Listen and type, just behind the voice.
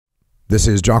This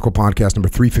is Jocko Podcast number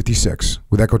 356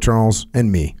 with Echo Charles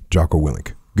and me, Jocko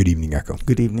Willink. Good evening, Echo.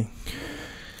 Good evening.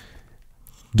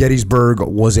 Gettysburg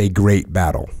was a great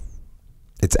battle.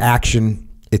 Its action,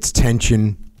 its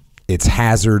tension, its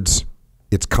hazards,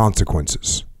 its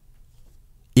consequences.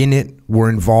 In it were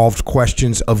involved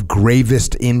questions of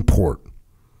gravest import,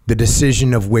 the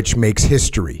decision of which makes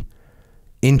history.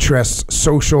 Interests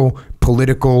social,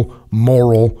 political,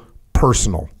 moral,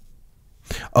 personal.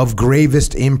 Of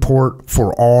gravest import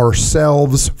for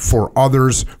ourselves, for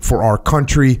others, for our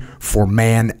country, for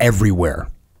man everywhere.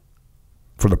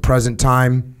 For the present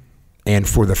time and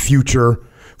for the future,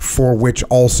 for which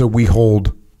also we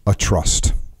hold a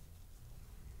trust.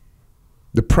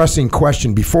 The pressing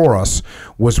question before us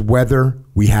was whether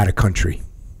we had a country,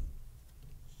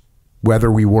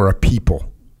 whether we were a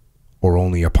people or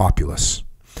only a populace,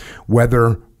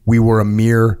 whether we were a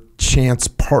mere chance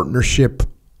partnership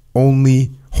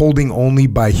holding only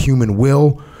by human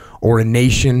will, or a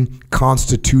nation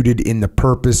constituted in the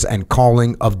purpose and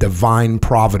calling of divine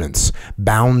providence,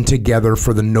 bound together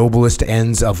for the noblest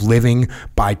ends of living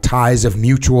by ties of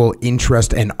mutual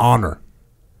interest and honor,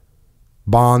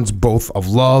 bonds both of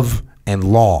love and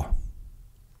law.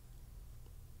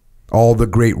 All the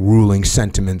great ruling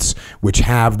sentiments which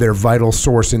have their vital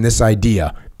source in this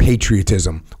idea,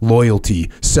 patriotism, loyalty,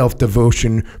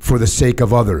 self-devotion for the sake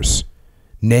of others,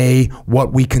 nay,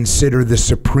 what we consider the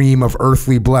supreme of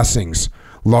earthly blessings,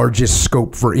 largest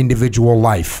scope for individual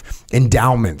life,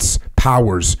 endowments,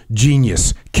 powers,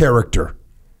 genius, character.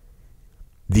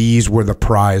 These were the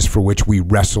prize for which we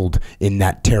wrestled in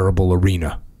that terrible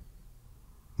arena.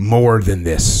 More than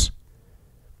this,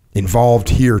 involved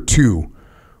here too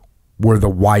were the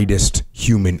widest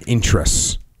human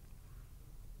interests.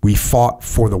 We fought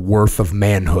for the worth of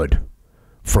manhood,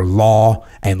 for law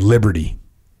and liberty,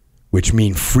 which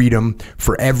mean freedom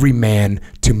for every man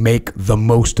to make the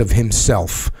most of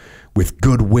himself with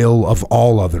goodwill of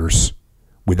all others,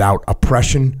 without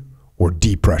oppression or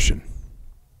depression.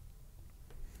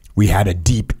 We had a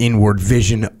deep inward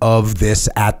vision of this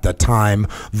at the time,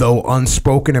 though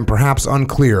unspoken and perhaps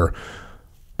unclear,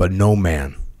 but no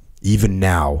man, even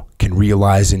now, can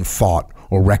realize in thought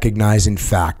or recognize in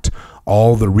fact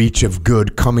all the reach of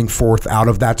good coming forth out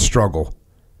of that struggle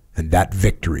and that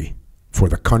victory for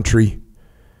the country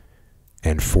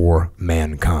and for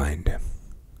mankind.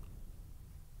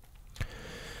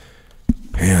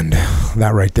 And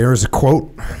that right there is a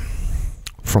quote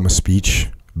from a speech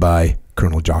by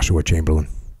Colonel Joshua Chamberlain.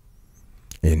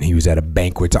 And he was at a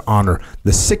banquet to honor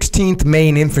the 16th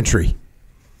Maine Infantry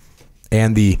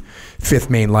and the 5th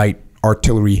Maine Light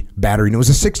Artillery Battery. And it was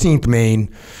the 16th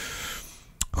Maine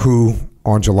who,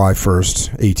 on July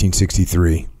 1st,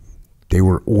 1863, they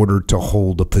were ordered to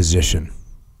hold a position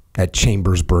at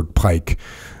Chambersburg Pike,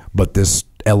 but this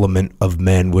element of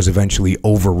men was eventually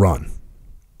overrun.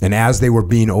 And as they were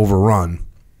being overrun,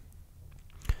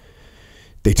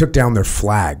 they took down their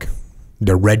flag,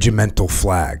 their regimental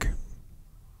flag,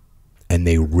 and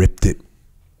they ripped it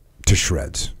to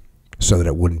shreds so that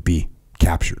it wouldn't be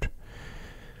captured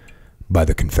by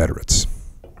the Confederates.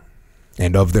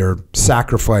 And of their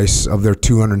sacrifice, of their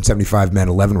 275 men,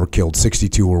 11 were killed,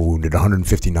 62 were wounded,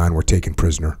 159 were taken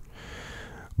prisoner.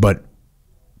 But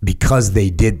because they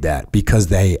did that, because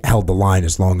they held the line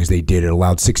as long as they did, it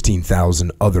allowed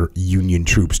 16,000 other Union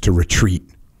troops to retreat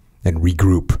and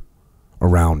regroup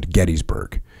around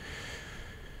Gettysburg.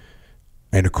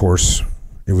 And of course,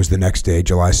 it was the next day,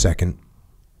 July 2nd,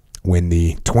 when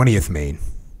the 20th Maine,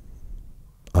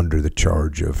 under the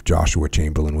charge of Joshua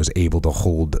Chamberlain, was able to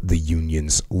hold the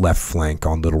Union's left flank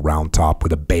on Little Round Top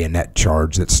with a bayonet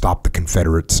charge that stopped the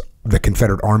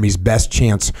Confederate Army's best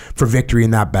chance for victory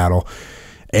in that battle,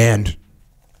 and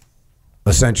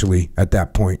essentially at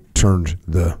that point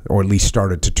or at least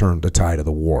started to turn the tide of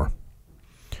the war.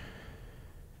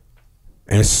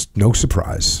 And it's no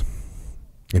surprise,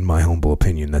 in my humble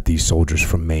opinion, that these soldiers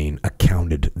from Maine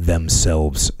accounted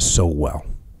themselves so well.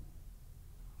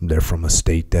 They're from a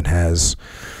state that has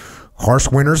harsh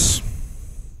winters,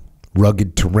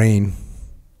 rugged terrain,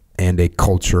 and a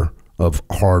culture of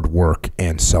hard work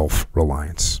and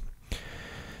self-reliance.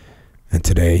 And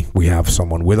today we have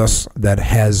someone with us that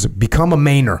has become a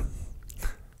Mainer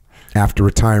after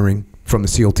retiring from the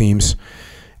SEAL teams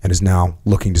and is now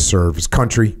looking to serve his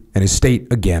country and his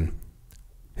state again.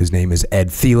 His name is Ed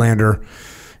Thelander,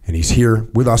 and he's here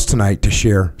with us tonight to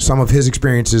share some of his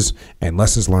experiences and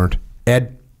lessons learned.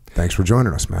 Ed, thanks for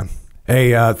joining us, man.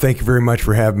 Hey, thank you very much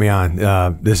for having me on.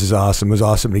 This is awesome. It was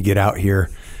awesome to get out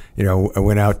here. You know, I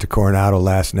went out to Coronado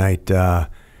last night and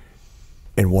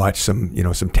watched some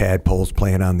tadpoles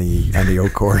playing on the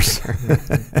oak course.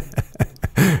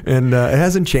 And it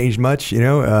hasn't changed much,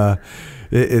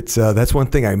 It's that's one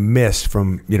thing I missed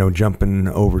from jumping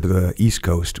over to the East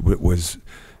Coast was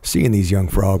seeing these young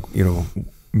frog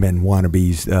men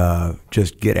wannabes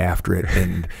just get after it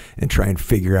and try and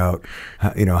figure out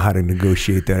how to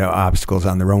negotiate the obstacles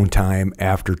on their own time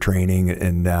after training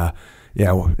and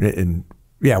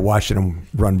watching them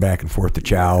run back and forth to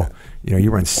chow. You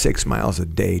run 6 miles a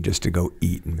day just to go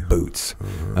eat in boots.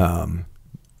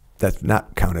 That's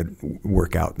not counted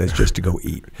workout. That's just to go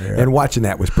eat. Yeah. And watching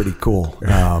that was pretty cool.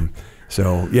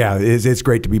 So yeah, it's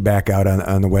great to be back out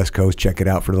on the West Coast. Check it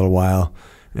out for a little while.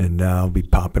 And I'll be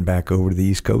popping back over to the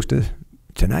East Coast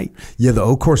tonight. Yeah, the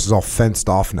O course is all fenced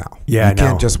off now. Yeah, you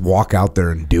can't just walk out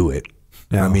there and do it.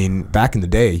 No. I mean, back in the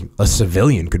day, a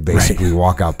civilian could basically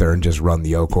walk out there and just run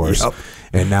the O course. Yep.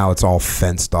 And now it's all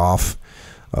fenced off,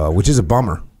 which is a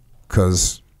bummer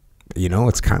because,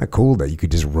 it's kind of cool that you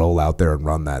could just roll out there and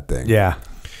run that thing. Yeah.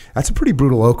 That's a pretty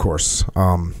brutal O course.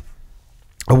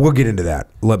 We'll get into that.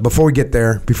 Before we get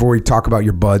there, before we talk about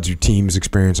your buds, your team's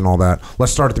experience and all that,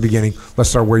 let's start at the beginning. Let's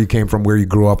start where you came from, where you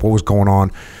grew up, what was going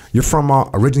on. You're from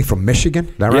originally from Michigan,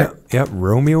 is that right? Yep,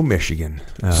 Romeo, Michigan.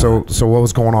 So what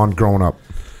was going on growing up?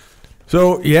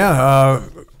 So,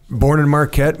 born in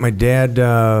Marquette. My dad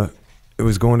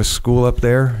was going to school up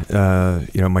there.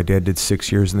 My dad did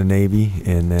 6 years in the Navy.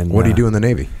 And then what did he do in the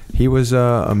Navy? He was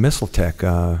a missile tech,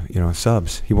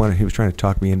 subs. He was trying to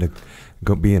talk me into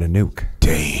go being a nuke.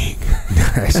 Dang.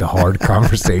 That's a hard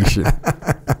conversation.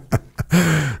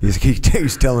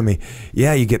 He's telling me,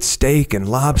 you get steak and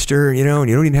lobster, and you don't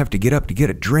even have to get up to get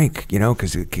a drink,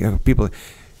 because people,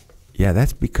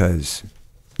 that's because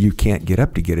you can't get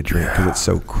up to get a drink because it's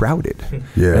so crowded.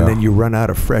 Yeah. And then you run out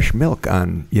of fresh milk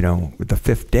on, the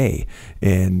 5th day.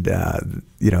 And,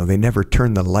 they never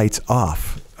turn the lights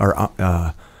off or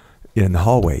in the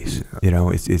hallways. In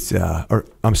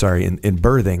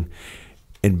berthing.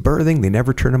 In berthing, they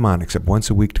never turn them on except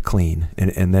once a week to clean,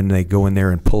 and then they go in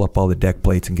there and pull up all the deck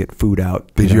plates and get food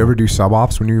out. Did you ever do sub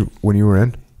ops when you were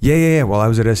in? Yeah. Well, I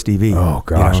was at SDV. Oh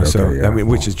gosh,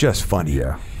 which is just funny.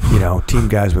 Yeah. Team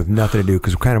guys with nothing to do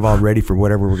because we're kind of all ready for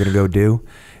whatever we're going to go do,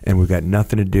 and we've got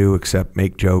nothing to do except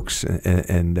make jokes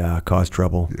and cause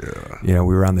trouble. Yeah.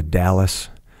 We were on the Dallas,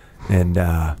 and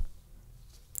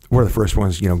we're the first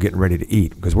ones, getting ready to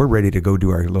eat because we're ready to go do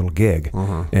our little gig.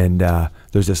 Uh-huh. And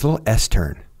there's this little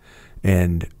S-turn.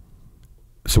 And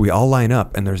so we all line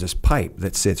up, and there's this pipe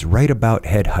that sits right about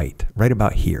head height, right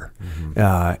about here.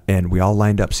 Mm-hmm. And we all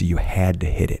lined up, so you had to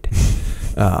hit it.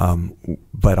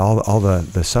 But all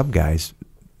the sub guys,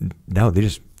 no, they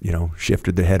just,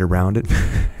 shifted their head around it.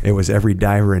 It was every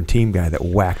diver and team guy that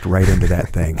whacked right into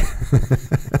that thing.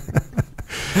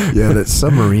 Yeah, that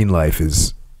submarine life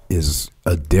is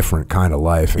a different kind of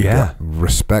life. And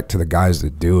respect to the guys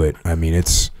that do it. I mean,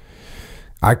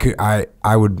 I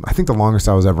think the longest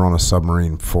I was ever on a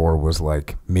submarine for was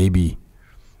like maybe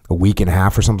a week and a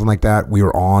half or something like that. We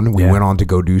went on to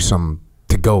go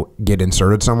go get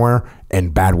inserted somewhere,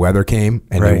 and bad weather came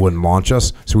and they wouldn't launch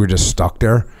us. So we were just stuck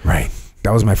there. Right.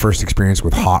 That was my first experience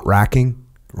with hot racking.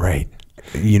 Right.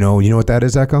 You know what that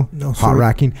is, Echo? No. Hot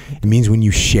racking? It means when you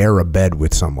share a bed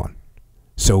with someone.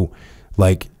 So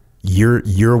like,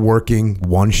 you're working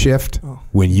one shift.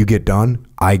 When you get done,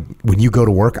 when you go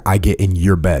to work, I get in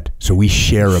your bed. So we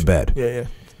share a bed. Yeah.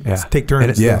 Take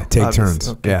turns. Take turns.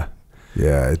 Okay.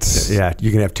 Yeah,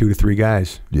 you can have 2 to 3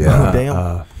 guys. Yeah. Oh,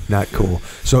 damn. Not cool.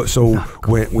 So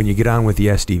cool. When you get on with the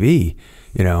SDV,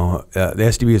 the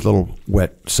SDV is a little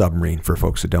wet submarine for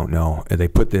folks that don't know. And they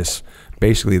put this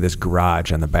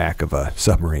garage on the back of a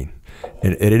submarine.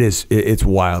 And it's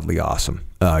wildly awesome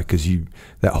because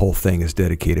that whole thing is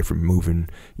dedicated for moving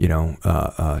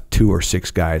 2 or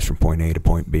 6 guys from point A to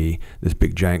point B. This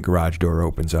big giant garage door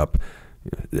opens up,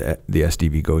 the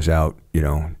SDV goes out,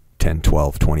 10,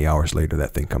 12, 20 hours later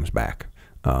that thing comes back.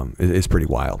 It's pretty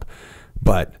wild,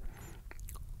 but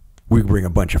we bring a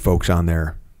bunch of folks on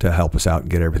there to help us out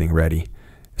and get everything ready.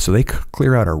 So they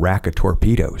clear out a rack of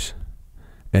torpedoes.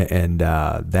 And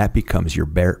that becomes your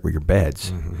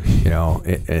beds.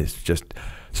 Mm-hmm. It's just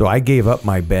so I gave up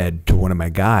my bed to one of my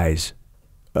guys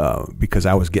because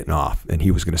I was getting off, and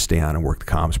he was going to stay on and work the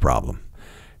comms problem.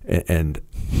 And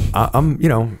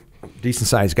I'm decent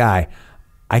sized guy.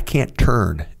 I can't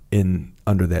turn in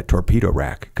under that torpedo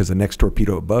rack because the next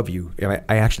torpedo above you,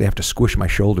 I actually have to squish my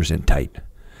shoulders in tight.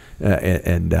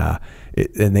 In the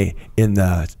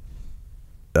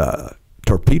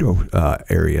torpedo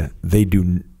area, they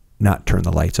do not turn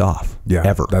the lights off.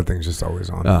 Ever. That thing's just always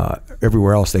on.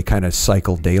 Everywhere else, they kind of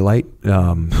cycle daylight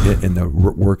in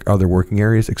the other working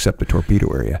areas, except the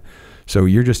torpedo area. So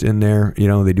you're just in there,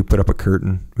 they do put up a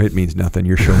curtain. It means nothing.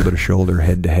 You're shoulder to shoulder,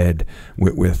 head to head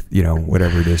with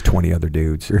whatever it is, 20 other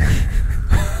dudes.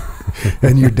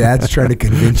 And your dad's trying to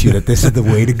convince you that this is the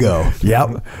way to go.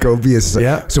 Yep. Go be a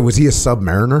Yeah. So was he a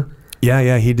submariner?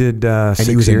 Yeah, he did 6 years. And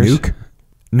he was a nuke?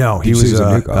 No, he was a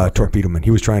nuke? torpedo man.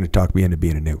 He was trying to talk me into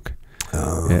being a nuke.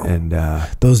 Oh. And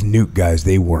those nuke guys,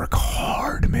 they work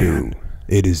hard, man.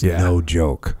 It is no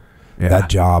joke. Yeah. That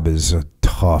job is a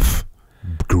tough,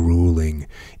 grueling,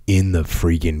 in the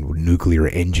freaking nuclear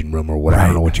engine room or what, I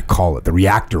don't know what you call it, the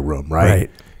reactor room, right?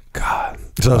 God.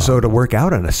 So to work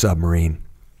out on a submarine,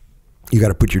 you got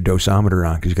to put your dosimeter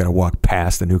on because you got to walk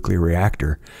past the nuclear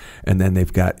reactor, and then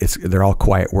they're all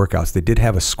quiet workouts. They did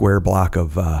have a square block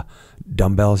of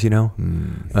dumbbells, which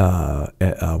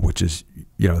is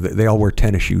they all wear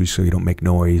tennis shoes so you don't make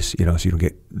noise, so you don't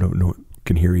get no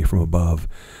can hear you from above,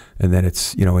 and then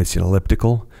it's it's an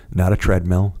elliptical, not a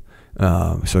treadmill,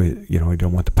 so you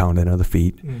don't want the pounding of the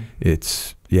feet.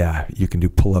 It's you can do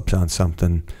pull-ups on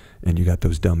something, and you got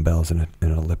those dumbbells and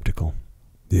an elliptical.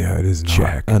 Yeah, it is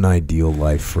not an ideal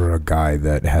life for a guy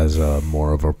that has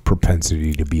more of a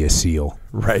propensity to be a SEAL.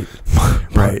 Right.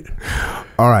 Right.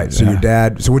 All right. So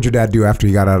what'd your dad do after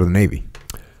he got out of the Navy?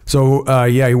 So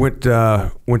he went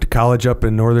to college up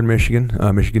in northern Michigan,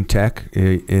 Michigan Tech.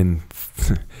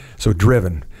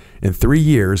 Driven. In 3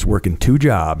 years, working 2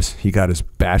 jobs, he got his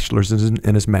bachelor's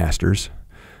and his master's,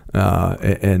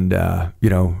 with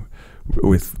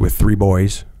 3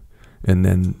 boys, and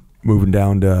then moving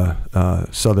down to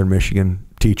southern Michigan,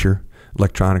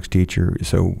 electronics teacher.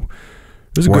 So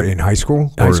it was in high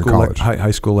school or in college?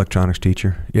 High school electronics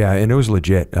teacher. Yeah, and it was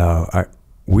legit.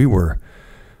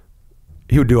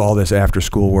 He would do all this after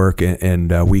school work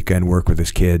and weekend work with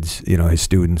his kids, his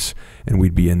students, and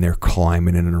we'd be in there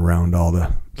climbing in and around all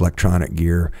the electronic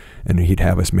gear, and he'd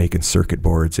have us making circuit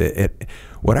boards at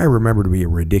what I remember to be a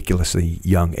ridiculously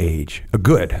young age,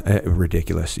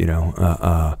 ridiculous,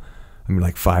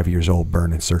 like 5 years old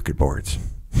burning circuit boards.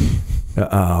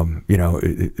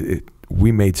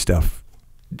 We made stuff,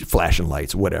 flashing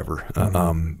lights, whatever.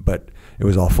 But it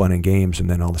was all fun and games, and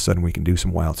then all of a sudden we can do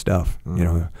some wild stuff.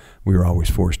 We were always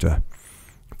forced to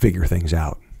figure things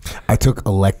out. I took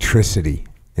electricity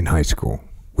in high school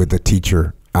with a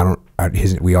teacher.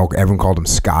 Everyone called him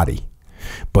Scotty,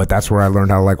 but that's where I learned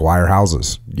how to wire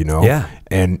houses. Yeah.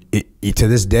 And to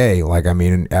this day,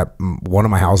 at one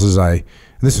of my houses,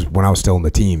 this is when I was still in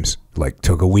the teams,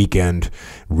 took a weekend,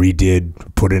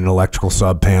 put in an electrical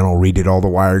sub panel, redid all the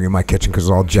wiring in my kitchen because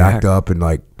it was all jacked up, and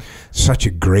such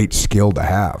a great skill to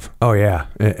have. Oh yeah.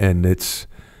 And it's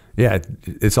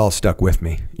all stuck with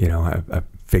me. I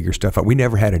figure stuff out. We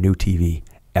never had a new TV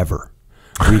ever.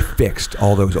 We fixed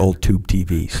all those old tube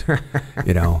TVs,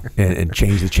 and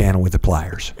changed the channel with the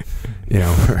pliers,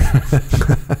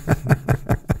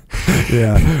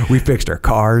 Yeah, we fixed our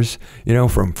cars,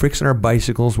 from fixing our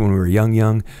bicycles when we were young,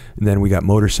 and then we got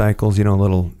motorcycles,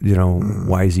 little,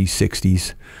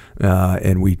 YZ60s,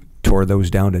 and we tore those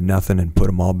down to nothing and put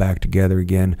them all back together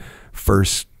again.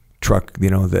 First truck,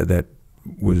 that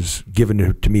was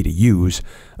given to me to use,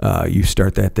 you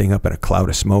start that thing up in a cloud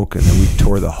of smoke, and then we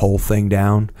tore the whole thing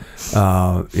down,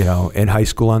 in high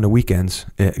school on the weekends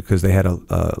because they had a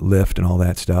lift and all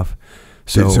that stuff.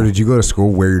 So did you go to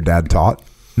school where your dad taught?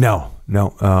 No.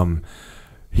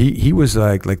 He was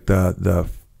like the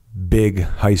big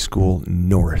high school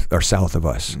north or south of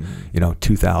us,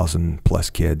 2,000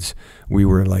 plus kids. We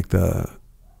were like the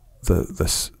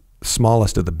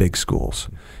smallest of the big schools,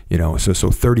 so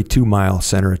 32-mile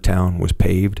center of town was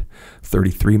paved,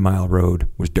 33-mile road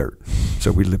was dirt.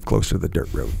 So we lived close to the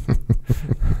dirt road.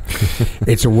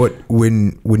 It's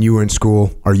when you were in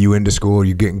school, are you into school? Are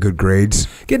you getting good grades?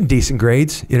 Getting decent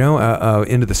grades,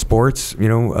 into the sports,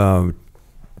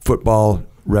 football,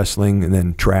 wrestling, and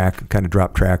then track, kind of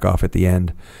dropped track off at the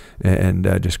end and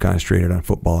just concentrated on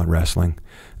football and wrestling.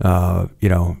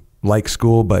 Like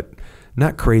school, but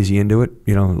not crazy into it,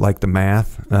 like the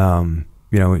math,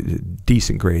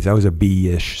 decent grades. I was a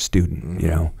B-ish student,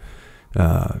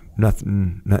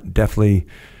 definitely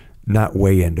not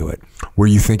way into it. Were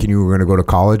you thinking you were going to go to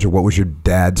college, or what was your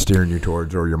dad steering you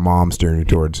towards, or your mom steering you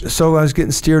towards? So I was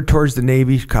getting steered towards the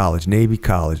Navy college.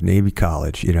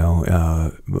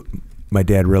 My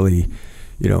dad really,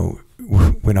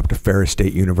 went up to Ferris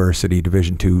State University,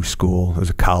 Division II school. It was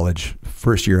a college.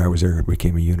 First year I was there, it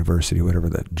became a university, whatever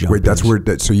that jump Wait, that's is.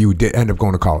 where, so you did end up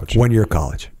going to college? 1 year of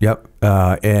college, yep.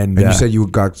 And you said you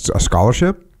got a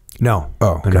scholarship? No.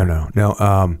 Oh, okay.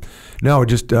 No,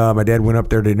 just my dad went up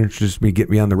there to introduce me, get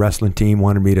me on the wrestling team,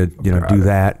 wanted me to, do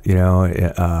that,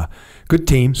 good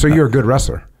team. So you're a good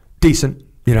wrestler? Decent.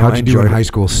 You know, how'd you do in enjoyed it. high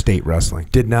school state wrestling?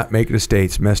 Did not make it to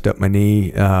states. Messed up my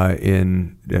knee.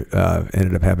 Ended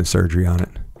up having surgery on it.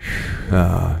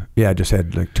 Yeah, I just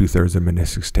had like 2/3 of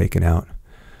meniscus taken out.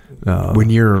 When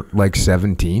you're like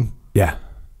 17? Yeah.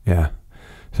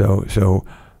 So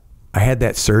I had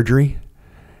that surgery,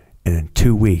 and in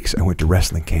 2 weeks I went to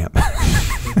wrestling camp.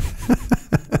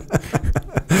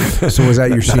 So was that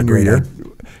your senior year?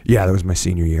 Yeah, that was my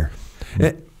senior year.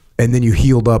 And then you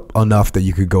healed up enough that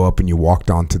you could go up and you walked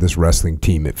onto this wrestling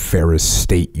team at Ferris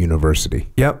State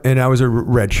University. Yep, and I was a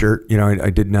red shirt. You know,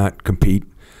 I did not compete,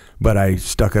 but I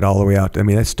stuck it all the way out. I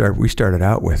mean, we started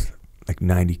out with like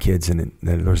 90 kids, and then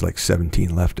there was like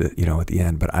 17 left at the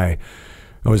end. But I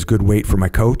was good weight for my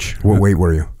coach. What weight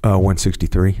were you?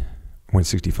 163,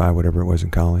 165, whatever it was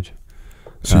in college.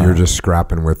 So you're just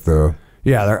scrapping with the...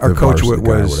 Yeah, our coach was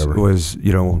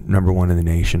 #1 in the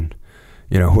nation.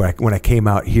 You know, when I came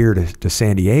out here to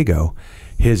San Diego,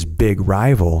 his big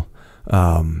rival,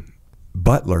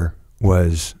 Butler,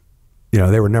 was,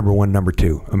 they were #1,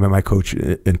 #2. I mean, my coach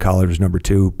in college was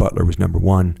 #2. Butler was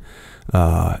 #1.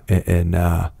 And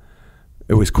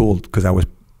it was cool because I was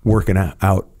working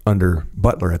out under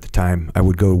Butler at the time. I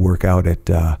would go work out at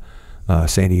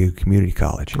San Diego Community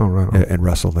College and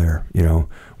wrestle there,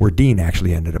 where Dean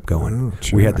actually ended up going.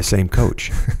 Sure. We had the same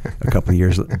coach, a couple of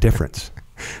years difference.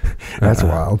 That's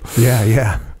wild.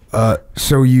 Yeah.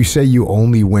 So you say you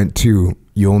only went to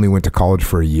college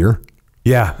for a year?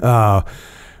 Yeah.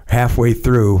 Halfway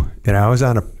through, I was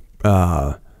on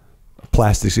a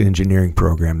plastics engineering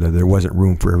program. There wasn't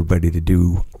room for everybody to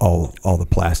do all the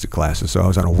plastic classes, so I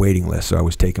was on a waiting list. So I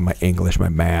was taking my English, my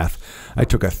math. I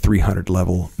took a 300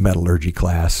 level metallurgy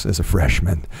class as a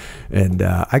freshman, and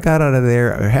I got out of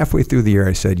there halfway through the year.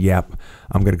 I said, "Yep,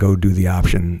 I'm going to go do the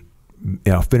option.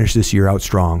 Finish this year out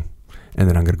strong, and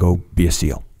then I'm going to go be a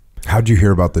SEAL." How'd you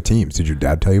hear about the teams? Did your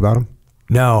dad tell you about them?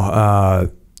 No,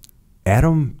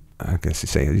 Adam. I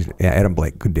guess Adam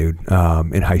Blake, good dude.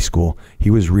 In high school,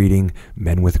 he was reading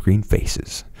Men with Green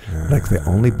Faces, like the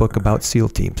only book about SEAL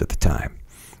teams at the time.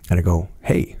 And I go,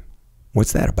 "Hey,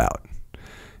 what's that about?"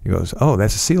 He goes, "Oh,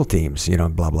 that's the SEAL teams,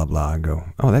 blah, blah, blah." I go,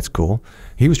 "Oh, that's cool."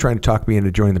 He was trying to talk me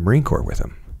into joining the Marine Corps with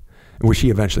him, which he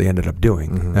eventually ended up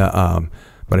doing. Mm-hmm.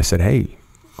 But I said, "Hey,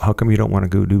 how come you don't want to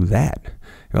go do that?"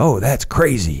 "Oh, that's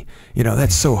crazy.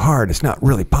 That's so hard. It's not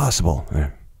really possible."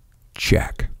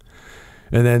 Check.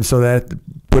 And then so that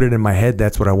put it in my head,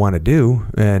 that's what I want to do.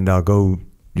 And I'll go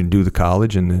and do the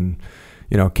college, and then,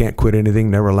 can't quit anything,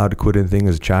 never allowed to quit anything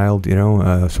as a child,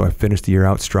 so I finished the year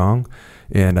out strong,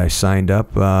 and I signed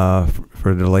up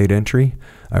for the late entry.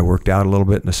 I worked out a little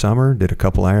bit in the summer, did a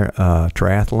couple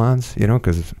triathlons,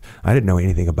 because I didn't know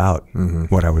anything about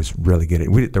what I was really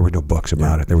getting. There were no books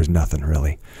about it. There was nothing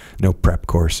really. No prep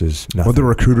courses, nothing. What did the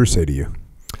recruiters say to you?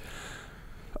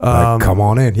 Come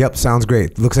on in. Yep, sounds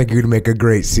great. Looks like you're going to make a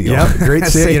great SEAL. Yep, great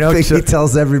SEAL. Same thing he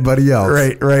tells everybody else.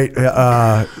 Right.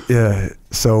 Yeah.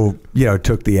 So,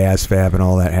 took the ASFAB and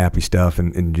all that happy stuff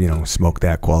and smoked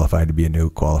that, qualified to be a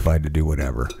nuke, qualified to do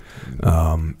whatever.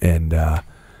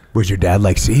 Was your dad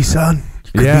like, "See, son,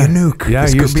 you could be a nuke"? Yeah,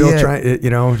 he was still trying,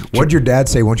 What'd your dad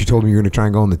say once you told him you were going to try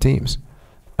and go on the teams?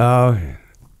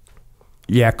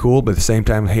 Yeah, cool. But at the same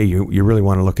time, hey, you really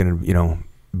want to look into,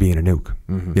 being a nuke,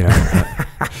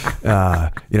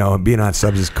 being on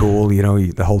subs is cool,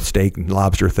 the whole steak and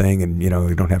lobster thing, and, you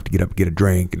don't have to get up and get a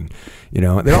drink, and,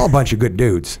 they're all a bunch of good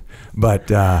dudes,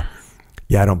 but, I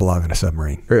don't belong on a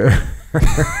submarine.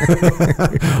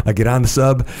 I get on the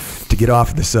sub to get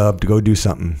off the sub to go do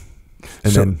something.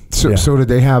 And so did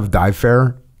they have dive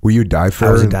fair? Were you dive fair?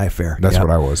 I was a dive fair. That's what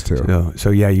I was too.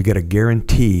 So you get a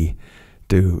guarantee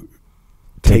to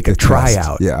take a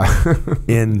tryout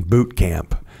in boot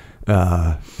camp.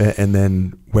 And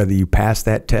then whether you pass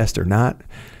that test or not,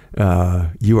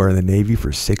 you are in the Navy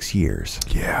for 6 years.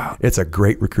 Yeah. It's a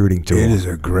great recruiting tool. It is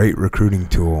a great recruiting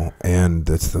tool. And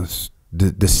that's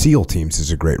the SEAL teams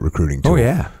is a great recruiting tool. Oh,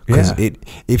 yeah. Because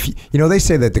they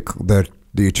say that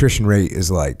the attrition rate is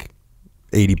like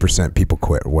 80% people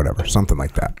quit or whatever, something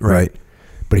like that. Right.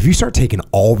 But if you start taking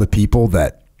all the people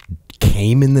that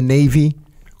came in the Navy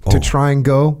to try and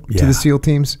go to the SEAL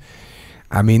teams,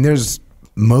 I mean,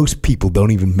 most people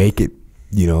don't even make it,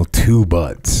 2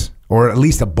 buds, or at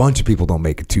least a bunch of people don't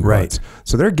make it 2 buds.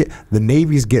 So the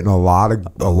Navy's getting a lot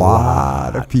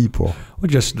of people. Well,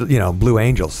 just Blue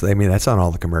Angels. I mean, that's on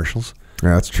all the commercials.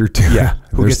 Yeah, that's true too. Yeah,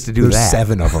 who gets to do that? There's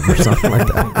 7 of them or something like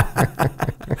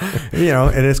that.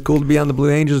 And it's cool to be on the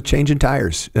Blue Angels changing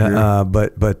tires,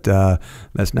 but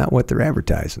that's not what they're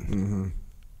advertising.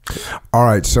 All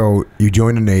right, so you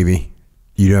joined the Navy.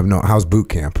 You have how's boot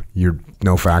camp? You're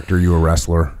no factor. You a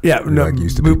wrestler. Yeah, no, like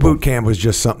used to people. boot camp was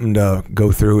just something to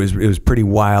go through. It was pretty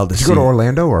wild to see. Did you go to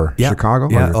Orlando or Chicago?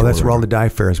 Yeah, that's where all the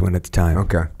dive fairs went at the time.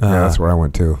 Okay, yeah, that's where I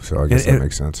went too. So I guess that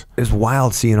makes sense. It's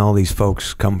wild seeing all these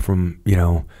folks come from,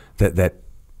 that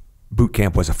boot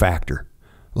camp was a factor,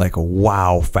 like a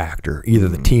wow factor. Either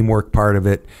the teamwork part of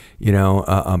it,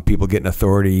 people getting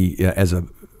authority as a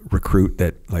recruit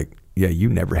that like. Yeah,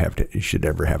 you should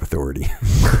never have authority,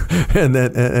 and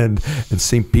then and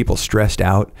seeing people stressed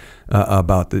out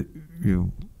about the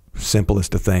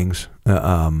simplest of things,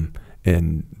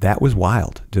 and that was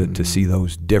wild to see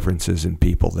those differences in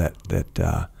people.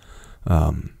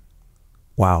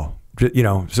 Wow,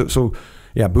 so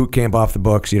yeah, boot camp off the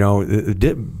books.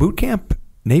 Boot camp,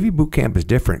 Navy boot camp is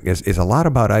different. Is a lot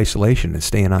about isolation and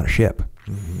staying on a ship.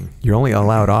 Mm-hmm. You're only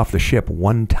allowed off the ship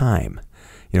one time.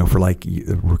 For like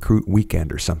a recruit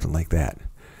weekend or something like that.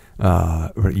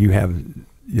 You have,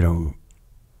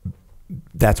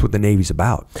 that's what the Navy's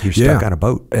about. You're stuck on a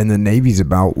boat. And the Navy's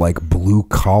about like blue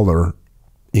collar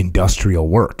industrial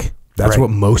work. That's what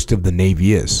most of the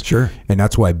Navy is. Sure. And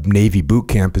that's why Navy boot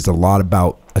camp is a lot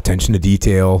about attention to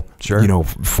detail,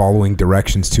 following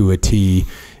directions to a T,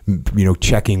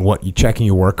 checking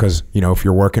your work, because if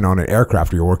you're working on an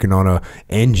aircraft or you're working on a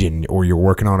engine or you're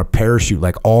working on a parachute,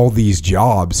 like all these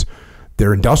jobs,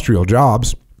 they're industrial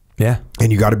jobs. Yeah.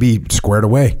 And you got to be squared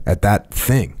away at that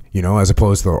thing, as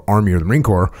opposed to the Army or the Marine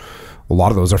Corps. A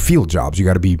lot of those are field jobs. You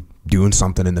got to be doing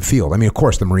something in the field. I mean, of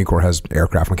course, the Marine Corps has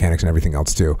aircraft mechanics and everything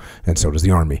else too, and so does the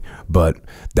Army. But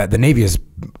that the Navy is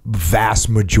vast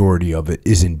majority of it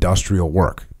is industrial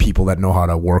work. People that know how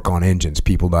to work on engines,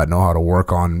 people that know how to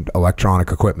work on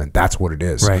electronic equipment. That's what it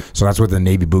is. Right. So that's what the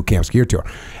Navy boot camp's geared to.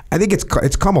 I think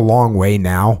it's come a long way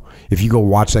now. If you go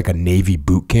watch like a Navy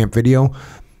boot camp video,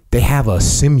 they have a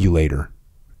simulator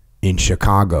in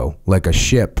Chicago, like a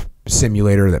ship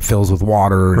simulator that fills with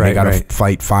water, and they got to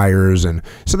fight fires, and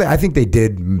so I think they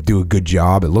did do a good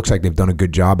job. It looks like they've done a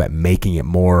good job at making it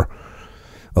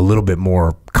a little bit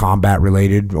more combat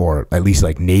related, or at least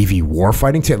like Navy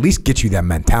warfighting, to at least get you that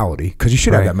mentality, because you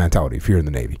should have that mentality if you're in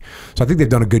the Navy. So I think they've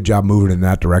done a good job moving in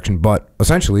that direction. But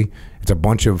essentially, it's a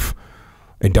bunch of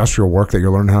industrial work that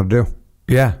you're learning how to do.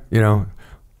 Yeah,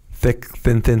 thick,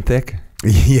 thin, thick.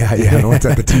 Yeah. No, what's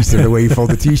that? The T-shirt, the way you fold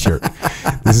the T-shirt.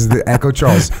 This is the Echo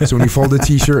Charles. So when you fold a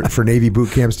T-shirt for Navy boot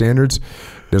camp standards,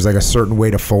 there's like a certain way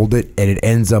to fold it, and it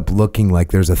ends up looking like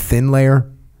there's a thin layer,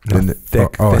 then a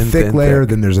thick layer,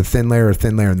 then there's a thin layer,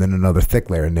 and then another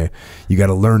thick layer. And you got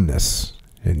to learn this,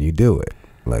 and you do it.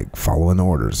 Like following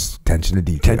orders, attention to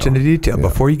detail. Yeah.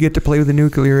 Before you get to play with a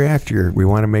nuclear reactor, we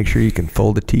want to make sure you can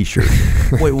fold a T-shirt.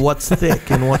 Wait, what's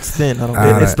thick and what's thin? I don't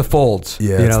know. It's the folds.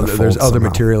 Yeah, there's other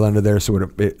material under there, so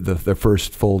the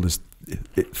first fold is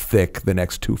thick, the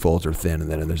next two folds are thin,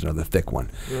 and then there's another thick one.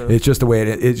 Yeah. It's just the way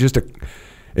it's just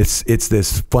it's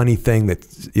this funny thing that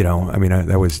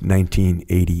that was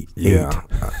 1988. Yeah,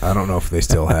 I don't know if they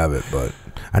still have it, but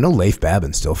I know Leif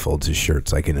Babin still folds his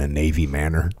shirts like in a Navy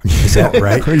manner. Is that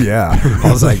right? Yeah.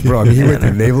 I was like, bro, he went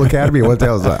to the Naval Academy. What the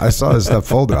hell? I saw his stuff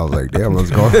folded. I was like, damn, what's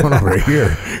going on over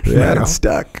here? Yeah, it's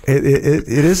stuck. It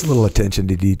is a little attention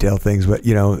to detail things, but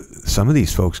some of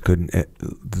these folks couldn't.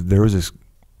 There was this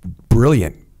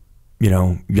brilliant,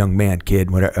 young man,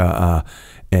 kid, whatever,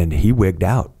 and he wigged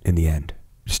out in the end.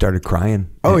 Started crying.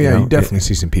 Oh yeah, you definitely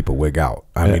see some people wig out.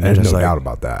 I mean, there's no doubt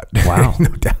about that. Wow, no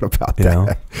doubt about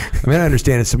that. I mean, I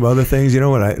understand some other things.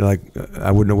 What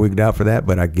I wouldn't have wigged out for that,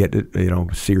 but I get it.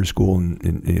 Seer school, and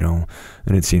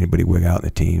I didn't see anybody wig out in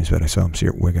the teams, but I saw them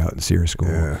wig out in Seer school.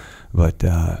 Yeah. But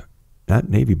not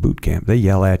Navy boot camp. They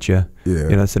yell at you.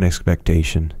 Yeah. That's an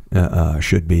expectation.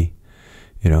 Should be.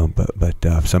 But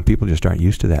some people just aren't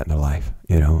used to that in their life.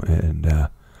 And.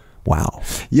 Wow.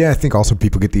 Yeah, I think also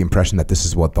people get the impression that this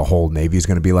is what the whole Navy is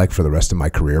going to be like for the rest of my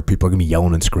career. People are going to be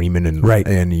yelling and screaming,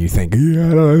 and you think,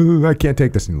 I can't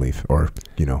take this and leave, or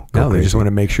no, they just want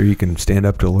to make sure you can stand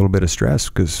up to a little bit of stress,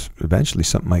 because eventually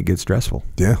something might get stressful.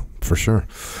 Yeah, for sure.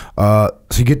 So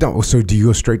you get done. So do you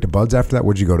go straight to BUD/S after that?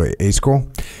 Where'd you go to A school?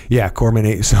 Yeah, Corpsman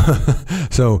A.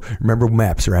 So remember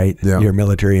MEPS, right? Yeah. Your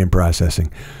military and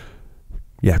processing.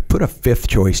 Yeah, put a fifth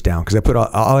choice down, because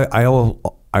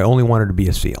I only wanted to be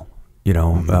a SEAL.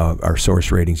 Our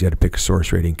source ratings, you had to pick a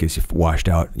source rating, because if washed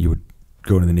out, you would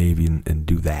go to the Navy and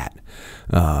do that.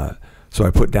 So I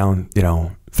put down,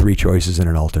 3 choices and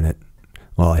an alternate.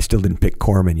 Well, I still didn't pick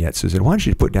Corpsman yet, so I said, why don't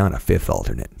you put down a 5th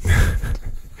alternate?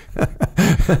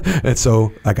 And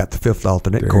so I got the 5th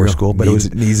alternate, Corps school. But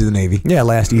needs of the Navy. Yeah,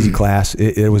 last easy class.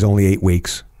 It was only 8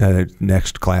 weeks.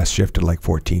 Next class shifted like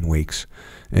 14 weeks.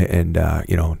 And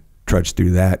trudged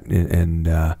through that.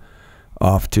 And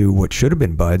off to what should have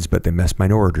been Buds, but they messed my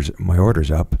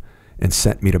orders up and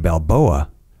sent me to Balboa,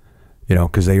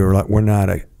 because they were like,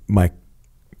 my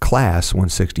class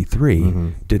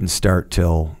 163 didn't start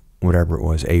till whatever it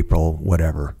was, April,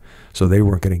 whatever. So they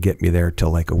weren't going to get me there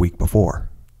till like a week before,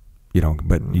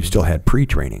 but you still had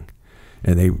pre-training.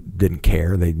 And they didn't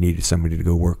care. They needed somebody to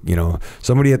go work.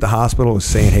 Somebody at the hospital was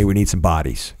saying, "Hey, we need some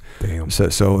bodies." Damn.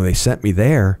 So they sent me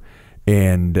there,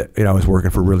 and I was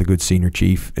working for a really good senior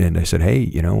chief. And I said, "Hey,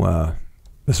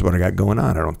 this is what I got going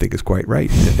on. I don't think it's quite right."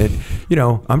 And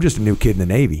I'm just a new kid in the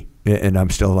Navy, and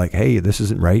I'm still like, "Hey, this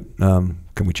isn't right.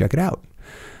 Can we check it out?"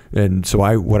 And so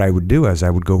what I would do is I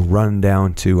would go run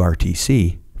down to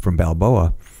RTC from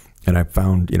Balboa, and I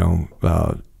found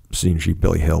Senior Chief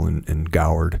Billy Hill and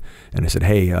Goward, and I said,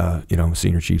 "Hey,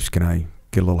 Senior Chiefs, can I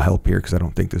get a little help here, because I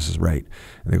don't think this is right?"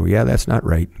 And they go, "Yeah, that's not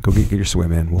right. Go get your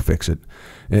swim in. We'll fix it."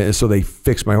 And so they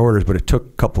fixed my orders, but it took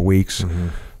a couple of weeks.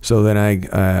 So then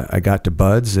I got to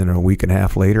Buds, and a week and a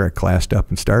half later, I classed up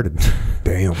and started.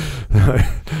 Damn.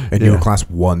 And you were class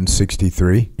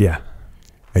 163? Yeah.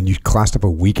 And you classed up a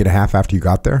week and a half after you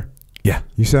got there? Yeah.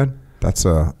 You said? That's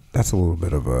a little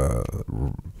bit of a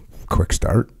quick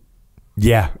start.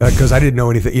 Yeah, because I didn't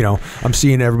know anything. I'm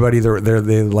seeing everybody.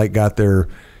 They like got their,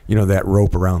 that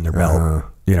rope around their belt.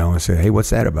 And say, "Hey, what's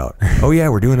that about?" "Oh yeah,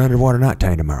 we're doing underwater knot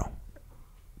tying tomorrow."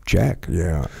 Check.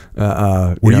 Yeah.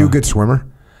 Were you a good swimmer?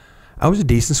 I was a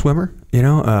decent swimmer.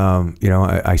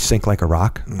 I sink like a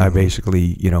rock. I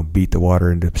basically, beat the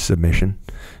water into submission.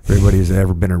 If everybody has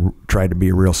ever tried to be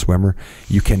a real swimmer,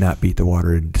 you cannot beat the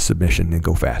water into submission and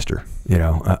go faster. You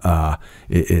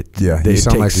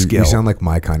takes skill. You sound like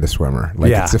my kind of swimmer.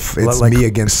 Like it's like, me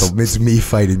it's me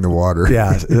fighting the water.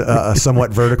 Yeah,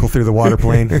 somewhat vertical through the water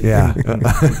plane. Yeah,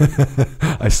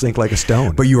 I sink like a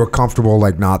stone. But you were comfortable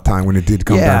like knot tying when it did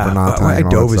come down for knot tying. I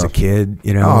dove as a kid.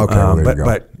 Oh, okay,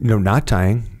 but knot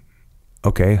tying.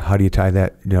 Okay, how do you tie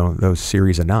that? Those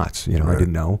series of knots. Right. I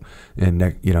didn't know,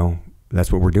 and that's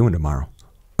what we're doing tomorrow.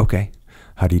 Okay,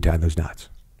 how do you tie those knots?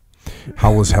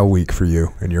 How was Hell Week for you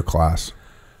in your class?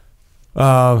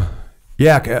 Summer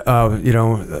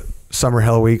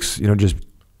Hell Weeks, just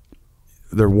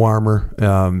they're warmer.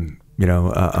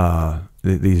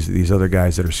 These other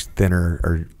guys that are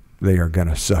thinner they are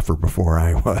gonna suffer before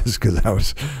I was,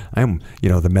 because I'm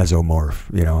the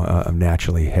mesomorph. I'm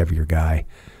naturally heavier guy.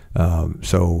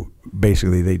 So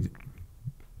basically they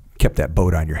kept that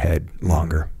boat on your head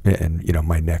longer, and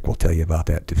my neck will tell you about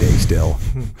that today still.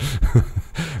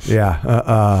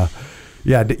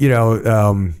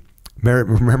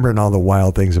 Remembering all the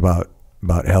wild things about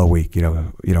Hell Week.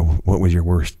 What was your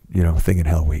worst thing in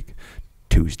Hell Week?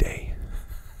 Tuesday.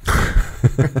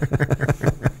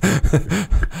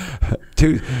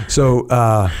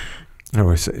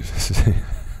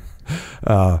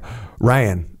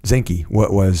 Ryan Zinke,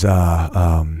 what was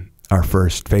our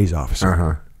first phase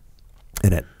officer.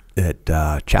 And at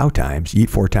chow times, you eat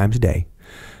 4 times a day.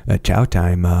 At chow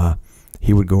time,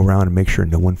 he would go around and make sure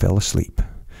no one fell asleep.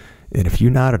 And if you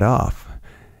nodded off,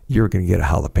 you were going to get a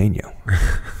jalapeno.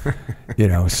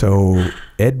 So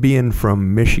Ed being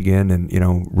from Michigan,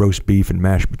 and roast beef and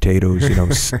mashed potatoes,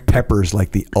 peppers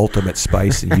like the ultimate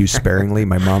spice and used sparingly.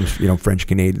 My mom's French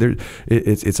Canadian.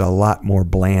 It's a lot more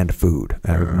bland food.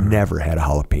 I've never had a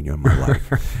jalapeno in my life,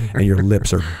 and your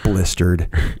lips are blistered.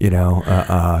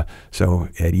 So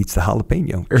Ed eats the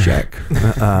jalapeno. Check.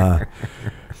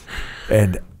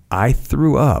 And I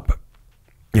threw up.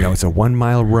 It's a 1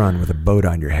 mile run with a boat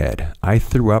on your head. I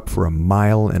threw up for a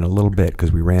mile and a little bit,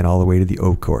 because we ran all the way to the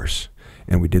O course,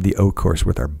 and we did the O course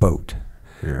with our boat.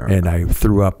 Yeah. And I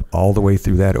threw up all the way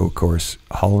through that O course,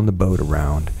 hauling the boat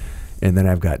around, and then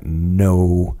I've got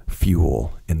no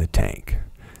fuel in the tank.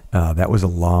 That was a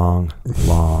long,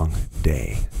 long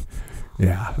day.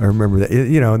 Yeah, I remember that.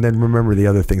 And then remember the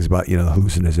other things about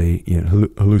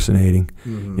hallucinating.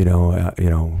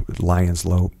 Lion's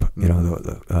Lope.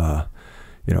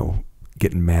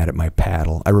 Getting mad at my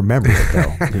paddle. I remember it though.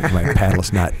 My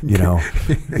paddle's not,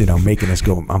 making us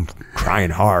go. I'm trying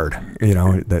hard.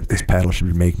 That this paddle should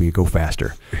be making me go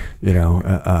faster.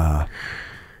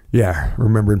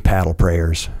 Remembering paddle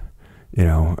prayers.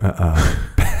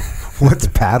 What's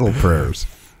paddle prayers?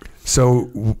 So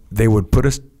they would put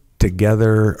us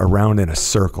together around in a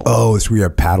circle. Oh, so we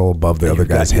have paddle above the other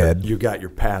guy's head. You got your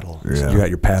paddle. Yeah. So you got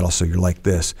your paddle, so you're like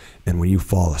this. And when you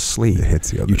fall asleep, it hits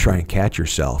the other you try and catch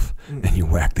yourself, and you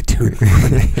whack the dude.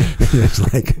 It's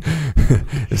like,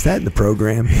 is that in the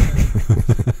program?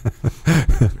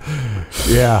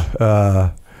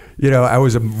 I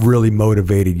was a really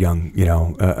motivated young,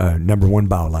 number one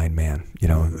bow line man.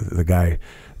 The guy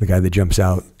the guy that jumps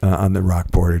out on the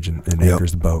rock portage and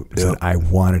anchors the boat. Said, I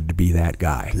wanted to be that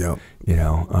guy. Yep. You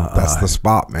know, that's the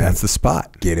spot, man. That's the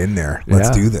spot. Get in there.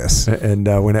 Let's do this. And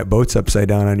when that boat's upside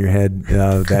down on your head,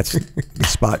 that's the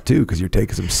spot too, because you're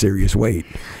taking some serious weight.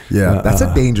 Yeah, that's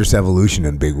a dangerous evolution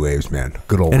in big waves, man.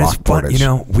 Good old and rock it's fun. portage. You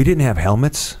know, we didn't have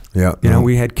helmets. Yeah, you know,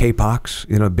 we had K-Pox.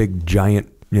 You know, big,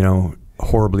 giant, you know,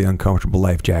 horribly uncomfortable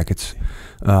life jackets.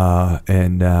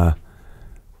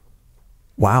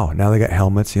 Wow, now they got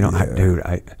helmets. You know,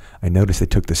 I noticed they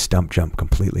took the stump jump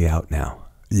completely out now.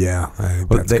 Yeah,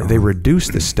 they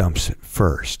reduced the stumps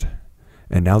first,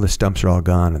 and now the stumps are all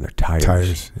gone, and they're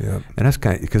tires. Yeah, and that's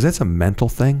kind of because that's a mental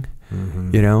thing.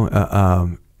 Mm-hmm. You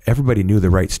know, everybody knew the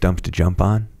right stumps to jump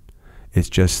on. It's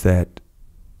just that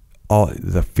all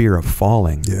the fear of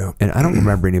falling. Yeah, and I don't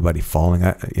remember anybody falling.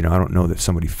 I don't know that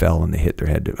somebody fell and they hit their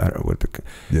head. I don't know what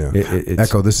the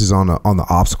Echo. This is on the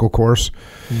obstacle course.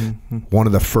 Mm-hmm. One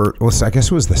of the first. Well, I guess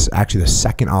it was actually the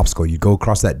second obstacle. You go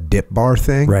across that dip bar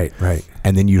thing. Right.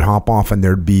 And then you'd hop off, and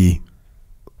there'd be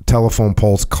telephone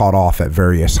poles cut off at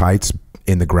various heights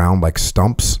in the ground, like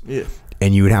stumps. Yeah.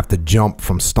 And you would have to jump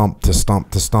from stump to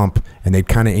stump to stump, and they'd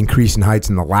kind of increase in heights.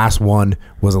 And the last one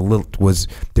was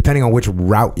depending on which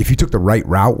route. If you took the right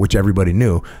route, which everybody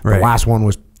knew, the last one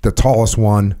was the tallest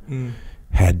one.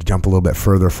 Had to jump a little bit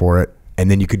further for it,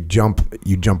 and then you could jump.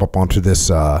 You jump up onto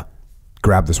this,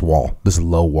 grab this wall, this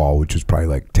low wall, which was probably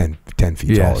like 10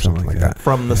 feet tall or something like that.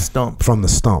 From the stump. From the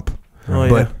stump. Oh,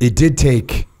 but yeah. it did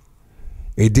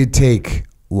take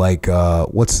like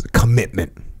what's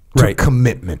commitment.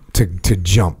 Commitment to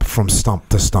jump from stump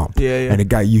to stump. Yeah. And it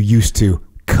got you used to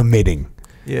committing.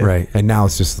 Yeah. Right. And now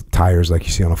it's just tires like you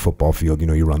see on a football field. You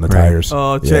know, you run the tires.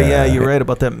 Oh, yeah, you're right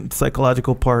about that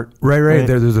psychological part. Right.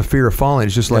 There's a fear of falling.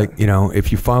 It's just like, you know,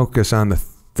 if you focus on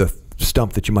the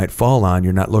stump that you might fall on,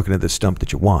 you're not looking at the stump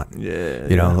that you want. Yeah.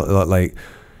 You know, like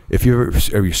if are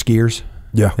you skiers?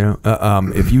 Yeah. You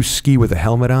know, if you ski with a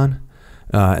helmet on,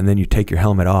 and then you take your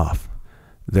helmet off,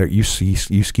 there you ski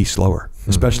slower,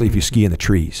 especially if you ski in the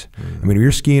trees. I mean, if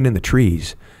you're skiing in the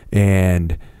trees,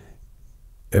 and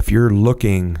if you're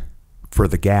looking for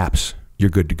the gaps, you're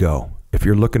good to go. If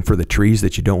you're looking for the trees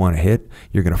that you don't want to hit,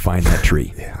 you're going to find that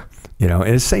tree. Yeah. You know,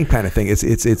 and it's the same kind of thing. It's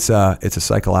a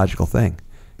psychological thing.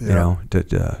 You know,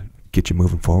 to get you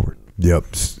moving forward. Yep.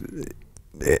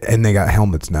 And they got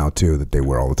helmets now too that they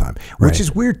wear all the time, which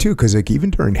is weird too, because like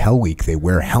even during Hell Week they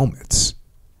wear helmets.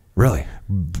 Really?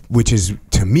 Which is,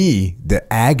 to me,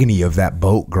 the agony of that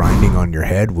boat grinding on your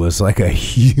head was like a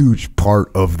huge part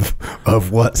of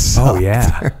what sucked. Oh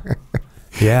yeah,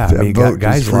 yeah. I mean,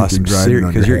 guys lost some serious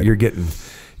because you're getting,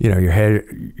 you know, you're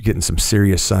getting some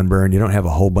serious sunburn. You don't have a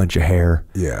whole bunch of hair.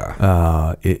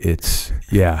 Yeah.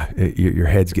 Your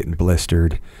head's getting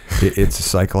blistered. It's a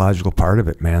psychological part of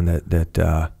it, man. That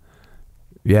I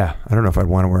don't know if I'd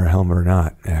want to wear a helmet or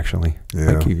not. Actually,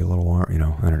 I'd keep you a little warm. You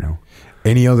know, I don't know.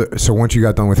 Any other? So once you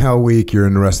got done with Hell Week, you're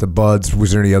in the rest of Buds.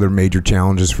 Was there any other major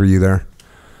challenges for you there?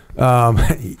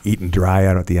 Eating dry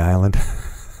out at the island.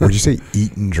 Would you say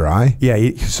eating dry?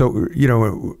 Yeah. So you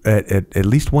know, at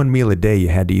least one meal a day, you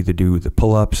had to either do the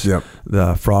pull-ups,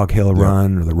 the Frog Hill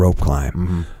run, or the rope climb.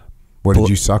 Mm-hmm. What did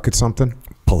you suck at something?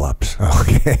 Pull-ups.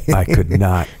 Okay. I could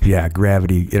not. Yeah,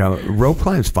 gravity. You know, rope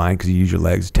climb's fine because you use your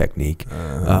legs, technique.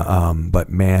 But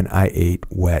man, I ate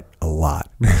wet a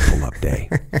lot on pull-up day.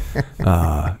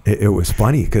 It was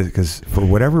funny because for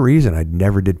whatever reason, I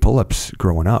never did pull-ups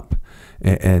growing up,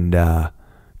 and that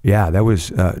was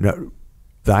the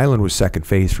island was second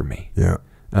phase for me. Yeah.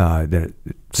 Then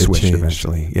it switched changed.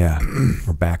 eventually. Yeah,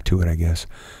 or back to it, I guess.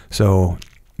 So.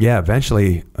 Yeah,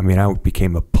 eventually, I mean, I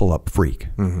became a pull-up freak,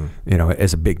 you know,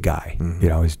 as a big guy. You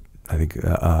know, I think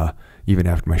even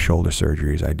after my shoulder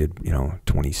surgeries, I did, you know,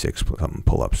 26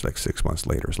 pull-ups like 6 months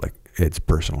later. It's like, it's a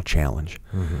personal challenge.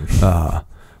 So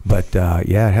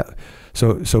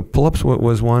pull-ups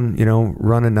was one, you know,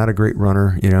 running, not a great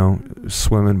runner, you know,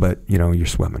 swimming, but, you know, you're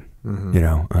swimming, you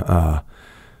know.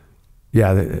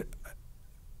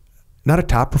 Not a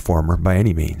top performer by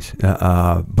any means,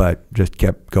 but just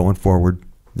kept going forward.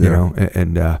 You know,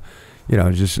 and you know,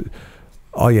 just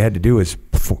all you had to do is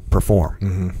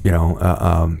perform. You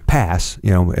know, pass.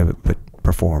 You know, but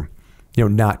perform. You know,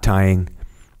 not tying.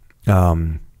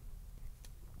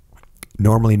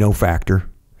 Normally, no factor.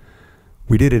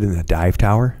 We did it in the dive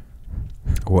tower.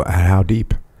 Well, how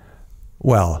deep?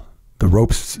 Well, the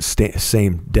rope's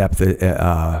same depth,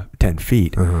 10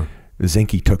 feet.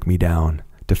 Zinke took me down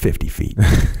to 50 feet,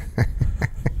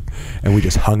 and we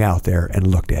just hung out there and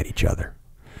looked at each other.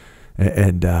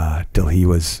 And till he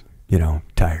was, you know,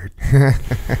 tired.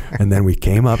 And then we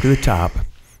came up to the top,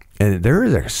 and there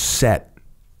is a set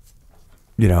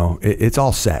it's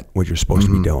all set what you're supposed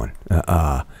to be doing.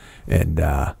 And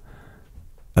I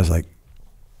was like,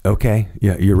 okay,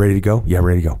 yeah, you're ready to go? Yeah,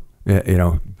 ready to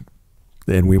go.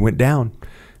 And we went down,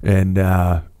 and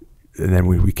then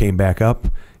we came back up,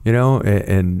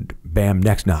 and bam,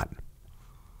 next knot.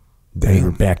 Then we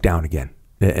were back down again,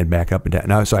 and back up and down.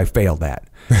 Now, so I failed that.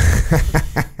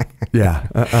 Yeah.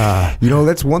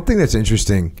 That's one thing that's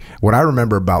interesting. What I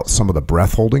remember about some of the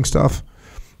breath holding stuff,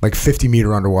 like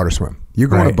 50-meter underwater swim. You're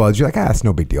going to buds. You're like, that's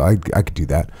no big deal. I could do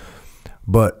that.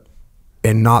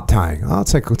 And knot tying. Oh,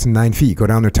 it's 9 feet. Go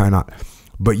down there, tie knot.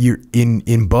 But you're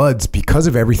in buds, because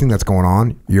of everything that's going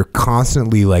on, you're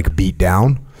constantly like beat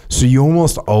down. So you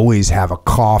almost always have a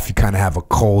cough. You kind of have a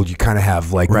cold. You kind of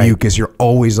have like mucus. You're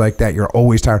always like that. You're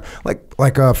always tired. Like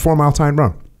a 4-mile timed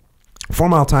run.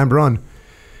 4-mile timed run.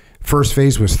 First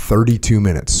phase was 32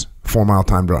 minutes. 4-mile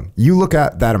timed run. You look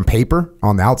at that on paper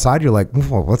on the outside, you're like,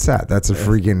 well, what's that? That's a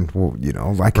freaking,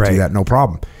 I could do that, no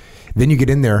problem. Then you get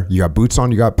in there, you got boots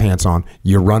on, you got pants on,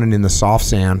 you're running in the soft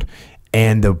sand,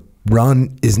 and the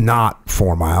run is not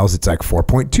 4 miles. It's like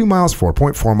 4.2 miles,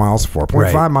 4.4 miles,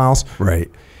 4.5 miles.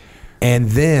 Right. And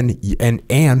then,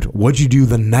 and what'd you do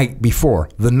the night before?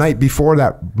 The night before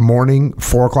that morning,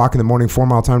 4 o'clock in the morning,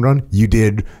 4-mile time run, you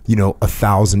did,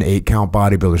 1,000 8-count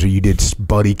bodybuilders, or you did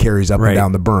buddy carries up and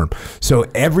down the berm. So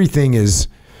everything is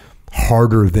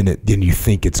harder than you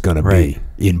think it's going to be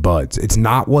in buds. It's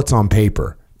not what's on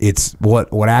paper. It's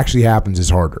what actually happens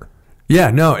is harder. Yeah,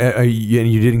 no,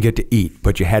 you didn't get to eat,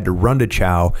 but you had to run to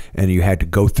chow, and you had to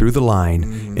go through the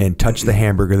line and touch the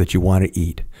hamburger that you want to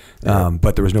eat.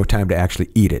 But there was no time to actually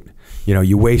eat it.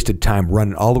 You wasted time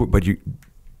running all the way, but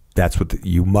that's what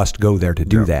you must go there to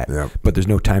do that. Yep. But there's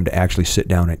no time to actually sit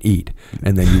down and eat.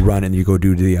 And then you run and you go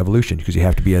do the evolution, because you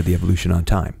have to be at the evolution on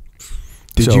time.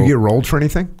 Did you get rolled for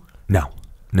anything? No,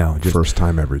 just first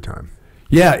time every time.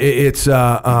 Yeah, it's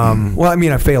well, I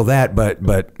mean, I failed that,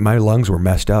 but my lungs were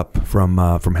messed up from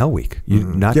Hell Week.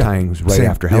 Knot tying was right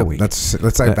after Hell Week. That's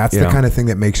the kind of thing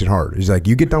that makes it hard. It's like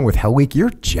you get done with Hell Week,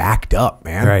 you're jacked up,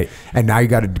 man. Right. And now you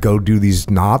got to go do these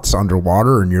knots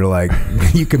underwater, and you're like,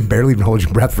 you can barely even hold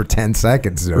your breath for 10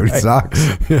 seconds. So it sucks.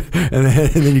 and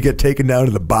then you get taken down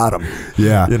to the bottom.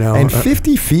 Yeah. And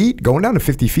 50 feet, going down to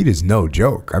 50 feet is no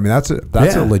joke. I mean, that's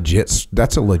a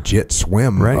legit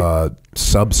swim. Right.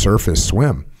 Subsurface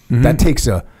swim. That takes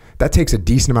a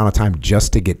decent amount of time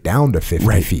just to get down to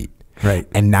 50 feet. Right.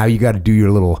 And now you got to do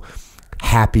your little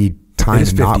happy time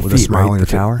knot with a smile on your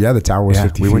tower. Yeah, the tower was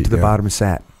 50 feet. We went to the bottom and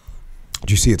sat.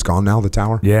 Did you see it's gone now, the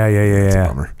tower? Yeah. That's a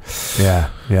bummer.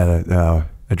 Yeah.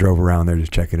 I drove around there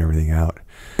just checking everything out.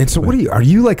 And so what are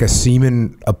you like a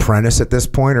seaman apprentice at this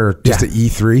point, or just an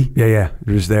E3? Yeah.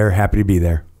 You're just there, happy to be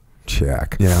there.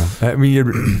 Check. I mean,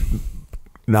 you're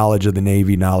knowledge of the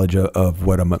Navy, knowledge of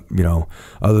what I'm,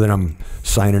 other than I'm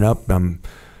signing up, I'm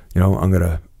going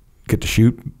to get to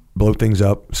shoot, blow things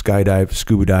up, skydive,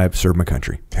 scuba dive, serve my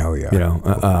country. Hell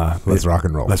yeah. Let's rock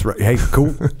and roll. Hey,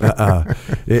 cool.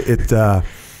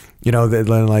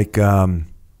 Like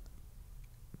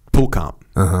pool comp.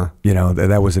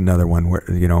 That was another one where,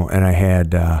 and I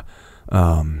had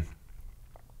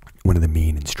one of the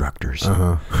mean instructors.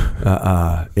 And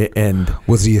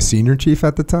was he a senior chief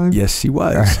at the time? Yes, he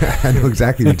was. I know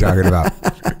exactly what you're talking about.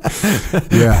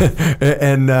 Yeah.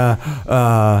 And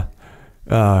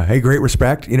hey, great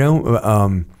respect,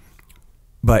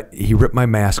 but he ripped my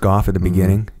mask off at the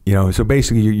beginning, so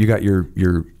basically you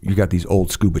got these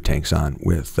old scuba tanks on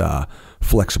with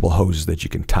flexible hoses that you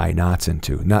can tie knots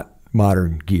into, not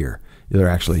modern gear. They're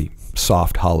actually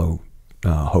soft, hollow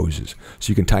hoses,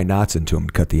 so you can tie knots into them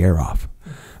to cut the air off.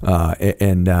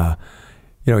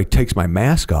 He takes my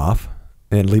mask off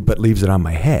but leaves it on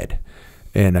my head.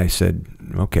 And I said,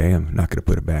 okay, I'm not going to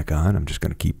put it back on. I'm just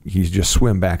going to he's just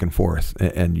swim back and forth.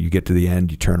 And you get to the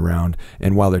end, you turn around,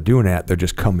 and while they're doing that, they're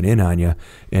just coming in on you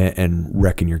and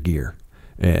wrecking your gear.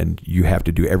 And you have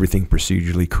to do everything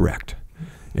procedurally correct.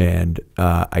 And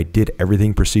I did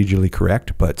everything procedurally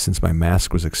correct, but since my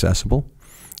mask was accessible,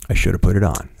 I should have put it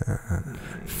on.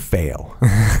 Fail.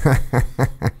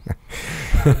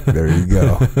 There you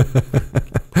go.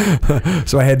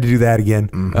 So I had to do that again.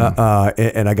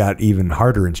 And I got even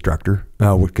harder instructor,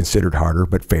 considered harder,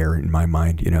 but fair in my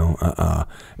mind,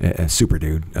 a super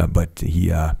dude. But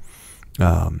he, I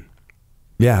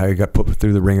got put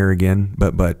through the ringer again,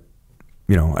 but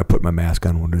I put my mask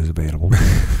on when it was available.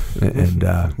 And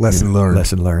lesson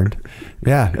learned.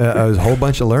 Yeah, it was a whole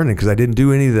bunch of learning, because I didn't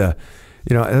do any of the,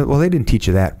 they didn't teach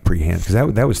you that pre-hand,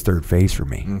 because that was third phase for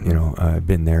me. I've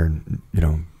been there, and,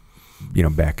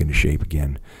 back into shape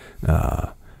again.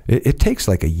 It takes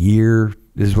like a year,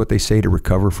 is what they say, to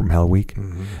recover from Hell Week.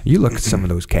 You look at some of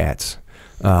those cats.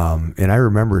 And I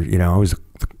remember, I was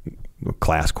a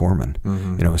class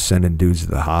corpsman, sending dudes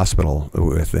to the hospital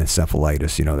with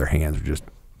encephalitis. Their hands were just,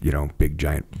 big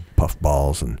giant puff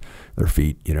balls, and their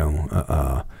feet,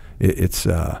 it's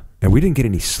and we didn't get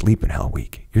any sleep in Hell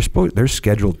Week. There's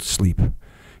scheduled sleep,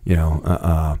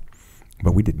 but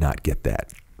we did not get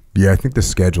that. Yeah, I think the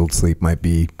scheduled sleep might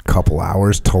be a couple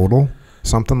hours total,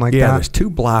 something like that. Yeah, there's 2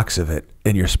 blocks of it,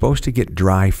 and you're supposed to get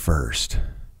dry first.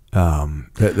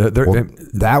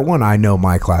 That one I know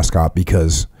my class got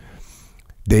because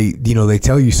they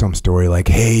tell you some story like,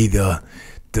 hey, the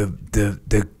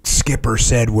skipper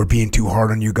said we're being too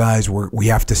hard on you guys. We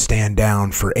have to stand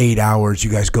down for 8 hours.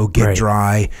 You guys go get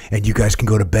dry, and you guys can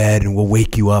go to bed, and we'll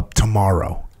wake you up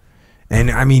tomorrow. And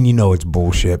I mean, it's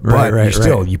bullshit,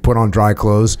 but you put on dry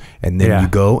clothes, and then you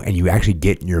go and you actually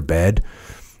get in your bed.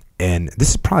 And this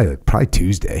is probably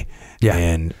Tuesday. Yeah.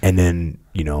 And then,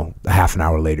 a half an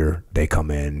hour later they come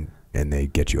in and they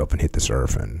get you up and hit the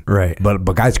surf, and but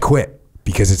guys quit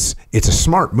because it's a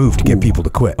smart move to get people to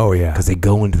quit. Oh yeah. Because they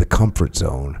go into the comfort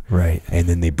zone. Right. And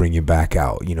then they bring you back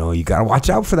out. You got to watch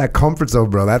out for that comfort zone,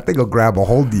 bro. That thing will grab a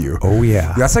hold of you. Oh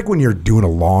yeah. That's like when you're doing a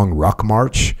long ruck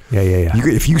march. Yeah.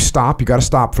 If you stop, you got to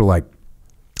stop for like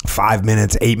 5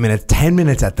 minutes, 8 minutes, 10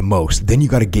 minutes at the most. Then you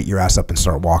got to get your ass up and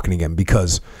start walking again,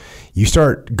 because you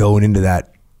start going into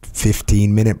that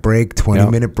 15-minute break,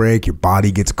 20-minute break, your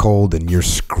body gets cold and you're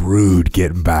screwed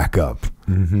getting back up.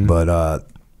 Mm-hmm. But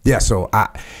so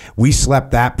we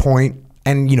slept that point,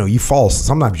 and you fall.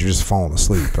 Sometimes you're just falling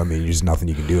asleep. I mean, there's nothing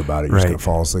you can do about it. You're just gonna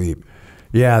fall asleep.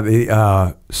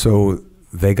 Yeah. So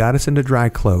they got us into dry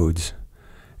clothes,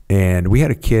 and we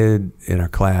had a kid in our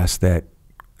class that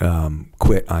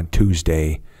quit on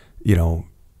Tuesday.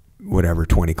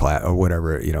 20 class or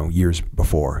whatever, years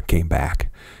before, came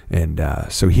back. And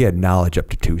so he had knowledge up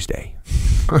to Tuesday.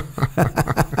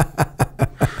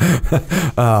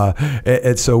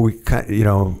 And so we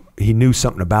he knew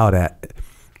something about it.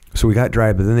 So we got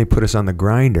dry, but then they put us on the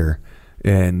grinder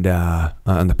and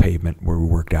on the pavement where we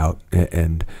worked out.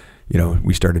 And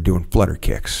we started doing flutter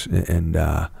kicks, and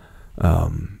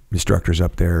instructors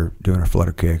up there doing our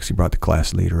flutter kicks. He brought the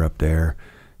class leader up there,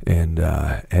 and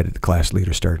the class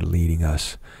leader started leading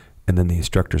us, and then the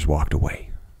instructors walked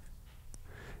away,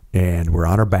 and we're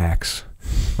on our backs,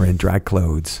 we're in dry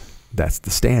clothes. That's the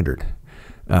standard.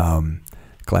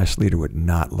 Class leader would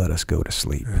not let us go to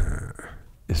sleep.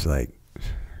 It's like,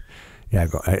 he's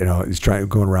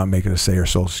going around making us say our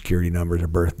social security numbers, our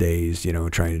birthdays,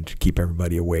 trying to keep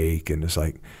everybody awake, and it's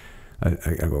like, I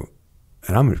go,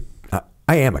 and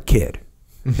I am a kid,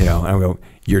 I go,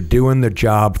 you're doing the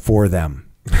job for them.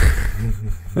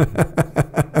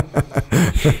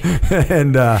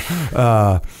 And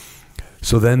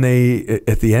so then they,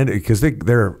 at the end, because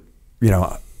they're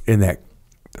in that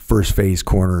first phase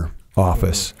corner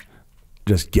office,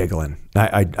 just giggling,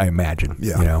 I imagine.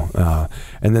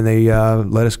 And then they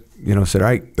let us, said, all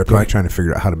right, they're probably trying to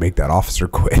figure out how to make that officer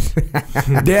quit.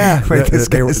 Yeah. Like, this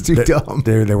guy's too dumb.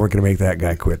 They weren't going to make that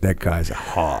guy quit. That guy's a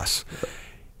hoss.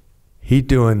 He's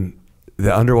doing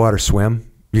the underwater swim.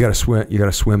 You got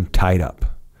to swim tied up,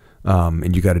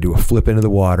 and you got to do a flip into the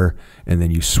water, and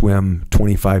then you swim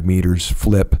 25 meters,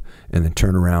 flip, and then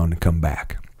turn around and come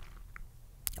back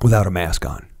without a mask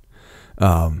on.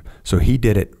 So he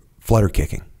did it flutter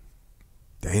kicking.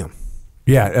 Damn.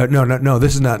 Yeah. No.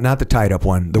 This is not the tied up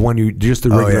one. The one just the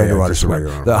regular underwater swim.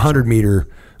 The 100-meter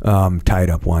tied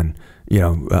up one.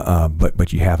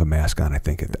 But you have a mask on, I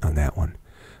think, on that one.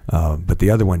 But the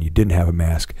other one, you didn't have a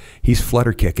mask. He's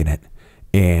flutter kicking it.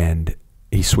 And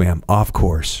he swam off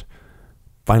course,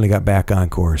 finally got back on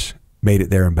course, made it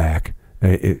there and back.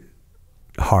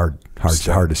 Hard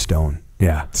to stone.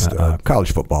 Yeah,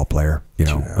 college football player,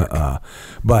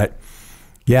 but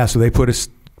yeah. So they put us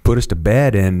to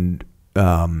bed, and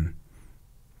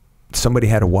somebody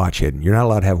had a watch hidden. You're not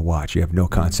allowed to have a watch. You have no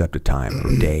concept of time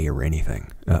or day or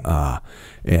anything.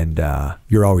 And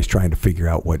you're always trying to figure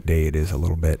out what day it is a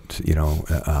little bit.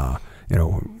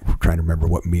 Trying to remember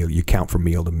what meal you count from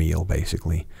meal to meal,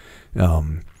 basically.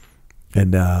 So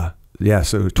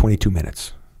 22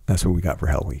 minutes. That's what we got for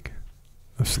Hell Week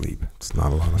of sleep. It's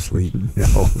not a lot of sleep.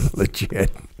 No, legit.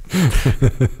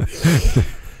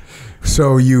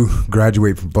 So you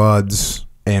graduate from Buds,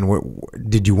 and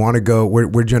did you want to go?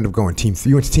 Where'd you end up going? Team 3?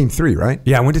 You went to Team 3, right?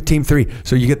 Yeah, I went to Team 3.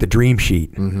 So you get the dream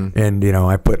sheet, and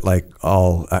I put I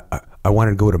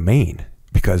wanted to go to Maine,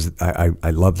 because I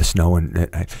love the snow, and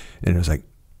it was like,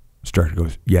 instructor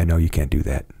goes, yeah, no, you can't do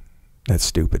that. That's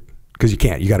stupid, because you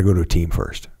can't. You got to go to a team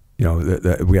first.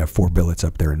 We have 4 billets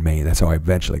up there in Maine. That's how I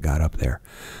eventually got up there.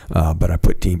 But I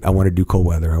put I wanted to do cold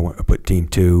weather. I put Team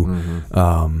 2.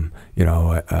 I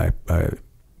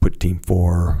put Team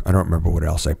 4. I don't remember what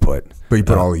else I put. But you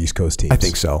put all the East Coast teams. I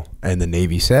think so. And the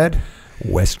Navy said?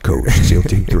 West Coast, SEAL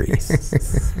Team 3.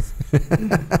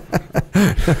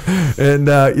 And,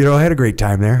 I had a great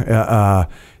time there.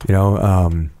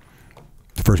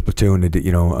 The first platoon,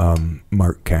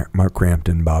 Mark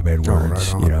Crampton, Bob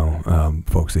Edwards,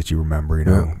 folks that you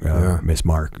remember, Miss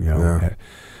Mark,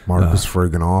 Mark was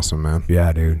friggin' awesome, man.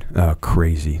 Yeah, dude.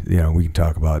 Crazy. We can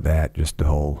talk about that. Just the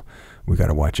whole, we got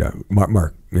to watch out.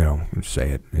 Mark,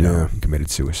 say it, committed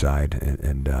suicide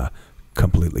and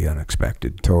completely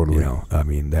unexpected. Totally.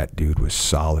 That dude was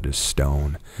solid as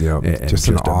stone. Yeah. And just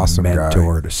an awesome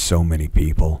mentor guy. to so many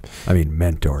people.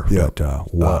 Mentor, but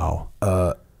wow.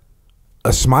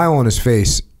 A smile on his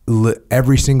face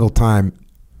every single time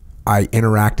I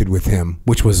interacted with him,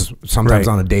 which was sometimes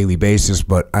on a daily basis,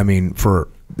 but for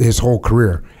his whole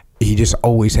career, he just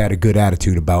always had a good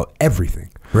attitude about everything.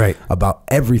 Right. About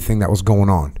everything that was going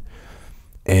on.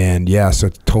 And so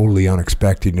it's totally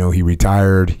unexpected. He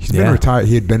retired. He's been retired.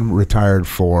 He had been retired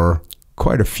for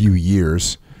quite a few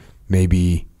years,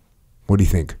 maybe, what do you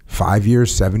think, 5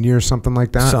 years, 7 years, something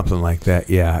like that? Something like that,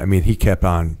 yeah. He kept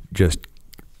on just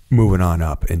moving on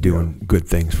up and doing good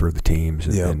things for the teams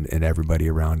and everybody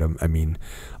around him.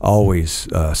 Always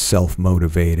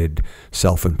self-motivated,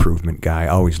 self-improvement guy,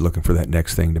 always looking for that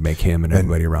next thing to make him and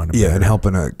everybody around him better. And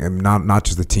helping, not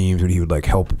just the teams, but he would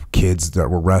help kids that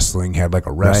were wrestling, had a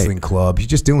wrestling club. He's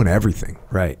just doing everything.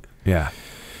 Right, yeah.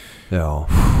 So,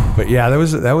 but yeah, that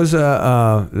was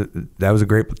a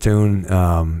great platoon.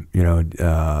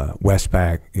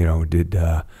 Westpac, did...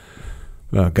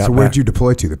 So where'd you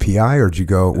deploy to? The PI, or where'd you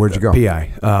go?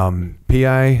 PI.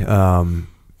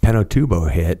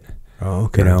 Penotubo hit. Oh,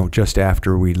 okay. Just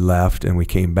after we left and we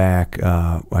came back,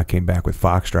 I came back with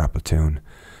Foxtrot platoon,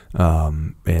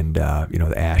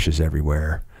 the ashes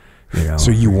everywhere.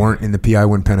 So you weren't in the PI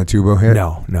when Penotubo hit?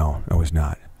 No, I was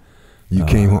not. You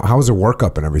came. How was the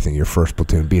workup and everything? Your first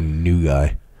platoon, being a new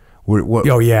guy.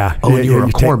 Oh yeah. Oh, and you were a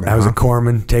corpsman. I was a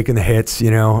corpsman, taking the hits.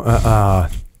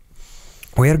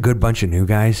 We had a good bunch of new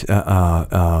guys.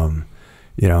 Gino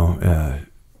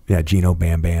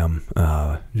Bam Bam,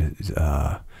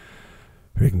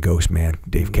 freaking Ghost Man,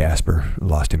 Dave Casper,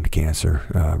 lost him to cancer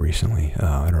recently.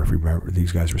 I don't know if you remember,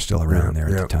 these guys were still around there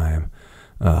at the time.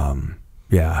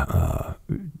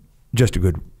 Just a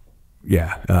good,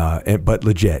 but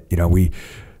legit.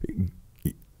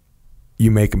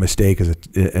 You make a mistake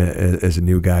as a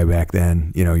new guy back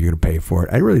then, you're going to pay for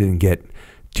it. I really didn't get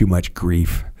too much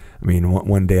grief.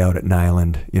 One day out at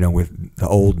Nyland, with the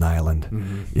old Nyland,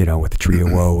 with the Tree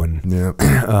of Woe, and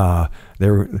they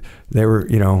were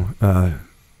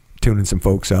tuning some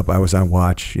folks up. I was on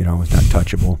watch, I was not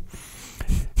touchable.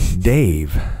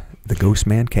 Dave, the Ghost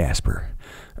Man Casper,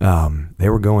 they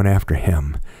were going after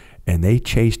him, and they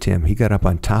chased him. He got up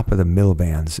on top of the mill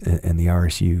vans and the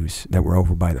RSUs that were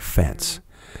over by the fence,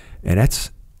 and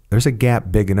there's a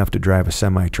gap big enough to drive a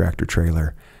semi-tractor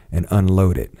trailer and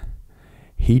unload it.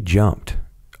 He jumped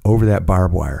over that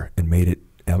barbed wire and made it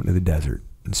out into the desert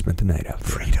and spent the night out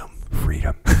there.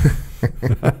 Freedom.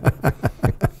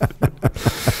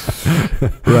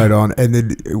 Right on. And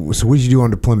then, so what did you do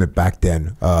on deployment back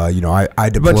then? I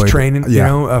deployed. Bunch of training,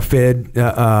 FID, Did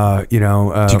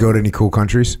you go to any cool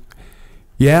countries?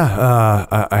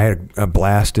 Yeah, I had a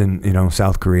blast in,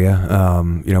 South Korea.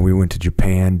 We went to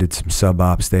Japan, did some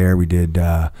sub-ops there. We did,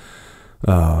 where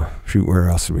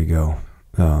else did we go?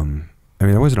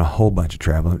 There wasn't a whole bunch of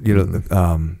travel.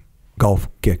 Gulf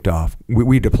kicked off.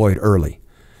 We deployed early.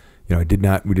 We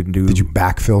didn't do. Did you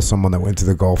backfill someone that went to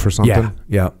the Gulf or something?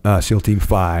 Yeah. SEAL Team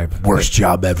 5. Worst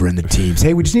job ever in the teams.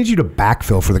 Hey, we just need you to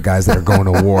backfill for the guys that are going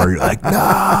to war. You're like,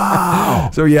 no.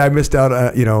 So yeah, I missed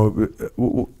out.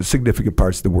 Significant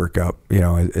parts of the workup.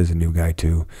 As a new guy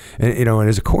too, and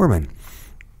as a corpsman.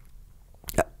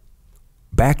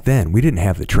 Back then, we didn't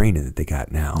have the training that they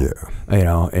got now. Yeah.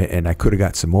 And I could have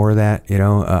got some more of that.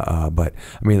 But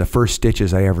the first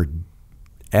stitches I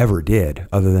ever did,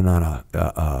 other than on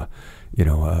a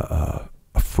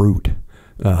fruit,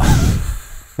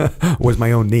 was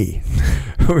my own knee.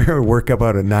 We were work up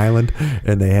out at Nyland,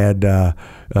 and they had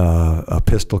a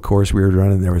pistol course we were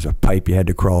running. There was a pipe you had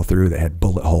to crawl through that had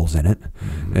bullet holes in it,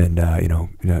 and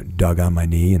dug on my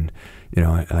knee, and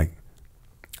I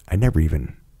never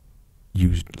even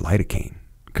used lidocaine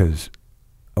because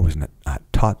I was not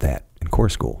taught that in corps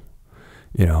school,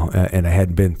 and I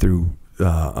hadn't been through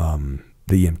the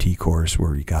EMT course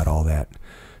where you got all that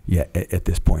yet at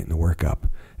this point in the workup.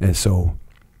 And so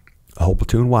a whole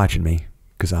platoon watching me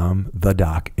because I'm the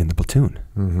doc in the platoon,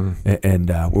 and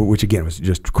which again was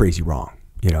just crazy wrong,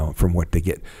 from what they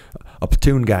get. A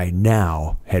platoon guy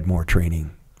now had more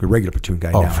training a regular platoon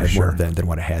guy Oh, now for had more sure. than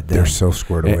what I had then. They're so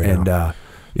squared away And now.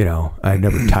 you know, I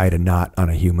never tied a knot on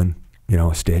a human, you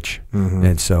know, a stitch,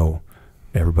 and so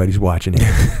everybody's watching it,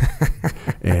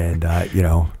 and you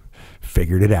know,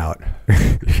 figured it out.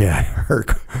 Yeah,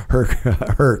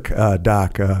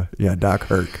 Doc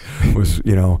Herc was,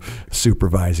 you know,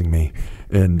 supervising me,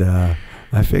 and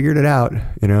I figured it out,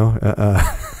 you know.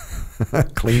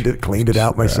 Cleaned it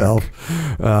out myself,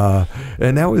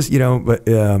 and that was, you know, but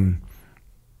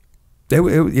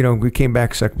you know, we came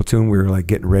back second platoon. We were like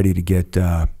getting ready to get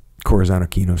Corazon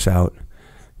Aquinos out,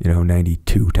 you know,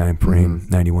 92 time frame,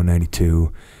 91,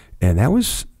 92, and that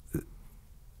was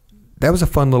a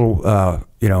fun little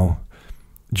you know,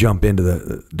 jump into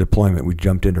the deployment. We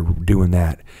jumped into doing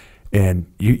that,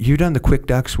 and you done the quick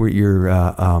ducks where you're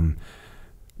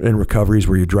in recoveries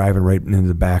where you're driving right into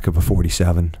the back of a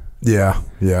 47. Yeah.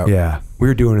 Yeah, we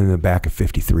were doing it in the back of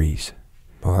 53s.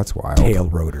 Oh, that's wild. Tail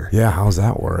rotor. Yeah, how's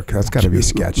that work? That's got to be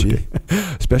sketchy.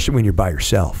 Especially when you're by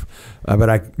yourself. But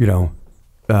I, you know,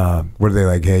 Were they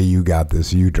like, hey, you got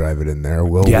this, you drive it in there,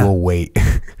 we'll wait.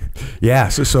 yeah.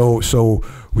 So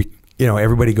we, you know,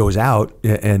 everybody goes out,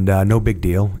 and no big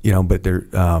deal, you know. But there,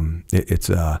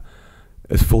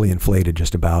 it's fully inflated,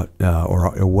 just about,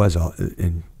 or it was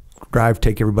in. Drive,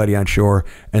 take everybody on shore,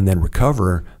 and then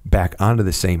recover back onto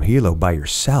the same helo by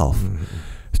yourself.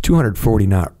 It's 240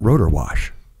 knot rotor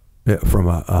wash from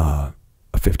a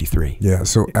 53. Yeah,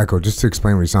 so Echo, just to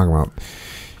explain what he's talking about.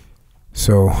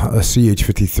 So a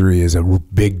CH-53 is a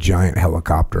big, giant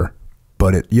helicopter.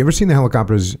 But you ever seen the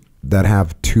helicopters that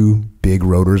have two big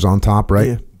rotors on top, right?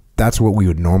 Yeah. That's what we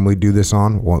would normally do this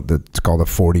on. Well, it's called a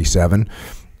 47,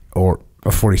 or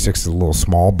a 46 is a little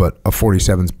small, but a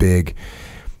 47's big.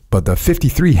 But the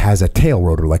 53 has a tail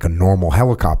rotor like a normal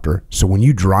helicopter. So when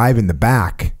you drive in the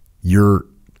back, you're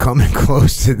coming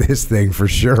close to this thing for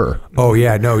sure. Oh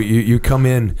yeah, no, you're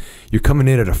coming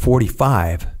in at a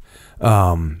 45,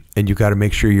 and you got to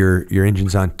make sure your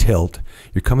engine's on tilt.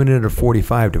 You're coming in at a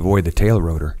 45 to avoid the tail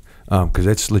rotor, because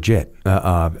it's legit.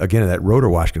 Again, that rotor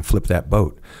wash can flip that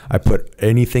boat. I put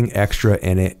anything extra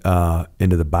in it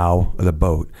into the bow of the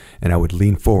boat, and I would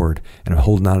lean forward, and I'm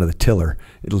holding onto the tiller,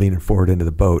 leaning forward into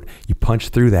the boat. You punch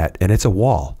through that, and it's a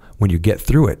wall. When you get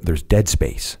through it, there's dead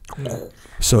space.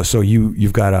 So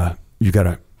you've got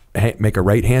to make a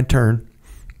right hand turn,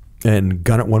 and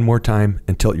gun it one more time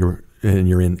until you're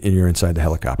inside the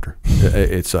helicopter.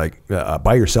 It's like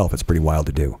by yourself, it's pretty wild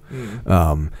to do.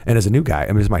 And as a new guy, I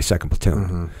mean, it's my second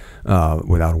platoon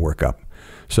without a workup.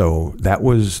 So that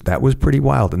was pretty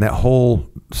wild. And that whole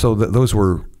those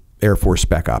were Air Force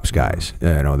Spec Ops guys.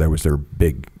 You know, that was their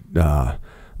big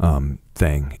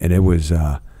thing, and it was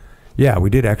yeah, we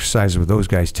did exercises with those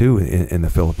guys too in the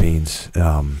Philippines.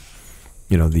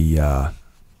 You know, the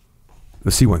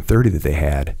C-130 that they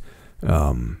had,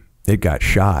 it got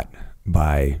shot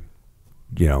by,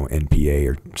 you know,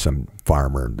 NPA or some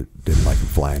farmer that didn't like them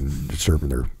flying, serving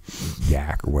their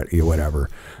yak or whatever.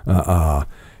 So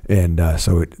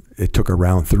it took a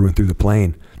round through and through the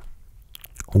plane.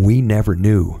 We never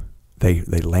knew. They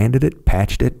landed it,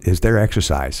 patched it, is their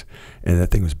exercise, and that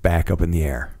thing was back up in the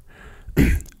air.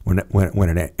 When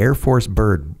an Air Force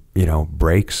bird, you know,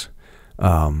 breaks,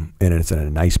 and it's in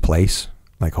a nice place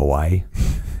like Hawaii,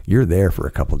 you're there for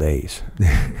a couple days.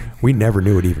 We never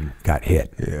knew it even got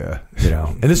hit. Yeah, you know.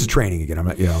 And this is training again. I'm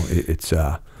not, you know, it's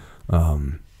yeah,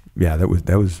 that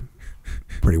was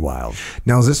pretty wild.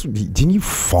 Now, didn't you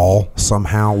fall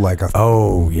somehow?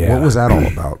 Oh yeah. What was that all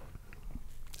about?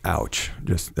 Ouch.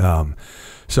 Just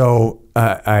so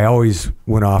I always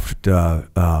went off to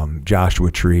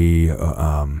Joshua Tree,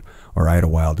 or I had a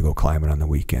while to go climbing on the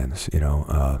weekends. You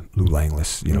know, Lou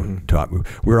Langlis, you know, taught me.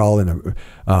 We were all in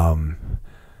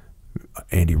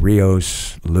Andy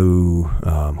Rios, Lou,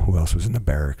 who else was in the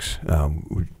barracks?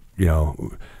 You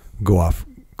know, go off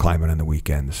climbing on the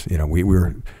weekends. You know, we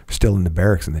were still in the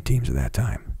barracks in the teams at that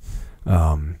time.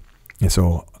 And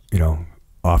so, you know,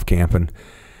 off camping.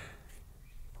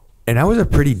 And I was a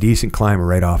pretty decent climber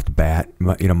right off the bat.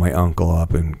 My uncle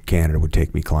up in Canada would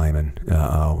take me climbing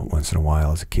once in a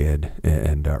while as a kid,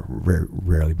 and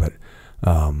rarely, but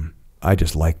I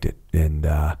just liked it. And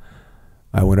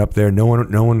I went up there. No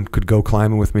one could go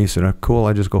climbing with me, so cool.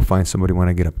 I just go find somebody when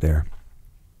I get up there.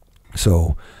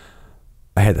 So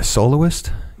I had the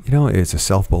Soloist. You know, it's a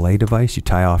self-belay device. You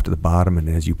tie off to the bottom, and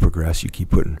as you progress, you keep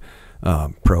putting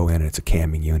pro in. It's a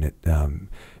camming unit.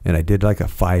 And I did like a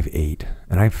 5.8.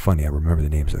 And I remember the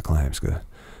names of the climbs.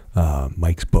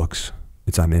 Mike's Books.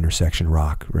 It's on Intersection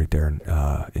Rock right there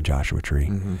in Joshua Tree.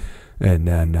 Mm-hmm. And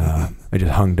then I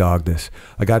just hung dog this.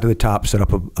 I got to the top, set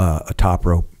up a top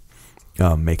rope,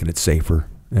 making it safer.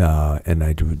 And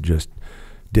I would just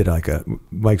did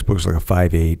Mike's book was like a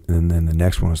 5'8", and then the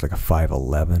next one was like a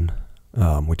 5'11",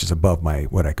 which is above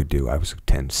what I could do. I was a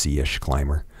 10C-ish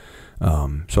climber.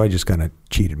 So I just kind of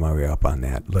cheated my way up on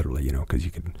that, literally, because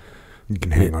you can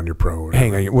hang on your pro.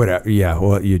 Hang on your whatever. Yeah,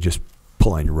 well, you just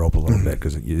pull on your rope a little bit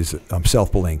because I'm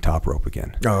self-belaying top rope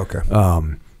again. Oh, okay.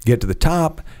 Get to the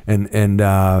top, and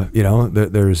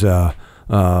there's a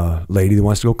lady that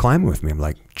wants to go climbing with me. I'm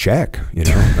like, check,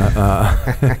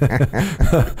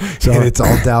 So and it's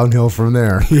all downhill from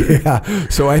there. Yeah.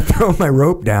 So I throw my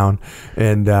rope down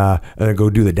and I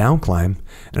go do the down climb,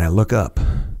 and I look up,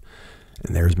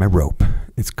 and there's my rope.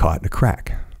 It's caught in a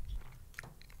crack.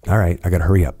 All right, I got to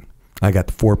hurry up. I got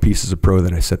the 4 pieces of pro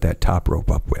that I set that top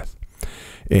rope up with,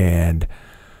 and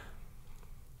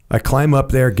I climb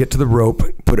up there, get to the rope,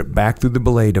 put it back through the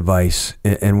belay device,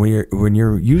 and when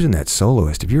you're using that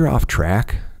soloist, if you're off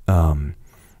track,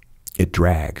 it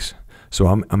drags. So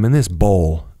I'm in this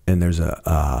bowl, and there's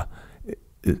an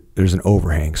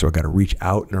overhang, so I got to reach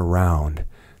out and around,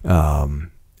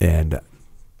 and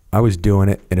I was doing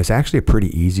it, and it's actually a pretty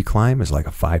easy climb. It's like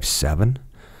a 5'7",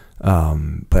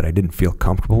 but I didn't feel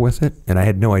comfortable with it, and I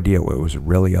had no idea what was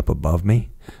really up above me.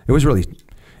 It was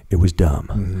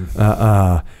dumb.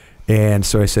 Mm-hmm. And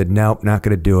so I said, nope, not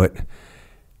going to do it.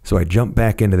 So I jumped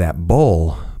back into that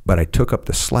bowl, but I took up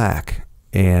the slack,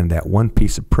 and that 1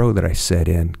 piece of pro that I set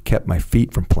in kept my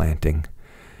feet from planting.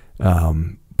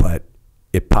 But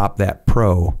it popped that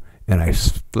pro, and I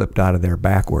flipped out of there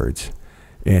backwards.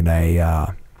 And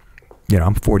I'm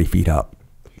 40 feet up.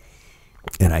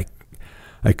 And I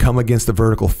come against the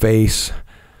vertical face.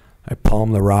 I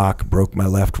palm the rock, broke my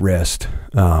left wrist,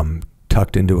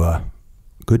 tucked into a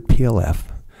good PLF,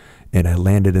 and I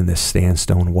landed in this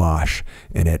sandstone wash,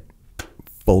 and it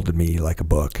folded me like a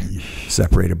book,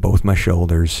 separated both my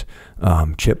shoulders,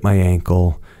 chipped my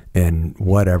ankle, and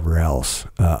whatever else.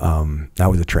 That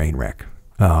was a train wreck.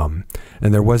 And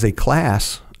there was a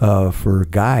class for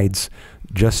guides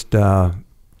just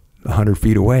 100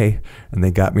 feet away, and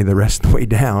they got me the rest of the way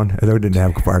down. I didn't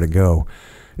have far to go.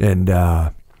 And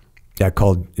I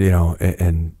called,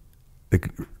 and the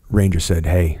ranger said,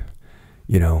 hey,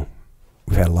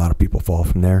 we've had a lot of people fall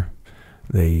from there.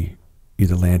 They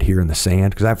either land here in the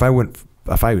sand, because if I would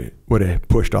have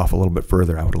pushed off a little bit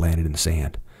further, I would have landed in the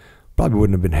sand. Probably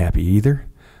wouldn't have been happy either.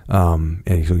 And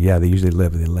he said, yeah, they usually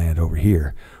land over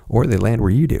here, or they land where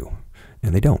you do,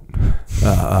 and they don't.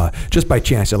 Just by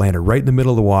chance, I landed right in the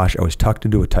middle of the wash. I was tucked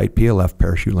into a tight PLF,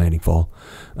 parachute landing fall.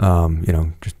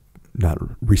 Just not a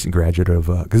recent graduate of,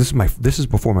 because this is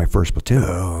before my first platoon.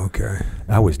 Oh, okay.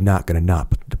 I was not going to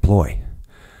not deploy.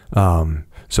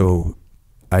 So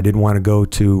I didn't want to go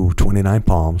to 29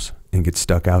 Palms and get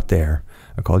stuck out there.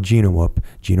 I called Gino up.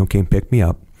 Gino came pick me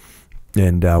up,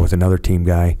 and with another team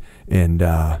guy, and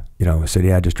said,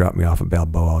 yeah, just drop me off at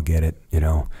Balboa, I'll get it,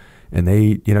 And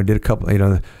they, did a couple,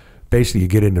 basically you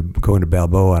go into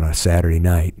Balboa on a Saturday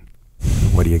night.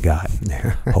 What do you got?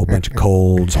 A whole bunch of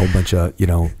colds, whole bunch of,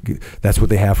 that's what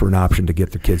they have for an option to get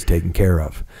their kids taken care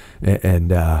of. And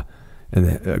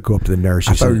then go up to the nurse.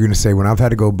 I thought you were going to say, when I've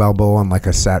had to go Balboa on like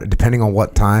a Saturday, depending on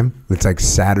what time, it's like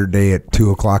Saturday at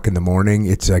 2:00 in the morning.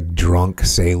 It's like drunk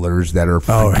sailors that are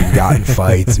gotten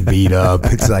fights and beat up.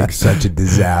 It's like such a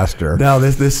disaster. No,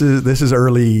 this is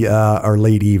early or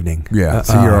late evening. Yeah,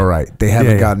 so you're all right. They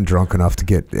haven't gotten drunk enough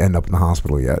to end up in the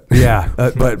hospital yet. Yeah,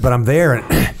 but I'm there,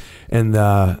 and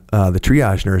the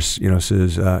triage nurse,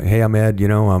 says, "Hey, I'm Ed.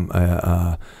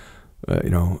 I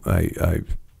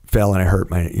fell and I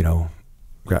hurt my,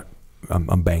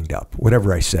 I'm banged up."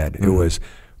 Whatever I said, It was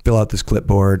fill out this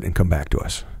clipboard and come back to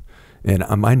us. And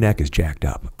my neck is jacked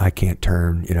up. I can't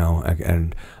turn,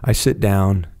 and I sit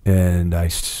down and I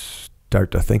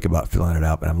start to think about filling it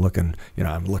out, and I'm looking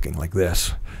like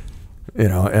this.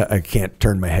 I can't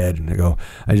turn my head, and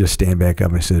I just stand back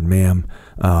up and I said, "Ma'am,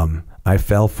 I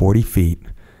fell 40 feet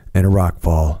in a rock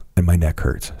fall and my neck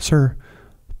hurts. Sir,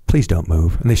 please don't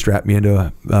move." And they strapped me into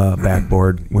a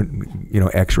backboard,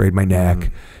 x-rayed my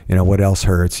neck, what else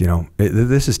hurts,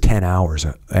 this is 10 hours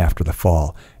after the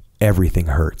fall. Everything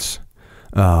hurts.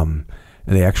 And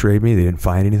they x-rayed me. They didn't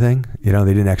find anything. They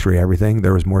didn't x-ray everything.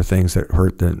 There was more things that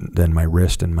hurt than my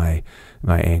wrist and my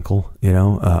ankle, later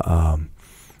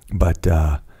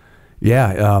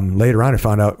on I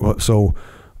found out, so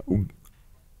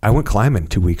I went climbing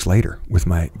 2 weeks later with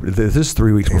this is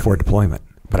 3 weeks before deployment,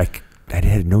 but I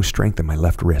had no strength in my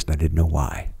left wrist. I didn't know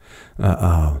why.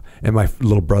 And my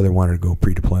little brother wanted to go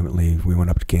pre-deployment leave. We went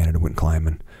up to Canada, went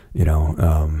climbing,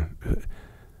 young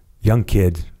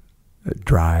kid,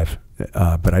 drive.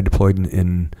 But I deployed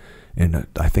in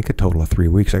I think a total of 3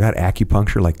 weeks. I got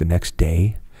acupuncture like the next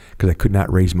day because I could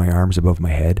not raise my arms above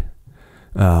my head.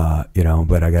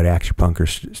 But I got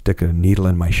acupuncture, stick a needle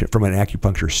in my from an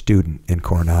acupuncture student in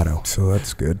Coronado. So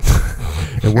that's good.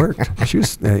 It worked. She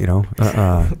was,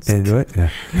 into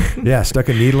it. Yeah, stuck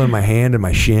a needle in my hand and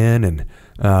my shin, and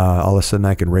all of a sudden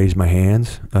I could raise my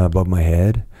hands above my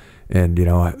head. And,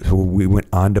 so we went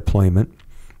on deployment,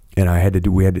 and we had to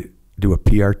do a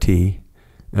PRT.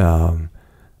 And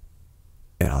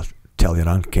I'll tell you it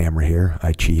on camera here,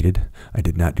 I cheated. I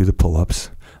did not do the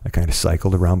pull-ups. I kind of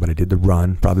cycled around, but I did the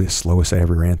run, probably the slowest I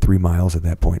ever ran, 3 miles at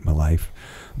that point in my life.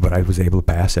 But I was able to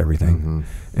pass everything.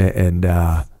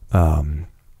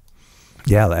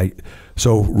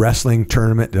 So wrestling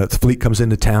tournament, the fleet comes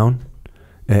into town,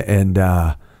 and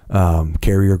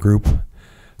carrier group.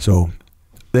 So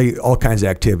they all kinds of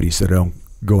activities so they don't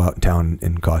go out in town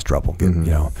and cause trouble,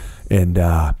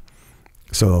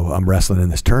 so I'm wrestling in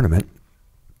this tournament,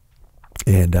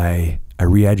 and I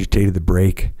re-agitated the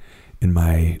break in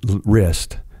my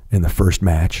wrist in the first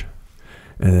match,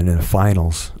 and then in the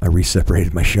finals I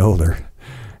re-separated my shoulder,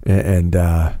 and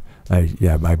I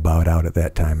bowed out at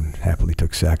that time and happily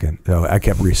took second. So I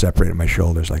kept re-separating my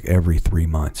shoulders like every 3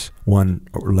 months, one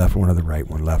left, one to the right,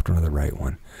 one left, one to the right,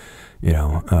 one.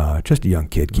 Just a young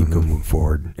kid, keep moving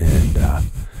forward, and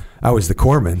I was the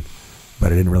corpsman,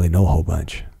 but I didn't really know a whole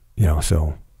bunch,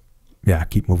 so yeah,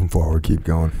 keep moving forward. Keep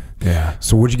going. Yeah.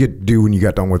 So what'd you do when you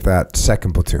got done with that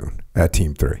second platoon at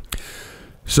Team 3?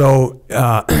 So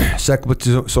second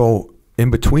platoon, so in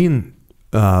between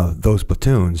those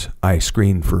platoons, I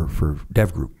screened for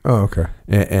Dev Group. Oh, okay.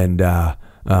 And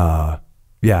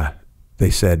they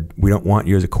said, we don't want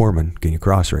you as a corpsman. Can you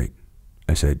cross rate?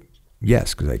 I said,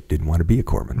 yes, because I didn't want to be a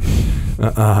corpsman.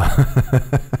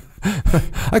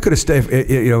 I could have stayed,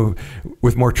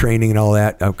 with more training and all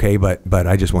that. Okay, but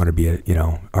I just want to be a,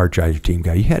 Arch team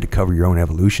guy. You had to cover your own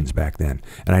evolutions back then,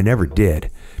 and I never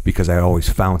did because I always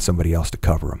found somebody else to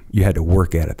cover them. You had to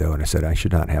work at it though, and I said I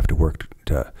should not have to work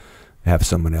to have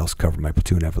someone else cover my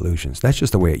platoon evolutions. That's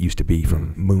just the way it used to be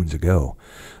from moons ago.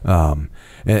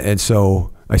 And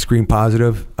so I screened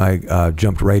positive. I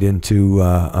jumped right into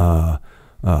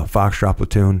Foxtrot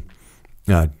platoon.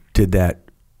 Did that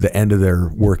the end of their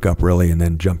workup really, and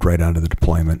then jumped right onto the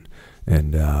deployment,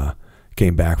 and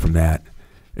came back from that.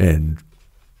 And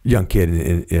young kid,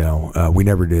 we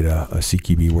never did a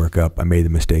CQB workup. I made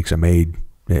the mistakes I made,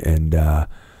 and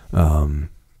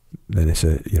then they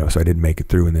said, so I didn't make it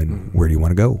through. And then where do you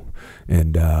want to go?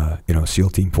 And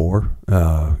SEAL Team 4,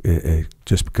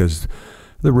 just because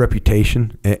the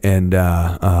reputation, and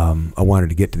I wanted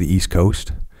to get to the East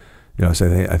Coast.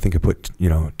 So I think I put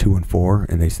 2 and 4,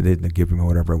 and they said they'd give me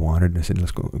whatever I wanted. And I said,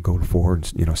 let's go to 4,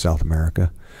 and South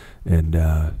America, and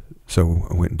so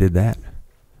I went and did that.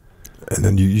 And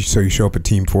then you show up at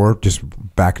Team 4, just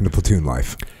back into platoon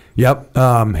life. Yep.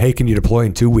 Hey, can you deploy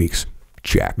in 2 weeks?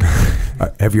 Check.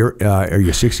 Are you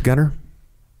a 6 gunner?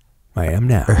 I am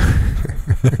now. So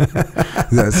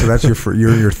that's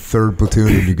you're in your 3rd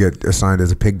platoon, and you get assigned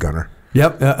as a pig gunner.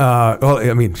 Yep. Well,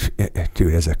 I mean,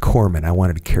 dude, as a corpsman, I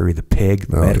wanted to carry the pig,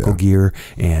 the medical gear,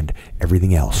 and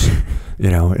everything else.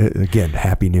 Again,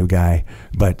 happy new guy.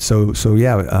 But so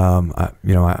yeah,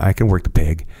 I can work the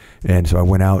pig, and so I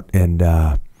went out and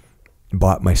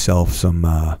bought myself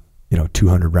some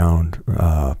 200 round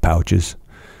pouches,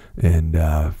 and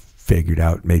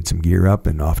made some gear up,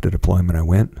 and off to deployment I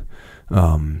went.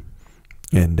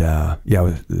 They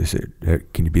said,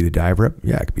 can you be the dive rep?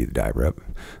 Yeah, I could be the dive rep.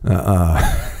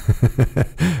 I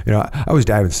was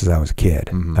diving since I was a kid.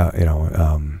 I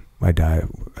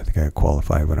dive, I think I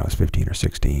qualified when I was 15 or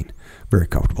 16. Very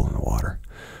comfortable in the water.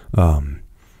 I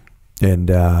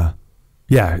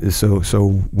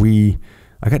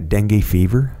got dengue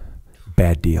fever.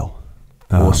 Bad deal.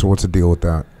 So what's the deal with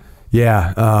that?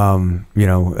 Yeah,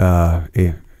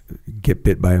 get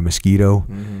bit by a mosquito,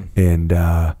 and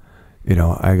I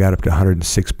got up to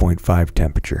 106.5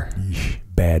 temperature. Eesh.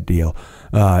 Bad deal.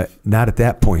 Not at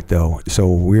that point though.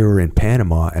 So we were in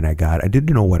Panama, and I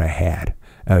didn't know what I had.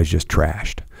 I was just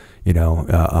trashed.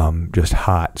 Just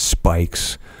hot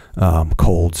spikes,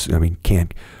 colds. I mean,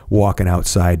 walking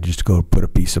outside just to go put a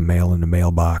piece of mail in the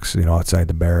mailbox, outside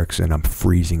the barracks, and I'm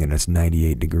freezing, and it's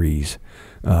 98 degrees.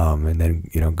 And then,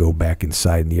 go back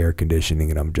inside in the air conditioning,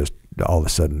 and I'm just all of a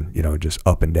sudden, just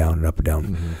up and down and up and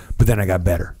down. But then I got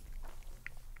better.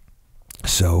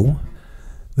 So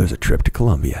there's a trip to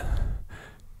Colombia.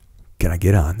 Can I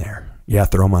get on there? Yeah,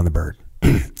 throw them on the bird.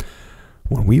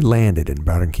 When we landed in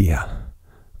Barranquilla,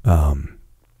 and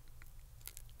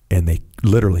they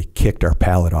literally kicked our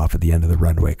pallet off at the end of the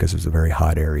runway because it was a very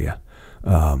hot area,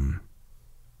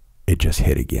 it just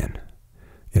hit again.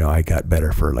 I got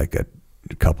better for like a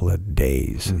couple of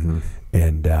days,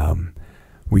 and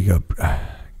we go, I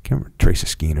can't remember, Trace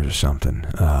Esquinas or something,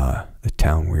 the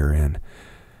town we were in,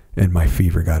 and my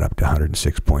fever got up to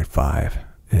 106.5.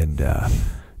 And,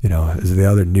 as the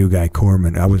other new guy,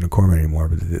 Corman, I wasn't a Corman anymore,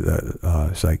 but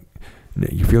it's like,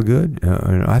 you feel good?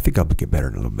 I think I'll get better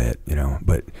in a little bit,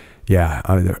 But, yeah,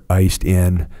 I iced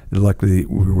in. Luckily,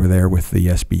 we were there with the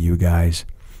SBU guys,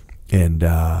 and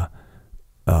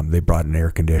they brought an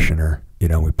air conditioner.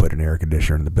 We put an air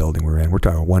conditioner in the building we're in. We're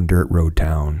talking one dirt road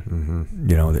town,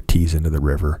 that tees into the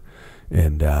river.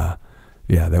 And,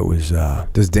 that was...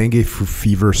 Does dengue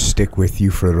fever stick with you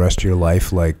for the rest of your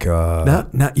life? Like,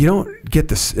 Not you don't get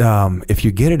this... if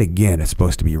you get it again, it's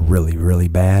supposed to be really, really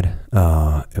bad.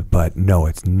 But no,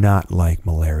 it's not like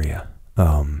malaria.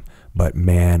 But,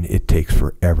 man, it takes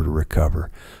forever to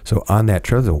recover. So on that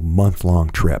trip, it was a month-long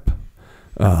trip.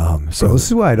 So this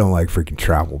is why I don't like freaking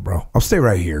travel, bro. I'll stay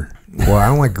right here. Well, I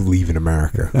don't like leaving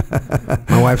America.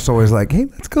 My wife's always like, "Hey,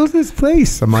 let's go to this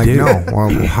place." I'm like, "No. Well,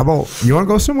 how about you want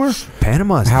to go somewhere?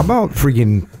 Panama. How about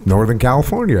freaking Northern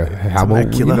California? How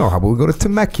about we go to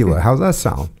Temecula? How's that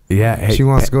sound?" Yeah. Hey, she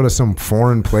wants to go to some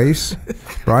foreign place,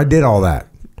 bro. I did all that.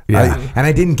 Yeah.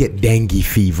 I didn't get dengue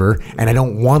fever, and I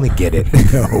don't want to get it.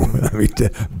 No, I mean,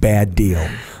 bad deal.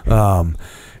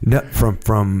 No,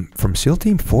 from SEAL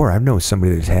Team 4, I've known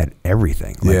somebody that's had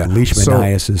everything, like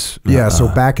leishmaniasis. So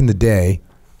back in the day,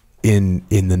 in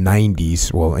the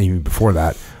 90s, well, even before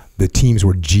that, the teams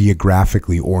were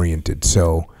geographically oriented.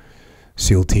 So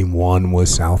SEAL Team 1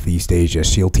 was Southeast Asia.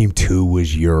 SEAL Team 2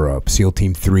 was Europe. SEAL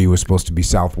Team 3 was supposed to be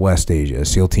Southwest Asia.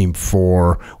 SEAL Team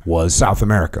 4 was South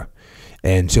America.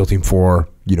 And SEAL Team 4,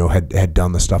 had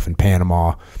done the stuff in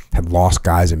Panama, had lost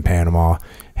guys in Panama,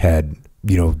 had...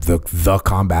 the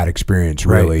combat experience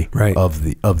really right. of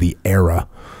the era.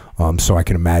 So I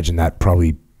can imagine that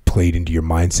probably played into your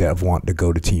mindset of wanting to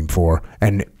go to Team 4,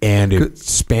 and if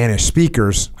Spanish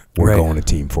speakers were going to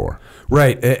Team 4.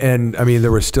 Right, and I mean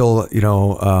there was still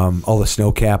all the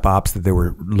snowcap ops that they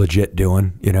were legit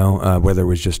doing. Whether it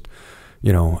was just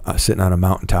sitting on a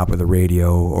mountaintop with a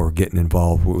radio or getting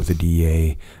involved with the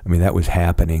DA. I mean that was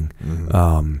happening.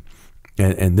 Mm-hmm.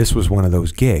 And this was one of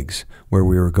those gigs where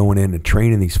we were going in and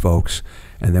training these folks,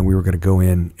 and then we were going to go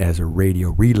in as a radio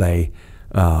relay.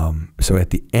 So at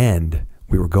the end,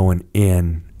 we were going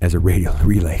in as a radio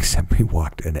relay, except we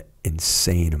walked an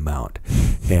insane amount.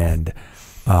 And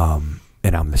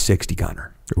I'm the 60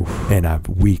 gunner. Oof. And I'm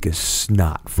weak as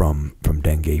snot from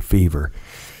dengue fever.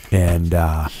 And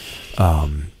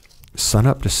sun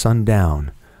up to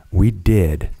sundown, we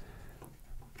did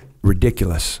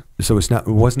ridiculous. So it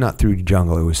was not through the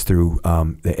jungle. It was through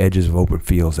the edges of open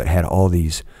fields that had all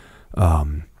these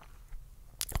lava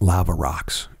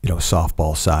rocks,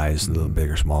 softball size, a little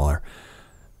bigger, smaller.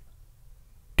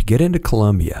 To get into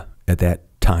Colombia at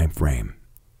that time frame,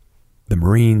 the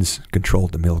Marines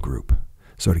controlled the Mill Group.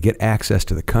 So to get access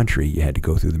to the country, you had to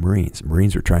go through the Marines. The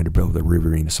Marines were trying to build the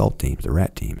riverine assault teams, the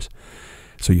RAT teams.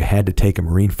 So you had to take a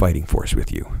Marine fighting force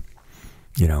with you.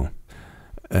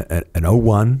 An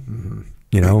 01,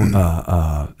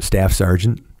 staff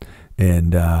sergeant,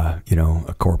 and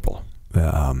a corporal.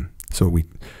 So we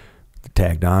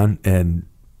tagged on, and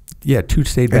 2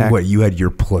 stayed back. And what, you had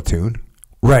your platoon?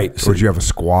 Right. So did you have a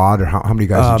squad, or how many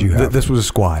guys did you have? This was a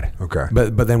squad. Okay.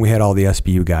 But then we had all the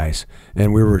SBU guys,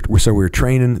 and we were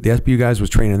training. The SBU guys was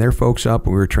training their folks up,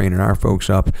 and we were training our folks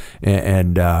up,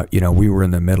 and we were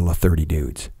in the middle of 30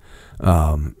 dudes,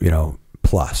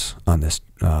 plus on this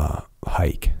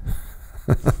hike.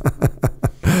 We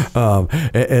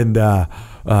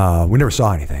never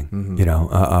saw anything.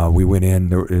 Mm-hmm. We went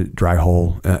in, dry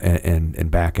hole,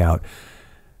 and back out.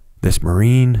 This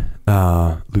Marine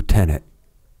lieutenant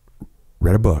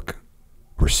read a book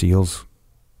where SEALs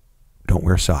don't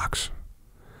wear socks.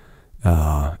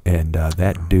 And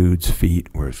that dude's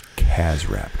feet were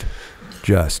cas-wrapped.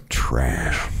 Just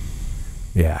trash.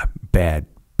 Yeah, bad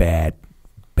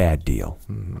deal.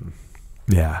 Mm-hmm.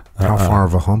 Yeah. How far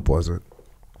of a hump was it?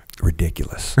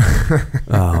 Ridiculous.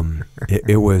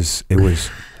 It was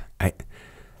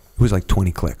like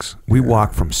 20 clicks. We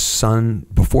walked from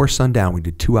before sundown. We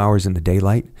did 2 hours in the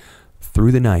daylight,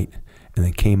 through the night, and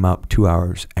then came up 2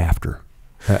 hours after.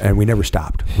 And we never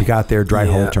stopped. We got there, dry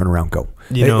hole, turn around, go.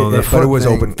 But it was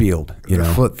open field. The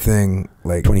foot thing,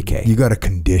 like 20K. You got to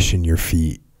condition your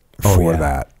feet for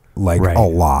that, a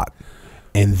lot.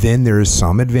 And then there's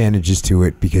some advantages to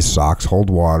it because socks hold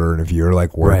water, and if you're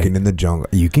like working in the jungle,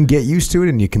 you can get used to it,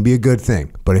 and it can be a good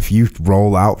thing. But if you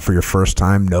roll out for your first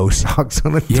time, no socks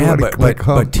on a 20-click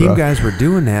hump, but team guys were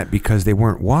doing that because they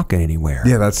weren't walking anywhere.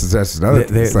 Yeah, that's another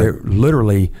thing. They're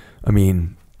literally,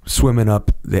 swimming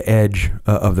up the edge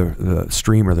of the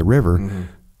stream or the river,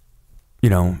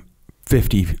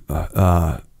 50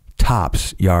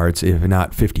 tops yards, if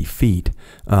not 50 feet,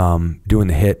 doing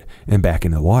the hit and back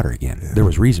into the water again. Yeah. There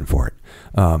was reason for it.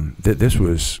 This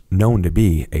was known to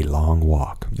be a long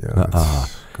walk. Yeah,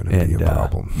 that's going to be a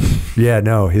problem. Yeah,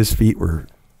 no, his feet were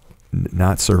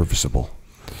not serviceable.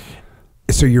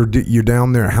 So you're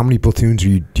down there. How many platoons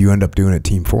do you end up doing at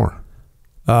Team 4?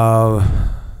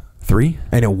 3.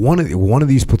 And at one of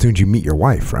these platoons, you meet your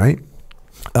wife, right?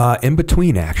 In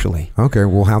between, actually. Okay,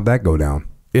 well, how'd that go down?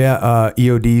 Yeah,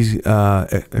 EOD's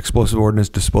explosive ordnance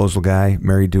disposal guy,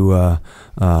 married to a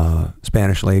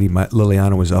Spanish lady.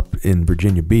 Liliana was up in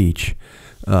Virginia Beach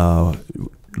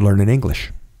learning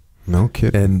English. No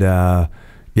kidding. And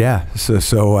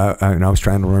so I was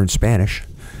trying to learn Spanish.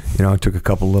 I took a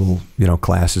couple little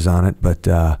classes on it, but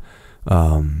so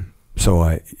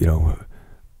I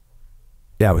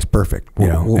it was perfect.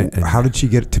 How did she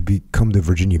get to come to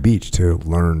Virginia Beach to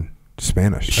learn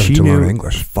Spanish? She to knew learn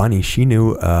English. Funny, she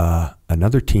knew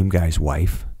another team guy's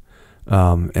wife,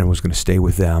 and was going to stay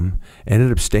with them.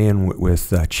 Ended up staying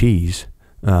with Cheese,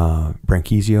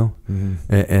 Branquizio,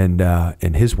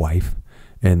 and his wife,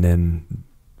 and then,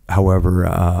 however,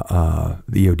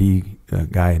 the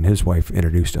EOD guy and his wife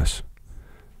introduced us.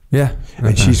 Yeah,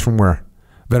 and she's from where?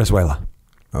 Venezuela.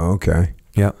 Oh, okay.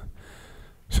 Yeah.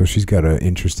 So she's got an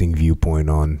interesting viewpoint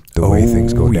on the way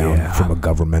things go down from a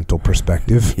governmental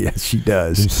perspective. Yes, she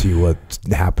does. You see what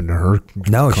happened to her.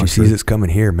 No, country. She sees it's coming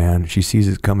here, man. She sees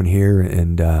it's coming here,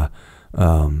 and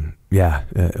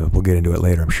we'll get into it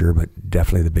later, I'm sure. But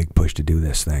definitely the big push to do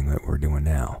this thing that we're doing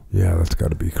now. Yeah, that's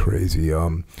got to be crazy.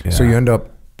 So you end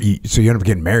up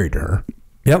getting married to her.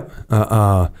 Yep.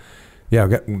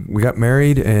 We got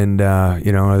married, and I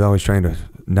was always trying to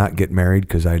not get married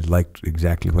because I liked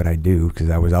exactly what I do, because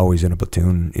I was always in a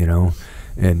platoon,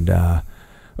 and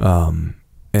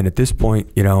at this point,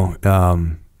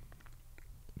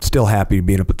 still happy to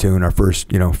be in a platoon. Our first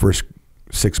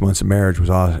 6 months of marriage was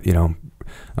all, I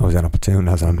was on a platoon,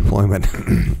 I was on deployment,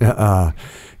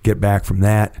 get back from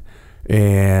that.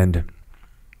 And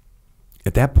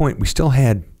at that point we still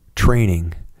had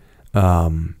training,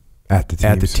 at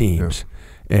the teams.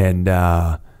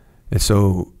 Yeah. And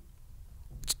so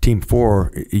Team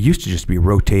 4, it used to just be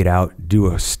rotate out,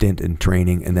 do a stint in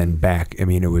training, and then back. I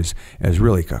mean, it was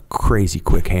really a crazy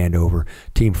quick handover.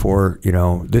 Team 4,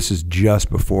 this is just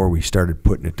before we started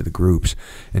putting it to the groups,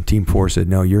 and Team 4 said,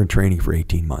 no, you're in training for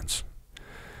 18 months,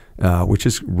 which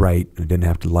is right. I didn't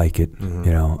have to like it,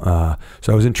 So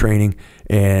I was in training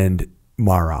and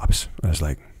MAROPS. I was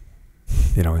like,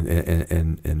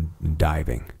 and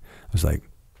diving. I was like,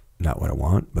 not what I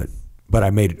want, but I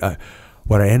made it.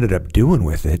 What I ended up doing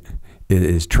with it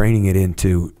is training it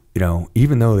into,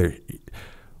 even though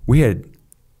we had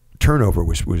turnover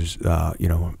was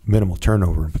minimal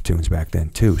turnover in platoons back then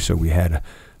too. So we had a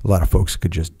lot of folks that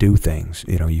could just do things.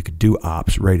 You could do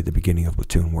ops right at the beginning of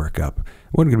platoon workup. It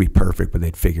wasn't going to be perfect, but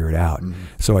they'd figure it out. Mm-hmm.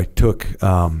 So I took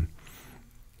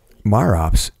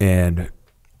MAROPS, and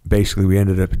basically we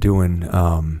ended up doing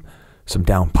some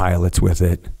down pilots with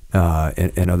it.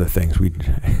 And other things.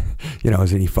 I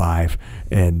was in E5,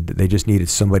 and they just needed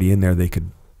somebody in there they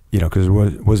could, because there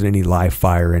wasn't any live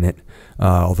fire in it,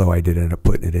 although I did end up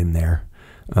putting it in there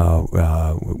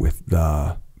with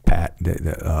Pat,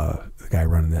 the guy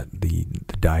running the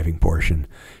diving portion.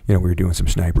 We were doing some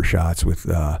sniper shots with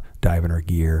diving our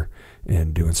gear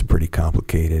and doing some pretty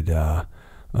complicated,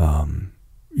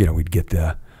 we'd get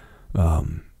the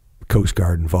Coast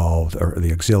Guard involved, or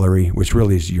the auxiliary, which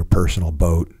really is your personal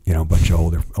boat, a bunch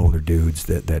of older dudes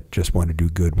that just want to do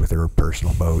good with their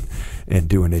personal boat, and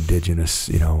doing indigenous,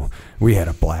 we had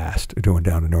a blast doing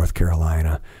down in North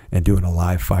Carolina and doing a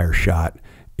live fire shot,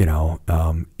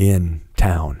 in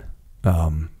town. 2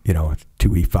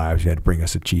 E5s, you had to bring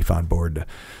us a chief on board to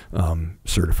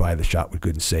certify the shot was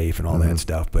good and safe and all that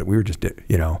stuff. But we were just,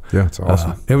 yeah, it's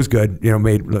awesome. It was good,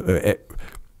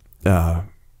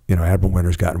 Admiral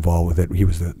Winters got involved with it. He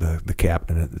was the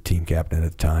captain, the team captain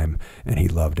at the time, and he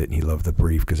loved it, and he loved the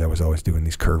brief, because I was always doing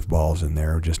these curveballs in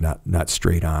there, just not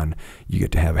straight on. You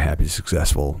get to have a happy,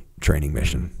 successful training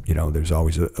mission. There's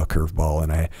always a curveball,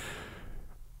 and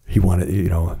he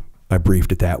wanted, I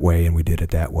briefed it that way, and we did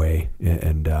it that way.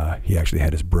 And he actually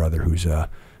had his brother, who's I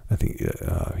think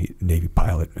Navy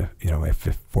pilot,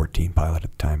 F-14 pilot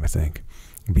at the time, I think,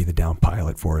 be the down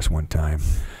pilot for us one time.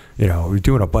 We were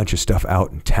doing a bunch of stuff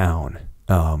out in town,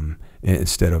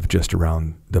 instead of just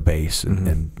around the base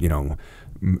and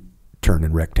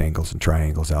turning rectangles and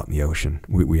triangles out in the ocean.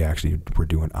 We actually were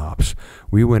doing ops.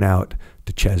 We went out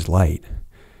to Ches Light,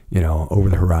 over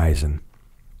the horizon,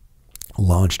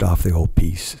 launched off the old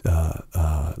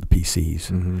the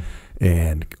PCs,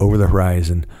 and over the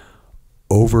horizon,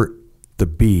 over the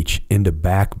beach into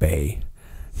Back Bay,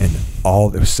 and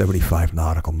there was 75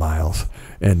 nautical miles,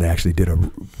 and they actually did a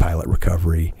pilot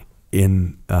recovery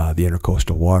in the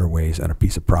intercoastal waterways on a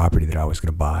piece of property that I was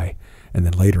going to buy, and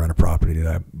then later on a property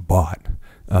that I bought.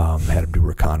 Had to do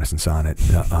reconnaissance on it,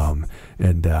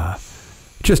 and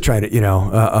just trying to,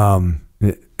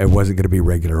 it wasn't going to be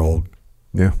regular old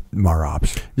MAR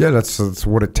ops. Yeah, that's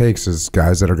what it takes is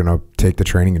guys that are going to take the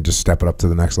training and just step it up to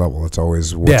the next level. That's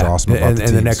always what's awesome about the teams.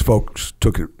 And the next folks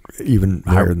took it even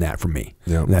higher than that from me.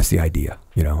 Yeah. And that's the idea,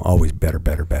 always better,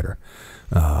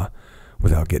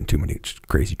 without getting too many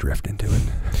crazy drift into it.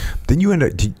 Then you end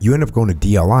up going to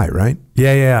DLI, right?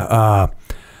 Yeah.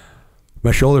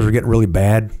 My shoulders were getting really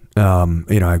bad. I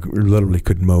literally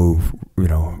couldn't move,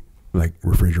 like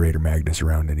refrigerator magnets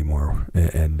around anymore.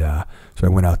 And so I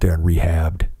went out there and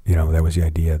rehabbed. That was the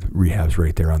idea. The rehab's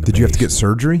right there on the base. Did you have to get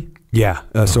surgery? Yeah.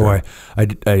 Okay. So I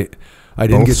didn't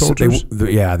Both get soldiers?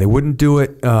 They wouldn't do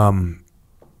it.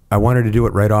 I wanted to do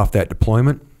it right off that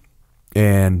deployment,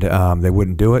 and they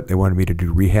wouldn't do it. They wanted me to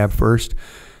do rehab first.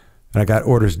 And I got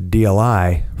orders to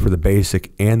DLI for the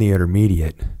basic and the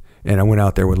intermediate. And I went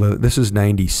out there with, this is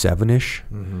 97-ish,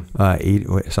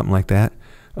 8, something like that.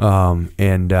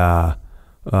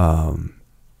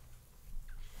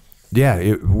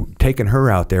 Taking her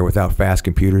out there without fast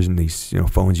computers and these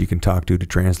phones you can talk to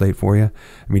translate for you.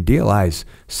 I mean, DLI is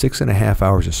 6.5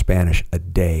 hours of Spanish a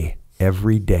day,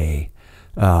 every day,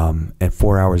 and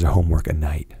 4 hours of homework a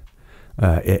night.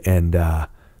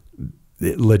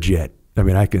 Legit. I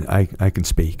mean, I can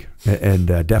speak, and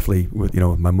definitely with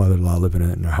my mother-in-law living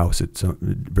in her house at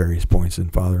various points,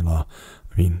 and father-in-law.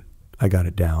 I mean, I got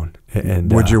it down.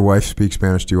 And would your wife speak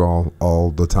Spanish to you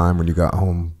all the time when you got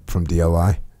home from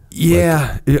DLI?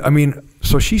 Yeah, I mean,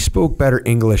 so she spoke better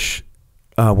English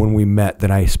when we met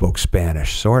than I spoke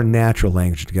Spanish. So our natural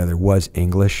language together was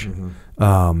English.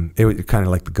 Mm-hmm. It was kind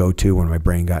of like the go-to when my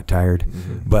brain got tired.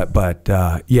 Mm-hmm.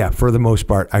 But for the most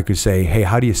part, I could say, "Hey,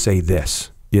 how do you say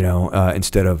this?"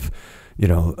 Instead of,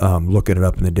 looking it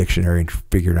up in the dictionary and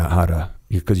figuring out how to,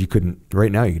 because you couldn't, right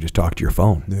now you can just talk to your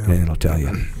phone and it'll tell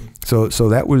you. So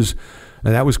that was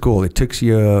cool. It took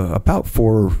you about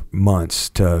 4 months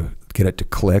to get it to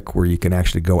click where you can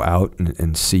actually go out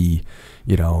and see,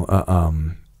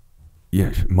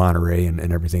 Monterey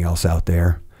and everything else out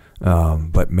there.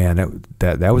 But man,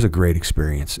 that was a great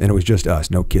experience, and it was just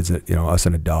us, no kids, us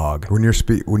and a dog. When you're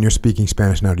speaking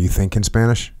Spanish now, do you think in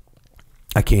Spanish?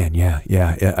 I can, yeah.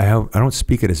 I don't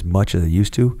speak it as much as I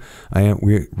used to.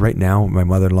 Right now. My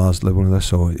mother-in-law's living with us,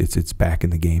 so it's back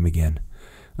in the game again.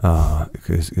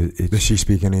 Because does she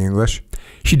speak any English?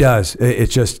 She does.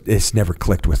 It's never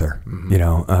clicked with her.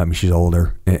 Mm-hmm. She's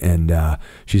older, and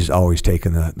she's always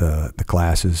taken the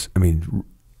classes. I mean,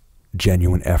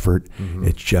 genuine effort. Mm-hmm.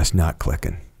 It's just not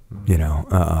clicking.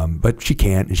 Mm-hmm. But she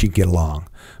can, and she can get along,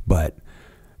 but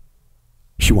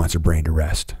she wants her brain to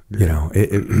rest. Yeah.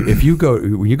 When you go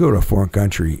to a foreign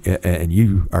country and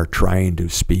you are trying to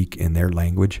speak in their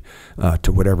language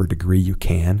to whatever degree you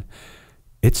can,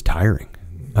 it's tiring.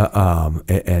 I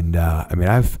mean,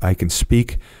 I can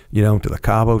speak, to the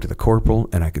cabo, to the corporal,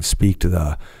 and I can speak to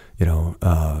the,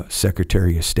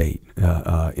 Secretary of State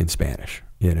in Spanish,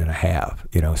 and I have,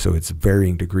 so it's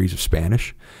varying degrees of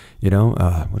Spanish,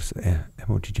 what's the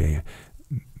MOGJ?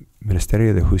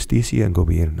 Ministerio de Justicia and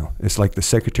Gobierno. It's like the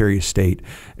Secretary of State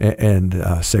and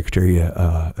Secretary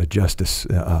of Justice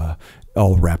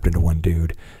all wrapped into one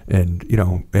dude. And,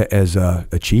 as a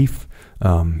chief,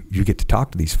 you get to talk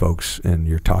to these folks, and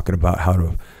you're talking about how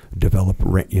to develop,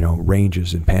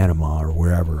 ranges in Panama or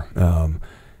wherever.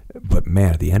 But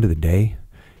man, at the end of the day,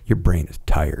 your brain is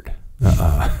tired.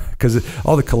 Because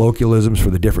all the colloquialisms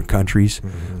for the different countries,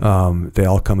 mm-hmm. They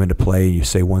all come into play. You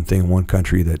say one thing in one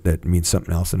country that means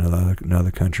something else in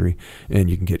another country, and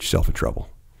you can get yourself in trouble.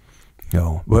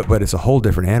 But it's a whole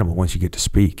different animal once you get to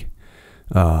speak.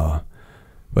 So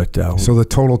the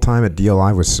total time at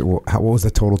DLI what was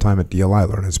the total time at DLI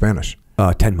learning Spanish?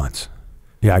 10 months.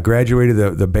 Yeah, I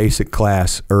graduated the basic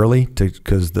class early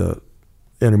because the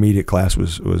intermediate class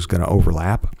was going to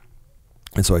overlap,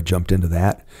 and so I jumped into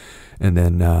that. And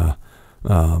then,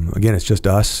 again, it's just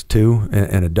us two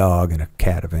and a dog and a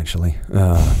cat eventually.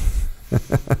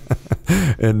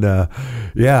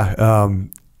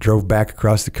 Drove back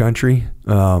across the country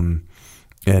and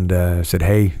said,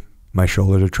 "Hey, my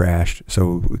shoulders are trashed."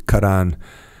 So we cut on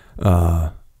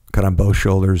both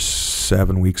shoulders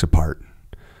 7 weeks apart.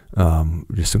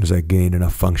 As soon as I gained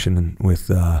enough function with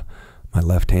my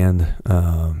left hand,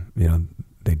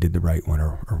 they did the right one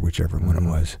or whichever one it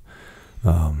was.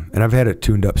 And I've had it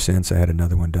tuned up since. I had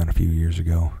another one done a few years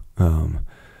ago.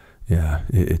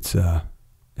 It's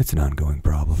It's an ongoing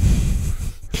problem.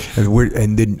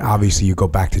 And then obviously you go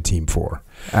back to Team 4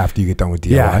 after you get done with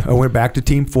DLI. Yeah, I went back to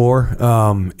Team 4,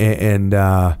 and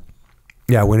I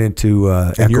went into.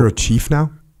 And you're a chief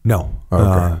now? No.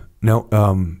 Okay. No.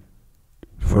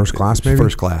 First class, maybe?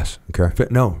 First class. Okay.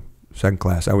 No, second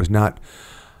class. I was not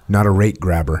a rate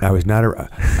grabber. I was not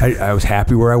I was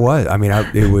happy where I was. I mean,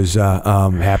 it was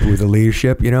happy with the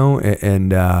leadership, and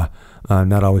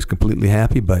not always completely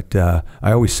happy, but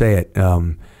I always say it.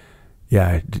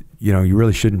 You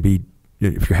really shouldn't be.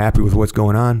 If you're happy with what's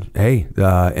going on, hey,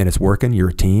 and it's working, you're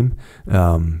a team.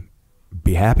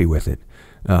 Be happy with it.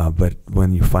 But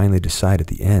when you finally decide at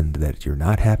the end that you're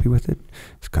not happy with it,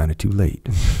 it's kind of too late.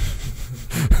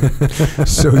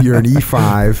 So you're an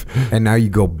E5, and now you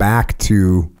go back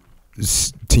to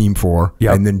Team 4,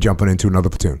 yep. and then jumping into another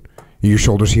platoon. Are your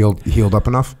shoulders healed up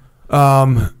enough?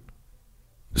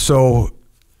 So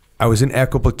I was in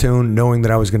Echo platoon, knowing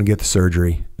that I was going to get the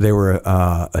surgery. They were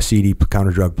a CD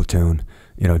counter drug platoon,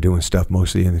 doing stuff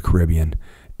mostly in the Caribbean,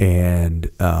 and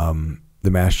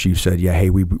the master chief said, "Yeah, hey,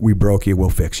 we broke you, we'll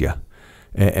fix you,"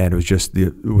 and it was just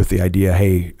with the idea,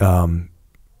 hey.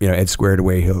 Ed squared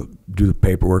away. He'll do the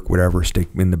paperwork, whatever,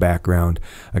 stick me in the background.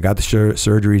 I got the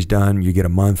surgeries done. You get a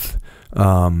month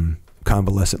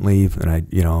convalescent leave, and I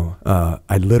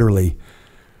literally,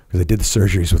 because I did the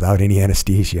surgeries without any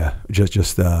anesthesia,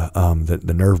 just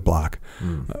the nerve block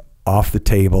off the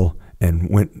table, and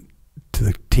went to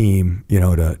the team,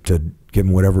 to give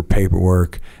them whatever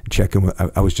paperwork, check them.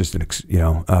 I was just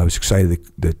I was excited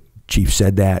the chief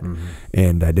said that,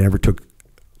 and I never took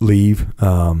leave.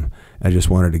 I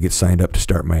just wanted to get signed up to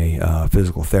start my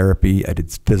physical therapy. I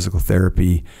did physical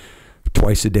therapy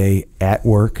twice a day at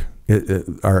work.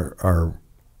 Our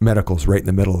medical's right in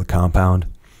the middle of the compound,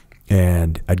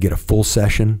 and I'd get a full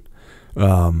session,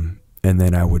 and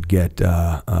then I would get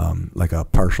like a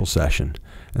partial session.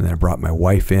 And then I brought my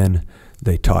wife in.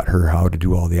 They taught her how to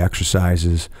do all the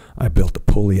exercises. I built a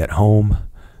pulley at home,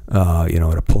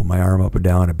 to pull my arm up and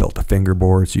down. I built a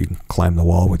fingerboard so you can climb the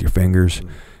wall with your fingers.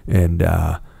 And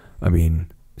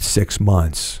 6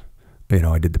 months,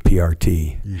 I did the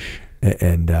PRT.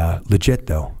 And legit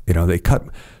though,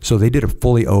 they did a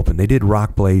fully open. They did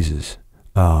rock blazes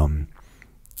the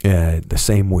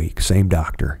same week, same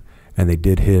doctor, and they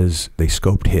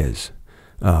scoped his.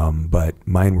 But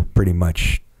mine were pretty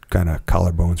much kind of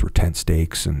collarbones were tent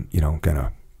stakes and, kind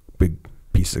of big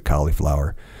pieces of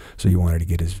cauliflower. So you wanted to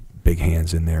get his big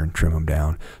hands in there and trim them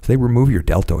down. So they remove your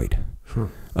deltoid.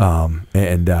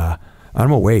 I'm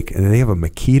awake, and they have a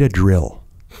Makita drill.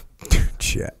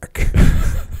 Check.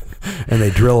 And they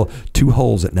drill 2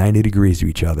 holes at 90 degrees to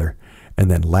each other, and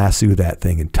then lasso that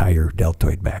thing and tie your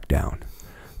deltoid back down.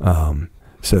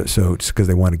 So it's because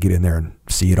they want to get in there and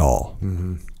see it all.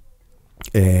 Mm-hmm.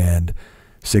 And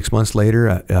 6 months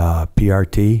later,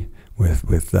 PRT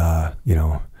with a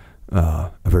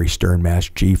very stern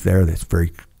master chief there that's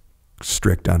very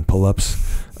strict on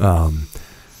pull-ups.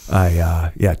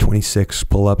 26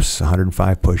 pull-ups,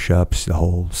 105 push-ups, the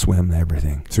whole swim,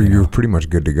 everything. So you were pretty much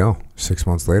good to go 6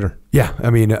 months later. Yeah,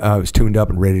 I was tuned up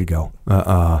and ready to go.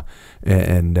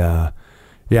 Into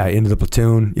the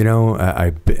platoon.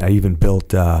 I even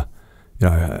built.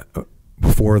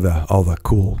 Before all the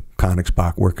cool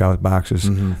Connex workout boxes,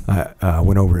 I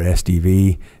went over to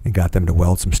SDV and got them to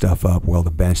weld some stuff up, weld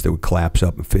a bench that would collapse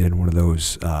up and fit in one of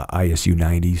those ISU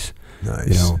 90s.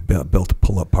 Nice. Built a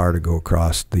pull-up bar to go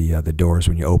across the doors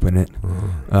when you open it.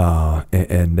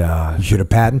 You should have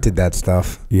patented that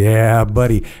stuff. Yeah,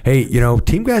 buddy. Hey,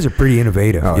 team guys are pretty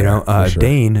innovative. For sure.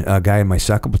 Dane, a guy in my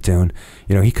second platoon,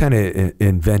 he kind of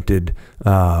invented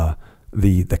the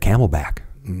Camelback.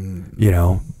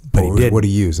 But what did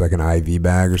he use? Like an IV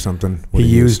bag or something? He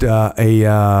used a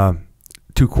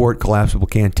 2-quart collapsible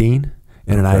canteen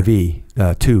and an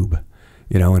IV tube,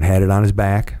 and had it on his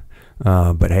back.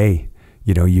 But hey,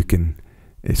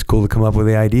 it's cool to come up with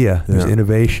the idea. There's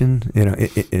innovation,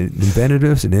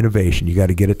 inventiveness and innovation. You got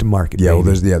to get it to market. Yeah, baby.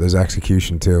 well, there's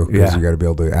execution too, because you got to be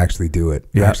able to actually do it,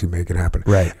 actually make it happen.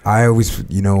 Right. I always,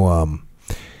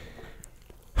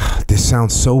 this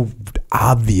sounds so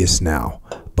obvious now,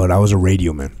 but I was a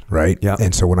radioman, right? Yeah.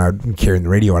 And so when I'd carry the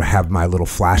radio, I'd have my little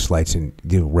flashlights and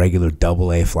regular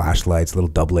AA flashlights,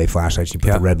 little AA flashlights. You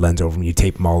put the red lens over them, you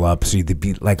tape them all up, so you'd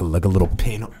be like a little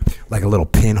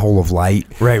pinhole of light.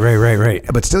 Right.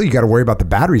 But still, you got to worry about the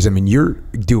batteries. I mean,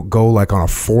 go like on a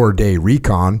 4-day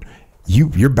recon,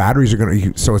 your batteries are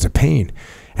gonna, so it's a pain.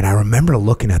 And I remember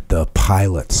looking at the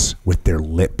pilots with their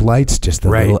lip lights, just the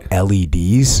little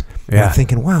LEDs. And I'm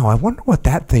thinking, wow, I wonder what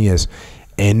that thing is.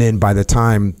 And then by the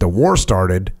time the war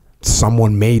started,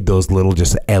 someone made those little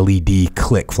just LED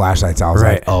click flashlights. I was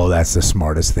Right. like, oh, that's the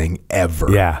smartest thing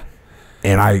ever. Yeah.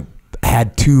 And I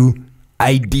had 2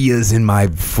 ideas in my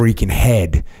freaking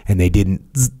head, and they didn't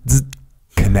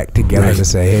connect together to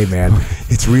say, hey man,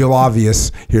 it's real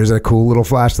obvious. Here's a cool little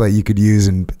flashlight you could use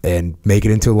and make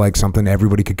it into like something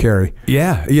everybody could carry.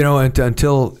 Yeah, you know,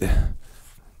 until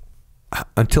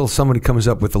somebody comes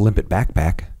up with a limpet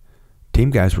backpack, team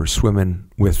guys were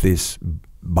swimming with this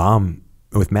bomb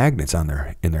with magnets in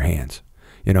their hands.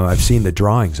 You know, I've seen the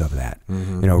drawings of that.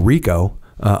 You know, Rico,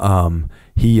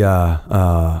 he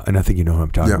and I think you know who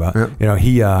I'm talking about. Yeah. You know,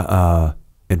 he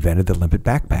invented the limpet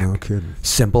backpack. No kidding.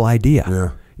 Simple idea.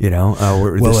 Yeah. You know,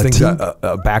 Well, this a thing's team-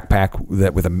 a backpack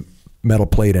that with a metal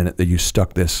plate in it that you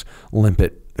stuck this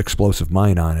limpet explosive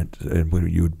mine on it,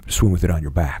 and you would swim with it on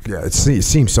your back. Yeah, it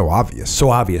seems so obvious. So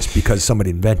obvious because somebody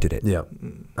invented it. Yeah.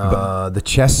 The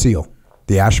chest seal.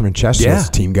 The Asherman chest Yeah.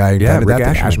 seal. Team guy Yeah, invented Rick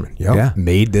that. Asherman. Yep. Yeah.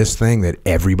 Made this thing that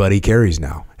everybody carries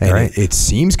now. And Right. it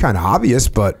seems kind of obvious,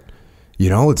 but, you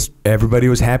know, it's... Everybody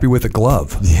was happy with a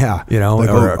glove. Yeah. You know,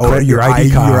 Like, or your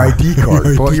ID card. Your ID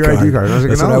card. Pull out your ID card. I was like,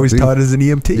 That's no, what I was dude. taught as an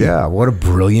EMT. Yeah, what a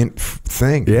brilliant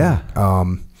thing. Yeah.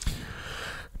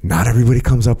 Not everybody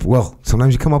comes up. Well,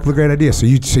 sometimes you come up with a great idea. So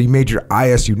you made your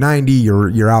ISU 90.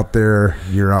 You're out there.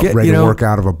 You're out ready to work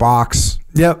out of a box.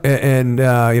 Yep. And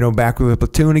you know, back with the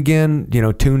platoon again. You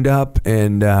know, tuned up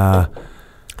and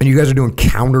you guys are doing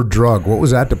counter drug. What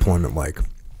was that deployment like?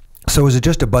 so it was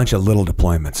just a bunch of little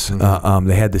deployments.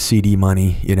 They had the CD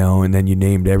money, you know, and then you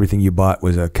named everything you bought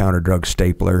was a counter drug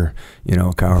stapler, you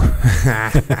know,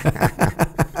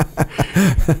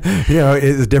 you know,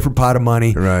 it's a different pot of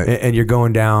money, Right. And you're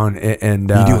going down and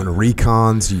you doing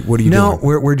recons? What are you doing? No,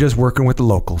 we're just working with the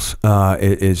locals.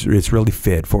 It's really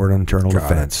fit forward internal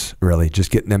defense. Really,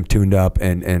 just getting them tuned up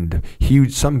and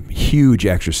some huge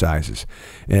exercises.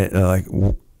 Like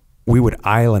we would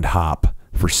island hop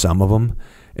for some of them,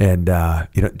 and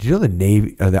you know, do you know the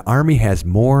Navy, the Army has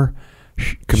more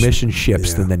commissioned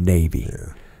ships than the Navy,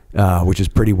 which is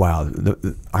pretty wild.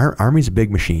 Our Army's a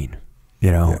big machine.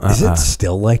 You know, Is it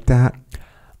still like that?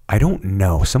 I don't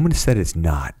know. Someone said it's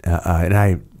not, and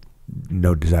I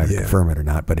no desire to confirm it or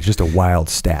not. But it's just a wild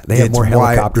stat. They have It's more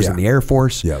helicopters wild, than the Air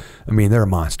Force. Yep. I mean, they're a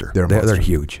monster. They're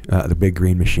huge. The big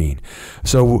green machine.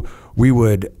 So we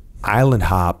would island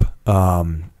hop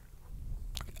on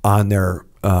their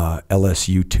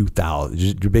LSU 2000,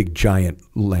 just a big giant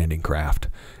landing craft,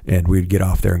 and we'd get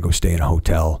off there and go stay in a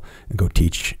hotel and go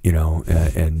teach. You know,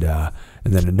 and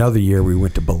then another year we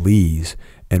went to Belize,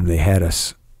 and they had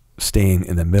us staying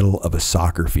in the middle of a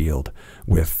soccer field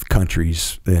with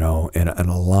countries, you know, and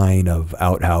a line of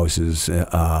outhouses,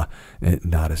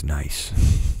 not as nice.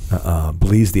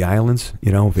 Belize, the islands,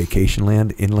 you know, vacation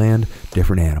land, inland,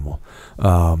 different animal.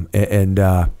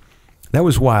 That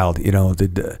was wild. You know,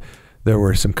 there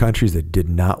were some countries that did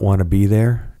not want to be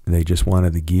there. They just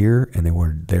wanted the gear, and they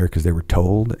weren't there because they were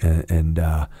told. And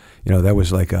you know, that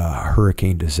was like a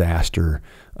hurricane disaster,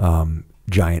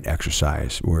 giant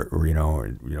exercise where you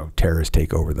know terrorists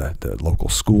take over the local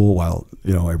school while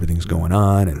you know everything's going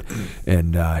on,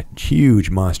 and huge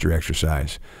monster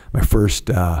exercise. My first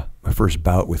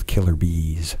bout with killer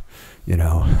bees. You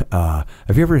know,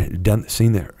 have you ever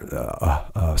seen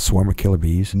a swarm of killer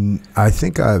bees? I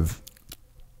think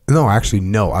No,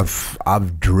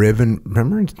 I've driven.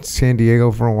 Remember in San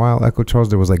Diego for a while, Echo Charles,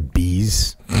 there was like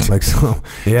bees. Like so.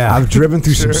 Yeah. I've driven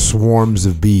through some swarms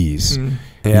of bees. Yeah.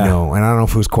 You know, and I don't know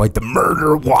if it was quite the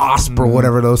murder wasp or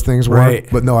whatever those things were. Right.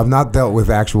 But no, I've not dealt with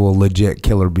actual legit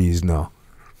killer bees. No.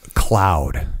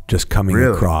 Cloud just coming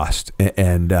across,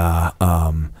 and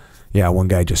one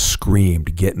guy just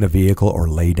screamed, "Get in the vehicle or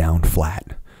lay down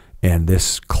flat." And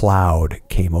this cloud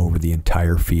came over the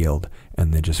entire field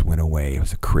and then just went away. It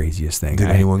was the craziest thing. Did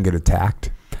anyone get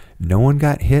attacked? No one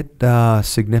got hit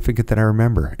significant that I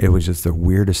remember. It was just the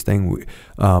weirdest thing.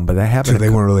 But that happened. So they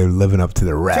weren't really living up to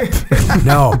their rep.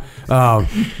 No,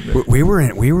 we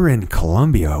were in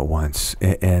Colombia once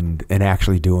and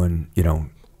actually doing, you know,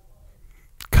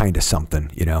 kind of something,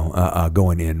 you know,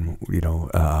 going in, you know,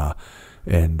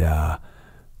 and the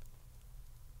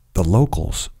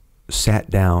locals sat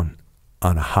down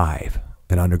on a hive,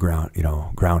 an underground, you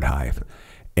know, ground hive,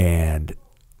 and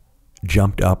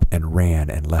jumped up and ran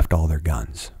and left all their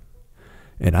guns.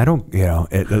 And I don't, you know,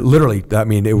 it literally, I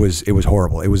mean, it was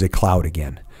horrible. It was a cloud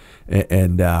again.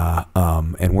 And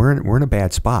we're in a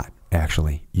bad spot,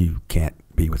 actually. You can't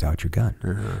be without your gun.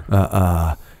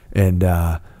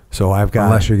 So I've got...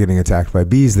 Unless you're getting attacked by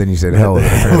bees, then you said hell with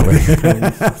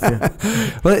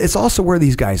it. But it's also where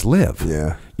these guys live.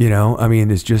 Yeah. You know, I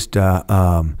mean, it's just, you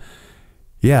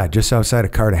Yeah, just outside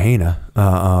of Cartagena.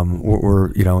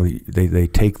 We're you know, they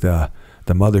take the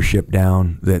mothership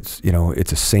down. That's, you know,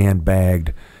 it's a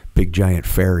sandbagged big giant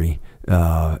ferry,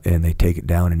 and they take it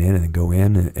down and in and then go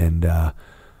in and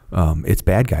it's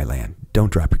bad guy land.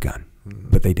 Don't drop your gun,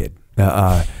 but they did.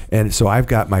 And so I've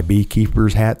got my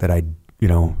beekeeper's hat that I, you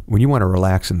know, when you want to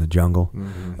relax in the jungle,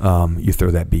 you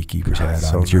throw that beekeeper's hat on.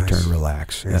 So it's your nice. turn to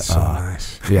relax. It's so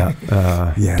nice. Yeah.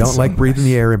 Yeah, Don't it's like so breathing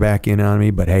nice. the air back in on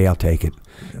me, but hey, I'll take it.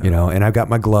 You know, and I've got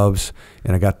my gloves,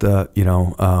 and I got the, you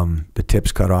know, the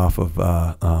tips cut off of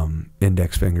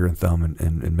index finger and thumb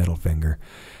and middle finger.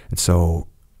 And so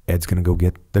Ed's going to go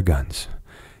get the guns.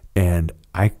 And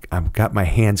I've got my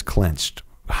hands clenched,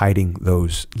 hiding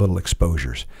those little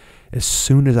exposures. As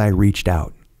soon as I reached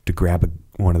out to grab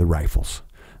one of the rifles,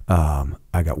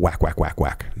 I got whack, whack, whack,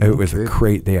 whack. It was a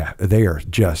crate. They are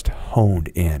just honed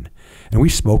in. And we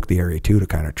smoked the area too to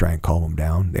kind of try and calm them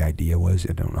down. The idea was,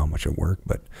 I don't know how much it worked,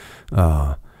 but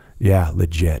yeah,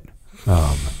 legit.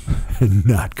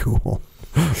 Not cool.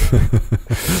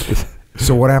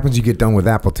 So what happens? You get done with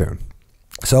that platoon.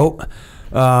 So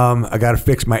I got to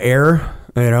fix my air,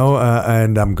 you know,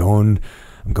 and I'm going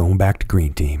back to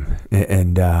green team.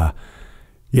 And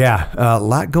yeah, a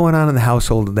lot going on in the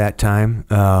household at that time.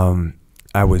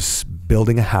 I was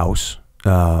building a house.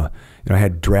 You know, I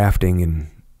had drafting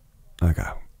in like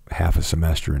a half a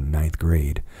semester in 9th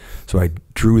grade. So I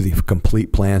drew the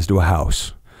complete plans to a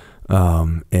house.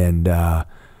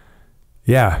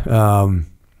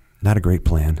 Not a great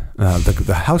plan.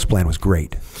 The house plan was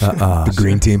great. The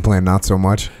green team plan, not so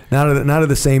much. Not at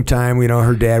the same time. You know,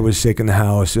 her dad was sick in the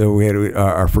house. So we had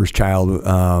our first child.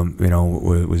 You know,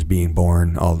 was being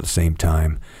born all at the same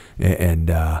time, and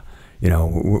you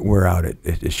know, we're out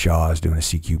at Shaw's doing a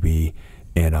CQB,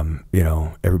 and you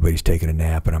know, everybody's taking a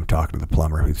nap, and I'm talking to the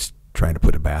plumber who's trying to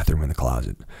put a bathroom in the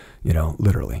closet. You know,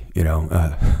 literally. You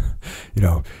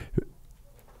know.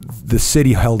 The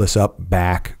city held us up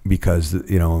back because,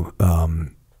 you know,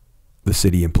 the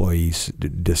city employees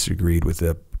disagreed with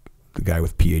the guy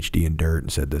with PhD in dirt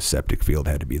and said the septic field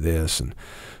had to be this. And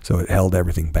so it held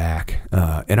everything back.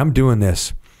 And I'm doing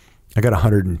this. I got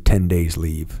 110 days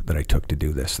leave that I took to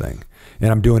do this thing. And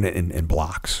I'm doing it in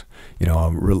blocks. You know,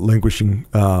 I'm relinquishing,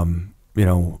 you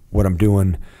know, what I'm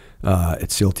doing at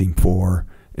SEAL Team 4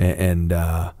 and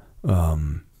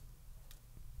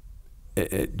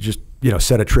it just, you know,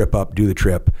 set a trip up, do the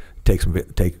trip, take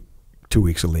 2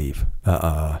 weeks of leave,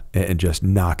 and just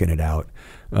knocking it out.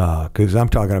 Cause I'm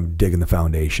digging the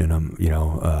foundation.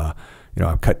 I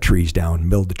cut trees down,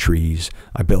 milled the trees.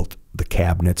 I built the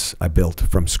cabinets. I built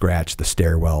from scratch the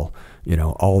stairwell, you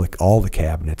know, all the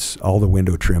cabinets, all the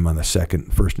window trim on the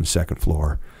first and second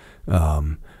floor.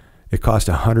 It cost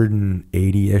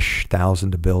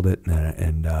 $180,000 to build it,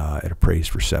 and it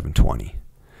appraised for $720,000.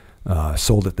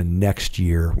 Sold it the next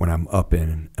year when I'm up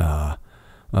in, or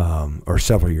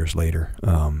several years later.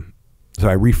 So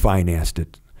I refinanced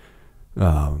it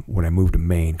when I moved to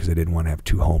Maine because I didn't want to have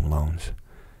 2 home loans.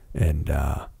 And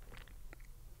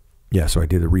yeah, so I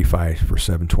did the refi for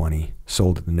 $720,000,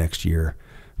 sold it the next year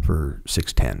for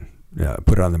 $610,000.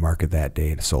 Put it on the market that day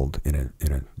and sold in a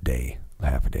day,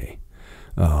 half a day.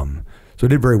 So I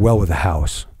did very well with the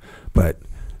house, but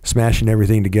smashing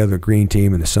everything together, green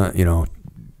team and the son, you know,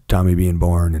 Tommy being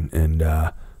born, and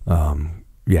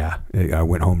yeah, I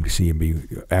went home to see him.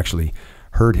 Actually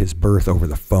heard his birth over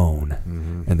the phone,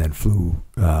 and then flew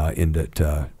into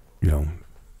to, you know,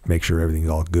 make sure everything's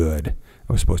all good.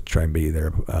 I was supposed to try and be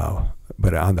there,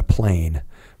 but on the plane,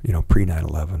 you know, pre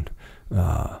 9/11,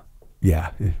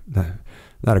 yeah,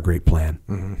 not a great plan,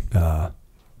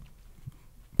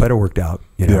 but it worked out.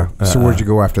 You know? Yeah. So where'd you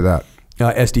go after that?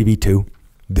 SDV 2.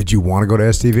 Did you want to go to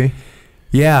SDV?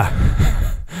 Yeah.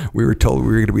 We were told we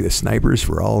were going to be the snipers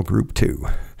for all Group 2,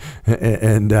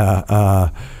 and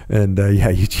yeah,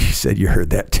 you said you heard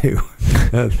that too.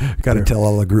 Got to tell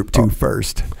all the Group 2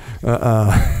 first.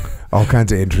 All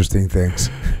kinds of interesting things.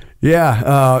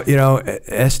 Yeah, you know,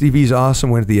 SDV's awesome.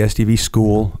 Went to the SDV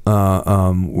school,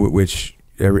 which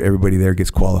everybody there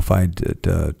gets qualified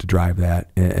to drive that,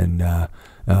 and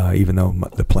even though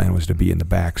the plan was to be in the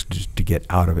backs, just to get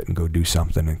out of it and go do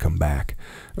something and come back.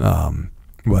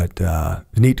 But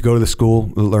it's neat to go to the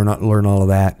school, learn all of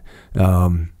that.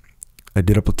 I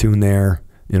did a platoon there.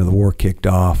 You know, the war kicked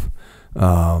off,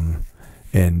 and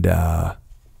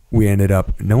we ended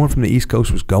up. No one from the East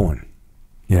Coast was going.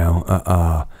 You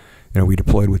know, we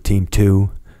deployed with Team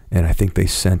 2, and I think they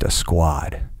sent a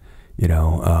squad. You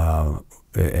know,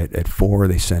 at 4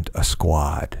 they sent a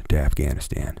squad to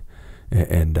Afghanistan,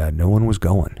 and no one was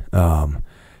going.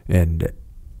 And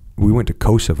we went to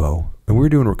Kosovo. and we were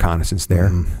doing reconnaissance there.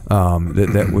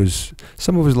 That was,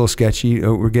 some of it was a little sketchy.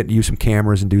 We're getting to use some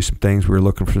cameras and do some things. We were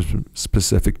looking for some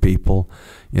specific people.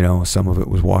 Some of it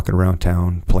was walking around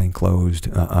town, plain clothes,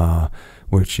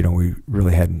 which, we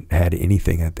really hadn't had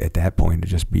anything at that point to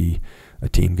just be a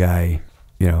team guy,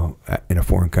 in a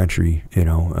foreign country,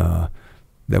 that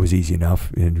was easy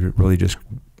enough. And really just.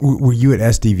 Were you at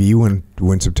SDV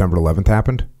when September 11th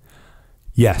happened?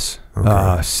 Yes. Okay.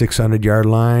 600-yard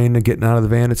line, getting out of the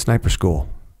van at sniper school.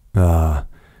 And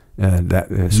that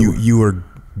you were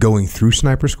going through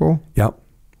sniper school? Yep.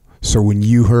 So when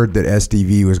you heard that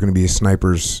SDV was going to be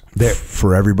snipers there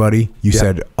for everybody, you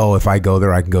said, "Oh, if I go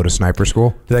there, I can go to sniper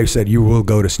school." They said you will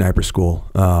go to sniper school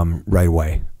right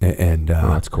away, and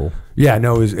that's cool. Yeah,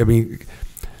 no,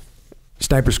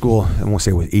 sniper school. I won't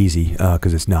say it was easy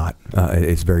because it's not.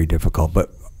 It's very difficult,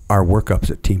 but our workups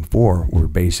at Team 4 were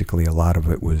basically, a lot of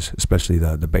it was, especially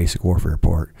the basic warfare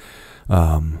report,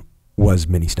 was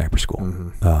mini sniper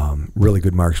school. Really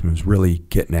good marksmen, really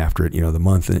getting after it. The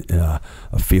month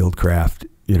of field craft,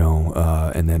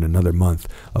 and then another month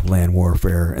of land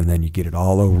warfare, and then you get it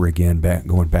all over again,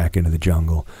 going back into the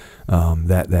jungle.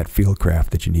 That field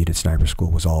craft that you need at sniper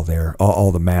school was all there.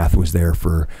 All the math was there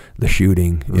for the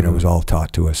shooting. It was all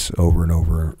taught to us over and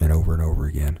over and over and over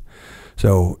again.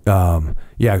 So, I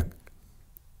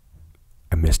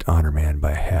missed Honor Man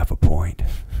by 0.5 point.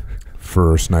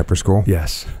 For sniper school?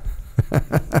 Yes.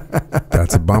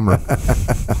 That's a bummer.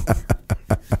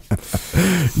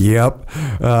 Yep.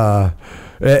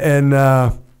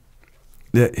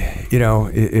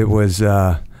 It was,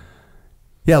 a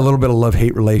little bit of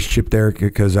love-hate relationship there,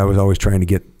 because I was always trying to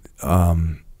get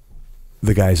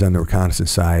the guys on the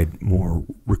reconnaissance side more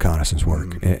reconnaissance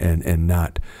work and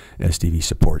not SDV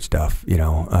support stuff,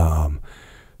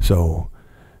 so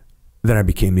then I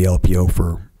became the LPO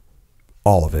for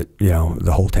all of it,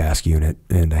 the whole task unit,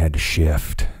 and I had to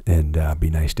shift and be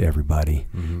nice to everybody.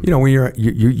 When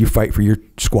you fight for your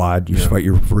squad, you fight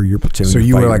for your platoon. So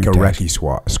you were like a recce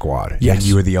squad. Yes. And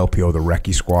you were the LPO of the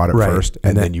recce squad at first,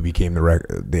 and then you became the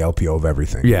LPO of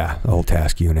everything. Yeah, the whole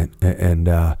task unit, and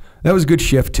that was a good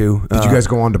shift too. Did you guys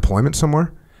go on deployment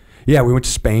somewhere? Yeah, we went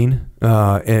to Spain,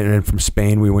 and from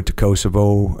Spain we went to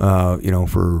Kosovo,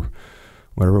 for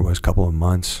whatever it was, a couple of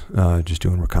months, just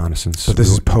doing reconnaissance. But this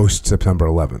is post September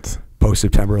 11th. Post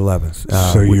September 11th.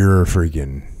 So you're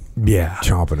freaking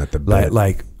chomping at the bit.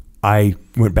 Like I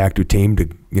went back to a team to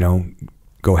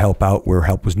go help out where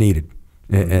help was needed,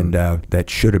 and that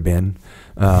should have been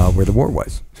where the war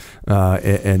was,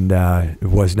 and it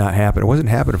was not happening. It wasn't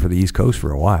happening for the East Coast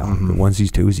for a while. The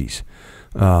onesies, twosies,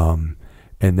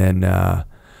 and then.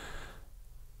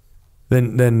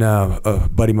 Then a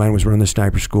buddy of mine was running the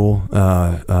sniper school,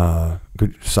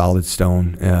 good solid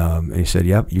stone, and he said,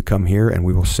 "Yep, you come here, and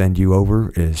we will send you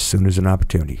over as soon as an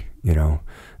opportunity." So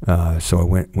I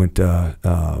went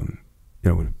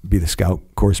be the scout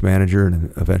course manager,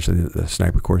 and eventually the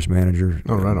sniper course manager.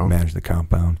 Oh, right on. Managed the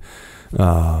compound,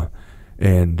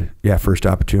 and first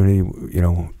opportunity,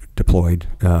 deployed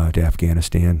to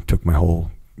Afghanistan. Took my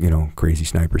whole crazy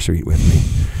sniper suite with me,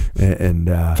 and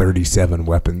 37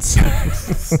 weapons.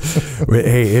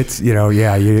 Hey, it's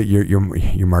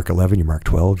you're Mark 11, you're Mark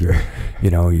 12, you're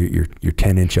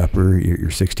 10-inch upper, you're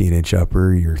 16-inch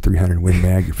upper, you're 300 Win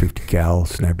Mag, your 50 cal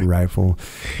sniper rifle,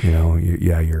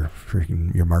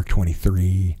 you're Mark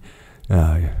 23,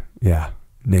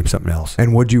 name something else.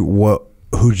 And who'd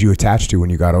you attach to when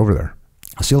you got over there?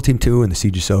 SEAL Team 2 and the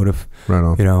Siege of Sodif, right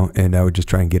on. And I would just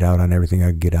try and get out on everything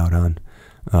I could get out on.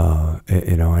 I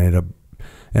ended up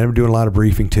doing a lot of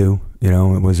briefing too. It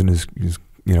wasn't as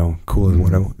cool as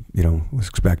what I was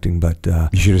expecting, but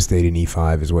you should have stayed in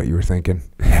E5 is what you were thinking.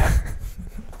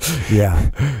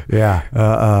 Yeah.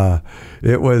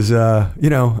 It was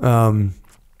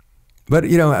but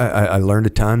I learned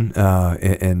a ton,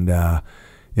 and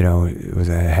was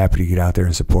happy to get out there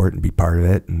and support and be part of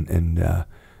it, and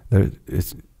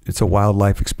it's a wild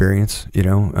life experience,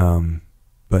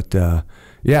 but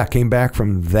came back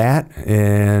from that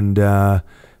and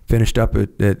finished up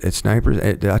at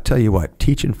Snipers. I'll tell you what,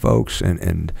 teaching folks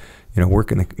and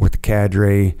working with the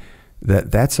cadre,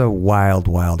 that's a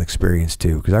wild experience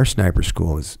too, because our sniper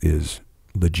school is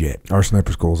legit. Our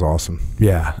sniper school is awesome.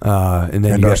 Yeah, and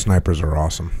then our snipers are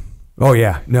awesome. Oh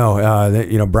yeah,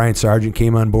 no, Brian Sargent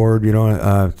came on board,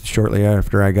 shortly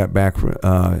after I got back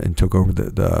and took over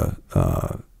the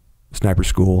sniper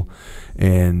school,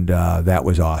 and that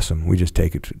was awesome. We just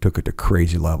took it to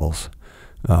crazy levels.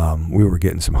 We were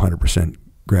getting some 100%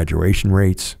 graduation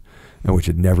rates, which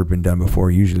had never been done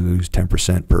before. Usually lose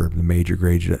 10% per the major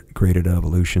graded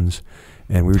evolutions,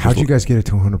 and we were. How'd you guys get it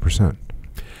to 100%?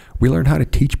 we learned how to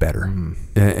teach better,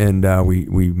 and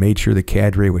we made sure the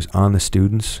cadre was on the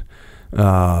students,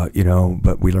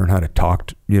 but we learned how to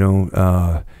talk.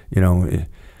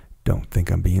 Don't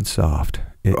think I'm being soft.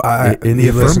 In the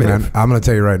affirmative, listen, man, I'm going to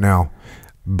tell you right now.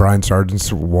 Brian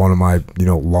Sargent's one of my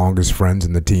longest friends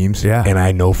in the teams, and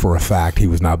I know for a fact he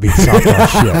was not being soft on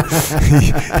shit.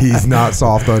 He's not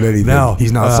soft on anything. No,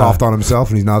 he's not soft on himself,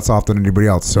 and he's not soft on anybody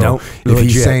else. So nope, if legit.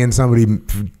 he's saying somebody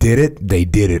did it, they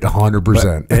did it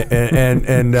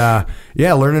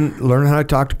 100%. Learning how to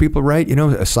talk to people right.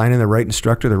 Assigning the right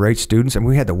instructor, the right students. And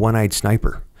we had the one-eyed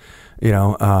sniper.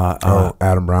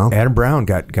 Adam Brown. Adam Brown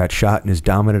got shot in his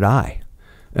dominant eye,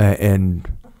 and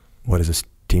what does this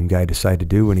team guy decide to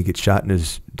do when he gets shot in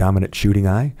his dominant shooting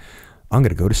eye? I'm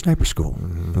going to go to sniper school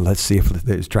and let's see if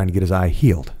he's trying to get his eye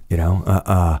healed.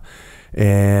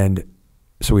 And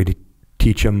so we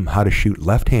teach him how to shoot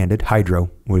left-handed.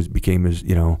 Hydro became his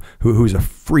who's a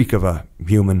freak of a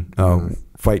human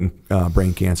fighting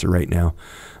brain cancer right now,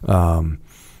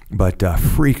 but a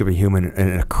freak of a human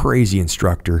and a crazy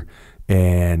instructor,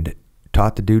 and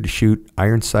taught the dude to shoot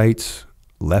iron sights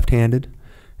left-handed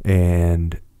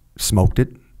and smoked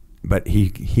it. But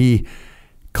he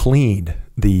cleaned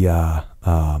the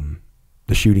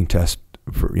shooting test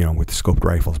for, with the scoped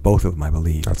rifles, both of them, I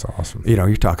believe. That's awesome.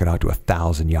 You're talking out to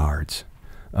 1,000 yards,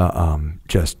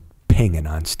 just pinging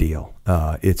on steel.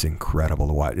 It's incredible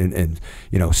to watch, and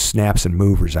snaps and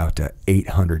movers out to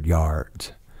 800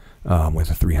 yards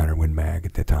with a 300 Win Mag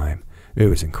at the time. It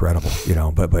was incredible,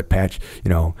 But Patch,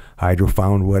 Hydro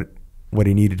found what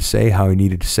he needed to say, how he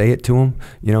needed to say it to him,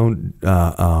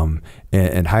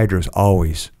 and Hydro's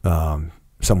always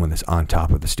someone that's on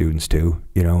top of the students too.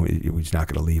 He's not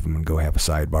going to leave them and go have a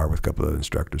sidebar with a couple of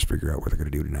instructors, figure out what they're going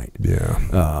to do tonight.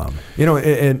 Yeah.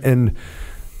 And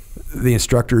the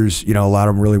instructors, a lot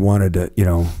of them really wanted to,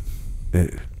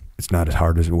 it's not as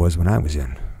hard as it was when I was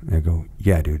in. And I go,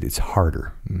 yeah, dude, it's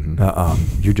harder.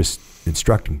 Mm-hmm. You're just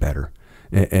instructing better.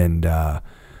 And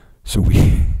so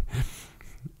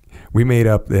we made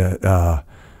up this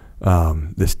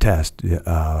test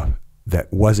that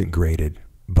wasn't graded,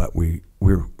 but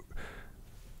we're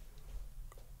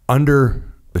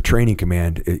under the training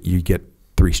command. You get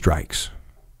 3 strikes,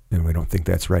 and we don't think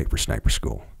that's right for sniper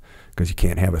school because you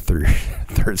can't have a third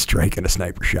strike in a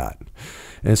sniper shot.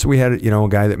 And so we had a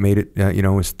guy that made it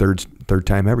his third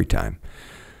time every time.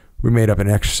 We made up an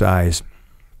exercise,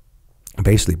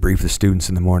 basically briefed the students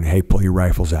in the morning. Hey, pull your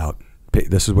rifles out.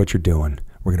 This is what you're doing.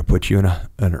 We're going to put you in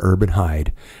an urban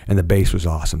hide. And the base was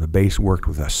awesome. The base worked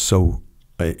with us so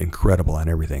incredible on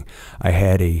everything. I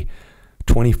had a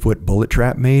 20-foot bullet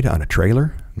trap made on a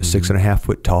trailer, 6.5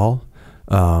 foot tall.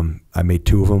 I made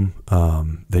 2 of them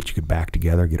that you could back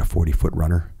together, get a 40-foot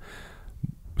runner.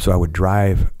 So I would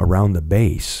drive around the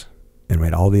base and we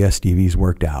had all the SDZs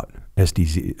worked out,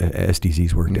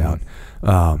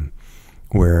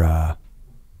 where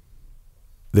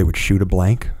they would shoot a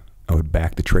blank. I would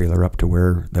back the trailer up to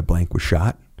where the blank was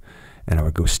shot, and I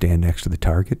would go stand next to the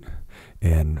target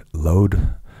and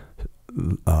load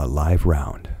a live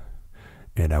round.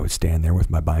 And I would stand there with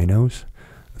my binos,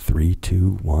 3,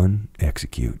 2, 1,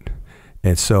 execute.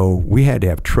 And so we had to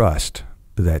have trust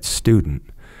that student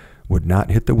would not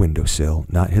hit the windowsill,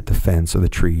 not hit the fence or the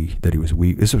tree that he was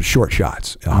This was short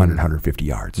shots, 100, 150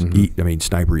 yards.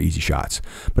 Sniper easy shots,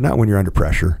 but not when you're under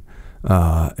pressure.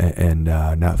 And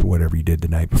not whatever you did the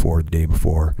night before, the day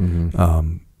before.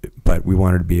 But we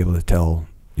wanted to be able to tell,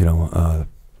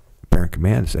 parent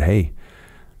command, say, hey,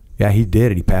 yeah, he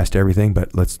did it. He passed everything,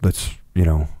 but let's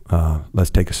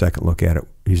take a second look at it.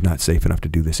 He's not safe enough to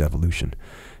do this evolution.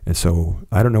 And so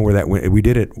I don't know where that went. We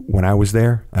did it when I was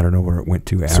there. I don't know where it went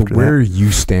to after that. So where are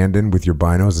you standing with your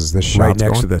binos? Is this shot right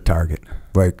next to the target?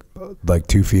 Like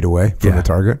 2 feet away from the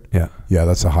target? Yeah. Yeah,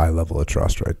 that's a high level of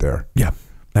trust right there. Yeah.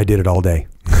 I did it all day.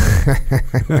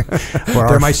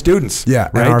 They're my students. Yeah,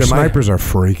 right? And our snipers are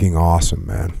freaking awesome,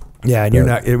 man. Yeah, and you're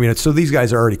not. So these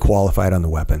guys are already qualified on the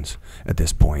weapons at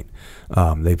this point.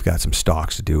 They've got some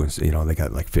stocks to do, and they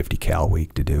got like 50 cal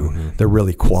week to do. They're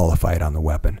really qualified on the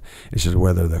weapon. It's just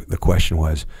whether the question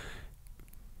was,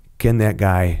 can that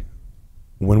guy,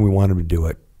 when we want him to do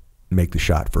it, make the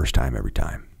shot first time every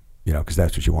time? Because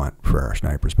that's what you want for our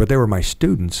snipers. But they were my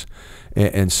students,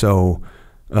 and so.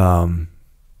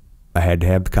 I had to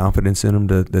have the confidence in them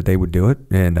that they would do it,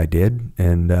 and I did.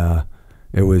 And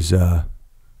it was, I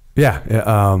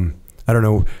don't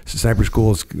know. Sniper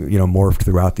schools, morphed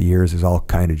throughout the years. Is all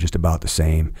kind of just about the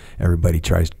same. Everybody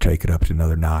tries to take it up to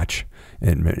another notch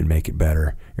and make it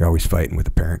better. You're always fighting with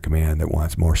the parent command that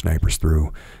wants more snipers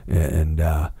through,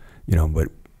 but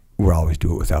we'll always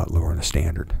do it without lowering the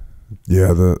standard.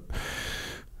 Yeah,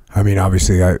 I mean,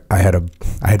 obviously, I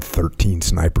had 13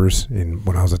 snipers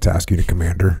when I was a task unit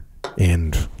commander,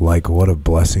 and like, what a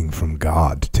blessing from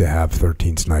God to have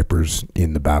 13 snipers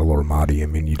in the Battle of Ramadi. I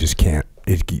mean, you just can't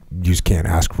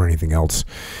ask for anything else.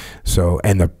 So,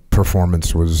 and the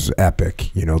performance was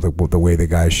epic. You know, the way the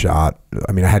guys shot.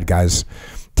 I mean, I had guys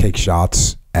take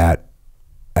shots at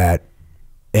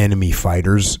enemy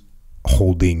fighters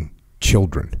holding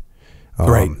children.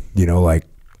 Right. You know, like,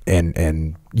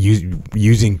 and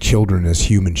using children as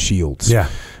human shields. Yeah.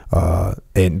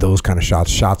 And those kind of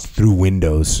shots through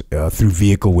windows, through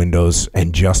vehicle windows,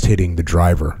 and just hitting the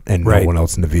driver and no one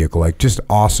else in the vehicle. Like, just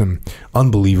awesome,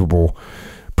 unbelievable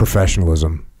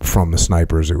professionalism from the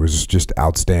snipers. It was just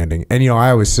outstanding. And, you know,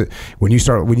 I always, when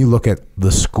you look at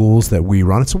the schools that we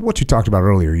run, it's what you talked about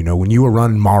earlier. You know, when you were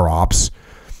running MAROPS,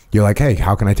 you're like, hey,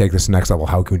 how can I take this next level?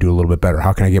 How can we do a little bit better?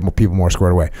 How can I get people more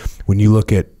squared away? When you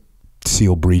look at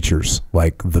SEAL breachers,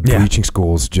 like the breaching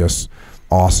school is just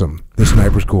awesome. The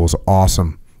sniper school is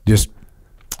awesome. Just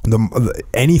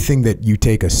anything that you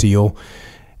take a SEAL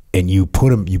and you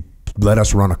let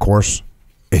us run a course,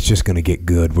 it's just going to get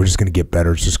good. We're just going to get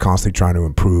better. It's just constantly trying to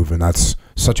improve, and that's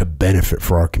such a benefit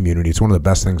for our community. It's one of the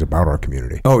best things about our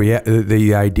community. Oh yeah,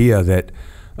 the idea that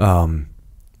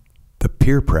the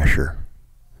peer pressure,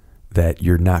 that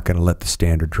you're not going to let the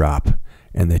standard drop,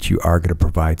 and that you are going to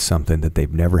provide something that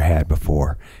they've never had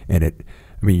before. And I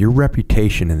mean, your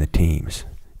reputation in the teams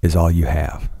is all you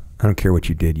have. I don't care what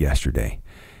you did yesterday.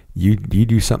 You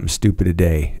do something stupid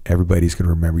today, everybody's going to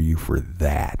remember you for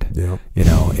that. Yep. You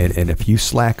know, and if you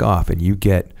slack off and you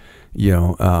get, you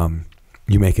know,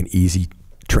 you make an easy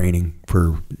training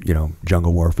for, you know,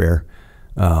 jungle warfare,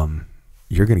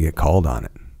 you're going to get called on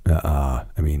it. I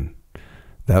mean,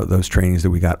 those trainings that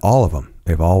we got, all of them,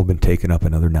 they've all been taken up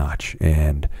another notch.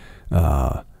 And, you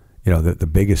know, the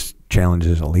biggest challenge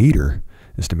as a leader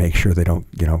is to make sure they don't,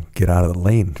 you know, get out of the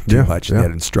lane too much and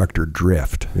that instructor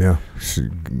drift. Yeah.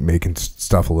 Making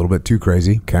stuff a little bit too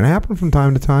crazy. Can happen from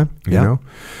time to time, you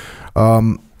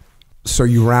know? So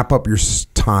you wrap up your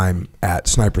time at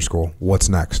sniper school. What's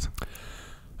next?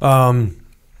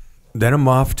 Then I'm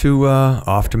off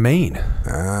to Maine.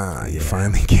 You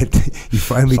finally get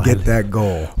that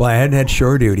goal. Well, I hadn't had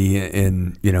shore duty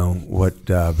in, you know, what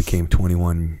became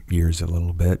 21 years a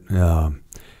little bit,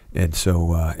 and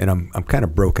so and I'm kind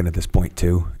of broken at this point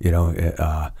too. You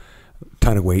know,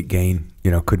 ton of weight gain.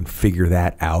 You know, couldn't figure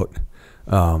that out.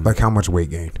 Like how much weight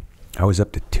gain? I was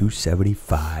up to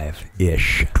 275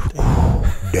 ish.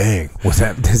 Dang.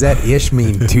 Does that ish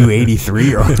mean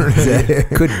 283 or is that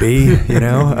could be, you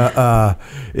know,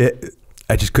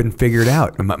 I just couldn't figure it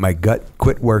out. My gut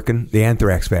quit working. The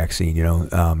anthrax vaccine, you know,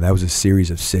 that was a series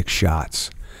of 6 shots,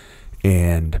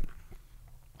 and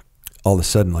all of a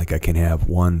sudden, like, I can have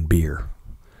one beer,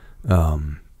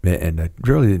 and I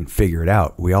really didn't figure it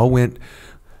out. We all went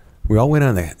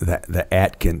on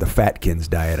the Fatkins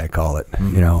diet, I call it,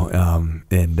 you know,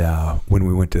 and when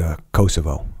we went to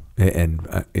Kosovo and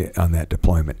on that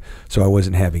deployment, so I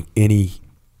wasn't having any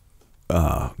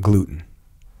gluten,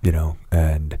 you know,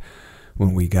 and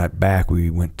when we got back,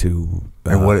 we went to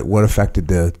and what effect did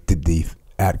the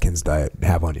Atkins diet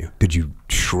have on you? Did you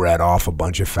shred off a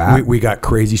bunch of fat? We got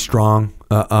crazy strong,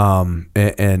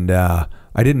 and I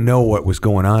didn't know what was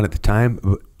going on at the time,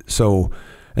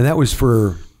 and that was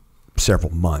for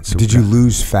several months. Did you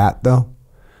lose fat though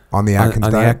on the Atkins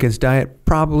diet? On the Atkins diet,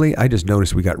 probably. I just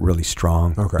noticed we got really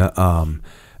strong. Okay.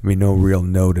 I mean, no real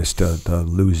notice to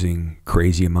losing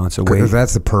crazy amounts of weight.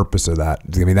 That's the purpose of that.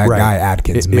 I mean, that guy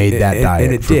Atkins made that diet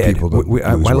and it for did. people to lose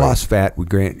I weight. lost fat.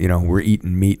 You know, we're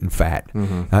eating meat and fat.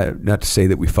 Not to say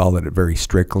that we followed it very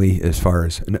strictly as far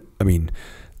as, I mean,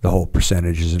 the whole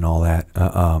percentages and all that.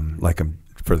 Like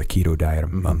for the keto diet,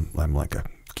 I'm like a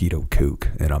keto kook,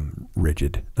 and I'm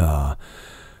rigid.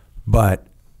 But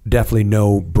definitely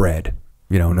no bread.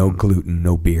 You know, no gluten,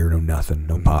 no beer, no nothing,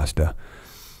 no pasta.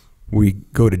 We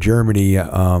go to Germany.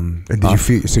 And did you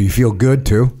feel? So you feel good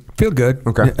too? Feel good.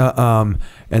 Okay.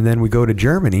 And then we go to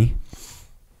Germany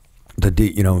to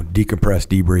decompress,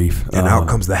 debrief, and out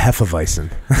comes the Hefeweizen.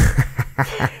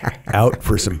 out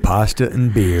for some pasta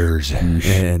and beers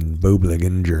and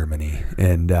Booblingen, Germany.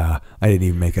 And I didn't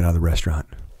even make it out of the restaurant.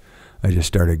 I just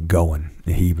started going,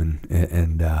 heaving,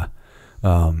 and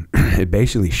it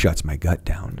basically shuts my gut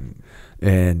down.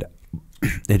 And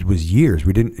it was years.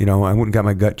 We didn't, I went and got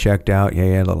my gut checked out. Yeah, I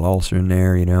had a little ulcer in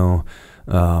there,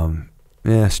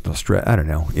 still stress. I don't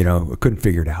know, I couldn't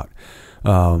figure it out.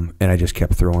 And I just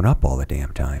kept throwing up all the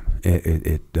damn time.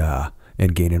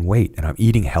 And gaining weight. And I'm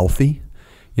eating healthy,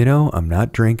 You know, I'm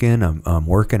not drinking. I'm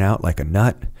working out like a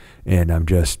nut, and I'm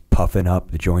just puffing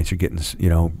up. The joints are getting, you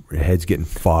know, head's getting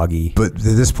foggy. But at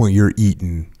this point, you're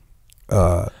eating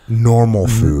normal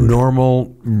food,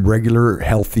 normal, regular,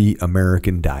 healthy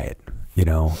American diet. You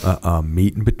know,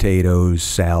 meat and potatoes,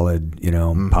 salad. You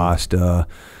know, pasta.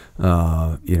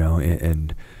 You know,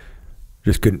 and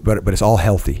just couldn't. But it's all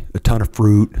healthy. A ton of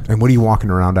fruit. And what are you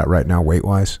walking around at right now, weight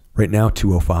wise? Right now,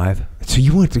 205. So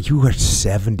you were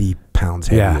 70 pounds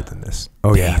heavier than this.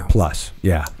 Oh, Damn. yeah, plus,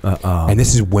 yeah. And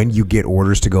this is when you get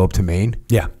orders to go up to Maine?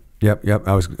 Yeah, yep.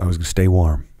 I was gonna stay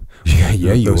warm. Yeah,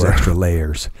 you those were. extra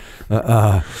layers.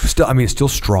 Still, I mean, it's still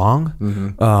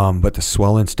strong, but the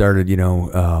swelling started, you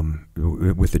know,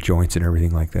 with the joints and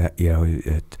everything like that. You know,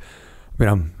 I mean,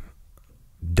 I'm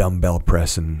dumbbell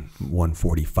pressing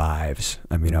 145s.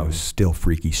 I mean, I was still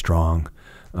freaky strong.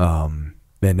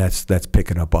 And that's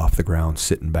picking up off the ground,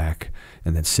 sitting back,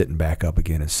 and then sitting back up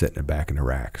again and sitting it back in the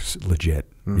racks. Legit,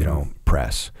 you know,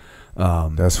 press.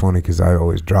 That's funny because I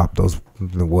always drop those,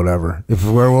 whatever. If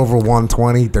we're over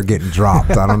 120, they're getting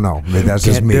dropped. I don't know. Maybe that's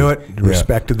just Can't me. do it.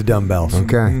 Respect to the dumbbells.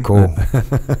 Okay, cool.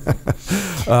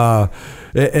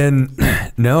 And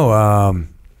no,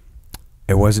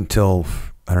 it wasn't until,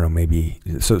 I don't know, maybe,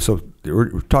 so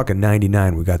we're talking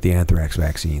 99, we got the anthrax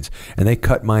vaccines, and they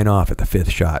cut mine off at the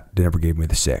 5th shot. They never gave me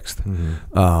the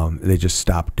 6th. They just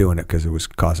stopped doing it because it was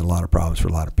causing a lot of problems for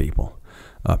a lot of people.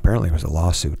 Apparently it was a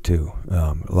lawsuit too.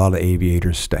 A lot of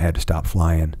aviators had to stop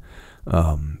flying.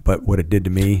 But what it did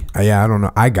to me. Yeah, I don't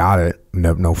know. I got it.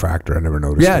 No factor. I never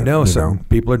noticed it. Yeah, no, some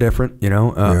people are different, you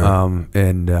know.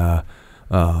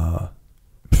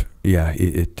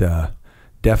 It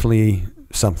definitely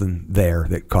something there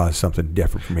that caused something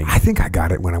different for me. I think I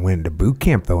got it when I went into boot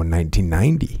camp though in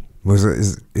 1990.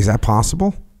 Is that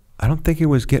possible? I don't think it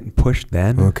was getting pushed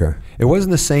then. Okay. It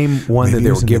wasn't the same one Maybe that they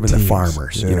it were was in giving the teens.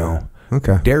 farmers, you know.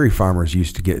 Okay. Dairy farmers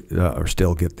used to get or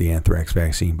still get the anthrax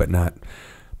vaccine, but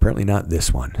apparently not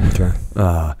this one. Okay.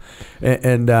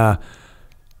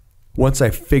 Once I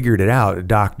figured it out, the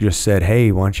doc just said,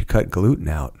 "Hey, why don't you cut gluten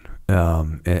out?"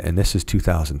 And this is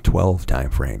 2012 time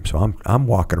frame. So I'm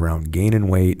walking around gaining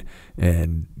weight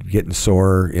and getting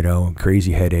sore, you know,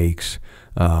 crazy headaches.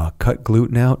 Cut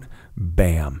gluten out,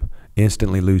 bam,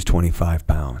 instantly lose 25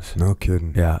 pounds. No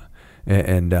kidding. Yeah.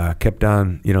 And kept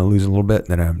on, you know, losing a little bit.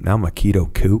 And then now I'm a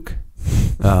keto kook.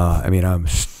 I mean, I'm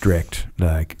strict.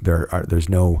 Like there's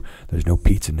no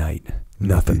pizza night.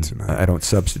 Nothing. Pizza night. I don't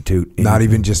substitute anything. Not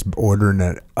even just ordering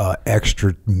an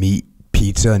extra meat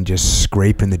pizza and just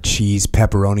scraping the cheese,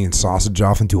 pepperoni, and sausage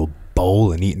off into a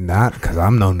bowl and eating that, because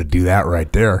I'm known to do that right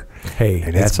there. Hey,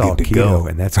 and that's all keto,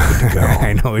 and that's good to go.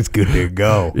 I know it's good to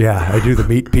go. Yeah, I do the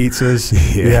meat pizzas.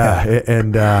 Yeah,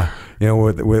 and you know,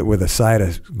 with a side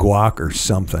of guac or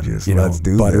something. Just you know, let's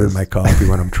do butter this. in my coffee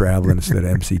when I'm traveling instead of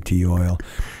MCT oil.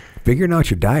 Figuring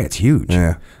out your diet's huge.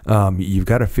 Yeah. You've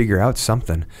got to figure out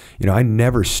something. You know, I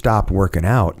never stopped working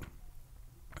out.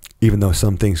 Even though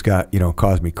some things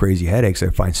caused me crazy headaches, I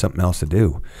find something else to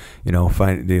do. You know,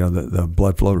 the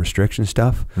blood flow restriction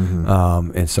stuff,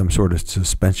 and some sort of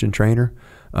suspension trainer.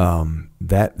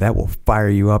 That will fire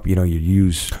you up. You know, you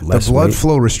use less the blood weight.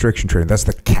 flow restriction training. That's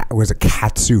the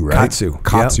Katsu, right? Katsu.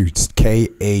 It's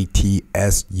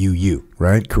KATSUU,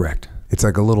 right? Correct. It's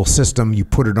like a little system. You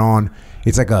put it on.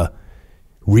 It's like a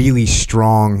really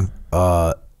strong,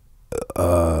 what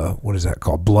is that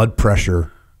called? Blood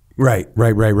pressure. Right.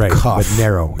 Cuff But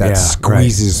narrow. that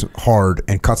squeezes hard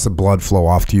and cuts the blood flow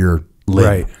off to your limb.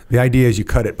 Right. The idea is you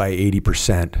cut it by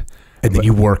 80%, And then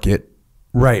you work it.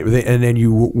 Right, and then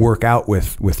you work out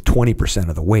with 20%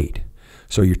 of the weight.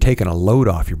 So you're taking a load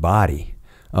off your body,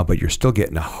 but you're still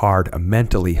getting a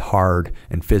mentally hard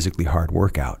and physically hard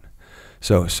workout.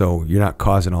 So you're not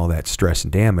causing all that stress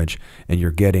and damage, and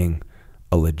you're getting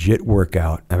a legit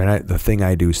workout. I mean, the thing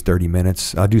I do is 30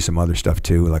 minutes. I'll do some other stuff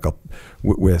too, like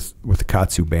with the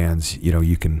Katsu bands. You know,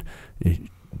 you can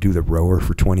do the rower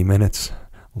for 20 minutes.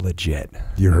 Legit.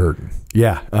 You're hurting.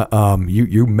 Yeah,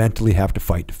 you mentally have to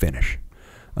fight to finish.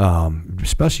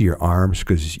 Especially your arms,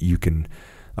 because you can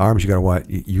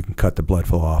cut the blood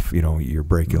flow off. You know, your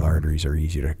brachial arteries are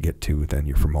easier to get to than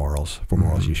your femorals.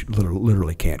 You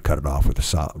literally can't cut it off with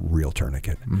a real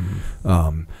tourniquet.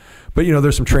 But you know,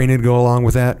 there's some training to go along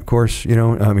with that. Of course, you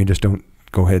know, I mean, just don't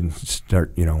go ahead and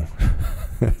start, you know,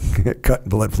 cutting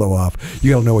blood flow off.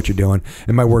 You got to know what you're doing.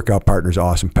 And my workout partner's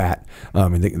awesome, Pat.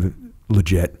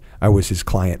 Legit. I was his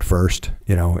client first.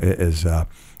 You know,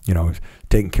 you know,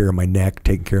 taking care of my neck,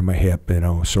 taking care of my hip, you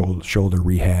know, shoulder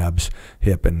rehabs,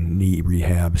 hip and knee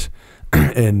rehabs,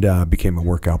 and became a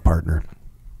workout partner.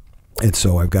 And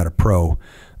so I've got a pro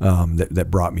that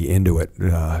brought me into it,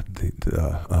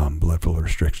 the blood flow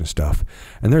restriction stuff.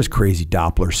 And there's crazy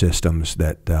Doppler systems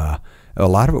that a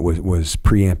lot of it was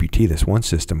pre-amputee. This one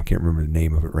system, I can't remember the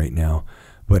name of it right now,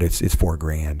 but it's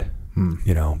 $4,000.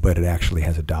 You know, but it actually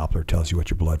has a Doppler, tells you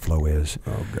what your blood flow is.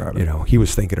 Oh, got it. You know, he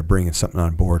was thinking of bringing something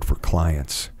on board for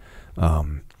clients,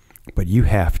 but you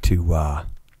have to,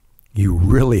 you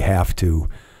really have to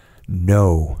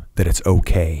know that it's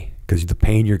okay, because the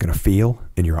pain you're going to feel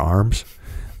in your arms,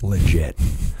 legit,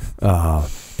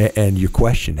 and you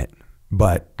question it.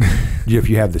 But if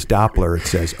you have this Doppler, it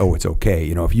says, "Oh, it's okay."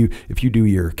 You know, if you do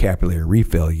your capillary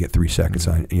refill, you get 3 seconds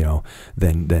on. You know,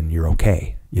 then you're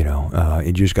okay. You know, and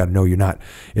you just got to know you're not.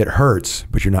 It hurts,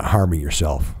 but you're not harming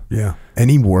yourself. Yeah.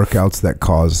 Any workouts that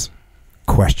cause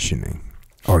questioning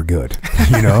are good.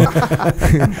 You know,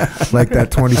 like that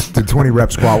 20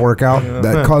 rep squat workout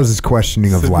that causes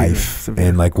questioning of life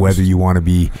and like whether you want to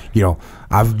be. You know,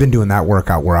 I've been doing that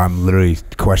workout where I'm literally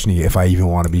questioning if I even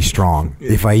want to be strong,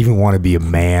 if I even want to be a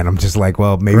man. I'm just like,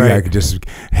 well, maybe I could just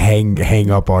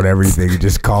hang up on everything and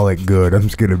just call it good. I'm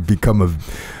just gonna become a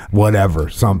whatever,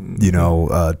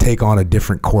 take on a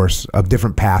different course, a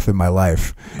different path in my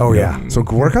life. Oh yeah. So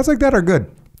workouts like that are good.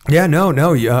 Yeah, no.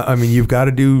 I mean, you've got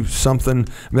to do something.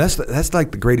 I mean, that's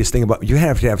like the greatest thing about, you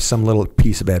have to have some little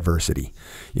piece of adversity,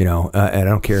 you know. And I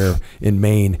don't care, in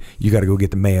Maine, you got to go get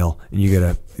the mail, and you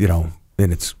got to, you know,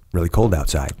 and it's really cold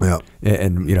outside. Yeah.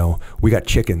 And you know, we got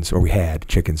chickens, or we had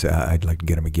chickens. I'd like to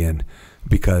get them again,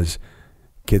 because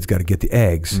kids got to get the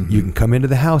eggs. Mm-hmm. You can come into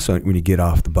the house when you get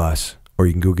off the bus, or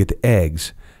you can go get the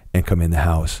eggs and come in the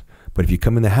house. But if you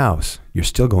come in the house, you're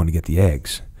still going to get the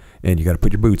eggs. And you got to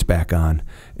put your boots back on.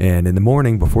 And in the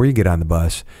morning, before you get on the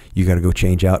bus, you got to go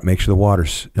change out, make sure the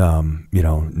water's,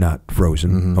 not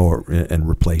frozen, and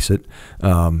replace it. It's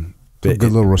a good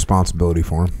little responsibility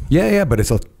for them. Yeah, but it's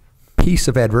a piece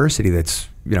of adversity that's,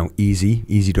 you know,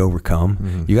 easy to overcome.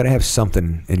 Mm-hmm. You got to have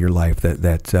something in your life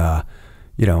that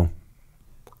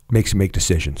makes you make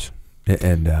decisions.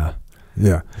 And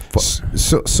yeah.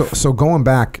 So going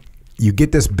back, you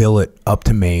get this billet up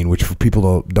to Maine, which for people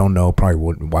who don't know, probably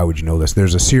wouldn't. Why would you know this?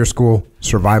 There's a SEER school,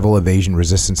 Survival, Evasion,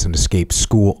 Resistance, and Escape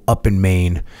school up in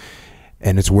Maine,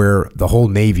 and it's where the whole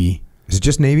Navy, is it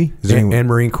just Navy? And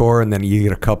Marine Corps, and then you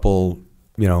get a couple,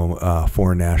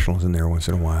 foreign nationals in there once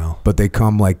in a while. But they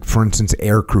come, like, for instance,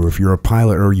 air crew. If you're a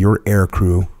pilot or you're air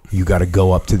crew, you got to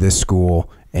go up to this school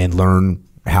and learn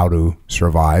how to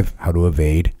survive, how to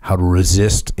evade, how to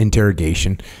resist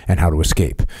interrogation, and how to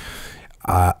escape.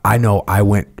 I know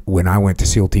when I went to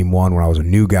SEAL Team 1 when I was a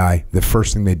new guy, the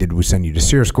first thing they did was send you to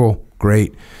SEER school.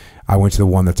 Great. I went to the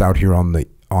one that's out here on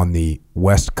the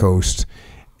West Coast,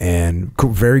 and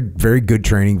very, very good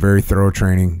training, very thorough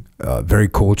training, very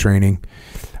cool training.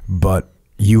 But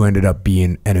you ended up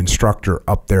being an instructor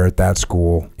up there at that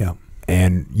school. Yeah.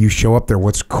 And you show up there.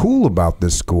 What's cool about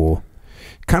this school,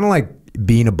 kind of like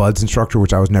being a BUDS instructor,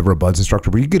 which I was never a BUDS instructor,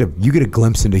 but you get a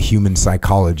glimpse into human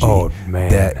psychology. Oh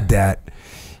man, that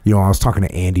I was talking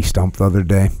to Andy Stump the other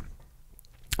day.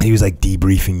 He was like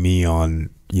debriefing me on,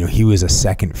 he was a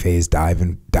second phase dive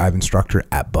instructor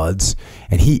at BUDS,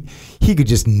 and he could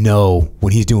just know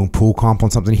when he's doing pool comp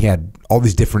on something. He had all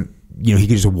these different, he could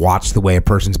just watch the way a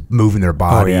person's moving their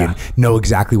body and know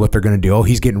exactly what they're going to do. Oh,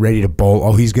 he's getting ready to bolt.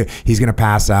 Oh, he's going to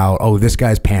pass out. Oh, this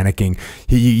guy's panicking.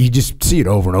 You just see it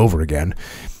over and over again.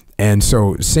 And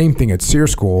so same thing at SEER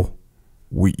school.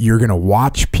 You're going to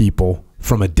watch people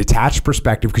from a detached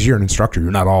perspective, because you're an instructor. You're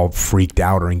not all freaked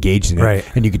out or engaged in it. Right.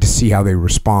 And you get to see how they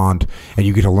respond, and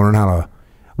you get to learn how to,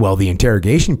 well, the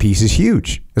interrogation piece is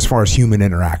huge as far as human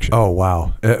interaction. Oh,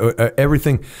 wow.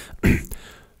 Everything.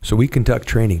 So we conduct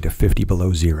training to 50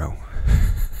 below zero.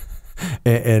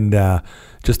 and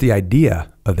just the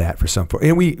idea of that for some folks,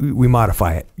 and we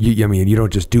modify it. You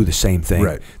don't just do the same thing.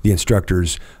 Right. The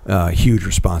instructor's huge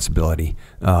responsibility.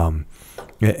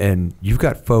 And you've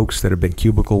got folks that have been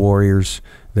cubicle warriors.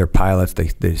 They're pilots.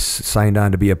 They signed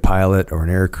on to be a pilot or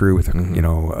an air crew with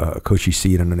a cushy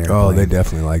seat on an airplane. Oh, they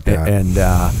definitely like that. And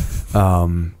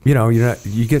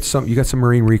you got some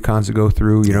Marine recons that go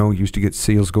through. Used to get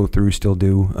SEALs go through, still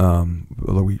do.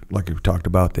 Although like we talked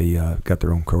about, they got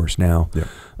their own course now.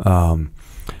 Yeah.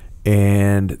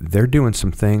 And they're doing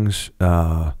some things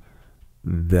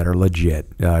that are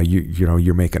legit.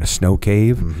 You're making a snow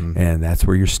cave, and that's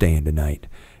where you're staying tonight.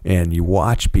 And you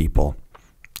watch people.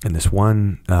 And this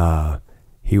one,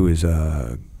 he was,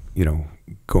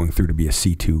 going through to be a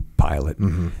C2 pilot,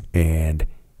 and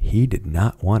he did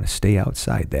not want to stay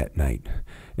outside that night.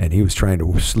 And he was trying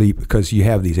to sleep, because you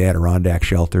have these Adirondack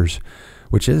shelters,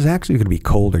 which is actually going to be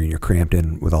colder, and you're cramped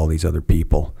in with all these other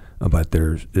people. But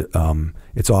there's,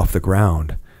 it's off the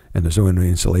ground, and there's no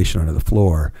insulation under the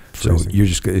floor. Freezing.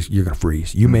 So you're gonna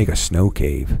freeze. You make a snow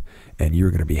cave, and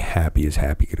you're gonna be happy as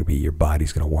happy could be. Your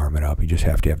body's gonna warm it up. You just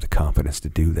have to have the confidence to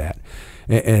do that.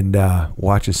 And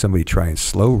watching somebody try and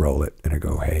slow roll it, and I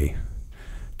go, hey,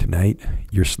 tonight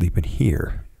you're sleeping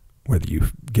here. Whether you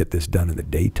get this done in the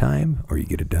daytime or you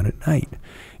get it done at night,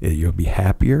 you'll be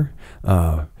happier.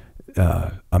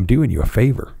 I'm doing you a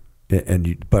favor.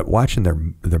 But watching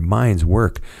their minds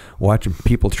work, watching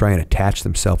people try and attach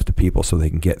themselves to people so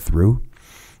they can get through,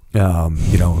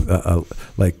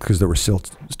 like because there were still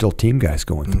team guys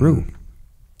going through,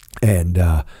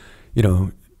 and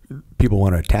people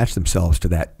want to attach themselves to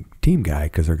that team guy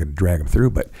because they're going to drag them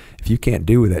through. But if you can't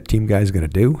do what that team guy is going to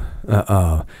do,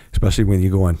 especially when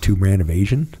you go on two-man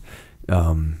evasion,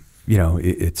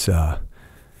 it's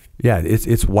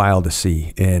wild to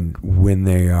see. And when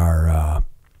they are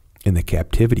in the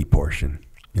captivity portion,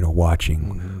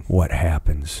 watching what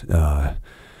happens, either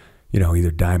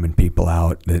diming people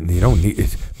out. Then you don't need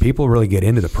people really get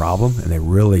into the problem, and they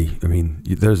really,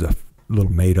 there's a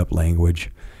little made-up language.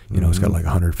 It's got like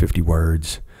 150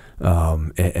 words,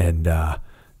 and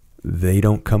they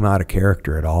don't come out of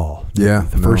character at all. Yeah,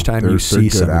 the first time you see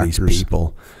some of these actors.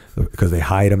 people, because they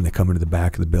hide them, they come into the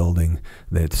back of the building.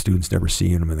 The students never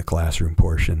see them in the classroom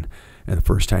portion, and the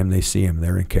first time they see them,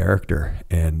 they're in character.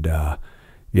 And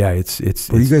it's.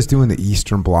 Are you guys doing the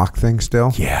Eastern Bloc thing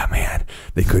still? Yeah, man,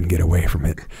 they couldn't get away from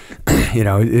it.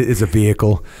 It's a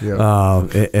vehicle.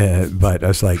 Yeah. But I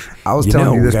was like, I was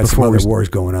telling you this got before some we other wars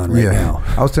going on right now.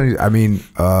 I was telling you.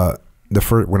 The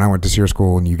first when I went to SEER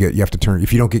school, and you have to turn,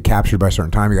 if you don't get captured by a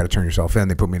certain time, you got to turn yourself in.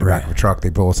 They put me in the back of a truck. They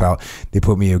pull us out. They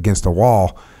put me against a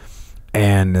wall,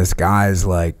 and this guy's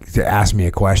like to ask me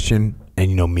a question.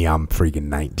 And me, I'm freaking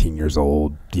 19 years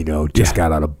old, just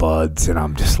got out of buds, and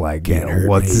I'm just like,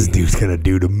 what's this dude's gonna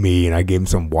do to me? And I gave him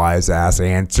some wise ass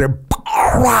answer.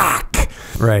 Rock.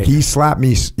 Right. He slapped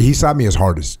me as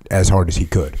hard as he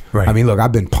could. Right. Look,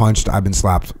 I've been punched, I've been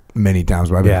slapped many times,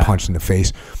 but I've been punched in the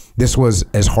face. This was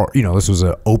as hard, this was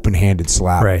an open-handed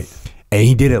slap. Right. And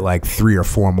he did it like 3 or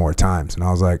 4 more times. And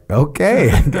I was like, okay,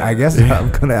 I guess I'm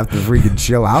going to have to freaking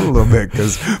chill out a little bit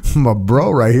because my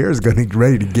bro right here is going to be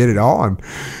ready to get it on.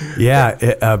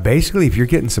 Yeah. Basically, if you're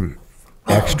getting some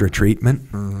extra treatment,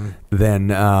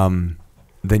 then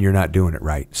you're not doing it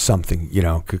right. Something,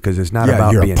 because it's not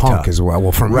about you're being a punk tough. as well.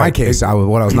 Well, from my case,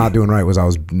 what I was not doing right was I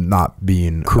was not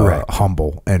being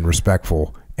humble and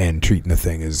respectful and treating the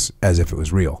thing as if it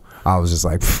was real. I was just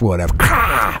like, whatever.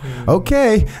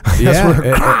 Okay.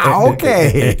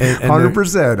 Okay.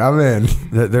 100%. I'm in.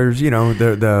 There's,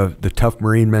 the tough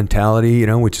Marine mentality,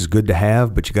 which is good to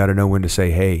have, but you got to know when to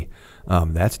say, hey,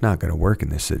 that's not going to work in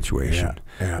this situation.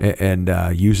 Yeah. And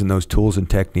using those tools and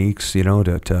techniques,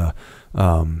 to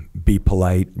be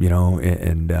polite,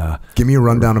 and give me a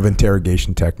rundown of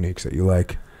interrogation techniques that you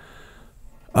like.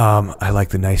 I like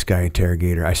the nice guy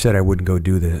interrogator. I said I wouldn't go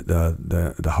do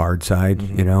the hard side,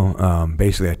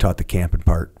 basically I taught the camping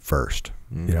part first,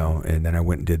 and then I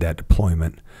went and did that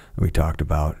deployment that we talked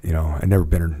about. I've never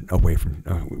been away from,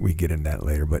 we get into that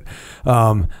later, but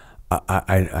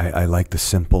I like the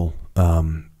simple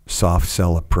soft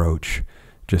sell approach,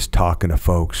 just talking to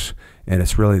folks. And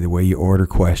it's really the way you order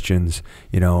questions,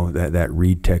 that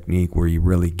read technique where you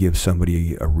really give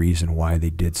somebody a reason why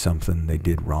they did something they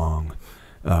did wrong.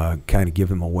 Kind of give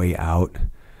them a way out,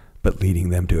 but leading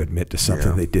them to admit to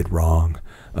something they did wrong.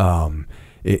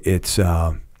 It's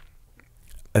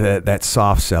that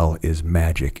soft sell is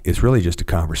magic. It's really just a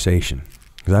conversation.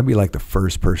 Because I'd be like the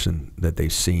first person that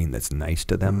they've seen that's nice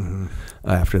to them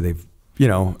after they've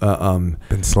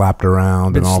been slapped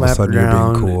around, and all of a sudden you're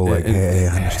being cool. Like, hey,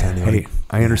 I understand. Hey,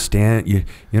 I understand. You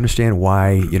understand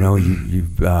why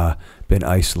you've been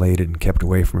isolated and kept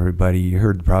away from everybody. You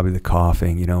heard probably the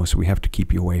coughing, so we have to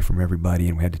keep you away from everybody,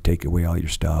 and we had to take away all your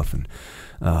stuff, and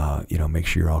make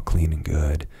sure you're all clean and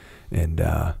good, and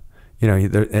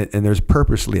there's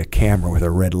purposely a camera with a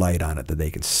red light on it that they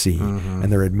can see,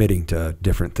 and they're admitting to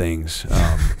different things,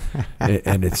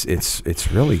 and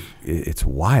it's really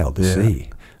wild to see.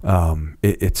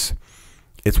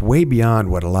 It's way beyond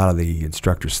what a lot of the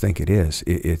instructors think it is.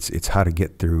 It's how to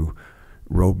get through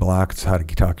roadblocks. It's how to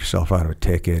talk yourself out of a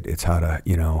ticket. It's how to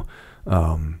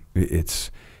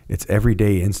it's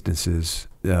everyday instances.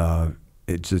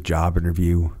 It's a job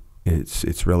interview.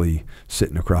 It's really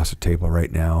sitting across the table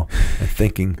right now and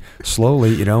thinking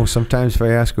slowly. Sometimes if I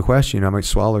ask a question, I might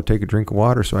swallow or take a drink of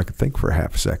water so I can think for a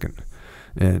half a second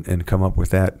and come up with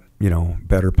that,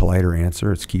 better, politer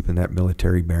answer. It's keeping that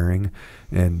military bearing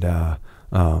and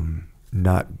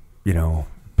not,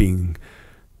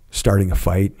 starting a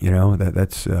fight.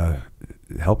 That's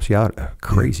helps you out a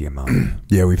crazy amount.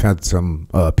 Yeah, we've had some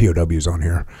POWs on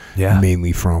here. Yeah.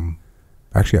 Mainly from,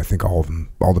 actually, I think all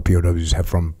the POWs have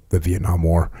from the Vietnam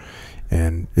War.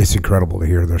 And it's incredible to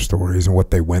hear their stories and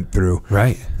what they went through.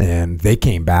 Right. And they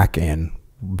came back and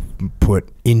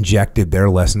injected their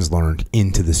lessons learned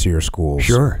into the SEER schools.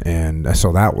 Sure. And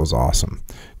so that was awesome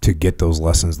to get those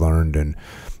lessons learned and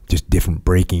just different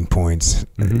breaking points,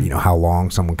 Mm-hmm. you know, how long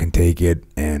someone can take it.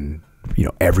 And, you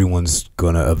know, everyone's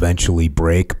going to eventually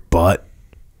break, but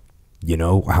you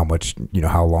know, how much, you know,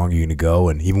 how long are you going to go?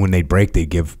 And even when they break, they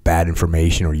give bad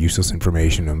information or useless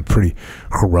information and pretty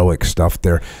heroic stuff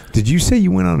there. Did you say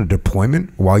you went on a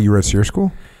deployment while you were at SEER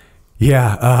school?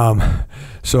 Yeah.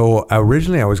 So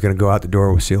originally I was going to go out the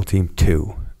door with SEAL Team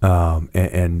 2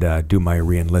 and do my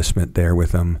re-enlistment there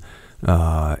with them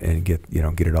and get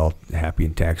it all happy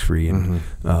and tax-free. And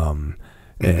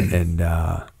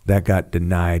that got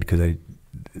denied because I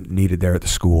needed there at the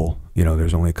school. You know,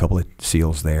 there's only a couple of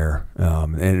SEALs there.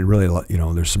 And it really, you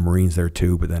know, there's some Marines there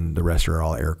too, but then the rest are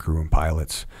all air crew and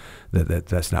pilots.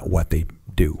 That's not what they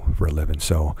do for a living.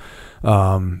 So,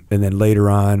 and then later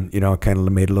on, you know, I kind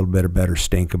of made a little bit of better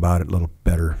stink about it, a little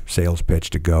better sales pitch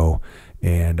to go.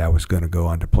 And I was going to go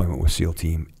on deployment with SEAL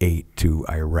Team 8 to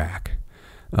Iraq.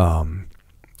 And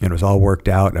it was all worked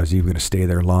out. And I was even going to stay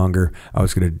there longer. I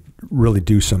was going to really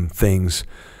do some things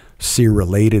SEER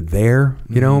related there,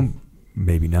 you know,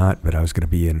 maybe not, but I was going to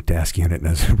be in a task unit and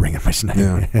I was bringing my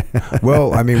sniper. Yeah.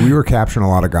 Well, I mean, we were capturing a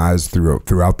lot of guys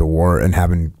throughout the war and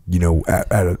having, you know,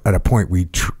 at a point we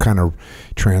kind of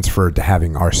transferred to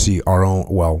having our own,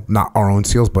 well, not our own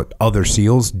SEALs, but other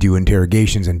SEALs do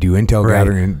interrogations and do intel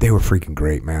gathering. And they were freaking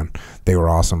great, man. They were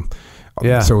awesome.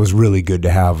 Yeah. So it was really good to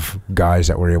have guys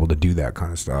that were able to do that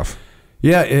kind of stuff.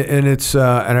 Yeah, and it's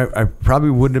and I probably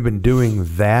wouldn't have been doing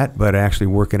that, but actually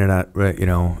working it out, you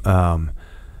know,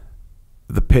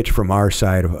 the pitch from our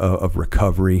side of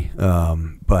recovery.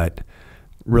 But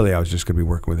really, I was just going to be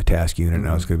working with a task unit, and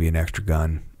I was going to be an extra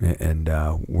gun and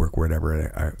work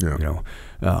wherever you know,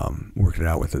 working it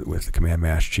out with the command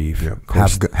master chief. Yep.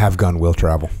 Have gun will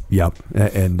travel. Yep,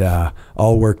 and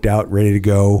all worked out, ready to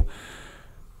go.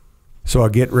 So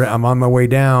I'm on my way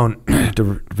down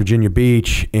to Virginia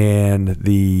Beach, and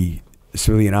the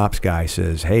civilian ops guy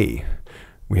says, "Hey,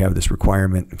 we have this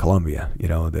requirement in Colombia. You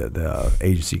know, the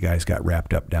agency guys got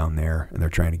wrapped up down there, and they're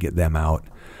trying to get them out,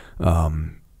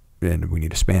 and we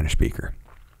need a Spanish speaker."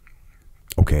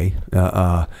 Okay. So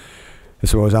I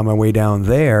was on my way down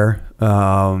there,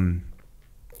 and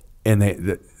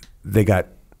they got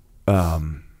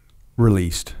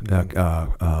released.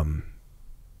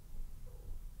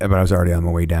 But I was already on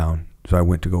my way down, so I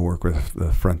went to go work with the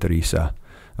Fronteriza,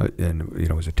 and you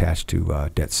know, was attached to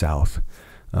Det South,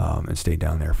 and stayed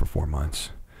down there for 4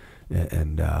 months,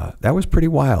 and that was pretty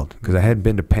wild because I hadn't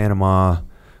been to Panama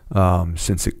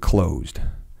since it closed,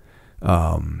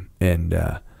 and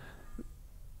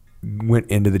went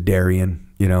into the Darien,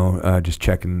 you know, just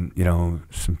checking, you know,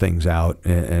 some things out,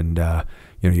 and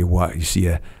you know, you see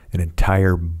an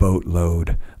entire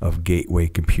boatload of gateway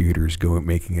computers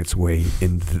making its way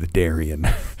into the Darien.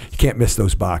 You can't miss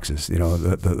those boxes, you know,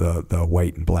 the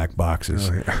white and black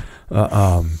boxes. Oh,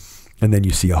 yeah. And then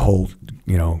you see a whole,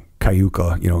 you know,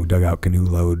 cayuca, you know, dugout canoe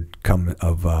load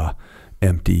of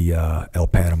empty El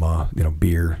Panama, you know,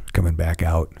 beer coming back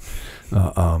out.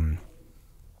 And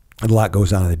a lot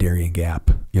goes on in the Darien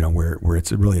Gap, you know, where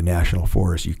it's really a national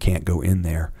forest. You can't go in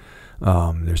there.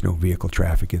 There's no vehicle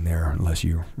traffic in there unless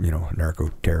you're, you know, a narco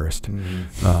terrorist.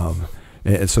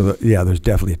 And so, yeah, there's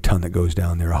definitely a ton that goes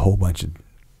down there. A whole bunch of,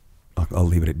 I'll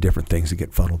leave it at different things that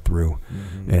get funneled through.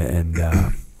 And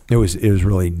it was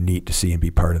really neat to see and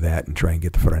be part of that and try and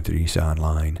get the Fronteriza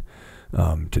online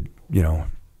to, you know,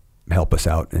 help us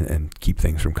out and keep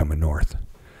things from coming north.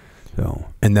 So.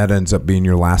 And that ends up being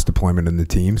your last deployment in the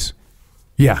teams?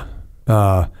 Yeah.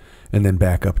 And then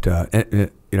back up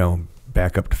to, you know,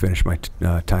 finish my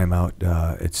time out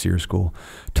at SEER school.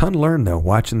 Ton learned though,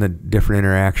 watching the different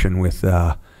interaction with,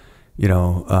 you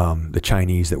know, the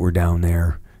Chinese that were down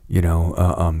there, you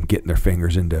know, getting their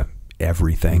fingers into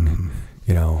everything,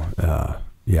 you know,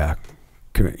 yeah,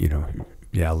 you know,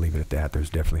 yeah, I'll leave it at that. There's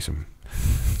definitely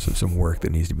some work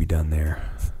that needs to be done there.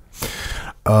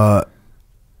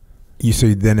 You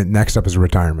say then next up is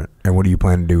retirement, and what do you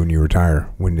plan to do when you retire?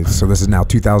 So this is now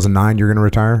 2009. You're going to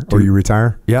retire, or you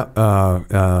retire? Yeah,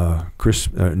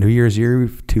 New Year's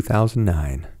Eve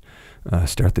 2009.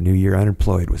 Start the new year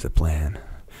unemployed was the plan.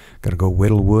 Got to go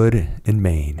whittle wood in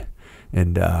Maine,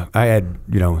 and I had,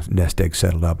 you know, nest egg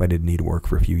settled up. I didn't need to work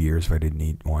for a few years if I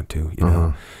didn't want to, you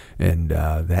know, and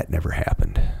that never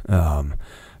happened. You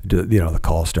know, the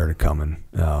calls started coming,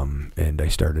 and I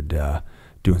started.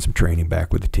 doing some training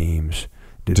back with the teams.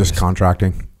 Just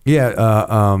contracting? Yeah,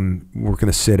 working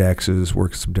the SIDXs,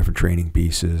 working some different training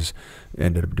pieces.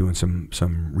 Ended up doing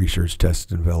some research,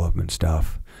 test, and development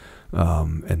stuff,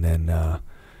 and then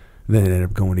ended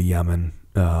up going to Yemen.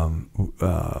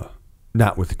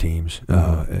 Not with the teams,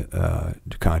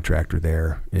 contractor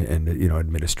there, and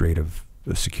administrative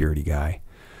security guy,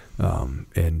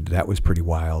 and that was pretty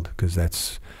wild because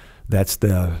that's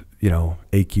the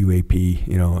AQAP,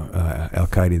 Al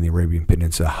Qaeda in the Arabian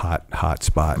Peninsula hot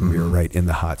spot, and we were right in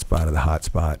the hot spot of the hot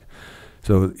spot.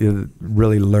 So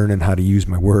really learning how to use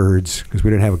my words because we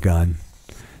didn't have a gun,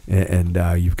 and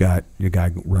you've got your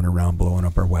guy running around blowing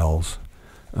up our wells,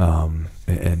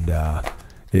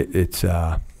 it's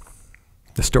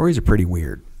the stories are pretty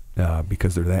weird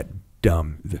because they're that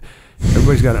dumb.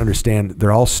 Everybody's got to understand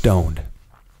they're all stoned.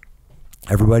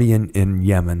 Everybody in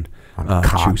Yemen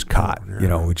chews cot,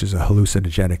 which is a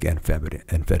hallucinogenic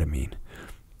amphetamine.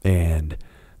 And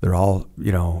they're all,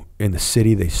 in the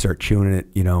city, they start chewing it,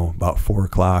 about 4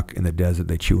 o'clock. In the desert,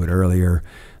 they chew it earlier.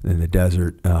 In the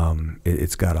desert,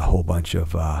 it's got a whole bunch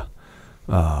of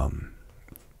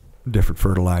different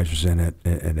fertilizers in it,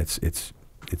 and it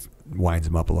winds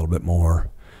them up a little bit more.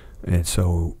 And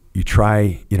so you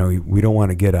try, we don't want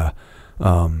to get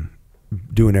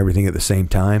doing everything at the same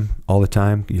time all the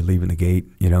time. You're leaving the gate,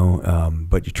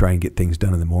 but you try and get things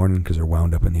done in the morning because they're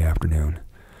wound up in the afternoon.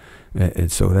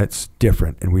 And so that's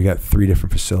different. And we got 3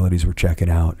 different facilities we're checking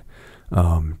out,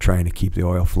 trying to keep the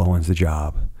oil flowing is the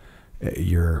job.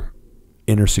 Your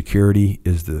inner security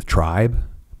is the tribe,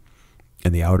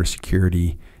 and the outer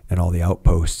security and all the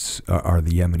outposts are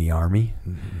the Yemeni army,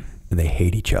 and they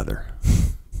hate each other.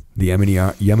 The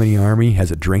Yemeni army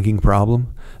has a drinking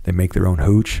problem. They make their own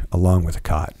hooch along with a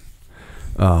cot.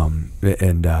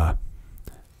 The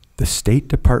State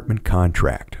Department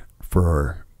contract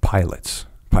for pilot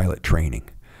training,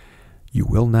 you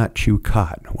will not chew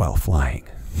cot while flying.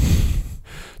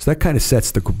 So that kind of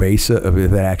sets the base of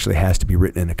it. That actually has to be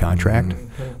written in a contract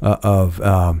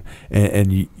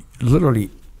and you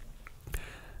literally,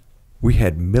 we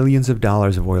had millions of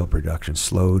dollars of oil production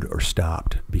slowed or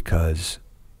stopped because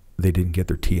they didn't get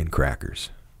their tea and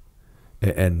crackers.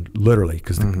 And literally,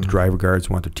 because the driver guards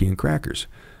want their tea and crackers.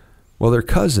 Well, their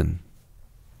cousin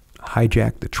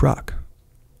hijacked the truck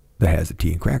that has the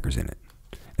tea and crackers in it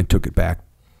and took it back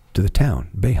to the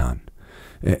town, Bayhan.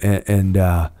 And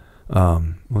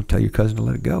well, tell your cousin to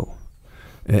let it go.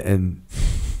 And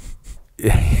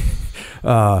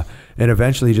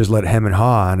eventually just let hem and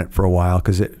haw on it for a while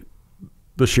because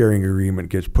the sharing agreement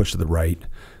gets pushed to the right,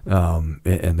 and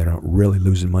they're not really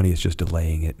losing money. It's just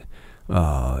delaying it.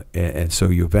 And so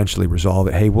you eventually resolve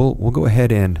it. Hey, we'll go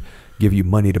ahead and give you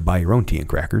money to buy your own tea and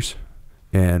crackers,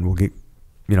 and we'll get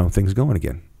things going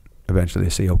again. Eventually they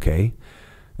say okay,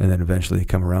 and then eventually they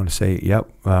come around and say, yep,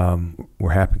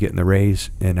 we're happy getting the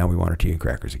raise, and now we want our tea and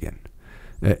crackers again.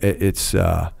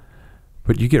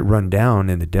 But you get run down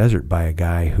in the desert by a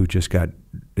guy who just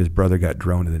his brother got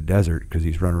droned in the desert because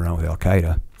he's running around with Al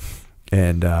Qaeda,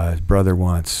 and his brother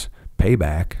wants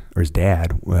payback, or his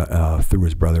dad through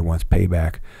his brother wants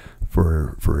payback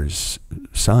for his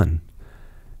son.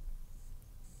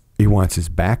 He wants his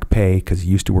back pay because he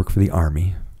used to work for the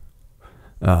army,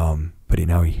 but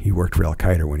he worked for Al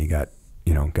Qaeda when he got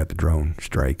the drone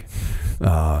strike,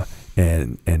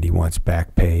 and he wants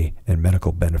back pay and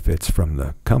medical benefits from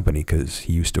the company because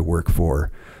he used to work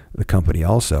for the company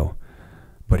also,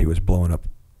 but he was blowing up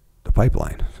the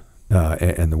pipeline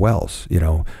and the wells.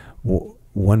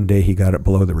 One day he got it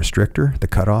below the restrictor, the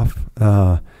cutoff,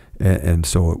 and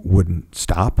so it wouldn't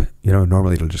stop.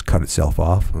 Normally it'll just cut itself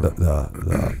off,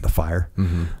 the fire.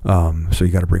 So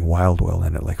you got to bring wild oil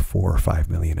in at like 4 or 5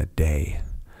 million a day.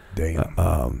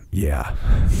 Damn. Yeah.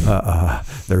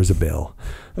 There's a bill.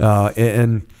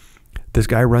 And this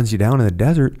guy runs you down in the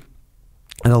desert,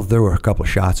 and they'll throw a couple of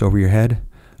shots over your head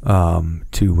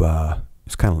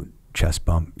it's kind of chest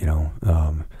bump,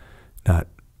 not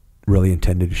really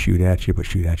intended to shoot at you, but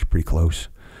shoot at you pretty close.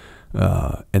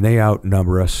 And they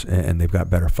outnumber us, and they've got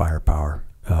better firepower.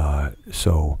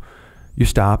 So you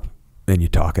stop and you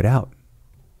talk it out,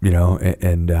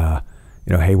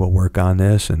 hey, we'll work on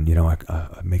this. And, I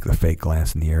make the fake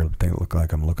glance in the air, they look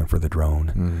like I'm looking for the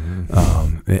drone.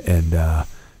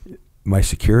 My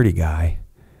security guy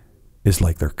is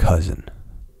like their cousin,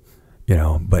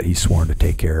 but he's sworn to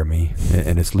take care of me,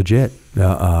 and it's legit.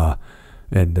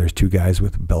 And there's 2 guys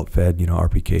with belt-fed,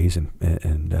 RPKs,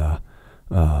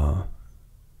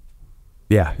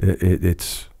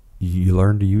 it's you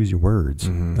learn to use your words.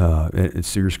 And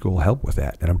Sears School help with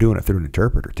that, and I'm doing it through an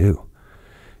interpreter too.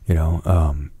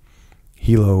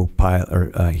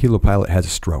 helo pilot has a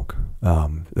stroke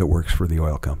that works for the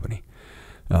oil company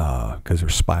because they're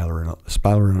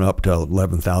spiraling up to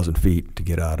 11,000 feet to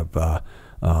get out of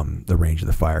the range of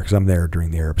the fire. Because I'm there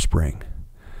during the Arab Spring,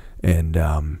 and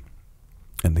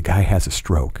the guy has a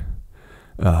stroke.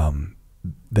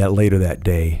 That later that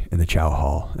day in the chow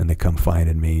hall, and they come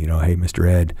finding me, hey, Mr.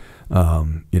 Ed,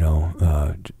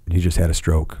 he just had a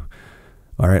stroke.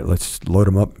 All right, let's load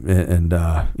him up and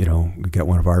we got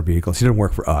one of our vehicles. He doesn't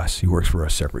work for us. He works for a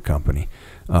separate company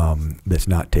that's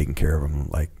not taking care of him.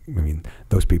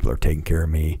 Those people are taking care of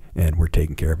me, and we're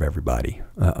taking care of everybody.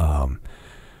 And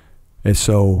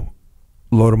so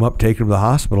load him up, take him to the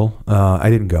hospital. I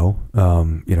didn't go,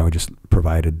 just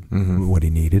provided what he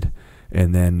needed.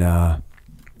 And then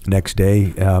next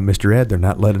day, Mr. Ed, they're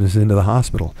not letting us into the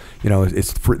hospital.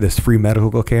 It's this free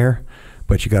medical care,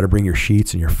 but you got to bring your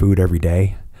sheets and your food every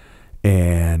day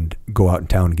and go out in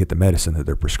town and get the medicine that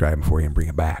they're prescribing for you and bring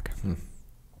it back.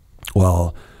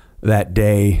 Well, that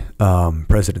day,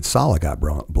 President Saleh got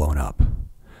blown up,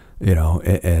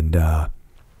 and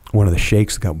one of the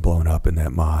sheikhs that got blown up in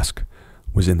that mosque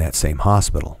was in that same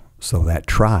hospital. So that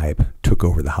tribe took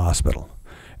over the hospital.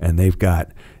 And they've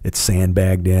got it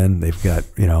sandbagged in. They've got,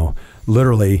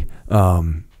 literally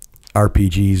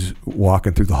RPGs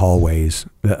walking through the hallways.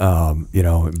 Good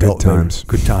times.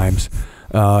 Good times.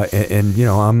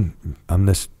 I'm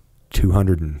this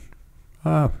 200 and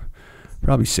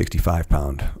probably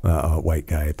 65-pound white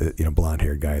guy at the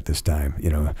blonde-haired guy at this time.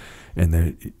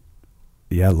 And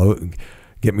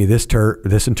get me this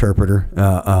interpreter.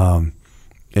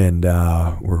 And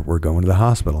we're going to the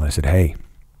hospital. And I said, hey,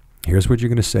 here's what you're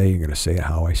going to say. You're going to say it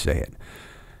how I say it.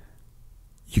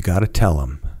 You got to tell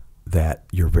them that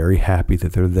you're very happy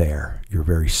that they're there. You're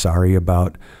very sorry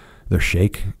about their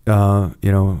sheikh,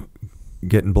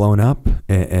 getting blown up.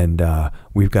 And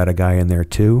we've got a guy in there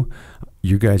too.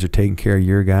 You guys are taking care of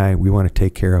your guy. We want to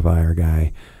take care of our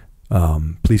guy.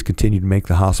 Please continue to make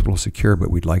the hospital secure,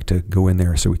 but we'd like to go in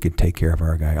there so we can take care of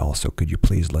our guy also. Could you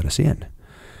please let us in?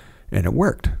 And it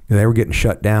worked. They were getting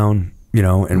shut down,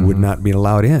 and would not be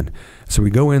allowed in. So we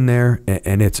go in there,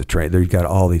 and it's a train. There you got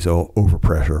all these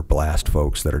overpressure blast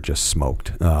folks that are just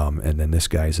smoked. And then this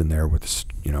guy's in there with,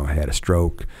 had a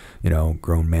stroke,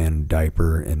 grown man in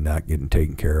diaper and not getting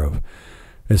taken care of.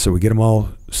 And so we get them all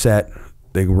set.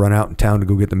 They run out in town to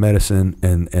go get the medicine,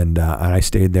 and I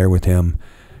stayed there with him.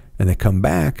 And they come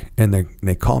back, and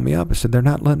they call me up and said, they're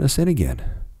not letting us in again.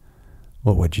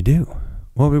 Well, what'd you do?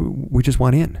 Well, we just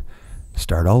want in.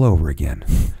 Start all over again.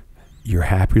 You're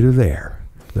happy they're there.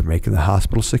 They're making the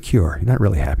hospital secure. You're not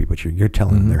really happy, but you're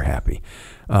telling them they're happy.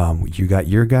 You got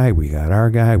your guy, we got our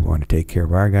guy. We want to take care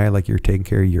of our guy like you're taking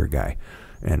care of your guy.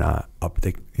 And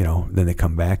then they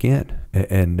come back in,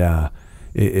 and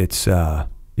it's the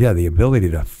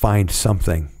ability to find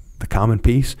something, the common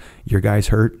piece. Your guy's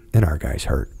hurt and our guy's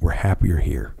hurt. We're happy you're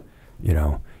here.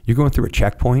 You're going through a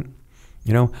checkpoint.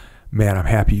 Man, I'm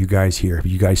happy you guys here. Have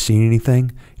you guys seen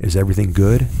anything? Is everything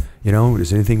good?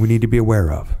 Is anything we need to be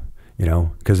aware of?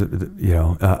 Because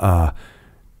you're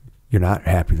not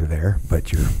happy they're there,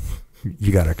 but you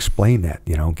got to explain that.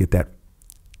 Get that.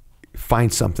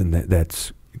 Find something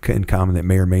that's in common that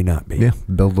may or may not be. Yeah,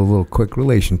 build a little quick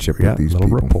relationship with these people.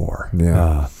 Rapport.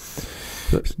 Yeah,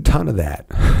 a ton of that.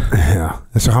 Yeah.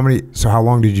 So how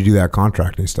long did you do that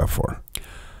contracting stuff for?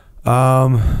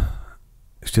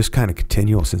 It's just kind of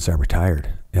continual since I retired.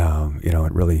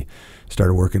 It really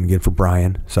started working again for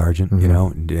Brian Sargent,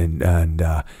 and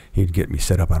he'd get me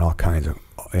set up on all kinds of,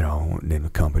 I won't name the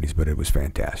companies, but it was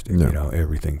fantastic. Yeah.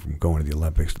 Everything from going to the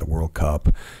Olympics to the World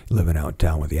Cup, living out in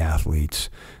town with the athletes,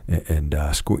 and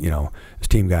school. As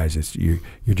team guys, you're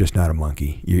just not a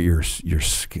monkey. You're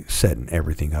setting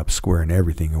everything up, squaring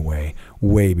everything away,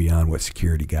 way beyond what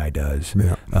security guy does,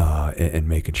 and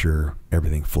making sure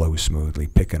everything flows smoothly,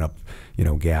 picking up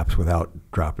gaps without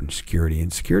dropping security.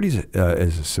 And security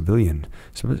as a civilian,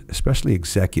 especially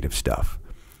executive stuff,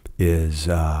 is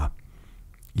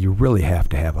you really have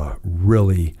to have a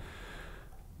really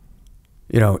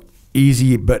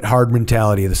easy but hard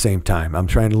mentality at the same time. I'm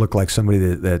trying to look like somebody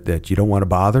that you don't want to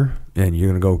bother, and you're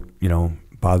going to go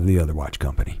bother the other watch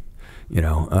company,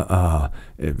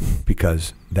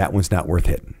 because that one's not worth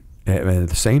hitting. And at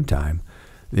the same time,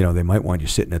 they might want you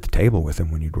sitting at the table with them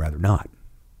when you'd rather not,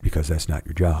 because that's not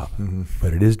your job,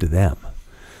 but it is to them.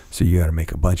 So you got to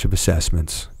make a bunch of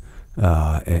assessments, do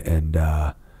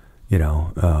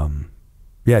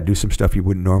some stuff you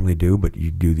wouldn't normally do, but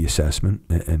you do the assessment,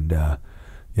 and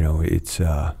it's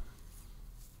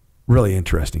really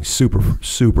interesting,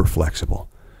 super flexible,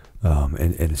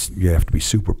 and you have to be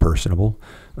super personable,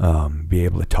 be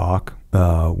able to talk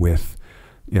with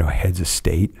heads of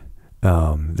state,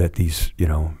 that these,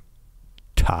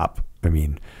 top, I've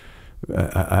been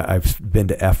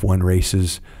to F1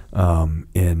 races,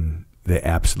 in the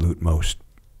absolute most,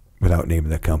 without naming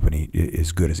the company,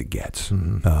 as good as it gets.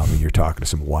 Mm-hmm. And you're talking to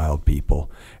some wild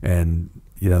people, and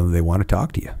they want to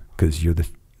talk to you because you're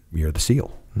the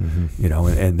SEAL.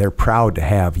 Mm-hmm. And they're proud to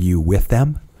have you with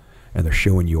them, and they're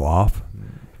showing you off.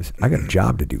 I got a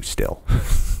job to do still,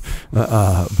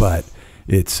 but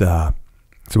it's so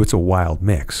it's a wild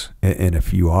mix. And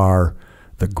if you are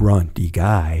the grunty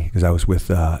guy, because I was with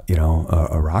a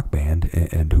rock band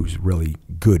and who's really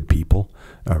good people,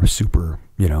 super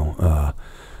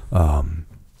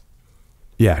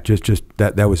just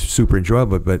that was super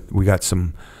enjoyable. But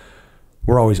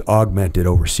we're always augmented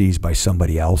overseas by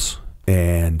somebody else,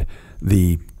 and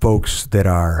the folks that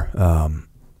are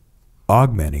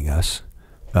augmenting us,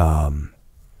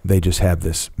 they just have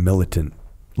this militant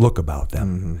look about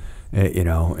them,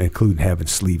 including having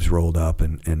sleeves rolled up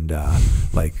and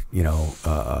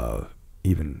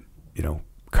even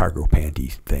cargo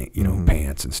panty thing,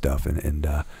 pants and stuff, and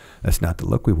that's not the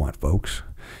look we want, folks.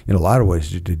 A lot of ways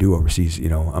to do overseas.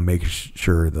 I'm making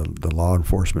sure the law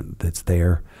enforcement that's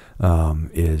there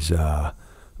is that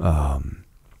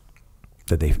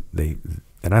they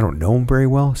and I don't know them very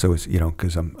well, so it's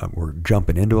because we're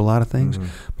jumping into a lot of things,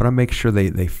 but I'm making sure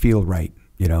they feel right,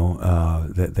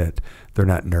 that they're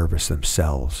not nervous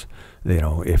themselves.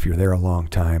 If you're there a long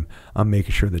time, I'm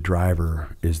making sure the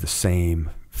driver is the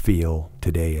same feel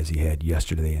today as he had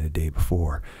yesterday and the day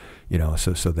before,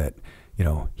 so that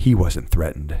he wasn't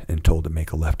threatened and told to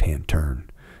make a left-hand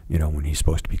turn, when he's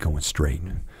supposed to be going straight.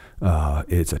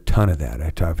 It's a ton of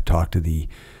that. I've talked to the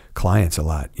clients a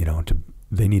lot,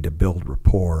 they need to build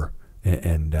rapport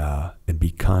and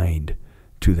be kind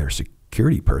to their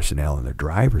security personnel and their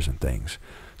drivers and things,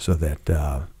 so that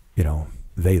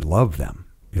they love them,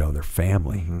 their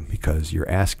family, because you're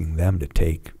asking them to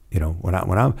take.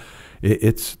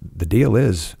 It's the deal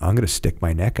is I'm going to stick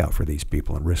my neck out for these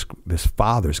people and risk. This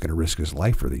father's going to risk his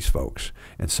life for these folks,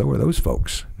 and so are those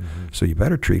folks. So you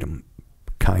better treat them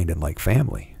kind and like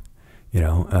family,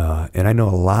 And I know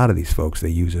a lot of these folks, they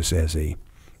use us as a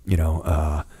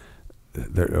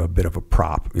they're a bit of a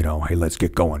prop, hey, let's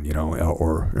get going,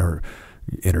 or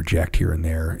interject here and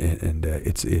there. And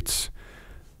it's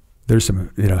there's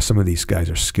some of these guys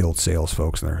are skilled sales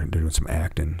folks, and they're doing some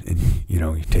acting, and,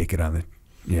 you take it on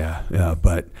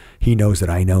but he knows that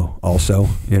I know also,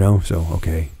 so,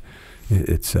 okay.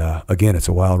 It's, again, it's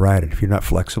a wild ride. And if you're not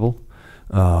flexible,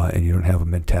 and you don't have a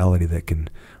mentality that can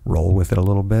roll with it a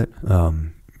little bit,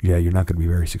 you're not going to be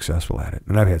very successful at it.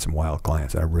 And I've had some wild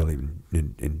clients. I really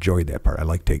enjoyed that part. I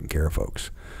like taking care of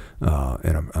folks.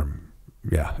 And I'm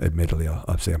admittedly,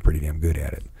 I'll say I'm pretty damn good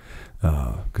at it,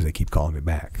 because they keep calling me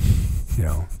back,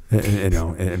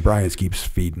 and Brian keeps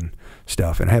feeding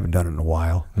stuff, and I haven't done it in a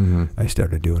while. I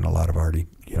started doing a lot of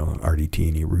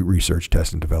RDT&E, research,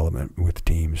 test, and development with the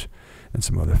teams and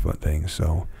some other fun things.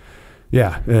 So,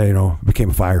 became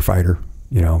a firefighter.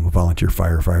 I'm a volunteer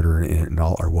firefighter in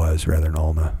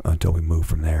Alma until we moved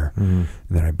from there. And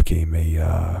then I became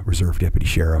a reserve deputy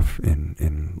sheriff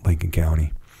in Lincoln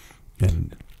County.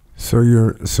 And so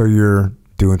you're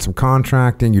doing some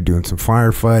contracting, you're doing some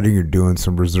firefighting, you're doing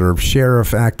some reserve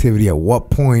sheriff activity. At what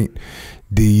point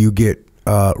do you get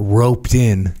roped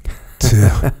in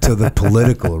to the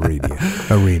political arena?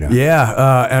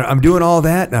 And I'm doing all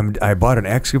that. I bought an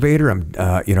excavator.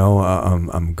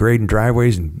 I'm grading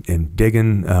driveways and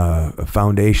digging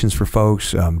foundations for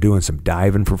folks. I'm doing some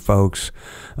diving for folks.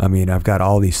 I've got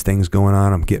all these things going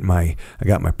on. I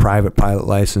got my private pilot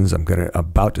license. I'm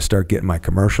about to start getting my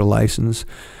commercial license.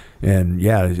 And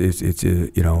it's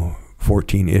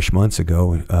 14-ish months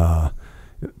ago.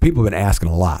 People have been asking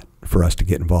a lot for us to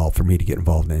get involved, for me to get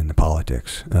involved in the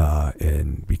politics,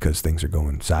 and because things are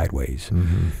going sideways.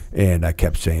 And I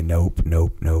kept saying nope,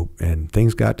 and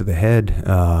things got to the head,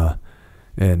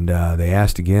 and they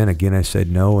asked again. I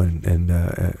said no, and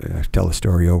I tell the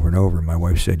story over and over. My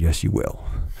wife said, "Yes, you will."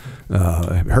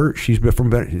 She's from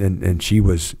Venezuela, and she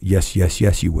was yes,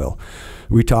 you will.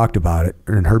 We talked about it,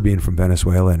 and her being from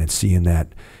Venezuela and seeing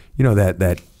that,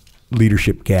 that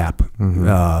leadership gap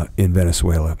in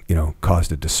Venezuela,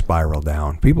 caused it to spiral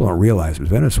down. People don't realize with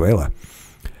Venezuela,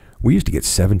 we used to get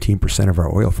 17% of our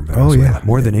oil from Venezuela,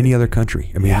 more than any other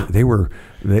country. They were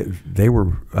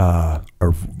a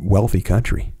wealthy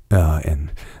country,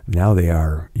 and now they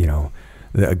are,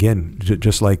 again,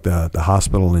 just like the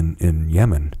hospital in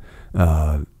Yemen.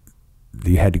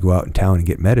 You had to go out in town and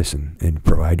get medicine and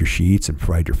provide your sheets and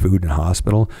provide your food in the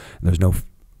hospital. And there's no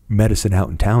medicine out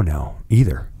in town now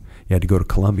either. You had to go to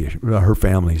Colombia. Her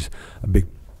family's a big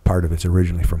part of it's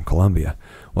originally from Colombia.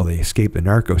 Well, they escaped the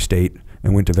narco state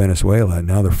and went to Venezuela, and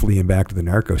now they're fleeing back to the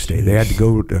narco state. They had to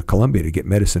go to Colombia to get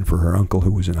medicine for her uncle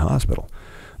who was in the hospital.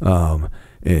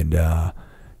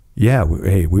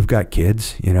 We've got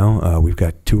kids, we've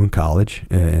got 2 in college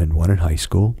and 1 in high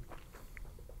school.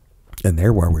 And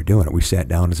they're where we're doing it. We sat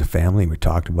down as a family and we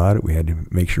talked about it. We had to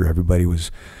make sure everybody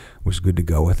was good to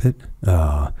go with it.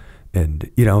 To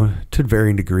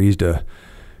varying degrees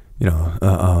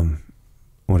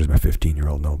what does my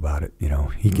 15-year-old know about it?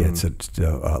 He gets it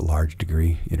to a large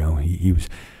degree. He was,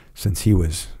 since he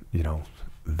was,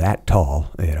 that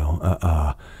tall, he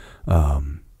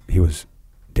was,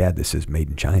 Dad, this is made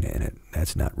in China in it.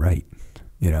 That's not right.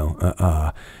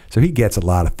 So he gets a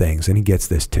lot of things, and he gets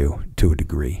this too, to a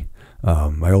degree.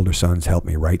 My older son's helped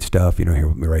me write stuff, he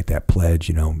helped me write that pledge,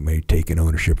 maybe taking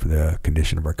ownership for the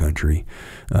condition of our country,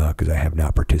 because I have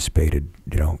not participated,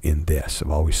 in this.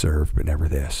 I've always served, but never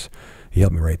this. He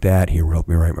helped me write that. He helped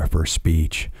me write my first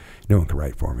speech. No one can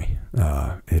write for me.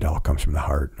 It all comes from the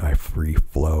heart. I free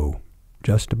flow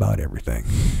just about everything,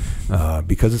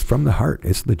 because it's from the heart.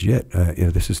 It's legit.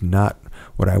 This is not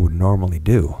what I would normally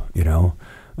do,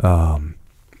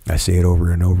 I say it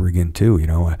over and over again too,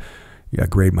 I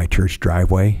grade my church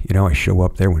driveway. I show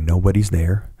up there when nobody's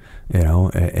there,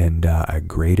 and I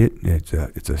grade it.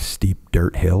 It's a steep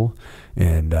dirt hill,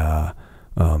 and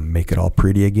make it all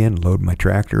pretty again, load my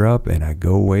tractor up, and I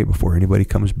go away before anybody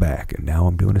comes back. And now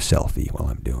I'm doing a selfie while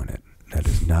I'm doing it. That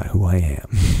is not who I am.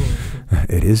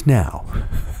 It is now.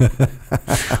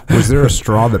 Was there a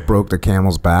straw that broke the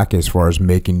camel's back as far as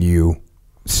making you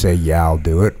say, yeah, I'll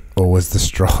do it? Or was the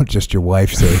straw just your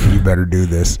wife saying, you better do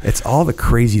this? It's all the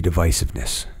crazy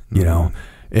divisiveness,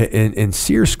 In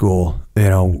SEER school,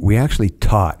 we actually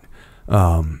taught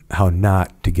how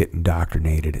not to get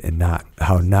indoctrinated and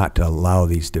how not to allow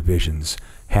these divisions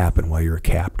happen while you're a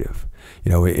captive.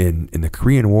 In the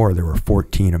Korean War, there were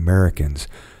 14 Americans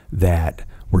that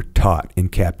were taught in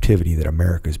captivity that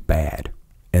America's bad,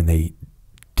 and they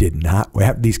did not.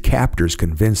 These captors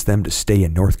convinced them to stay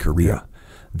in North Korea. Yeah.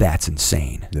 That's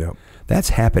insane. Yep.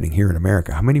 That's happening here in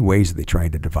America. How many ways are they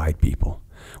trying to divide people?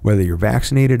 Whether you're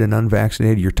vaccinated and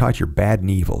unvaccinated, you're taught you're bad and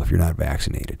evil if you're not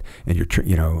vaccinated, and you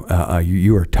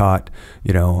are taught,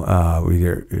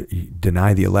 either you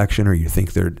deny the election or you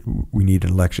think we need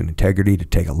an election integrity to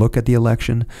take a look at the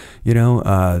election,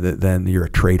 then you're a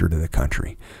traitor to the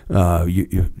country.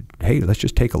 Hey, let's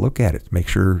just take a look at it, make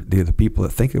sure the people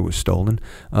that think it was stolen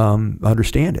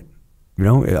understand it.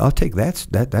 I'll take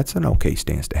that's an okay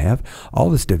stance to have.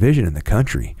 All this division in the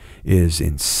country is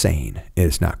insane.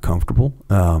 It's not comfortable.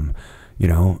 I've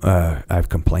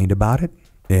complained about it,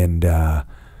 and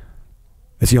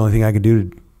it's the only thing I can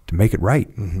do to make it right.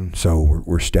 Mm-hmm. So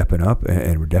we're stepping up,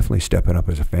 and we're definitely stepping up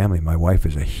as a family. My wife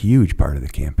is a huge part of the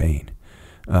campaign.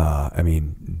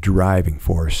 Driving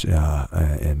force,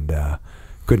 and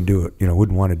couldn't do it.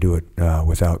 Wouldn't want to do it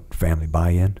without family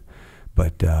buy-in.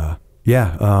 But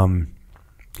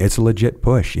it's a legit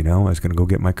push, I was going to go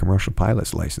get my commercial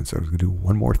pilot's license. I was going to do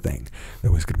one more thing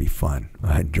that was going to be fun.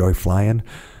 I enjoy flying.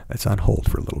 That's on hold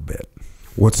for a little bit.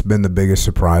 What's been the biggest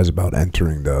surprise about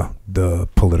entering the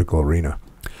political arena?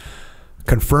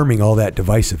 Confirming all that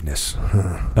divisiveness.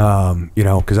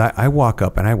 Because I walk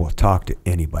up and I will talk to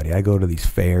anybody. I go to these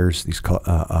fairs,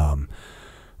 all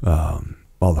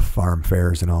the farm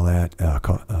fairs and all that,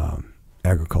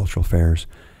 agricultural fairs,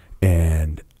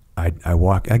 and I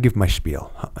give my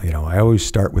spiel. I always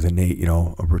start with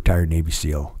a retired Navy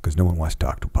SEAL, because no one wants to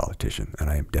talk to a politician, and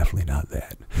I am definitely not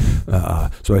that.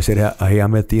 So I said, hey,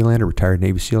 I'm at Thelander, retired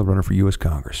Navy SEAL, running for U.S.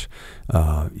 Congress.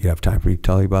 You have time for me to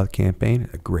tell you about the campaign?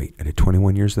 Great. I did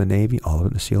 21 years in the Navy, all of it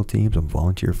in the SEAL teams. I'm a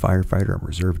volunteer firefighter. I'm a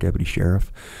reserve deputy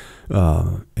sheriff,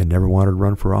 and never wanted to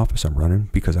run for office. I'm running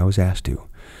because I was asked to.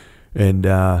 And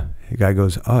the guy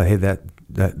goes, oh, hey,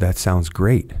 that sounds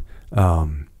great.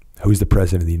 Who's the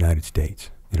president of the United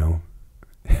States? You don't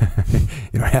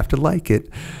have to like it,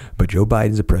 but Joe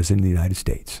Biden's the president of the United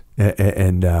States.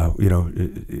 And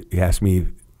he asked me,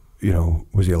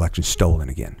 was the election stolen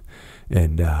again?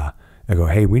 And I go,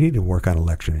 hey, we need to work on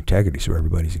election integrity so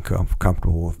everybody's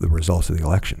comfortable with the results of the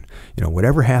election.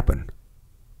 Whatever happened,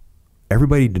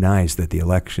 everybody denies that the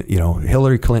election,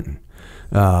 Hillary Clinton,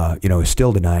 is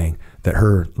still denying that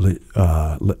her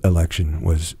election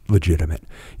was legitimate.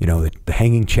 The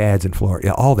hanging chads in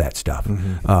Florida, all that stuff.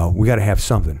 Mm-hmm. We got to have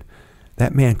something.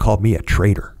 That man called me a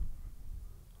traitor.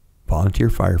 Volunteer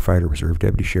firefighter, reserve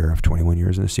deputy sheriff, 21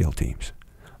 years in the SEAL teams.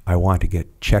 I want to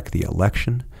check the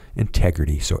election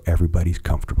integrity so everybody's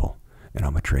comfortable, and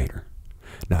I'm a traitor.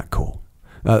 Not cool.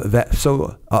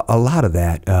 A lot of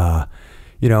that,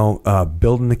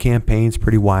 building the campaign's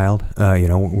pretty wild.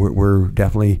 We're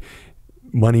definitely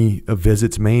money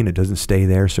visits Maine. It doesn't stay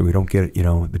there, so we don't get,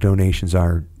 the donations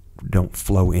don't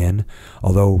flow in.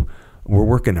 Although we're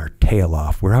working our tail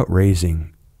off. We're out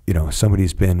raising,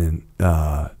 somebody's been in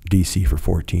D.C. for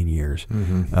 14 years.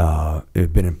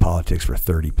 They've been in politics for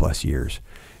 30 plus years,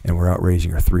 and we're out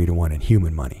raising her 3-to-1 in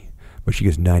human money. But she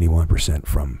gets 91%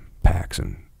 from PACs,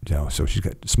 and so she's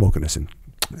got smoking us in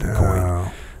the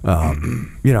coin.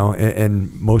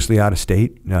 And mostly out of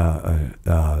state.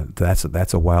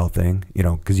 That's a wild thing,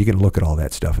 because you can look at all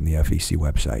that stuff in the FEC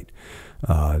website.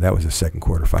 That was a second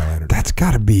quarter firefighter. That's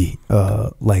got to be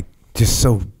just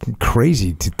so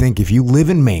crazy to think. If you live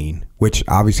in Maine, which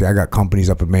obviously I got companies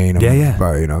up in Maine,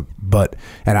 but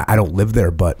I don't live there,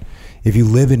 but if you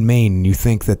live in Maine and you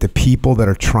think that the people that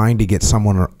are trying to get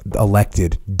someone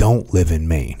elected don't live in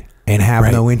Maine and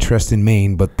have no interest in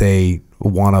Maine, but they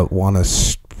want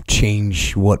to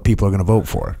change what people are going to vote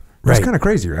for. That's kind of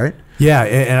crazy, right? Yeah,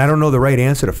 and I don't know the right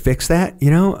answer to fix that,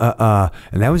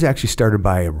 and that was actually started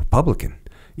by a Republican,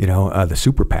 the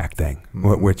super PAC thing,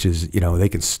 which is, they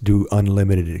can do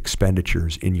unlimited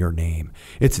expenditures in your name.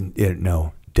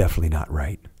 No, definitely not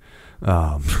right.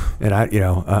 And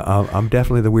I'm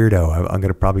definitely the weirdo. I'm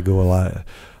going to probably go a lot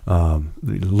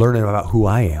learning about who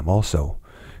I am also,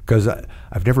 because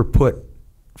I've never put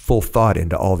full thought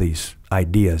into all these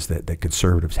ideas that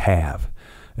conservatives have,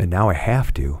 and now I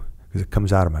have to, because it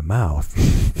comes out of my mouth,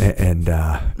 and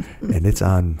it's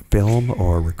on film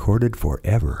or recorded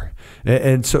forever.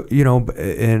 And so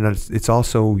and it's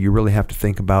also, you really have to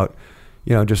think about,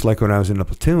 just like when I was in the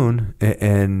platoon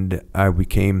and I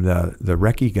became the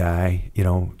recce guy,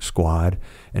 squad,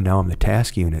 and now I'm the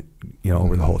task unit,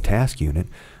 over the whole task unit.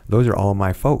 Those are all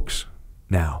my folks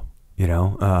now,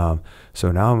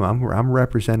 so now I'm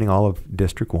representing all of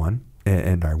District 1,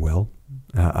 and I will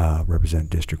represent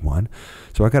District 1.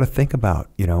 So I got to think about,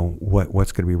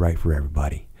 what's going to be right for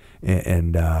everybody.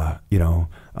 And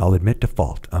I'll admit to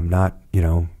fault. I'm not,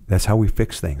 that's how we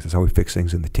fix things. That's how we fix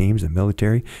things in the teams, the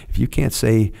military. If you can't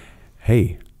say,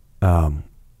 hey,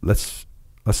 let's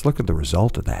look at the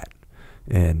result of that.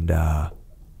 And, that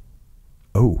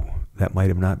might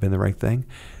have not been the right thing.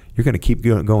 You're going to keep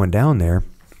going down there.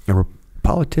 And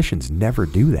politicians never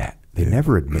do that. They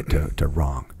never admit to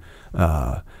wrong.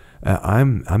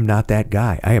 I'm not that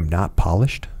guy. I am not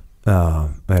polished.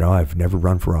 I've never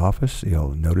run for office.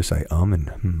 You'll notice I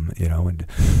and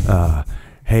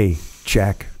hey,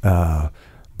 check.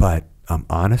 But I'm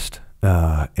honest,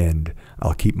 and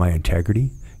I'll keep my integrity.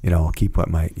 I'll keep what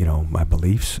my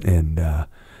beliefs, and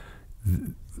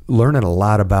learning a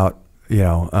lot about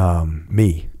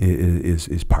me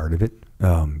is part of it,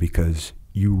 because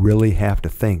you really have to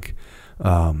think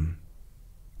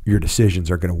your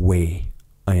decisions are going to weigh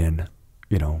in,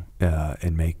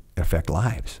 and affect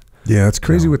lives. Yeah, it's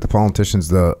crazy with the politicians.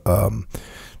 The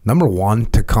number one,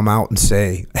 to come out and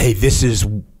say, "Hey, this is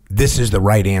the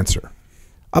right answer,"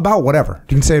 about whatever.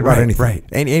 You can say it about anything,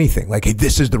 anything. Like, "Hey,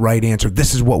 this is the right answer.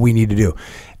 This is what we need to do,"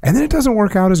 and then it doesn't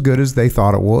work out as good as they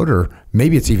thought it would, or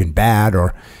maybe it's even bad,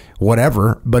 or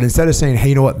whatever. But instead of saying, "Hey,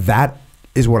 you know what? That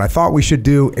is what I thought we should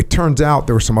do," it turns out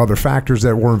there were some other factors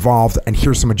that were involved, and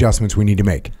here's some adjustments we need to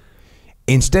make.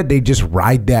 Instead, they just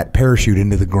ride that parachute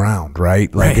into the ground,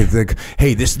 right? Like, it's like,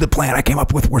 "Hey, this is the plan I came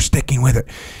up with. We're sticking with it."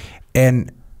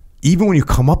 And even when you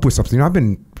come up with something, I've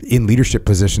been in leadership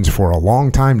positions for a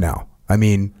long time now. I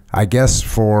mean, I guess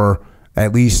for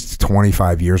at least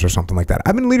 25 years or something like that.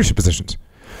 I've been in leadership positions.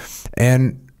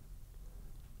 And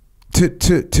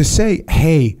to say,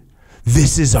 "Hey,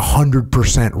 this is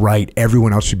 100% right,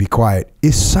 everyone else should be quiet,"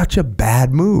 is such a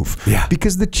bad move. Yeah.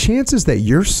 Because the chances that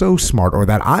you're so smart, or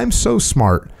that I'm so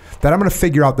smart, that I'm going to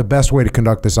figure out the best way to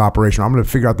conduct this operation, I'm going to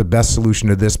figure out the best solution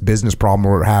to this business problem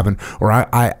we're having, or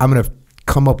I'm going to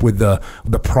come up with the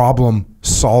problem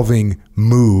solving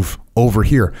move over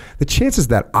here. The chances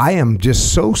that I am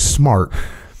just so smart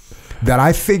that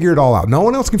I figure it all out. No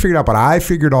one else can figure it out, but I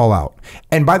figured it all out.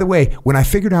 And by the way, when I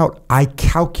figured out, I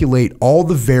calculate all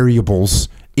the variables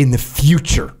in the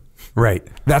future. Right.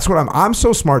 That's what I'm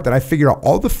so smart that I figure out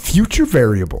all the future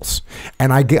variables,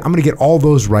 and I'm going to get all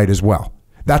those right as well.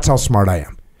 That's how smart I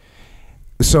am.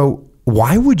 So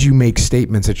why would you make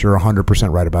statements that you're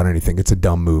 100% right about anything? It's a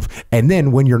dumb move. And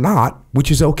then when you're not, which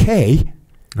is okay,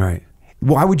 right?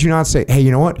 Why would you not say, "Hey,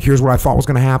 you know what? Here's what I thought was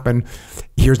going to happen.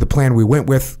 Here's the plan we went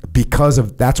with because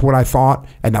of that's what I thought,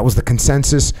 and that was the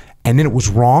consensus, and then it was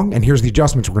wrong, and here's the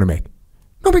adjustments we're going to make."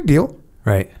 No big deal.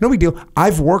 Right. No big deal.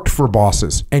 I've worked for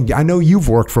bosses, and I know you've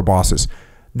worked for bosses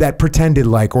that pretended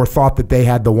like or thought that they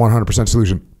had the 100%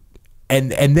 solution,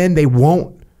 and then they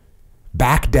won't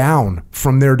back down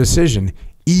from their decision,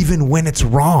 even when it's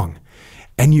wrong.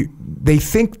 And they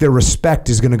think their respect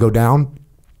is going to go down,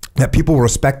 that people will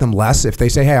respect them less if they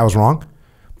say, hey, I was wrong.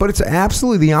 But it's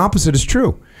absolutely the opposite is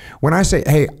true. When I say,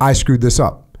 hey, I screwed this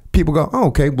up, people go, oh,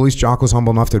 okay, well, at least Jocko's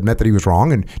humble enough to admit that he was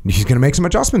wrong, and he's going to make some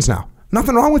adjustments now.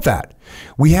 Nothing wrong with that.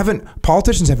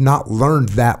 Politicians have not learned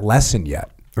that lesson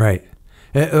yet. Right.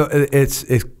 It's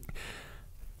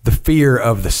the fear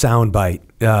of the soundbite,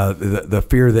 the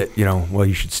fear that, well,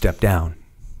 you should step down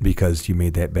because you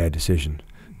made that bad decision.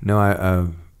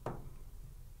 No,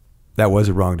 that was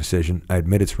a wrong decision. I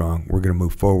admit it's wrong. We're going to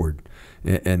move forward.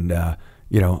 And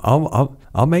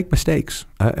I'll make mistakes,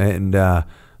 and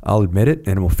I'll admit it,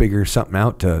 and we'll figure something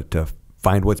out to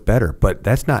find what's better. But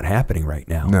that's not happening right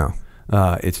now. No,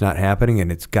 it's not happening,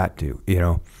 and it's got to.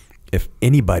 If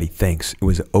anybody thinks it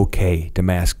was okay to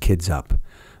mask kids up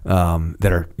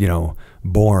that are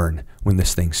born when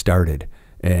this thing started,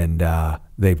 and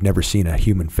they've never seen a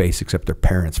human face except their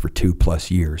parents for 2+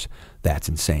 years, that's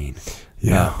insane.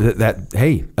 Yeah.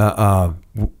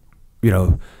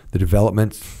 The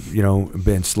development's,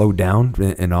 been slowed down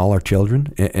in all our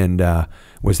children. And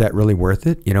was that really worth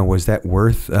it? Was that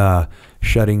worth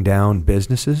shutting down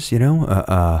businesses? We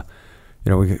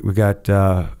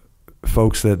got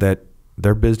folks that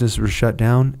their business was shut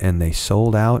down and they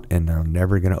sold out and they're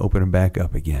never going to open them back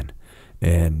up again.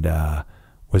 And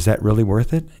was that really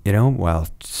worth it? While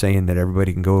saying that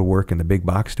everybody can go to work in the big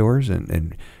box stores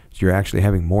and you're actually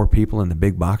having more people in the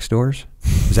big box stores.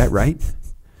 Is that right?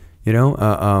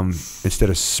 Instead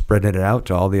of spreading it out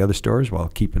to all the other stores while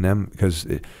keeping them, because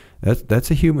that's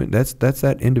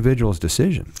that individual's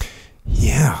decision.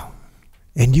 Yeah.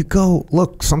 And you go,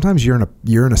 look, sometimes you're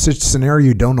in a scenario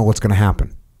you don't know what's going to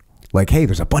happen. Like, hey,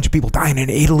 there's a bunch of people dying in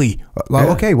Italy.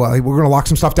 Okay, well, we're going to lock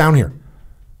some stuff down here.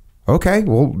 Okay,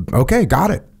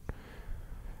 got it.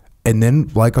 And then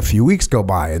like a few weeks go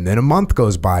by and then a month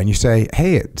goes by and you say,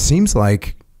 hey, it seems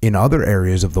like in other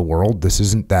areas of the world this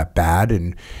isn't that bad,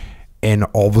 and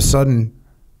all of a sudden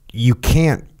you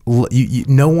can't,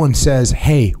 no one says,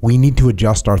 hey, we need to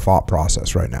adjust our thought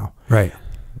process right now. Right.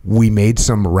 We made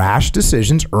some rash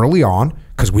decisions early on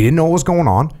because we didn't know what was going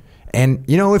on. And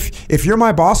if you're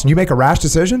my boss and you make a rash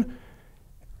decision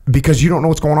because you don't know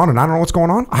what's going on and I don't know what's going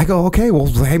on, I go, okay, well,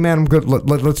 hey man, I'm good.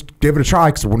 Let's give it a try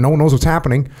because no one knows what's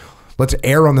happening. Let's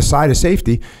err on the side of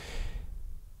safety.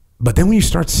 But then when you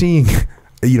start seeing,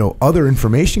 other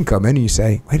information come in and you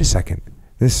say, wait a second,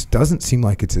 this doesn't seem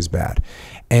like it's as bad.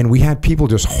 And we had people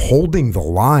just holding the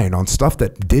line on stuff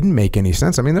that didn't make any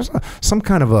sense. I mean, there's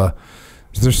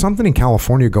something in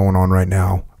California going on right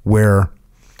now where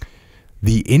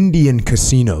the Indian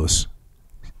casinos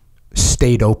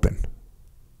stayed open.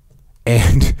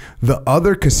 And the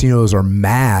other casinos are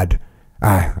mad.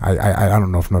 I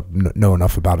don't know if I know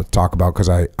enough about it to talk about because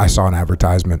I saw an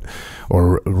advertisement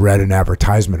or read an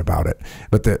advertisement about it.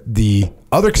 But the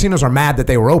other casinos are mad that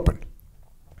they were open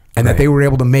and that they were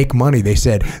able to make money. They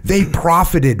said they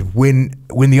profited when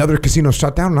the other casinos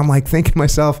shut down. And I'm like thinking to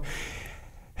myself,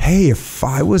 hey, if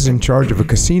I was in charge of a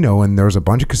casino and there was a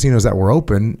bunch of casinos that were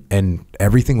open and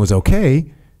everything was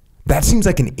okay, that seems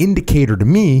like an indicator to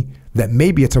me that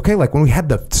maybe it's okay. Like when we had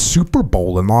the Super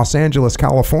Bowl in Los Angeles,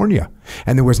 California,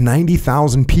 and there was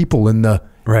 90,000 people in the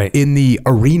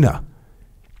arena,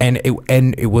 and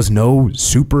it was no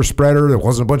super spreader. There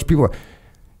wasn't a bunch of people,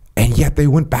 and yet they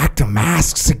went back to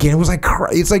masks again. It was like,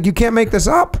 it's like you can't make this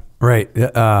up. Right.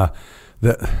 The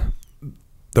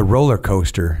roller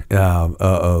coaster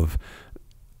of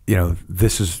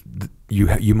this is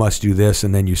you must do this,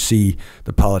 and then you see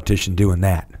the politician doing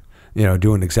that.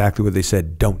 Doing exactly what they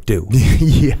said don't do.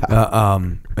 Yeah.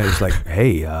 It's like,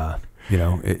 hey,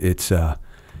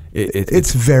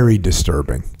 it's very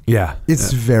disturbing. Yeah.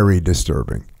 It's very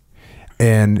disturbing.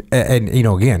 And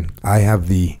again,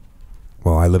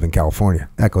 I live in California.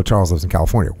 Echo Charles lives in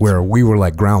California, where we were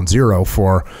like ground zero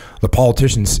for the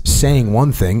politicians saying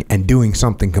one thing and doing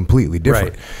something completely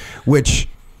different. Right. Which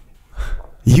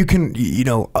you can,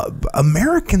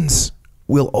 Americans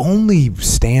will only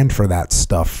stand for that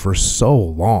stuff for so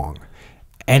long,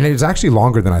 and it was actually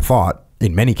longer than I thought.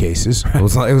 In many cases, it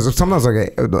was sometimes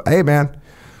like, hey man,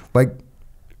 like,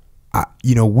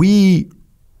 we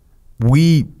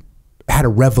had a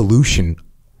revolution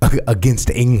against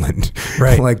England,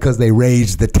 right? Like because they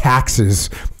raised the taxes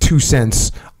 2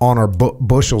 cents on our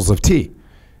bushels of tea,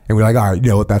 and we're like, all right, you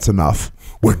know what, that's enough.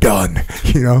 We're done.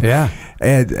 Yeah.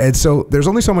 And so there's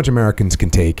only so much Americans can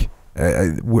take.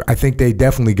 I think they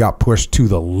definitely got pushed to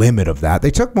the limit of that. They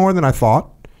took more than I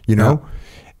thought,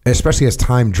 especially as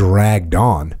time dragged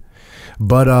on.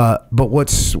 But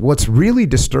what's really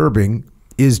disturbing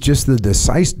is just the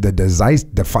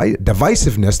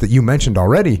divisiveness that you mentioned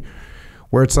already,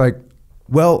 where it's like,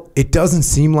 well, it doesn't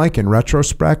seem like in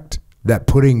retrospect that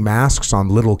putting masks on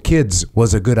little kids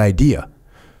was a good idea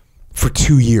for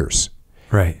 2 years.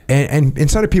 Right. And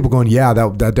instead of people going, yeah,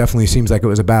 that definitely seems like it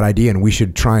was a bad idea and we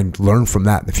should try and learn from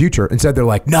that in the future, instead they're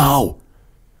like, no.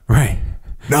 Right.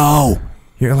 No.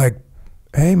 You're like,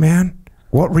 hey, man,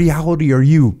 what reality are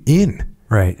you in?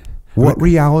 Right. What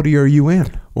reality are you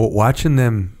in? Well, watching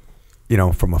them,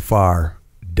 from afar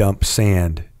dump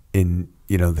sand in,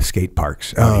 the skate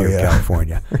parks out here in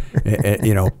California,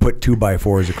 and, put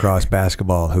 2x4s across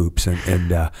basketball hoops.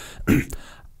 And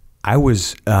I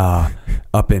was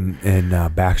up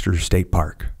in Baxter State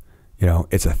Park.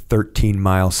 It's a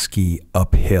 13-mile ski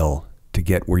uphill to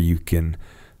get where you can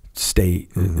stay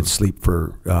and sleep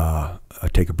for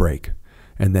take a break.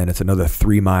 And then it's another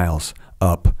 3 miles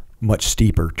up much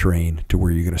steeper terrain to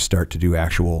where you're going to start to do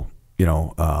actual,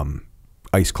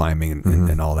 ice climbing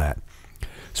and all that.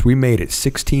 So we made it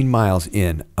 16 miles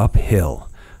in uphill.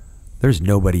 There's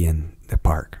nobody in the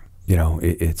park.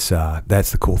 It's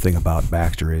that's the cool thing about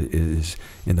Baxter is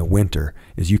in the winter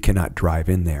is you cannot drive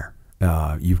in there.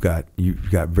 You've got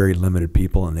very limited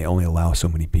people and they only allow so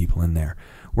many people in there.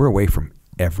 We're away from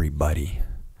everybody.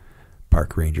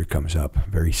 Park ranger comes up,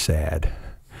 very sad.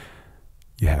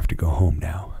 You have to go home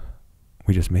now.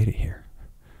 We just made it here.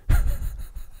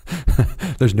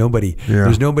 There's nobody. Yeah.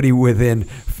 There's nobody within,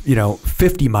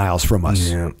 50 miles from us.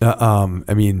 Yeah.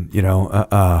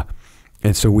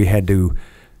 And so we had to,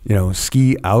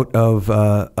 ski out of,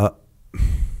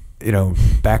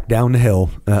 back down the hill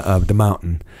of the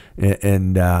mountain,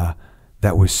 and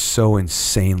that was so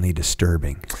insanely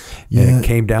disturbing. Yeah. And it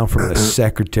came down from the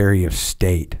Secretary of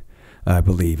State, I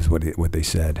believe, is what they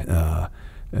said.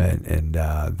 And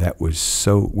that was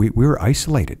so we were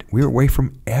isolated. We were away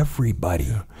from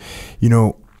everybody.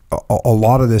 Yeah. A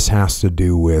lot of this has to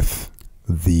do with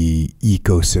the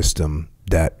ecosystem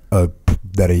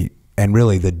and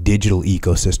really the digital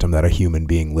ecosystem that a human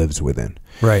being lives within.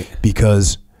 Right.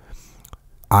 Because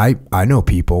I know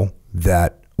people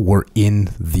that were in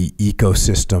the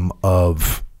ecosystem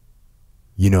of,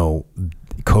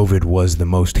 COVID was the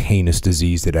most heinous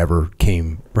disease that ever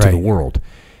came to the world.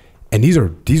 And these are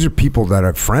people that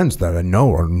are friends that I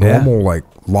know are normal, like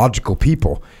logical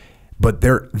people, but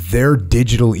their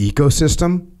digital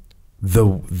ecosystem,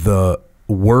 the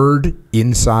word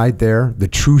inside there, the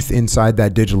truth inside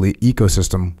that digital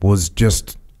ecosystem was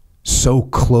just so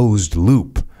closed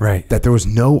loop, right? That there was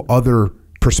no other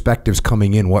perspectives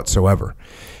coming in whatsoever,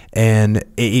 and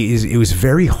it was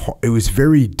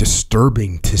very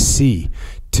disturbing to see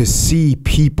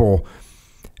people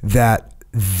that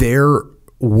their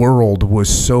world was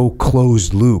so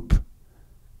closed loop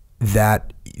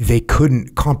that they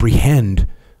couldn't comprehend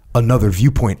another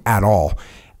viewpoint at all.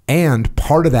 And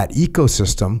part of that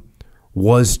ecosystem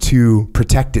was to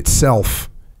protect itself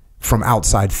from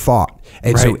outside thought.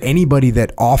 And so anybody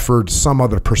that offered some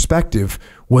other perspective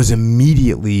was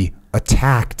immediately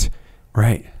attacked.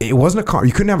 Right. It wasn't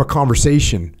you couldn't have a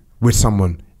conversation with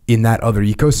someone in that other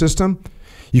ecosystem.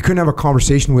 You couldn't have a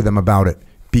conversation with them about it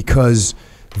because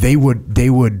they would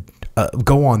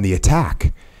go on the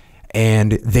attack,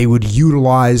 and they would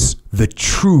utilize the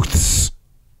truths,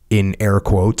 in air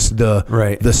quotes,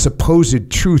 the supposed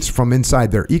truths from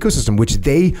inside their ecosystem, which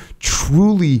they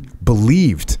truly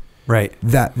believed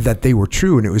that they were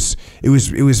true. And it was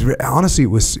honestly, it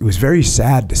was very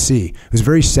sad to see. It was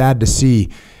very sad to see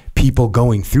people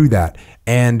going through that.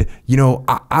 And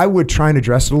I would try and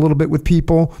address it a little bit with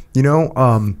people.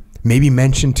 Maybe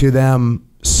mention to them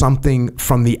something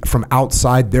from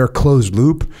outside their closed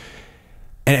loop,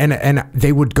 and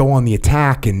they would go on the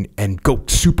attack and go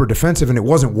super defensive, and it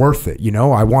wasn't worth it.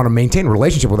 I want to maintain a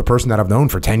relationship with a person that I've known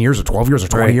for 10 years or 12 years or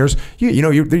 20 years.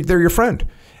 They're your friend,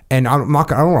 and I don't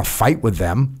want to fight with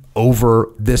them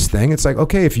over this thing. It's like,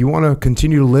 okay, if you want to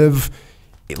continue to live,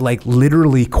 like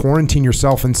literally quarantine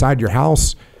yourself inside your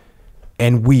house,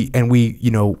 and we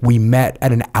met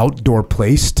at an outdoor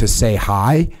place to say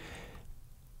hi.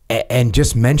 And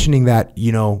just mentioning that,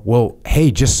 well, hey,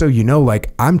 just so you know,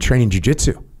 like I'm training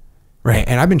jiu-jitsu, right?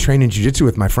 And I've been training jiu-jitsu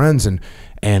with my friends and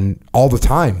all the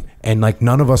time, and like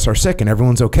none of us are sick and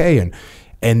everyone's okay,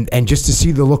 and just to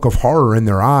see the look of horror in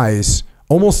their eyes,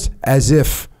 almost as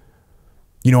if,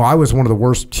 I was one of the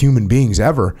worst human beings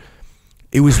ever.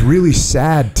 It was really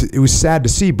sad. It was sad to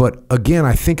see, but again,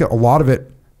 I think a lot of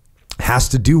it has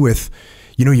to do with,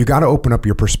 you got to open up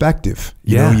your perspective.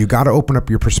 You got to open up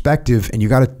your perspective, and you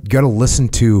got to listen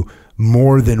to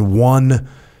more than one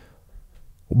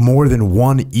more than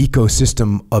one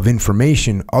ecosystem of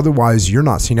information. Otherwise, you're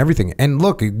not seeing everything. And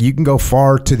look, you can go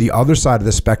far to the other side of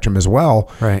the spectrum as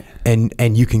well. Right.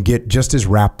 And you can get just as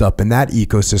wrapped up in that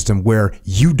ecosystem where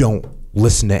you don't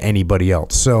listen to anybody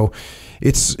else. So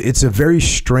it's a very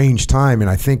strange time. And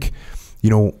I think,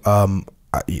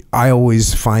 I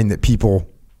always find that people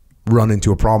run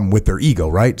into a problem with their ego,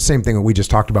 right? Same thing that we just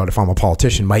talked about. If I'm a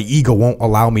politician, my ego won't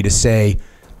allow me to say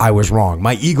I was wrong.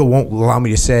 My ego won't allow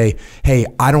me to say, hey,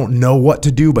 I don't know what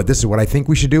to do, but this is what I think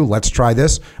we should do. Let's try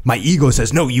this. My ego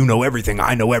says, no, you know everything.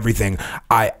 I know everything.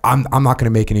 I'm not going to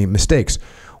make any mistakes.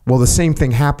 Well, the same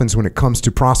thing happens when it comes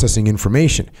to processing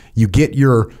information. You get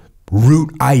your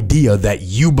root idea that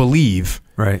you believe,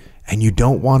 right, and you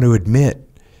don't want to admit,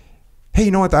 hey,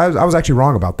 you know what? I was actually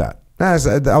wrong about that.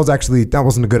 That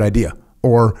wasn't a good idea.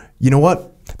 Or, you know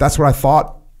what? That's what I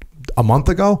thought a month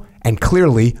ago, and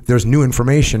clearly there's new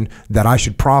information that I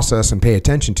should process and pay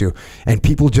attention to. And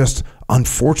people just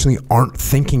unfortunately aren't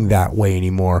thinking that way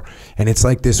anymore. And it's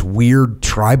like this weird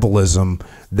tribalism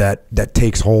that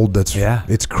takes hold.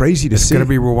 It's crazy to see. It's going to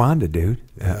be Rwanda, dude.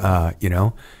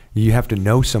 You have to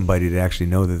know somebody to actually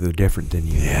know that they're different than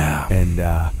you. Yeah. And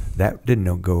that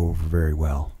didn't go over very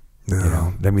well.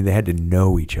 No. They had to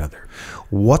know each other.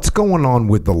 What's going on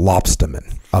with the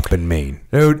lobstermen up in Maine?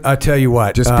 Dude, I'll tell you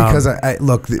what. Just because I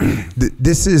look,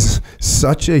 this is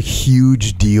such a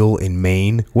huge deal in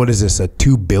Maine. What is this, a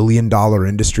 $2 billion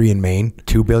industry in Maine?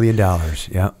 $2 billion,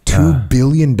 yeah. $2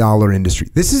 billion industry.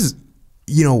 This is,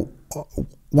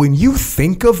 when you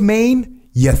think of Maine,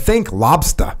 you think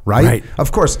lobster, right?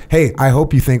 Of course. Hey, I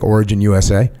hope you think Origin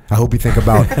USA. I hope you think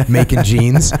about making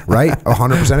jeans, right?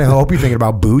 100%. I hope you're thinking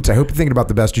about boots. I hope you're thinking about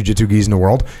the best jiu-jitsu gis in the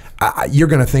world. You're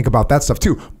going to think about that stuff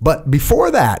too. But before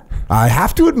that, I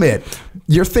have to admit,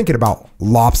 you're thinking about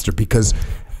lobster because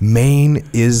Maine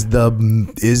is the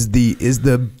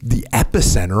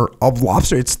epicenter of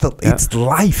lobster. It's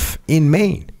life in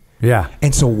Maine. Yeah.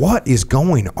 And so what is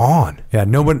going on? Yeah,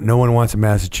 no one wants a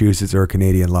Massachusetts or a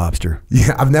Canadian lobster.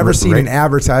 Yeah, I've never seen an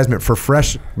advertisement for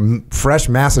fresh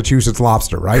Massachusetts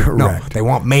lobster, right? Correct. No, they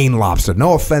want Maine lobster.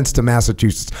 No offense to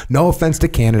Massachusetts, no offense to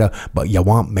Canada, but you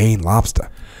want Maine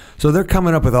lobster. So they're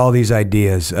coming up with all these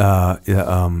ideas,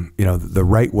 the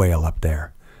right whale up there.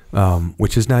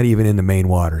 Which is not even in the Maine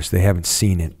waters. They haven't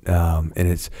seen it,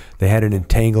 and they had an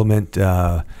entanglement.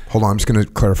 Hold on, I'm just going to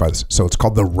clarify this. So it's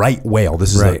called the right whale.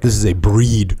 This is a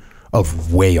breed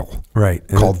of whale, right?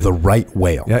 Called the right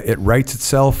whale. Yeah, it rights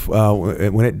itself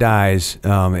when it dies.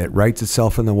 It rights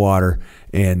itself in the water,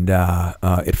 and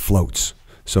it floats.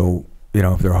 So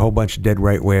if there are a whole bunch of dead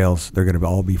right whales, they're going to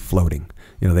all be floating.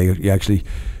 History.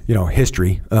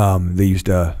 They used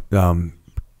to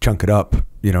chunk it up,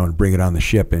 and bring it on the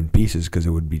ship in pieces because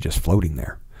it would be just floating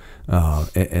there.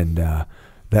 That's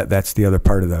the other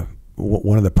part of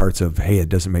one of the parts of, hey, it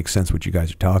doesn't make sense what you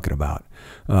guys are talking about.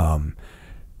 They're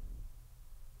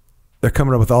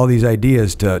coming up with all these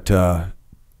ideas to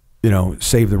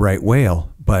save the right whale,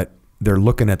 but they're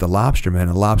looking at the lobstermen, and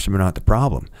the lobstermen aren't the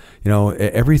problem.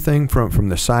 Everything from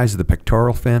the size of the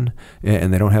pectoral fin,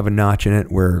 and they don't have a notch in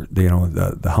it where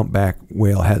the humpback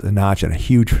whale has a notch and a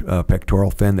huge pectoral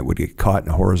fin that would get caught in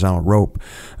a horizontal rope.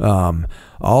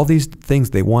 All these things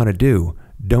they want to do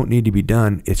don't need to be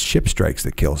done. It's ship strikes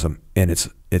that kills them, and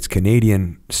it's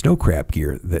Canadian snow crab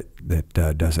gear that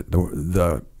does it.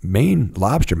 The Maine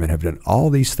lobstermen have done all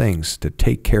these things to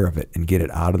take care of it and get it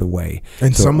out of the way.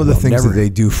 And so some of the things that they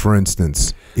do, for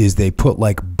instance, is they put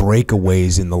like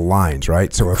breakaways in the lines,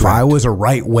 right? So if I was a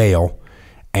right whale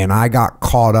and I got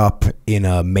caught up in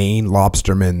a Maine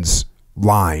lobsterman's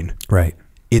line, right,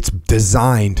 it's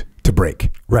designed to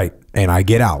break, right, and I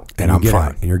get out and I'm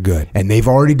fine, and you're good. And they've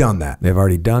already done that.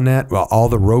 Well, all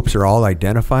the ropes are all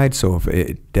identified, so if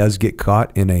it does get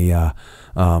caught in a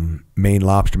Maine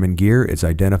lobsterman gear, it's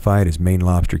identified as Maine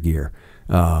lobster gear,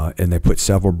 and they put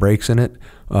several breaks in it.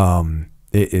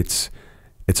 It's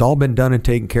all been done and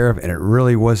taken care of, and it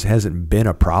really hasn't been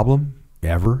a problem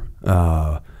ever.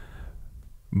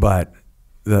 But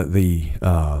the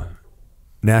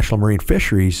National Marine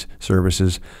Fisheries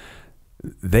Services,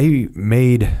 they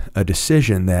made a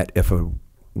decision that if a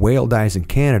whale dies in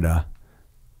Canada,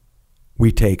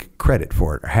 we take credit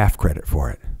for it, or half credit for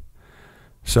it.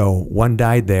 So one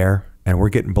died there, and we're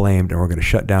getting blamed, and we're going to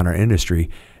shut down our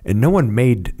industry. And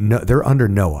they're under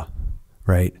NOAA,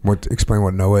 right? Explain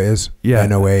what NOAA is. Yeah.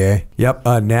 NOAA. Yep.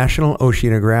 National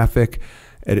Oceanographic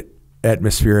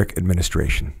Atmospheric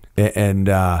Administration. And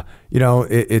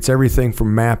it's everything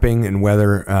from mapping and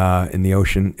weather in the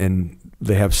ocean, and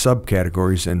they have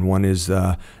subcategories, and one is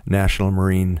National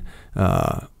Marine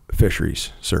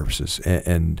Fisheries Services.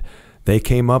 And they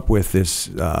came up with this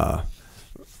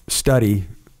study,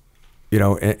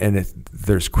 and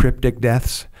there's cryptic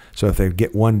deaths. So if they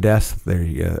get one death,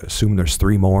 they assume there's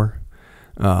 3 more,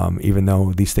 even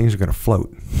though these things are going to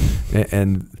float.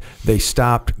 And they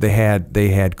stopped. They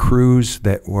had crews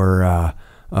that were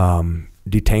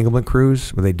detanglement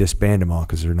crews where they disband them all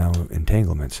because they're now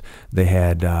entanglements. They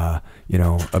had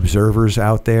observers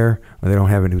out there. Well, they don't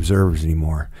have any observers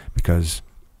anymore because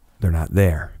they're not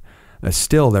there.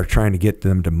 Still, they're trying to get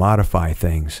them to modify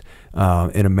things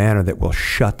in a manner that will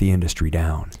shut the industry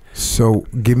down. So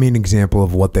give me an example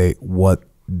of what the NOAA,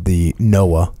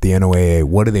 the NOAA,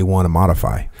 what do they want to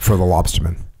modify for the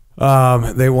lobstermen?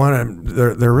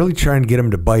 They're really trying to get them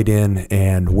to bite in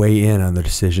and weigh in on the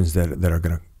decisions that are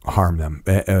going to harm them.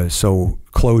 So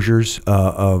closures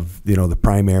of the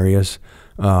prime areas.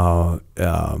 Prime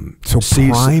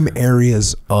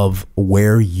areas of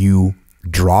where you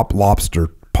drop lobster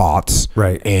pots,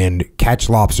 right, and catch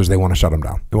lobsters, they want to shut them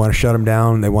down. They want to shut them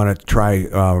down. They want to try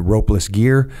ropeless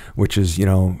gear, which is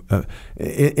in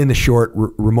the short,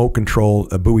 remote control.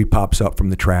 A buoy pops up from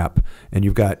the trap, and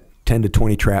you've got 10 to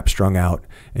 20 traps strung out,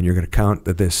 and you're going to count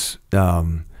that this.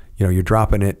 You're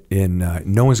dropping it in.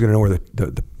 No one's going to know where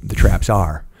the traps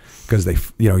are because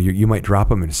you might drop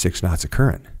them in 6 knots of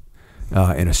current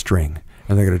in a string,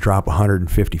 and they're going to drop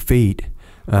 150 feet.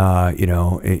 Even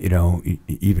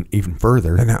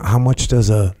further. And how much does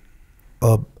a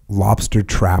lobster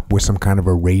trap with some kind of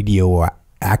a radio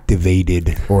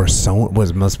activated or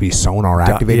must be sonar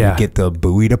activated to get the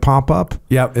buoy to pop up?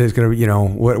 Yeah, it's going to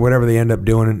whatever they end up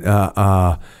doing. They're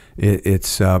about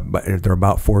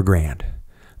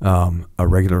 $4,000. A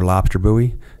regular lobster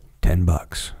buoy,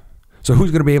 $10. So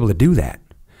who's going to be able to do that?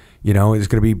 It's going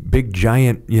to be big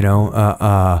giant, big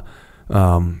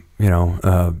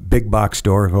box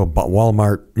store,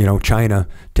 Walmart, China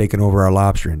taking over our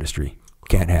lobster industry.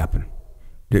 Can't happen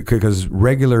because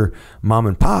regular mom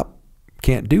and pop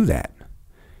can't do that.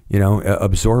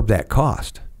 Absorb that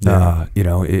cost. Yeah.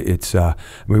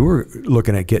 We're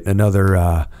looking at getting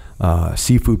another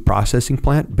seafood processing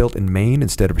plant built in Maine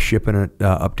instead of shipping it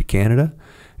up to Canada.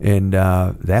 And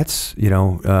that's,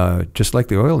 just like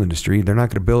the oil industry, they're not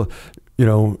going to build,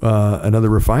 another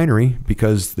refinery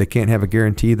because they can't have a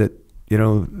guarantee that,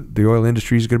 the oil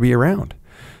industry is going to be around,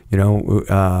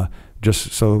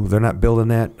 just so they're not building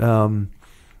that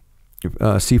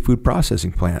seafood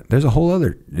processing plant. There's a whole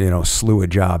other, slew of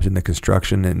jobs in the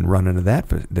construction and running of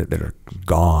that are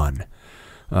gone.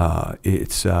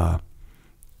 It's going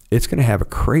to have a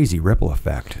crazy ripple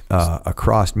effect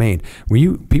across Maine.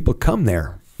 When people come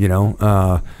there,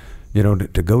 to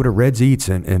go to Red's Eats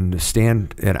and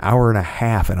stand an hour and a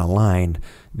half in a line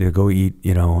to go eat,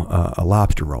 a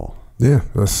lobster roll. Yeah,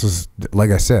 this is, like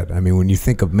I said, I mean, when you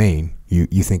think of Maine,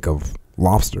 you think of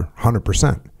lobster,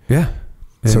 100%. Yeah.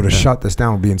 So to shut this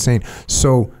down would be insane.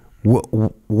 So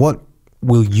what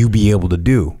will you be able to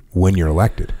do when you're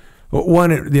elected? One,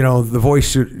 the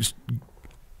voice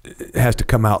has to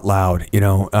come out loud. We're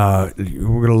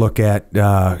going to look at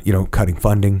cutting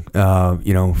funding.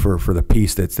 For the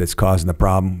piece that's causing the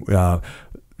problem.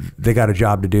 They got a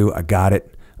job to do. I got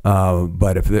it.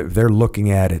 But if they're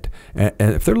looking at it, and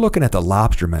if they're looking at the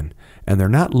lobstermen, and they're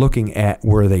not looking at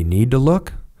where they need to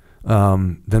look,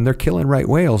 then they're killing right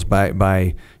whales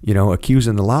by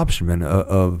accusing the lobstermen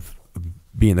of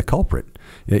being the culprit.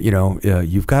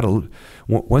 You've got to,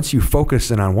 once you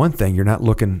focus in on one thing, you're not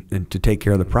looking to take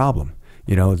care of the problem.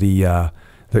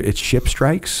 It's ship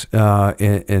strikes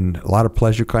and a lot of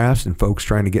pleasure crafts and folks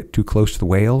trying to get too close to the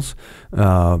whales,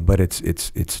 but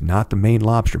it's not the main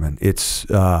lobstermen. It's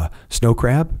snow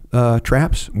crab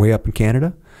traps way up in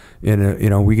Canada,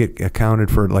 and we get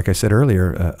accounted for, like I said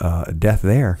earlier, a death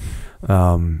there.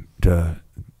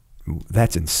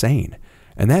 That's insane,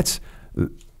 and that's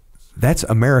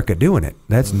America doing it.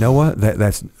 That's NOAA.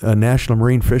 That's National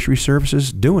Marine Fisheries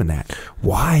Services doing that.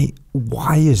 Why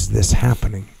is this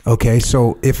happening? Okay,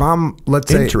 so if I'm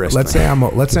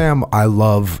I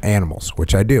love animals,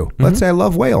 which I do. Mm-hmm. Let's say I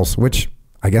love whales, which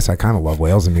I guess I kind of love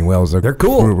whales. I mean, they're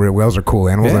cool. Whales are cool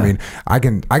animals. Yeah. I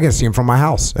mean, I can see them from my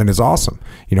house, and it's awesome.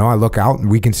 I look out and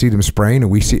we can see them spraying,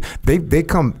 and we see they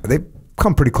come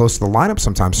pretty close to the lineup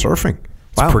sometimes surfing.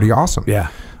 It's pretty awesome. Yeah.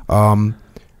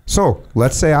 So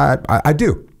let's say I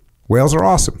do. Whales are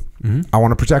awesome. Mm-hmm. I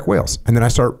want to protect whales. And then I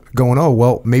start going, oh,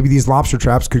 well, maybe these lobster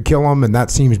traps could kill them, and that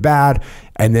seems bad.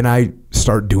 And then I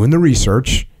start doing the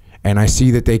research, and I see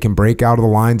that they can break out of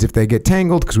the lines if they get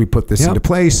tangled because we put this into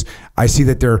place. I see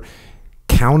that they're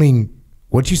counting,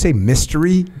 what'd you say,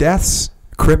 mystery deaths?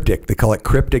 Cryptic. They call it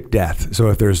cryptic death. So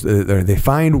if there's they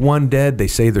find one dead, they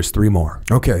say there's 3 more.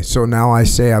 Okay, so now I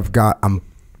say I'm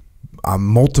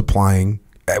multiplying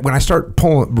when I start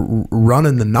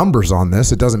running the numbers on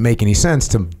this, it doesn't make any sense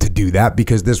to do that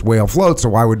because this whale floats. So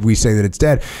why would we say that it's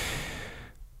dead?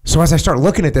 So as I start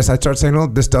looking at this, I start saying, "Oh,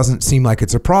 this doesn't seem like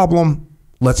it's a problem.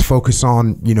 Let's focus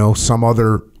on some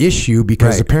other issue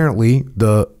because apparently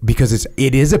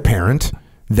it is apparent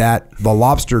that the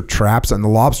lobster traps and the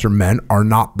lobster men are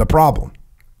not the problem.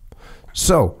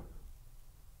 So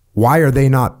why are they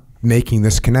not making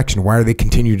this connection? Why are they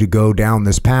continue to go down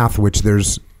this path, which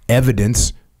there's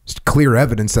clear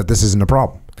evidence that this isn't a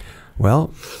problem?"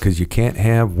 Well, because you can't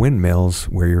have windmills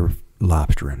where you're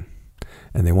lobstering,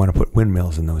 and they want to put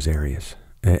windmills in those areas.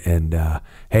 And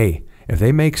hey, if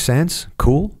they make sense,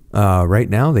 cool. Right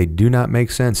now, they do not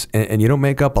make sense, and you don't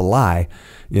make up a lie.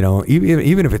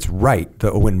 Even if it's right,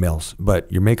 the windmills, but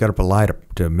you're making up a lie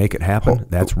to make it happen.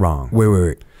 That's wrong.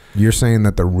 Wait. You're saying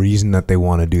that the reason that they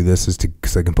want to do this is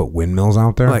because they can put windmills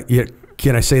out there? Like, yeah,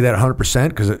 can I say that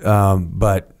 100%?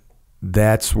 But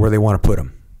that's where they want to put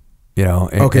them.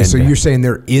 So you're saying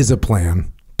there is a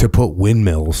plan to put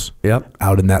windmills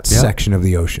out in that section of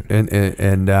the ocean,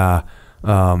 and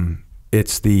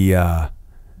it's they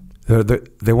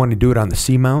want to do it on the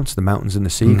seamounts, the mountains in the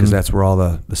sea, because that's where all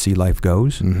the sea life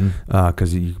goes.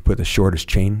 Because you put the shortest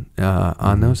chain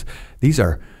on those. These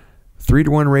are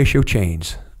 3-to-1 ratio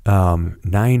chains.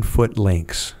 9-foot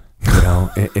lengths,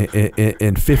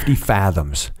 and 50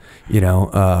 fathoms,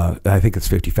 I think it's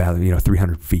 50 fathoms,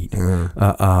 300 feet.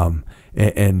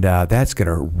 And that's going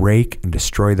to rake and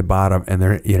destroy the bottom. And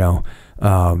they're,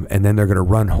 and then they're going to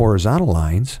run horizontal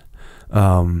lines,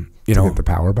 to get the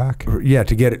power back. Yeah.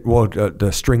 To get it,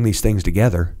 to string these things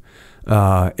together.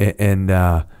 And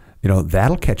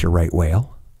that'll catch a right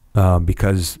whale.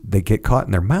 Because they get caught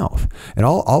in their mouth, and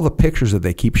all the pictures that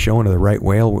they keep showing of the right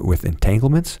whale with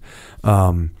entanglements,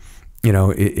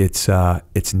 it's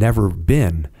never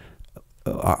been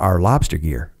our lobster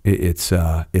gear. It's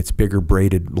bigger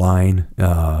braided line,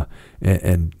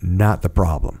 and not the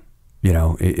problem.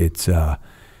 You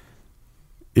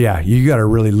got to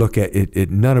really look at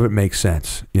it. None of it makes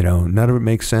sense. None of it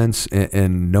makes sense,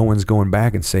 and no one's going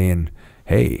back and saying,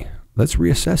 "Hey, let's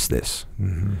reassess this."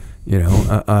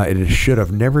 It should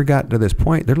have never gotten to this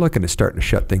point. They're looking at starting to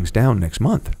shut things down next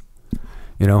month.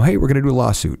 Hey, we're going to do a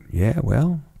lawsuit. Yeah,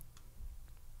 well,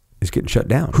 it's getting shut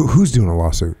down. Who's doing a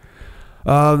lawsuit?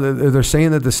 They're saying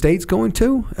that the state's going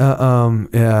to.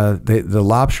 The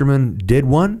lobstermen did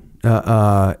one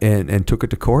and took it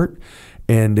to court,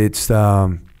 and it's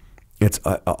all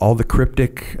the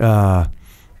cryptic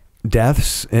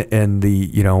deaths and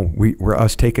we're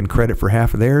us taking credit for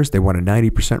half of theirs. They want a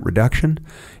 90% reduction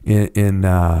in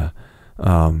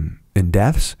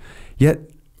deaths. Yet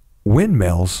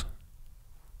windmills,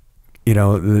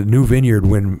 the New Vineyard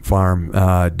Wind Farm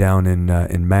down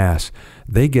in Mass,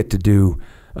 they get to do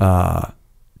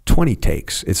 20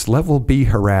 takes. It's level B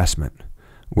harassment,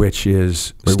 which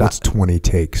is what's 20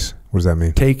 takes? What does that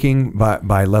mean? Taking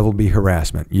by level B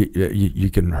harassment.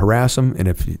 You can harass them, and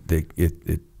if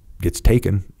it gets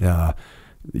taken,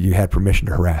 you had permission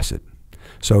to harass it.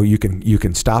 So you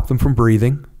can stop them from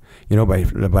breathing,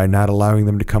 by not allowing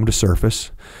them to come to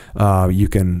surface. You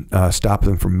can stop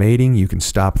them from mating. You can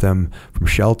stop them from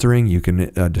sheltering. You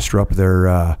can disrupt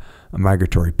their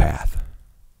migratory path.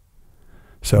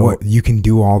 So you can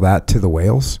do all that to the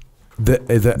whales? The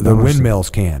windmills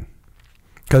can.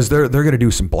 Because they're going to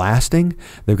do some blasting,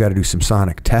 they've got to do some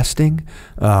sonic testing,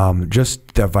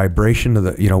 just the vibration of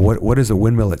the what is the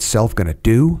windmill itself going to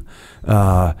do,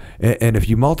 and if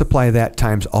you multiply that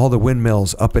times all the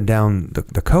windmills up and down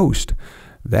the coast,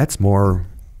 that's more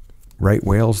right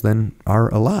whales than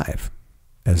are alive,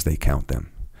 as they count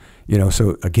them.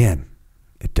 So again,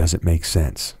 it doesn't make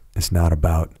sense. It's not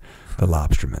about the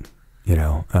lobstermen.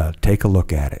 Take a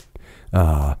look at it,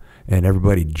 and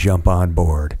everybody jump on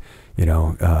board.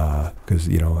 Because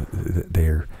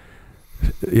they're,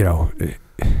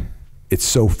 it's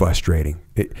so frustrating.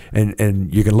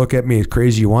 And you can look at me as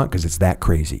crazy you want, because it's that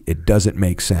crazy. It doesn't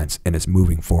make sense, and it's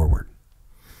moving forward.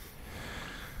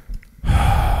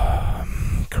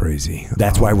 Crazy.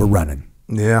 That's why we're running.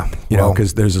 Yeah,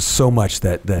 because there's so much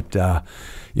that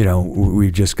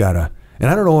we've just got to. And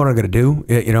I don't know what I'm going to do.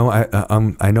 I know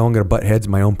I'm going to butt heads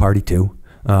in my own party too,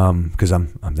 because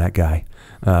I'm that guy.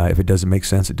 If it doesn't make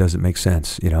sense, it doesn't make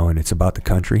sense, and it's about the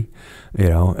country,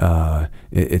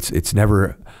 it's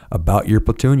never about your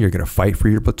platoon. You're going to fight for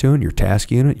your platoon, your task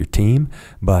unit, your team.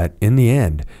 But in the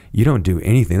end, you don't do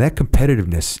anything. That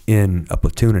competitiveness in a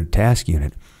platoon and a task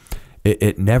unit,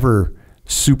 it never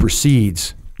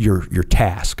supersedes your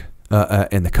task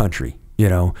in the country.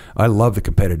 I love the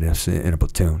competitiveness in a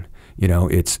platoon.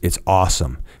 It's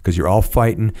awesome because you're all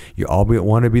fighting. You all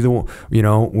want to be the,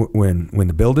 when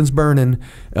the building's burning,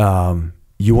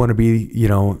 you want to be,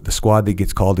 the squad that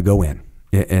gets called to go in.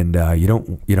 And you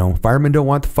don't, firemen don't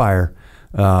want the fire,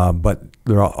 but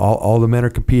they're all the men are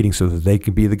competing so that they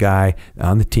can be the guy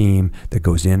on the team that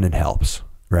goes in and helps,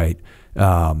 right?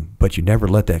 But you never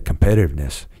let that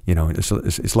competitiveness,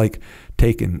 it's like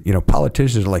taking,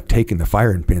 politicians are like taking the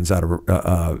firing pins out of,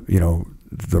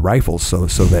 the rifles so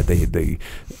that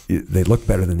they look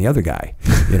better than the other guy,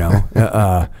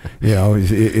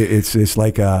 it's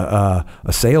like a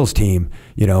sales team,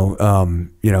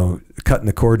 cutting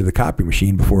the cord to the copy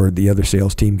machine before the other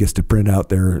sales team gets to print out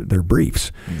their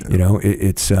briefs. Yeah.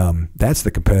 It's that's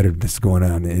the competitiveness going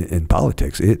on in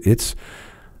politics.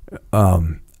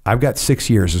 I've got 6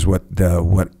 years is what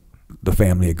the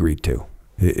family agreed to,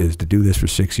 is to do this for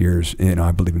 6 years.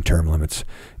 I believe in term limits.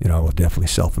 I will definitely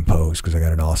self-impose because I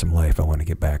got an awesome life I want to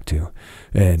get back to.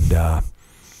 And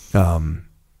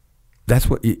that's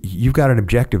what you've got an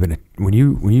objective in it. When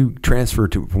you transfer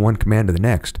from one command to the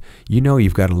next,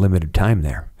 you've got a limited time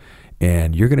there.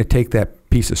 And you're going to take that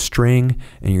piece of string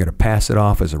and you're going to pass it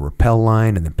off as a rappel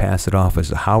line and then pass it off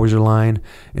as a howitzer line.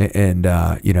 And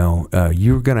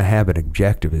you're going to have an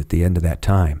objective at the end of that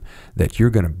time that you're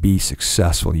going to be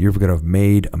successful. You're going to have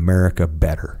made America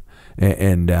better.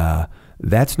 And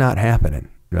that's not happening.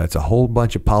 It's a whole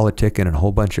bunch of politicking and a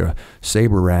whole bunch of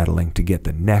saber rattling to get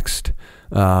the next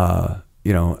election,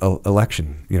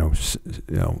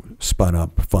 spun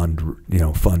up,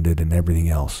 funded and everything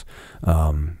else.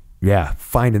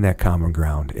 Finding that common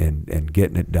ground and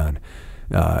getting it done.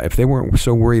 If they weren't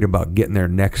so worried about getting their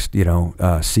next,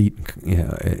 seat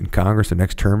in Congress, the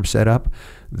next term set up,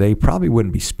 they probably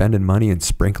wouldn't be spending money and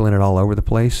sprinkling it all over the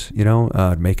place,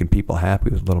 making people happy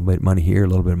with a little bit of money here, a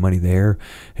little bit of money there.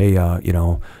 Hey,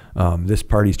 this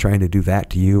party's trying to do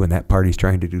that to you and that party's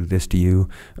trying to do this to you,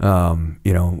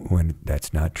 when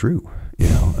that's not true.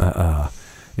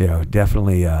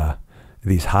 Definitely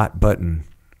these hot button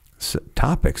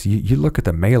topics. You look at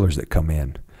the mailers that come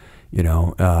in,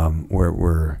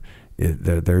 where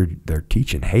they're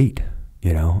teaching hate,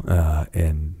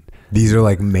 and these are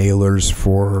like mailers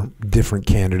for different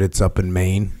candidates up in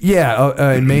Maine.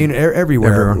 Yeah, in Maine,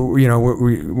 everywhere. We're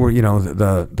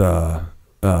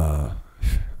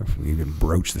we even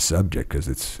broach the subject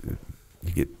because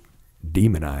you get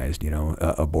demonized,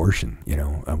 abortion,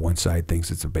 on one side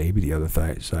thinks it's a baby, the other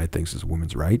side thinks it's a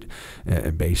woman's right.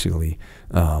 And basically,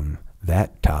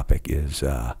 that topic is,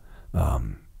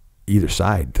 either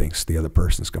side thinks the other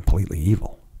person's completely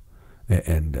evil.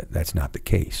 And that's not the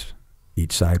case.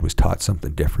 Each side was taught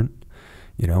something different.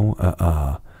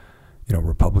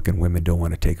 Republican women don't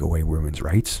want to take away women's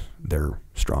rights. They're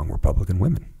strong Republican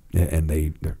women. And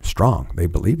they're strong. They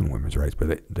believe in women's rights,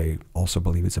 but they also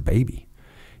believe it's a baby.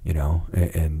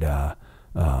 And on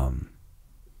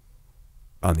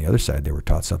the other side, they were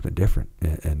taught something different.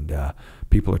 And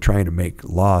people are trying to make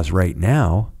laws right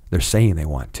now. They're saying they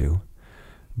want to,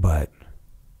 but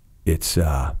it's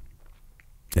not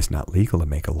legal to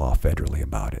make a law federally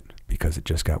about it because it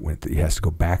has to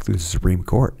go back through the Supreme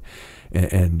Court.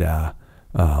 And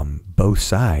both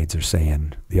sides are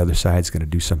saying the other side's going to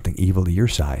do something evil to your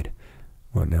side.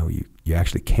 Well, no, you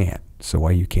actually can't. So why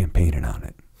are you campaigning on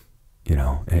it?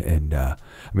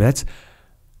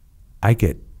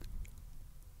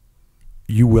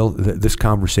 This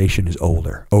conversation is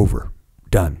over,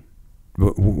 done.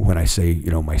 When I say,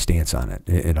 my stance on it,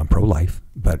 and I'm pro-life,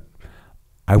 but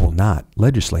I will not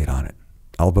legislate on it.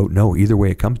 I'll vote no either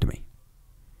way it comes to me.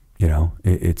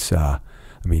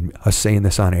 Us saying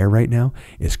this on air right now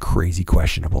is crazy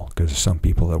questionable because there's some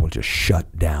people that will just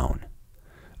shut down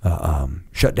on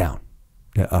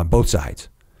both sides.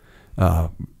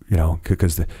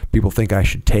 Because the people think I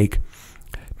should take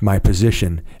my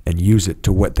position and use it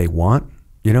to what they want,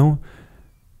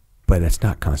 but that's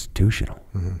not constitutional.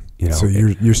 Mm-hmm. So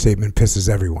your statement pisses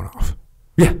everyone off.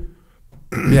 Yeah.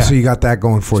 Yeah. So you got that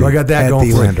going for you. So I got that going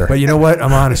Thelander. for you. But you know what?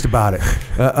 I'm honest about it.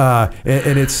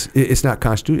 And it's not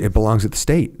constitutional. It belongs at the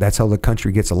state. That's how the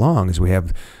country gets along, is we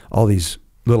have all these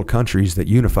little countries that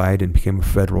unified and became a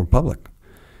federal republic.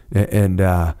 And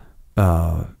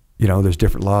there's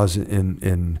different laws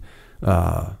in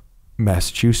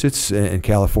Massachusetts and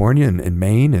California and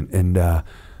Maine, and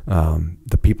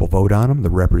the people vote on them. The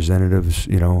representatives,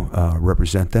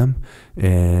 represent them,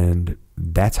 and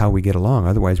that's how we get along.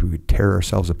 Otherwise, we would tear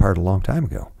ourselves apart a long time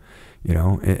ago.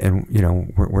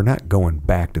 We're not going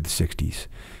back to the '60s.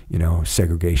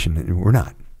 Segregation. We're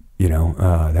not.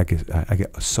 I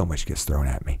get so much gets thrown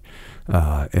at me,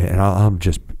 and I'm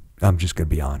just going to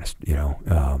be honest.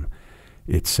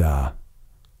 It's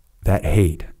that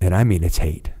hate, and I mean it's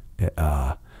hate,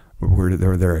 where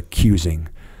they're accusing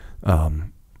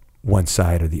one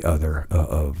side or the other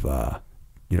of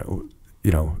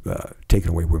taking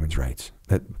away women's rights.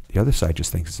 That the other side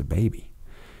just thinks it's a baby.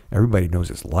 Everybody knows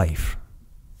it's life.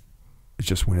 It's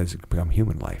just when it's become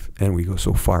human life, and we go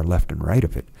so far left and right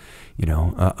of it.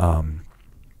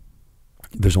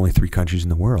 There's only 3 countries in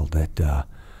the world that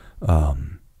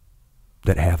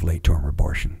have late-term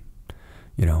abortion.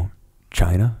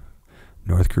 China,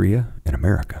 North Korea, and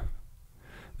America.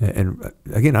 And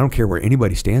again, I don't care where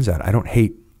anybody stands at. I don't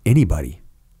hate anybody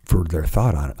for their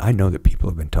thought on it. I know that people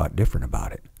have been taught different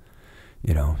about it.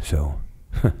 So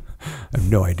I have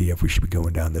no idea if we should be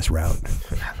going down this route.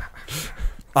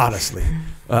 Honestly,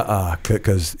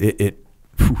 because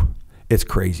it's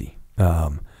crazy.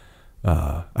 I've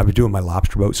been doing my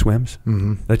lobster boat swims.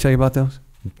 Mm-hmm. Did I tell you about those?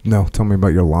 No, tell me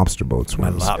about your lobster boat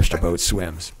swims. My lobster boat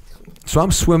swims. So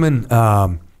I'm swimming. They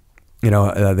have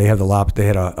they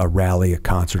had a rally, a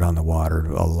concert on the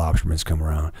water. All the lobstermen come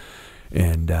around,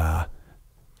 and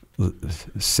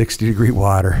 60-degree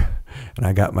water, and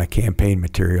I got my campaign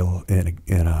material in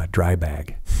a dry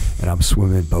bag, and I'm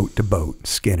swimming boat to boat,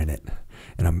 skinning it.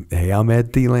 And I'm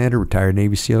Ed Thelander, retired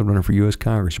Navy SEAL, running for U.S.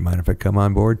 Congress. You mind if I come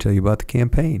on board, tell you about the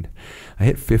campaign? I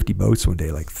hit 50 boats one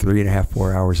day, like 3.5,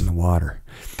 4 hours in the water.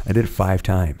 I did it 5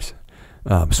 times.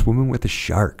 Swimming with the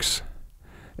sharks.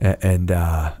 And in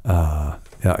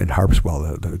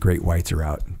Harpswell, the great whites are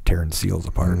out tearing seals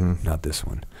apart. Mm-hmm. Not this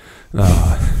one.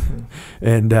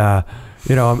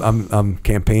 I'm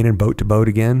campaigning boat to boat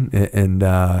again. And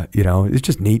it's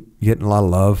just neat, getting a lot of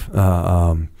love.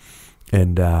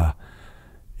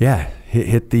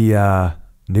 Hit the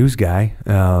news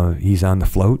guy. He's on the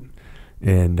float,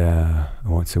 and I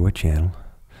won't say what channel.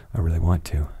 I really want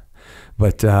to,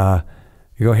 but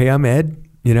you go, hey, I'm Ed.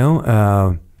 I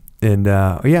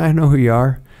know who you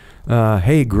are.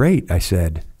 Hey, great. I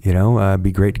said, it'd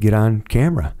be great to get on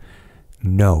camera.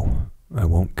 No, I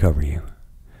won't cover you.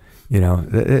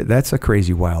 That's a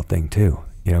crazy, wild thing too.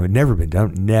 It never been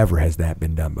done. Never has that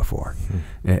been done before,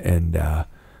 and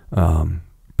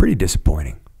pretty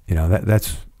disappointing.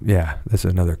 That's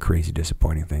another crazy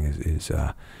disappointing thing is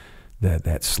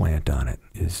that slant on it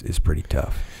is pretty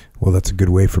tough. Well, that's a good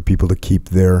way for people to keep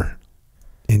their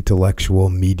intellectual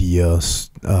media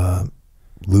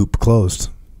loop closed.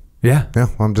 Yeah. Yeah.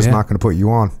 Well, I'm just not going to put you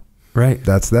on. Right.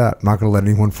 That's that. I'm not going to let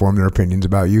anyone form their opinions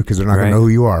about you because they're not going to know who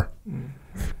you are.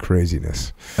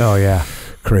 Craziness. Oh yeah.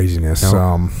 Craziness.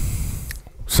 Nope.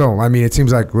 So I mean, it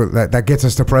seems like that gets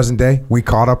us to present day. We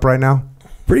caught up right now.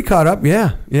 Pretty caught up,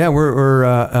 yeah.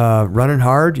 We're running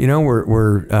hard. I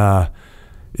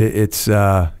hit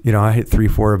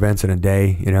 3-4 events in a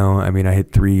day. I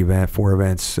hit 4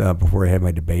 events before I had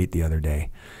my debate the other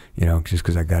day. Just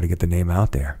because I got to get the name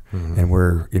out there, and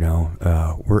we're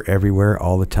everywhere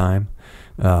all the time.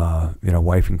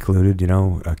 Wife included.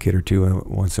 A kid or two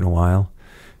once in a while,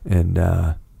 and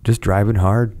just driving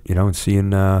hard. And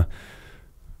seeing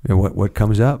what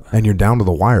comes up. And you're down to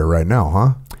the wire right now,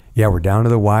 huh? Yeah, we're down to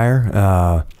the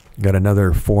wire. Got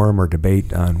another forum or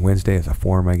debate on Wednesday. It's a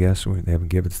forum, I guess. They haven't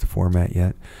given us the format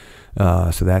yet.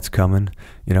 So that's coming.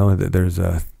 There's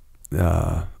a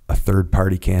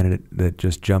third-party candidate that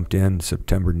just jumped in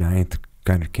September 9th.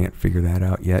 Kind of can't figure that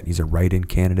out yet. He's a write-in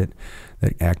candidate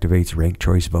that activates ranked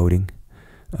choice voting.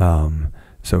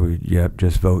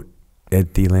 Just vote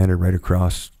Ed Thelander right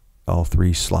across all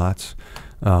 3 slots.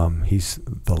 He's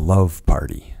the Love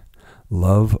Party.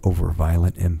 Love over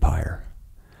violent empire.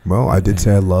 Well, I did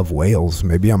say I love whales.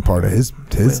 Maybe I'm part of his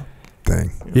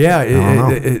thing. Yeah,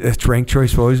 it's ranked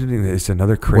choice voting. It's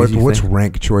another crazy thing. What's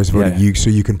ranked choice voting? Yeah. So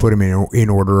you can put them in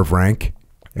order of rank?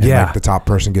 And like the top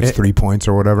person gets 3 points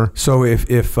or whatever? So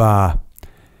if I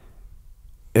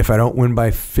don't win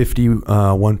by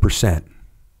 51%,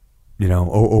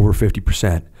 over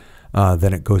 50%,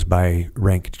 then it goes by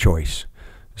ranked choice.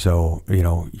 So,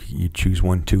 you choose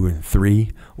 1, 2, and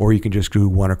 3, or you can just do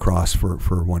 1 across for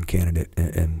one candidate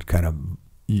and kind of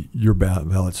your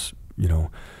ballots,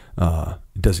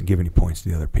 doesn't give any points to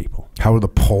the other people. How are the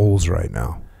polls right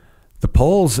now? The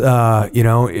polls, the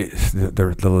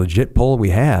legit poll we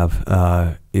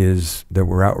have is that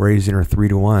we're outraising our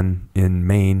 3-1 in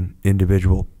Maine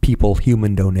individual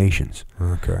human donations.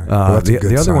 Okay. Well, that's a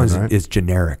good the other sign, one right? is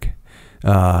generic,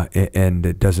 and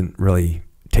it doesn't really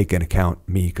take into account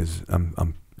me because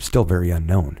I'm still very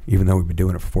unknown, even though we've been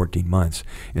doing it for 14 months.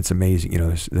 It's amazing.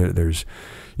 There's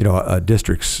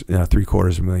districts,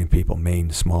 750,000 people, Maine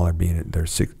smaller being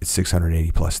there's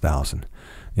 680,000+.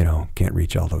 Can't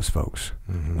reach all those folks.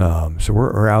 Mm-hmm. So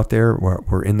we're out there.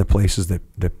 We're in the places that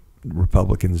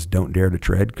Republicans don't dare to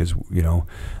tread because,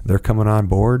 they're coming on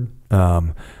board.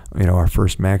 Our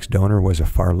first max donor was a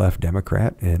far left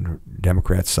Democrat, and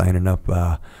Democrats signing up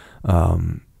to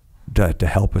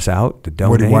help us out, to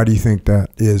donate. Why do you think that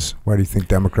is? Why do you think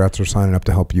Democrats are signing up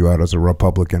to help you out as a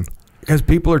Republican? Because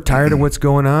people are tired of what's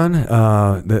going on.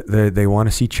 They want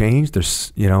to see change.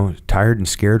 They're tired and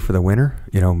scared for the winter.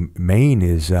 Maine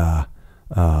is the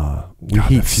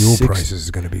fuel prices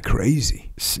is going to be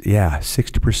crazy. Yeah,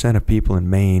 60% of people in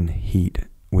Maine heat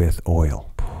with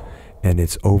oil, and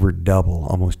it's over double,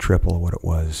 almost triple what it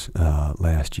was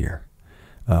last year,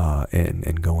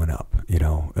 and going up.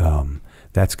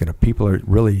 People are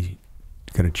really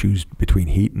gonna choose between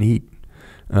heat and eat.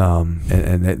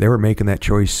 And they were making that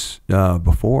choice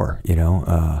before.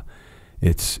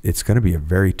 It's going to be a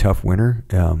very tough winter.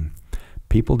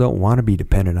 People don't want to be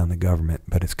dependent on the government,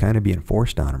 but it's kind of being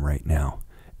forced on them right now,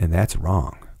 and that's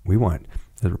wrong.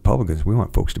 As Republicans, we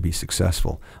want folks to be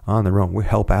successful on their own. We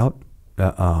help out,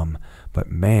 but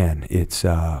man, it's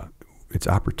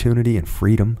opportunity and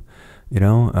freedom,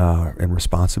 and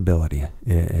responsibility,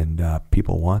 and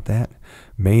people want that.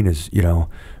 Maine is,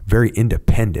 very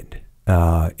independent.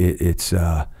 It's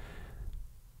a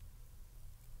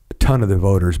ton of the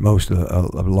voters, most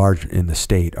of large in the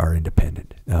state, are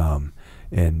independent,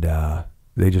 and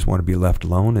they just want to be left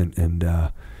alone. And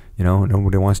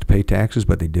nobody wants to pay taxes,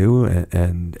 but they do,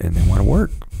 and they want to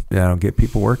work. Get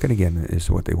people working again is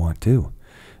what they want too.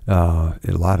 A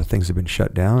lot of things have been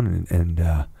shut down,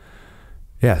 and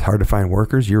it's hard to find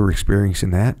workers. You're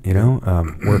experiencing that,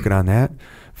 working on that.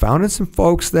 Founded some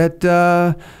folks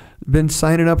that been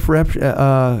signing up for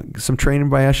some training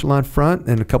by Echelon Front,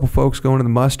 and a couple folks going to the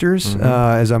musters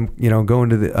as I'm going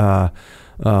to the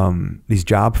these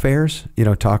job fairs,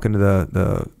 talking to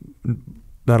the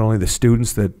not only the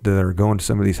students that are going to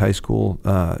some of these high school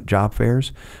job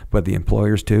fairs, but the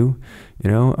employers too.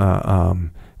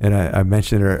 And I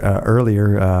mentioned it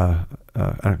earlier. I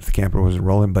don't know if the camper was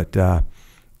rolling, but the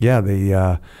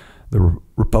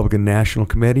Republican National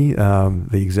Committee,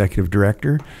 the executive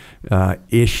director,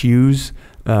 issues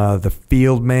the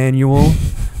field manual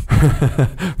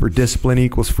for discipline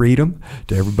equals freedom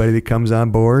to everybody that comes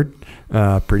on board.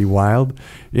 Pretty wild.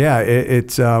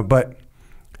 But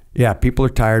people are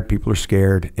tired, people are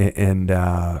scared, and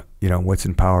what's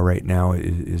in power right now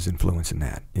is influencing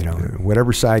that.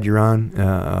 Whatever side you're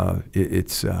on,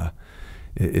 it's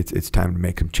time to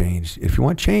make some change. If you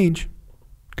want change,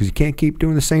 because you can't keep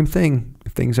doing the same thing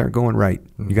if things aren't going right.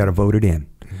 You got to vote it in.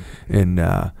 And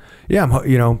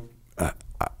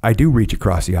I do reach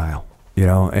across the aisle,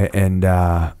 I'm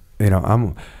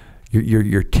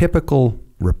your typical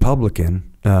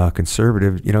Republican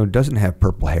conservative, doesn't have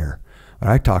purple hair. But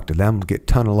I talk to them, get a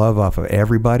ton of love off of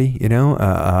everybody,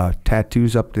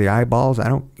 tattoos up to the eyeballs. I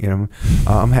don't,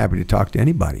 I'm happy to talk to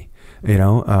anybody,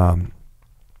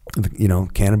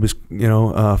 cannabis,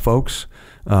 folks.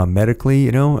 Medically,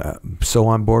 so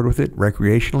on board with it.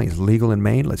 Recreationally, it's legal in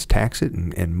Maine. Let's tax it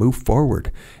and move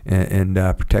forward and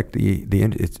protect the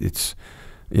it's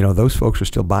those folks are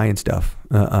still buying stuff,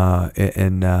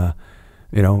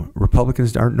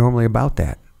 Republicans aren't normally about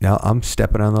that. Now I'm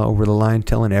stepping over the line,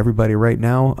 telling everybody right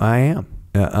now I am,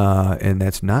 and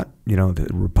that's not the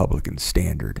Republican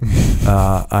standard.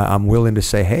 I'm willing to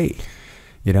say, hey,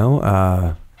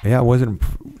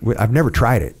 I've never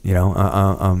tried it.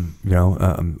 I'm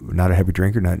not a heavy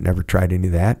drinker. Never tried any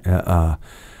of that.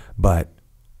 But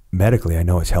medically, I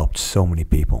know it's helped so many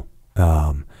people.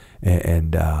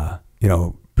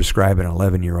 Prescribing an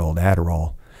 11-year-old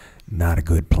Adderall, not a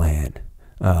good plan.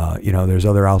 There's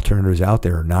other alternatives out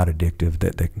there not addictive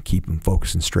that can keep them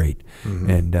focusing straight.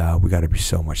 And we got to be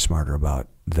so much smarter about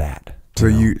that. So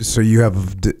you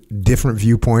have different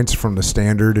viewpoints from the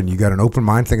standard, and you got an open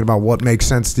mind thinking about what makes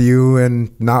sense to you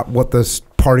and not what the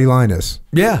party line is.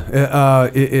 Yeah,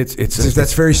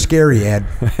 that's very scary, Ed.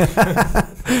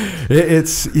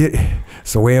 It's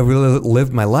the way I've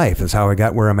lived my life. It's how I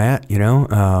got where I'm at.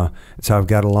 It's how I've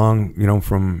got along.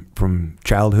 From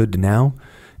childhood to now,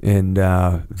 and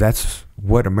that's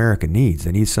what America needs.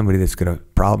 They need somebody that's going to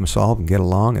problem solve and get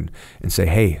along and say,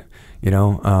 hey,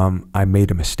 I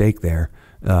made a mistake there.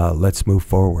 Let's move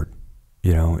forward.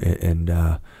 And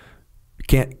you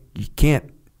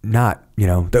can't not, the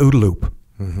OODA loop.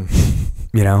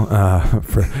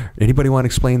 For anybody want to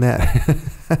explain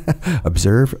that?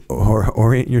 Observe or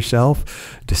orient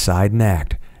yourself, decide and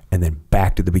act, and then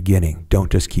back to the beginning.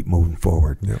 Don't just keep moving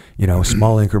forward. Yep.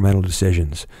 Small incremental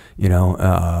decisions.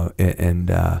 But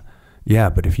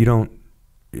if you don't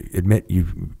admit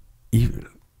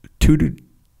two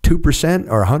 2%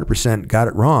 or 100% got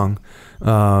it wrong,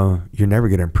 you're never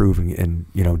going to improve and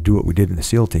do what we did in the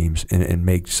SEAL teams and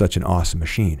make such an awesome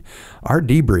machine. Our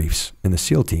debriefs in the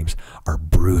SEAL teams are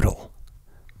brutal.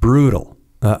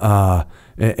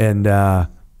 And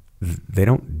they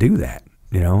don't do that,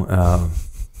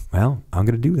 well, I'm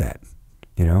going to do that.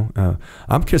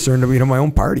 I'm concerned about my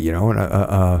own party,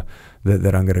 and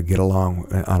that I'm going to get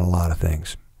along on a lot of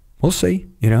things. We'll see,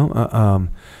 and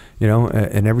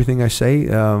everything I say,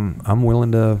 I'm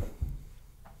willing to,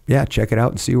 check it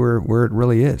out and see where it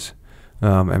really is.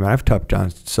 I've touched on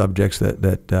subjects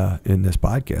that in this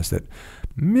podcast that,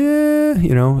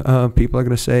 people are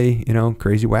going to say,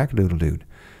 crazy wackadoodle dude.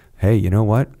 Hey, you know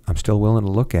what? I'm still willing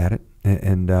to look at it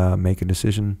and make a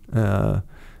decision.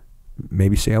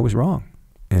 Maybe say I was wrong,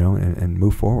 and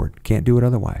move forward. Can't do it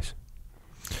otherwise.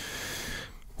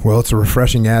 Well, it's a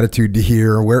refreshing attitude to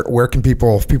hear. Where can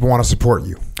people, if people want to support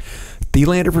you?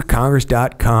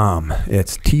 Thelanderforcongress.com.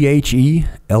 It's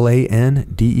TheLander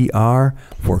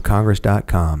for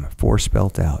Congress.com. 4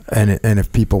 spelt out. And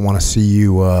if people want to see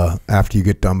you after you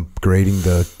get done grading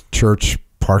the church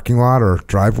parking lot or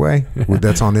driveway,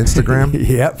 that's on Instagram.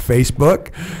 Yep,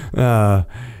 Facebook.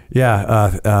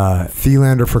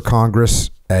 Thelander for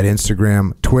Congress at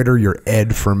Instagram. Twitter, you're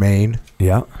Ed for Maine.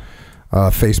 Yeah.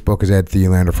 Facebook is Ed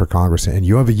Thelander for Congress, and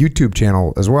you have a YouTube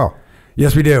channel as well.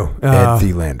 Yes, we do. Ed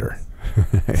Thelander.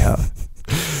 Yeah.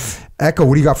 Echo,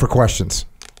 what do you got for questions?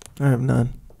 I have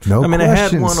none. No questions. I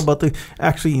had one about the.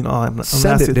 Actually, I'm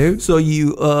Send asking, it, dude. So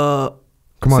you.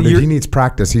 Come on, dude. He needs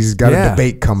practice. He's got a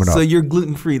debate coming up. So you're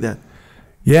gluten free then?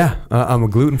 Yeah, I'm a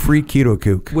gluten-free keto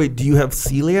kook. Wait, do you have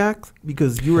celiac?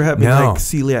 Because you were having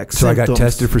celiac symptoms. So I got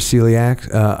tested for celiac,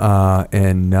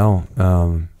 and no,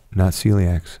 not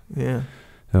celiacs. Yeah.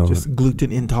 So just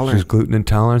gluten intolerance. Just gluten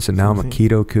intolerance, and now I'm a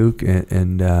keto kook.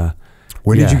 And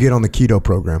when did you get on the keto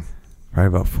program? Probably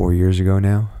about 4 years ago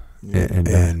now. Yeah.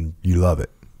 And you love it.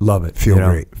 Love it.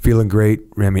 Great. Feeling great.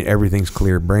 Everything's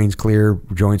clear. Brain's clear.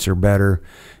 Joints are better.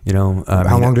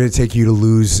 How long did it take you to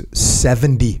lose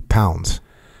 70 pounds?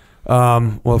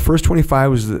 Well, first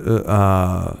 25 was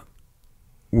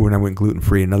when I went gluten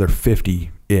free. Another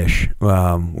 50-ish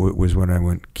was when I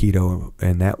went keto,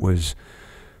 and that was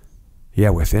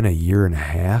within a year and a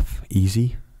half,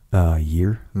 easy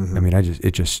year. Mm-hmm.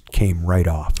 It just came right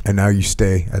off. And now you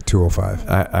stay at 205.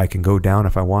 I can go down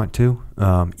if I want to,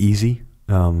 easy.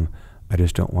 I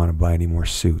just don't want to buy any more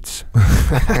suits.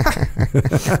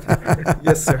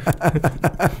 Yes, sir.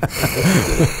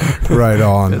 Right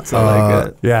on. That's all I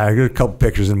got. Yeah, I got a couple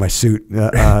pictures in my suit, in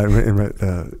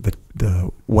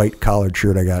the white collared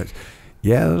shirt I got.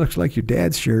 Yeah, that looks like your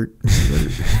dad's shirt.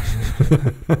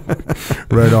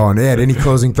 Right on. Ed, any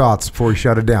closing thoughts before we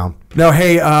shut it down? No,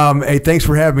 hey, thanks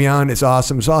for having me on. It's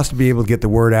awesome. It's awesome to be able to get the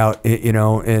word out,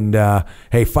 and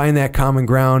hey, find that common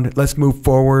ground. Let's move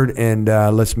forward, and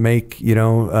let's make,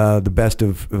 the best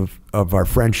of our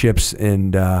friendships,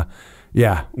 and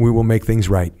we will make things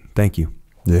right. Thank you.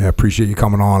 Yeah, appreciate you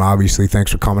coming on. Obviously,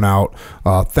 thanks for coming out.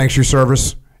 Thanks for your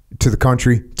service to the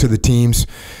country, to the teams.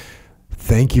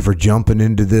 Thank you for jumping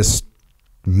into this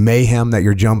mayhem that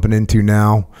you're jumping into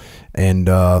now. And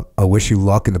I wish you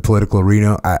luck in the political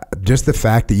arena. Just the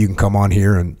fact that you can come on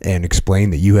here and explain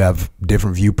that you have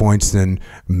different viewpoints than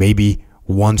maybe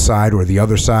one side or the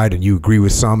other side, and you agree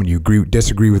with some and you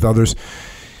disagree with others,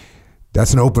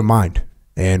 that's an open mind.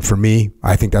 And for me,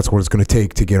 I think that's what it's going to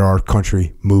take to get our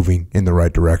country moving in the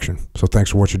right direction. So thanks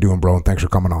for what you're doing, bro, and thanks for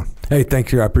coming on. Hey,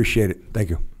 thank you. I appreciate it.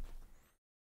 Thank you.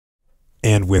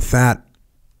 And with that,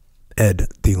 Ed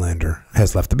Thelander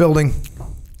has left the building.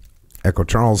 Echo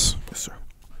Charles. Yes, sir.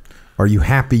 Are you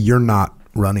happy you're not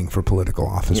running for political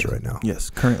office right now?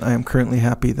 Yes. I am currently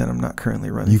happy that I'm not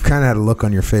currently running. You kind of had a look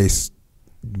on your face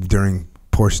during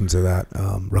portions of that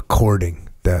recording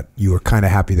that you were kind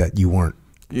of happy that you weren't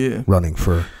running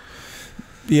for.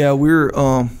 Yeah, we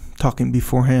were talking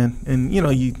beforehand, and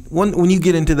when you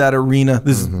get into that arena,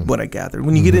 this is what I gathered.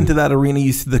 When you get into that arena,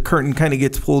 you see the curtain kind of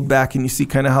gets pulled back, and you see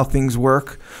kind of how things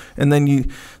work, and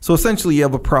then so essentially you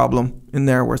have a problem in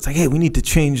there where it's like, hey, we need to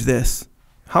change this.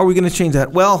 How are we going to change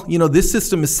that? Well, this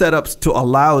system is set up to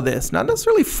allow this, not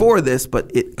necessarily for this, but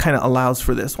it kind of allows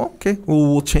for this. Well, okay,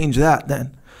 we'll change that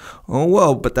then. Oh,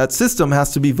 well, but that system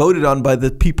has to be voted on by the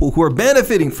people who are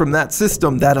benefiting from that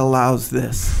system that allows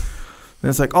this. And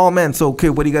it's like, oh man, so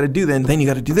okay, what do you got to do then? Then you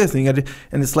got to do this, and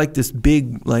and it's like this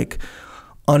big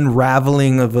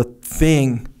unraveling of a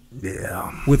thing,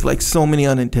 with so many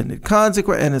unintended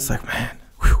consequences, and it's like, man,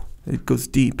 it goes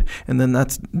deep, and then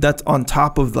that's on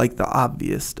top of the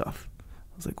obvious stuff.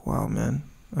 I was like, wow, man,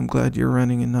 I'm glad you're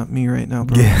running and not me right now,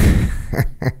 bro. Yeah.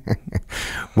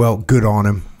 Well, good on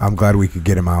him. I'm glad we could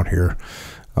get him out here,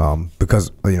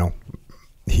 because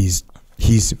he's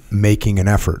making an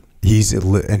effort.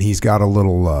 He's got a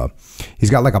little he's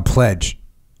got like a pledge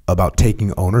about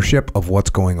taking ownership of what's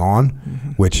going on,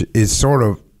 which is sort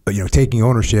of taking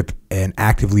ownership and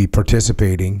actively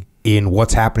participating in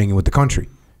what's happening with the country.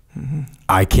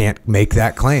 I can't make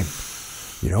that claim.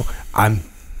 I'm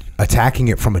attacking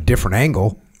it from a different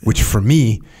angle, which for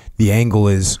me, the angle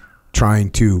is trying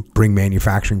to bring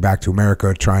manufacturing back to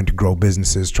America, trying to grow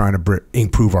businesses, trying to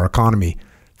improve our economy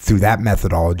through that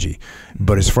methodology.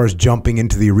 But as far as jumping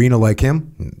into the arena like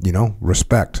him,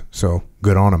 respect. So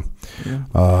good on him.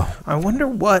 Yeah. I wonder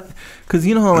because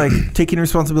like taking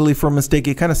responsibility for a mistake,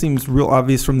 it kind of seems real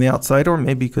obvious from the outside, or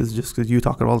maybe because you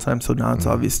talk it all the time, so now it's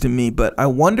obvious to me. But I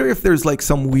wonder if there's like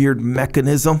some weird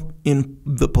mechanism in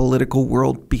the political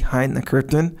world behind the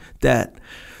curtain that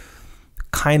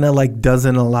kind of like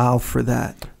doesn't allow for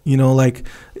that. Like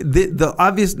the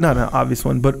obvious, not an obvious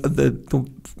one, but the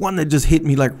one that just hit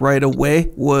me like right away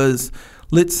was,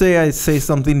 let's say I say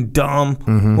something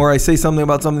dumb, or I say something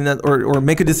about something that, or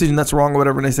make a decision that's wrong or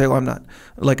whatever, and I say, I'm not,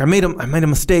 like I made a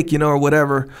mistake, or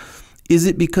whatever. Is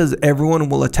it because everyone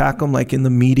will attack them, like in the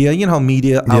media? You know how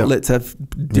media outlets have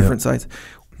different sides,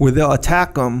 where they'll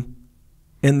attack them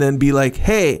and then be like,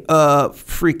 hey,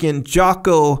 freaking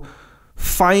Jocko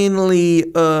finally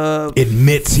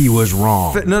admits he was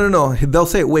wrong. No. They'll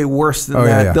say it way worse than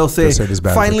that. Yeah. They'll say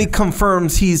finally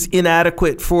confirms he's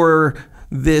inadequate for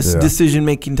this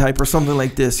decision-making type or something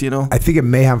like this, I think it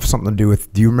may have something to do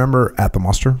with, do you remember at the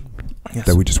muster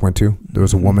that we just went to? There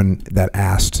was a woman that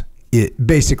asked,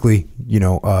 basically,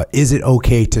 is it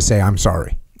okay to say I'm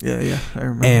sorry? Yeah, I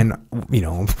remember. And,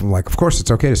 like, of course it's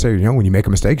okay to say, when you make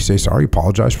a mistake, you say sorry,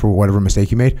 apologize for whatever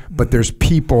mistake you made. But there's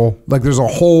people, like there's a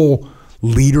whole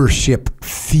leadership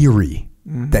theory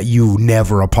that you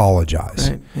never apologize.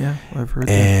 Right. Yeah, I've heard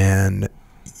that. And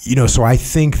so I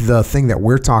think the thing that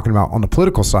we're talking about on the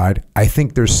political side, I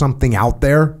think there's something out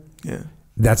there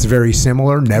that's very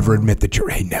similar. Never admit that you're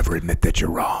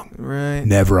wrong. Right.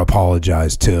 Never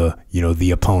apologize to, the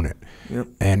opponent. Yep.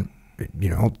 And,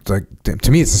 it's like,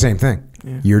 to me, it's the same thing.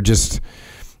 Yeah. You're just,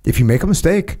 if you make a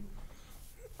mistake,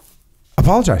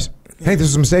 apologize. Hey, this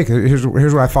is a mistake. Here's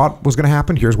what I thought was going to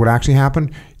happen. Here's what actually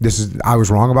happened. I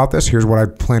was wrong about this. Here's what I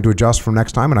plan to adjust from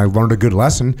next time. And I learned a good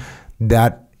lesson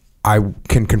that I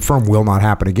can confirm will not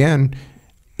happen again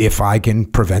if I can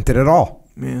prevent it at all.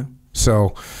 Yeah.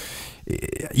 So,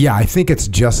 yeah, I think it's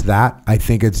just that. And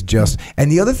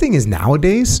the other thing is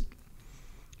nowadays,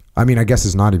 I mean, I guess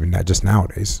it's not even that just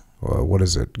nowadays. What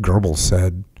is it? Goebbels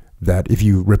said that if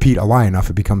you repeat a lie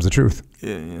enough, it becomes the truth.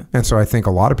 Yeah. And so I think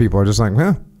a lot of people are just like,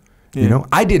 I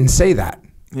didn't say that.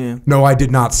 Yeah. No, I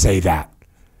did not say that.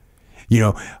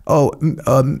 Jocko,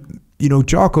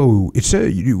 it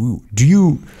said, do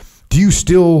you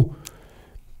still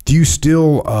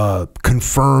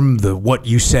confirm what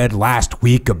you said last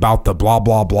week about the blah,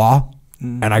 blah, blah?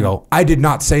 And I go, I did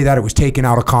not say that. It was taken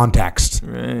out of context.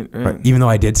 Right. Even though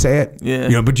I did say it.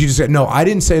 Yeah. But you just said, no, I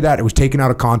didn't say that. It was taken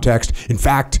out of context. In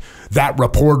fact, that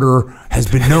reporter has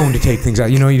been known to take things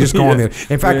out. You just go on there.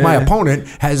 In fact, my opponent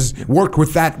has worked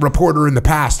with that reporter in the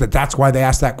past. That's why they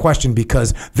asked that question,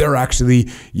 because they're actually,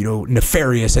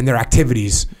 nefarious in their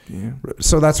activities. Yeah.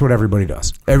 So that's what everybody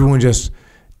does. Everyone just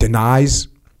denies,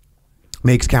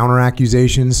 makes counter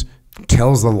accusations,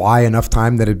 tells the lie enough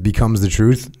time that it becomes the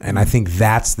truth. And I think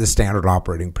that's the standard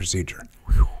operating procedure.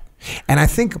 And I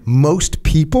think most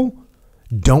people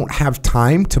don't have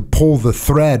time to pull the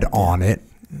thread on it.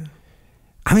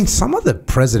 I mean, some of the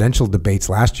presidential debates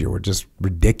last year were just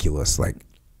ridiculous. Like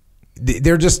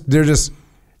they're just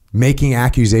making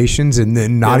accusations and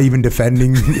then not even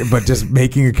defending, but just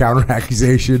making a counter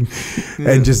accusation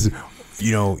and just,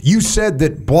 you said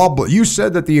that blah, blah, you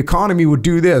said that the economy would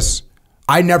do this.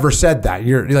 I never said that.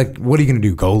 You're like, what are you going to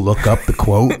do? Go look up the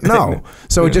quote? No.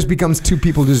 So it just becomes two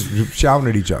people just shouting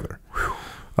at each other.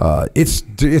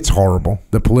 It's horrible.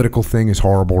 The political thing is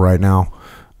horrible right now.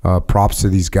 Props to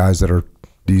these guys that are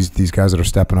these guys that are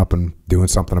stepping up and doing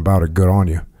something about it. Good on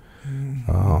you.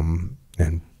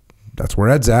 And that's where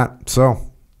Ed's at.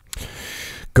 So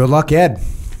good luck, Ed.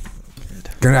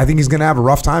 I think he's going to have a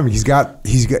rough time. He's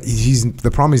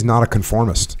the problem. He's not a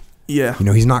conformist. Yeah.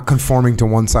 He's not conforming to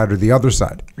one side or the other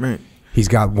side. Right. He's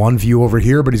got one view over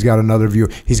here, but he's got another view.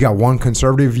 He's got one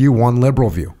conservative view, one liberal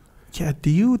view. Yeah. Do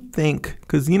you think,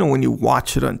 because, when you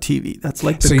watch it on TV, that's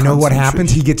like the So you know what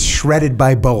happens? He gets shredded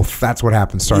by both. That's what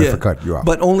happens. Sorry for cutting you off.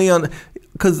 But only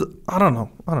because I don't know.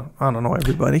 I don't know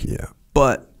everybody. Yeah.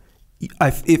 But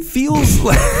it feels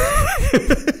like,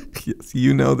 Yes,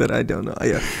 you know that I don't know.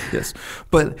 Yeah, yes.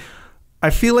 But I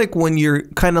feel like when you're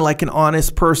kind of like an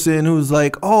honest person who's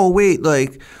like, oh, wait,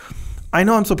 like, I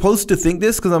know I'm supposed to think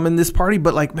this because I'm in this party,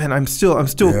 but like, man, I'm still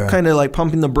kind of like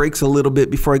pumping the brakes a little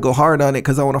bit before I go hard on it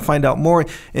because I want to find out more.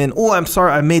 And, oh, I'm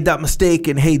sorry, I made that mistake.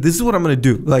 And hey, this is what I'm going to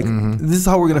do. Like, this is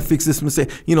how we're going to fix this mistake.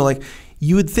 You know, like,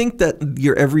 you would think that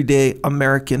your everyday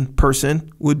American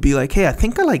person would be like, hey, I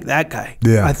think I like that guy.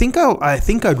 Yeah. I think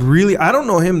I'd really, I don't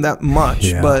know him that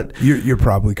much, but you're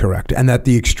probably correct. And that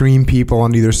the extreme people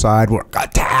on either side will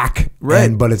attack.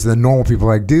 Right. But it's the normal people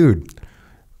like, dude,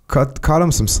 cut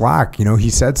him some slack. You know,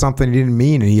 he said something he didn't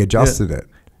mean and he adjusted it.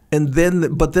 And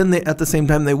then, but then they, at the same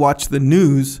time, they watch the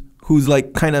news, who's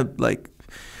like kind of like,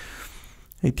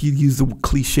 you use the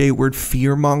cliche word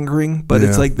fear mongering, but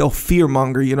it's like they'll fear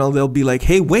monger, you know, they'll be like,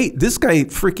 hey, wait, this guy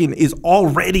freaking is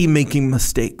already making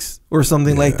mistakes or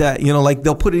something like that. You know, like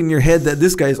they'll put it in your head that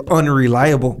this guy is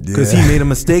unreliable because he made a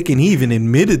mistake and he even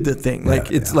admitted the thing. Like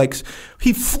it's like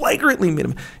he flagrantly made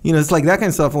him, you know, it's like that kind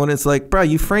of stuff. When it's like, bro,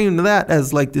 you framed that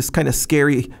as like this kind of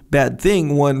scary bad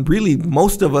thing when really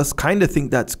most of us kind of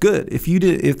think that's good. If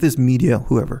this media,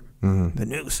 whoever, the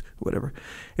news, whatever,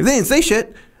 if they didn't say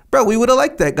shit, bro, we would have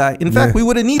liked that guy. In fact, we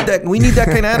would have need that. We need that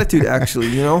kind of attitude, actually,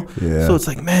 you know? Yeah. So it's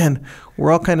like, man,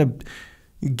 we're all kind of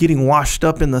getting washed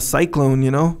up in the cyclone,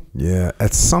 you know? Yeah.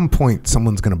 At some point,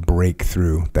 someone's going to break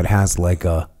through that has like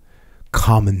a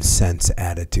common sense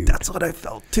attitude. That's what I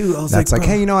felt, too. I was like,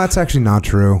 hey, you know, that's actually not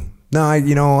true. No,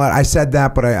 you know what? I said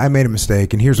that, but I made a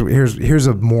mistake. And here's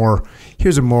a more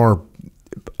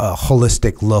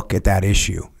holistic look at that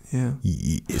issue. Yeah.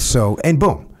 So, and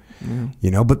boom,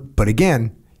 you know, but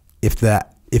again, if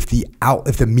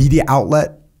the media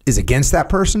outlet is against that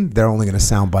person, they're only going to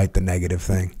soundbite the negative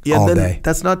thing all day.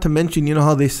 That's not to mention, you know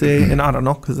how they say, and I don't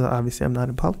know, because obviously I'm not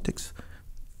in politics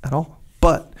at all,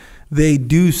 but they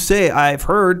do say, I've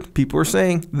heard people are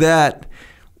saying that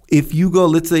if you go,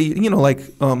 let's say, you know,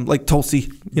 like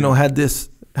Tulsi, you know, had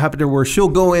this happen to her where she'll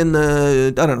go in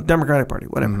the, I don't know, Democratic Party,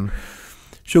 whatever.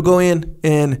 She'll go in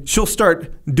and she'll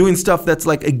start doing stuff that's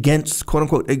like against, quote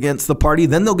unquote, against the party.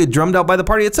 Then they'll get drummed out by the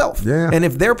party itself. Yeah. And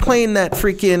if they're playing that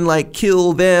freaking like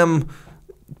kill them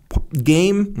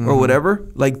game or whatever,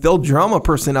 like they'll drum a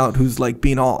person out who's like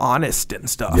being all honest and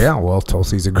stuff. Yeah. Well,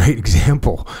 Tulsi's a great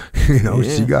example. You know,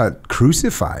 she got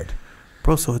crucified.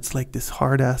 Bro, so it's like this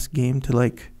hard ass game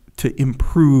to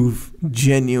improve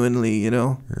genuinely, you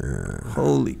know?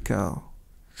 Holy cow.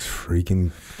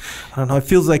 Freaking, I don't know. It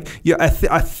feels like I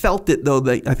felt it though.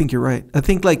 That I think you're right. I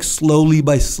think like slowly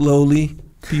by slowly,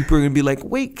 people are gonna be like,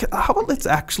 wait, how about let's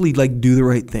actually like do the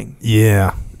right thing?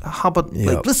 Yeah. How about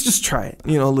like let's just try it,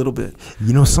 you know, a little bit.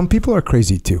 You know, some people are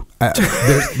crazy too.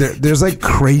 There's like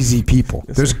crazy people.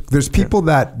 There's people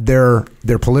that their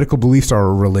political beliefs are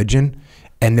a religion,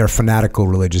 and they're fanatical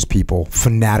religious people,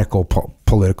 fanatical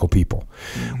political people,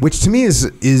 which to me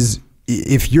is.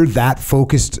 If you're that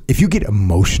focused, if you get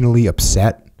emotionally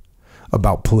upset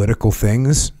about political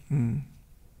things,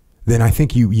 then I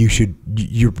think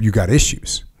you got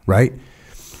issues, right?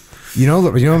 You know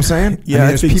what I'm saying? Yeah, I mean,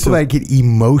 there's people that get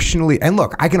emotionally, and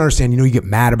look, I can understand. You know, you get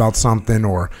mad about something,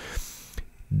 or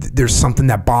there's something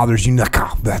that bothers you. Like,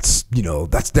 oh, that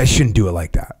shouldn't do it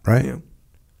like that, right? Yeah.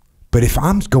 But if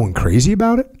I'm going crazy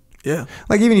about it,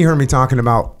 like even you heard me talking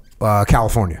about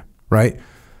California, right?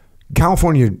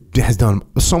 California has done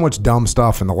so much dumb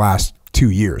stuff in the last 2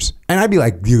 years. And I'd be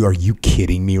like, dude, are you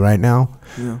kidding me right now?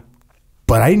 Yeah.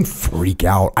 But I didn't freak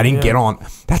out. I didn't get on.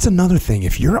 That's another thing.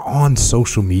 If you're on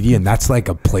social media and that's like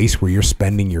a place where you're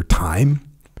spending your time.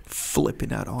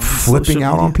 Flipping out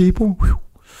on people. Whew.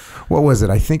 What was it?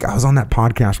 I think I was on that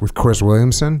podcast with Chris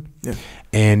Williamson. Yeah.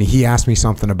 And he asked me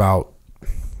something about,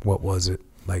 what was it?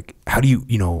 Like, how do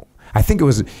you know, I think it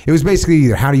was basically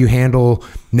either how do you handle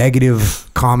negative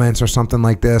comments or something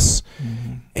like this.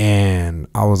 And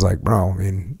I was like, bro, I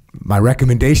mean, my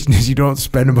recommendation is you don't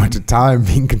spend a bunch of time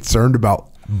being concerned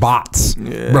about bots.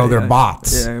 Bro, they're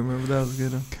bots. Yeah, I remember that was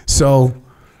good. So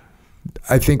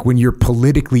I think when you're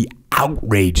politically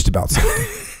outraged about something,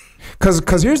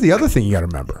 because here's the other thing you got to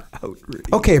remember.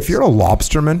 Outraged. Okay, if you're a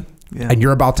lobsterman and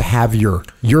you're about to have your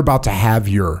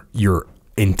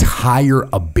entire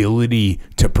ability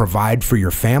to provide for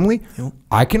your family,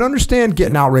 I can understand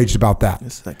getting outraged about that.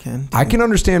 Yes, I can. I can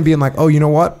understand being like, oh, you know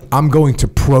what? I'm going to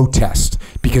protest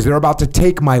because they're about to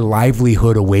take my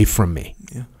livelihood away from me.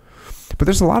 Yeah. But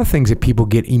there's a lot of things that people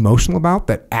get emotional about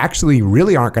that actually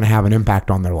really aren't going to have an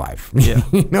impact on their life. Yeah.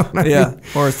 You know what I mean?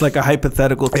 Or it's like a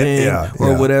hypothetical thing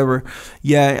or whatever.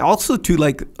 Yeah. Also too,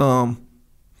 like,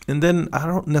 And then I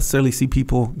don't necessarily see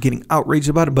people getting outraged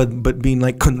about it, but being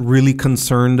like really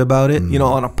concerned about it,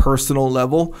 on a personal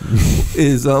level,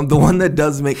 is the one that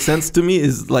does make sense to me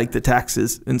is like the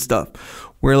taxes and stuff,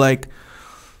 where like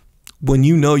when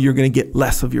you're going to get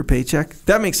less of your paycheck,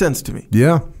 that makes sense to me.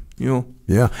 Yeah. Yeah.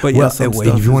 But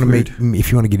if you want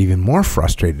to get even more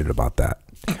frustrated about that,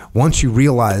 once you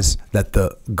realize that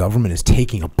the government is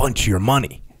taking a bunch of your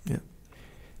money,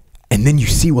 and then you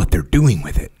see what they're doing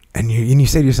with it. And you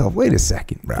say to yourself, wait a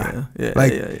second, bro.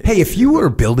 Hey, if you were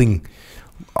building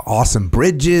awesome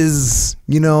bridges,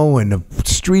 and the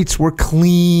streets were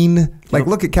clean, like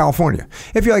look at California.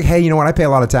 If you're like, hey, you know what, I pay a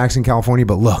lot of tax in California,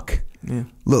 but look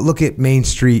at Main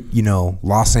Street,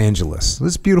 Los Angeles.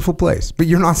 This is a beautiful place. But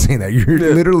you're not saying that. You're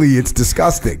literally, it's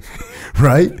disgusting,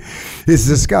 right? It's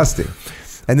disgusting.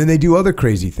 And then they do other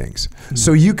crazy things.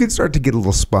 So you could start to get a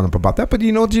little spun up about that. But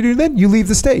you know what you do then? You leave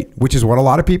the state, which is what a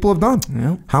lot of people have done.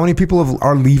 Yeah. How many people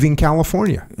are leaving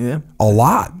California? Yeah. A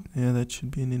lot. Yeah, that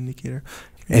should be an indicator.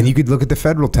 Yeah. And you could look at the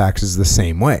federal taxes the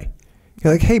same way.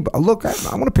 You're like, hey, look, I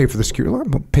want to pay for the security. I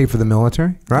want to pay for the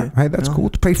military, right? Yeah. Hey, that's cool.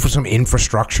 To pay for some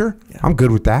infrastructure. Yeah. I'm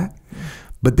good with that. Yeah.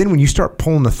 But then when you start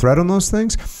pulling the thread on those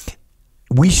things,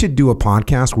 we should do a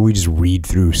podcast where we just read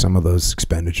through some of those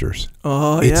expenditures.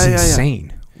 Oh, it's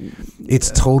insane.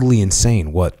 It's totally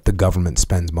insane what the government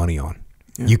spends money on.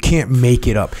 Yeah. You can't make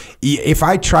it up. If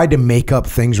I tried to make up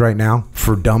things right now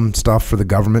for dumb stuff for the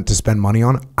government to spend money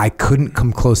on, I couldn't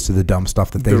come close to the dumb stuff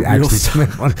that they actually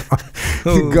spend money on.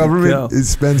 The government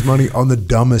spends money on the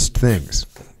dumbest things.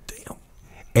 Damn.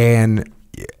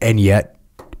 And yet,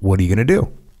 what are you going to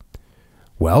do?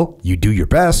 Well, you do your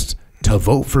best to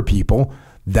vote for people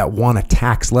that want to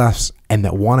tax less and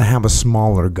that want to have a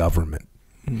smaller government.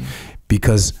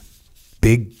 Because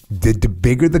the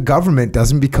bigger the government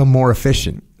doesn't become more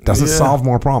efficient, doesn't solve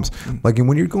more problems. Like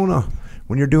when you're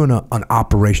doing an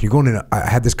operation, you're going in. I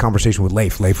had this conversation with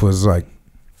Leif. Leif was like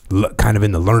kind of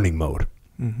in the learning mode,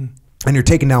 and you're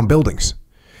taking down buildings,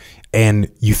 and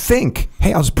you think,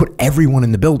 hey, I'll just put everyone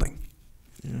in the building.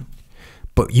 Yeah.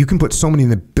 But you can put so many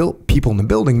people in the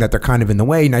building that they're kind of in the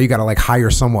way. Now you got to like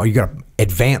hire someone. You got to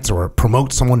advance or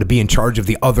promote someone to be in charge of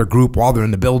the other group while they're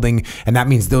in the building, and that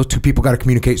means those two people got to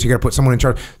communicate. So you got to put someone in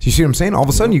charge. So you see what I'm saying? All of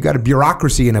a sudden, you got a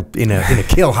bureaucracy in a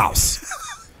kill house.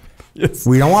 Yes.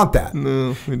 We don't want that.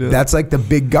 No, we don't. That's like the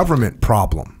big government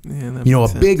problem. Yeah,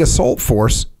 a big assault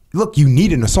force. Look, you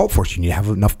need an assault force. You need to have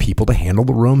enough people to handle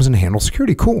the rooms and handle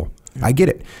security. Cool, I get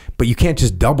it, but you can't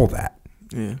just double that.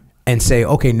 Yeah. And say,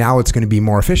 okay, now it's going to be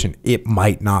more efficient. It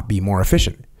might not be more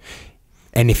efficient.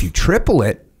 And if you triple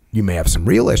it, you may have some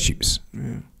real issues.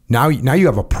 Yeah. Now you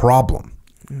have a problem.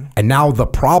 Yeah. And now the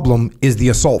problem is the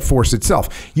assault force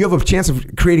itself. You have a chance of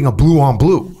creating a blue on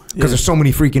blue because there's so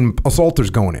many freaking assaulters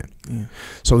going in. Yeah.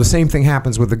 So the same thing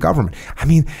happens with the government. I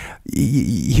mean,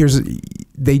 this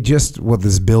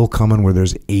bill coming where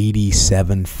there's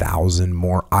 87,000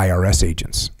 more IRS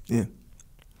agents. Yeah.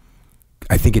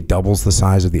 I think it doubles the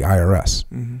size of the IRS.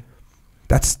 Mm-hmm.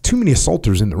 That's too many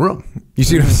assaulters in the room. You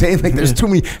see what I'm saying? Like there's too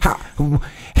many.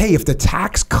 Hey, if the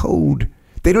tax code,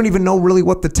 they don't even know really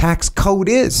what the tax code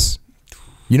is.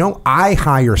 I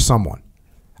hire someone.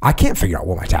 I can't figure out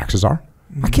what my taxes are.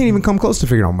 I can't even come close to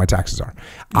figuring out what my taxes are.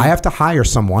 I have to hire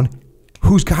someone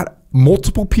who's got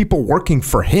multiple people working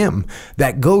for him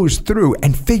that goes through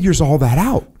and figures all that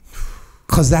out.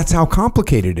 Because that's how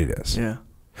complicated it is. Yeah.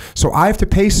 So I have to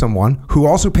pay someone who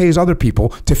also pays other people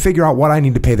to figure out what I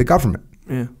need to pay the government.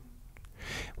 Yeah.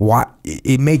 Why?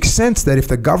 It makes sense that if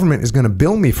the government is going to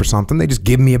bill me for something, they just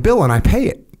give me a bill and I pay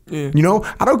it. Yeah.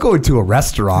 I don't go into a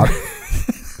restaurant,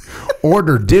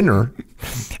 order dinner,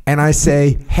 and I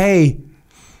say, hey,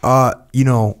 how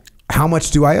much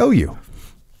do I owe you?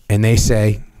 And they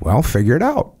say, well, figure it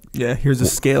out. Yeah, here's a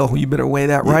scale. You better weigh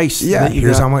that rice. Yeah,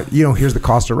 here's how much. Here's the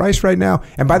cost of rice right now.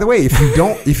 And by the way,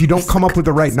 if you don't come up with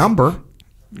the right number,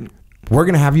 we're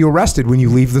gonna have you arrested when you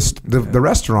leave the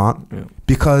restaurant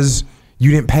because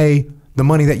you didn't pay the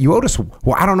money that you owed us.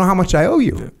 Well, I don't know how much I owe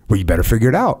you. Yeah. Well, you better figure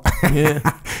it out.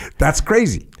 Yeah, that's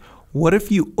crazy. What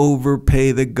if you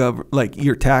overpay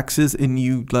your taxes, and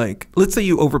let's say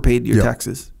you overpaid your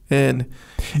taxes. And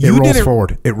it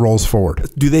rolls forward.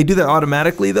 Do they do that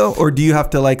automatically though? Or do you have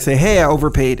to say, hey, I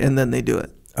overpaid, and then they do it?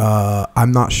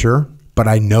 I'm not sure, but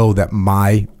I know that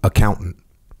my accountant,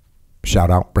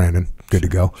 shout out Brandon, good to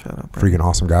go. Shout out Brandon. Freaking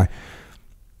awesome guy.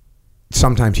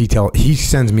 Sometimes he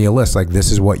sends me a list like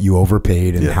this is what you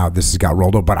overpaid and how this has got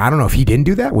rolled over. But I don't know if he didn't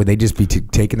do that. Would they just be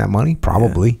taking that money?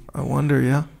 Probably. Yeah, I wonder.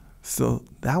 Yeah. So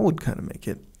that would kind of make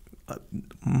it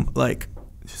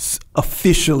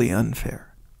officially unfair.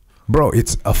 Bro,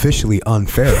 it's officially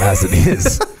unfair as it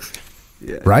is.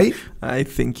 right? I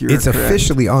think you're It's correct.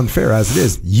 officially unfair as it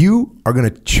is. You are going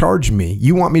to charge me.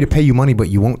 You want me to pay you money, but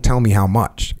you won't tell me how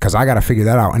much because I got to figure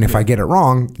that out. And if I get it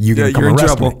wrong, you're going to come you're in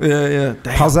arrest trouble. me. Yeah.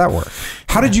 Damn. How's that work?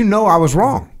 How did you know I was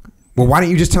wrong? Well, why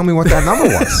didn't you just tell me what that number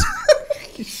was?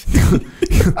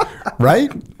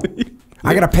 Right?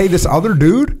 I got to pay this other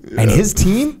dude and his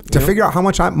team to figure out how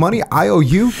much money I owe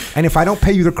you. And if I don't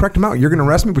pay you the correct amount, you're going to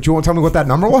arrest me, but you won't tell me what that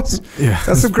number was? Yeah,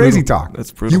 that's some crazy talk.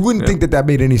 That's brutal. You wouldn't think that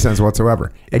made any sense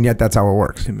whatsoever. And yet that's how it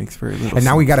works. It makes very little And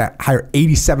now sense. we got to hire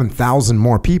 87,000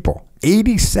 more people.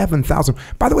 87,000.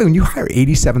 By the way, when you hire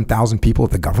 87,000 people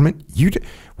at the government,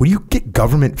 when you get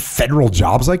government federal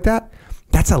jobs like that,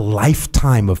 that's a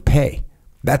lifetime of pay.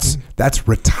 That's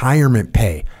retirement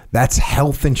pay. That's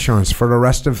health insurance for the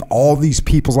rest of all these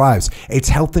people's lives. It's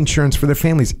health insurance for their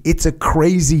families. It's a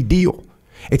crazy deal.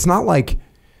 It's not like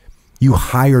you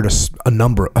hired a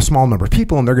small number of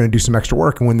people and they're going to do some extra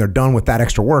work, and when they're done with that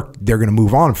extra work, they're going to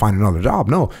move on and find another job.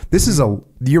 No, this is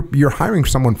you're hiring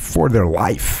someone for their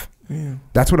life. Yeah.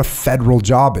 That's what a federal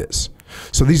job is.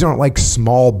 So these aren't like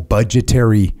small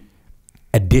budgetary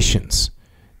additions.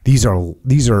 These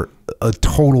are a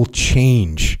total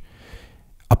change,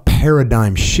 a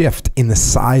paradigm shift in the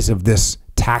size of this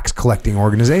tax collecting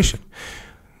organization.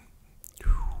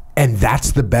 And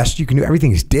that's the best you can do.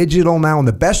 Everything's digital now, and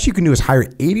the best you can do is hire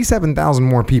 87,000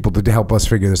 more people to help us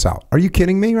figure this out. Are you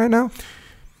kidding me right now?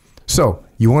 So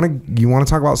you want to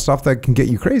talk about stuff that can get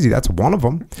you crazy? That's one of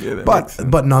them. Yeah,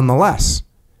 but nonetheless,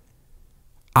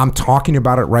 I'm talking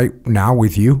about it right now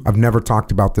with you. I've never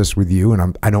talked about this with you,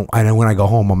 and I know when I go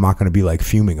home, I'm not going to be like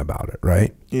fuming about it,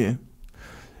 right? Yeah.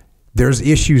 There's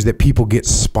issues that people get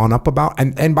spun up about,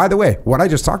 and by the way, what I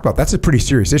just talked about, that's a pretty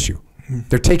serious issue.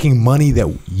 They're taking money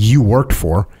that you worked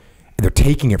for, and they're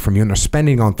taking it from you, and they're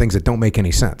spending on things that don't make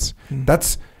any sense.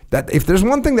 That if there's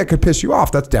one thing that could piss you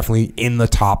off, that's definitely in the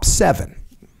top 7.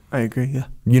 I agree. Yeah.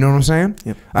 You know what I'm saying?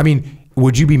 Yep. I mean,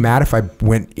 would you be mad if I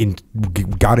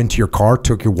got into your car,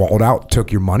 took your wallet out,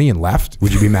 took your money, and left?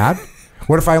 Would you be mad?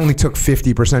 What if I only took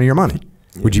 50% of your money?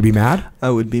 Would you be mad? I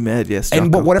would be mad. Yes.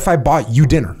 And but what if I bought you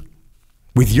dinner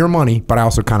with your money, but I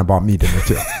also kind of bought me dinner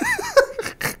too?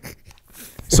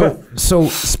 So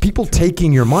people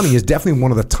taking your money is definitely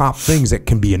one of the top things that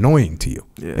can be annoying to you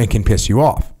and can piss you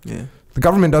off. Yeah. The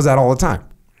government does that all the time.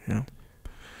 Yeah.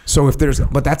 So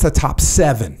but that's the top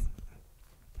 7.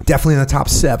 Definitely in the top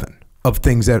 7 of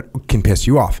things that can piss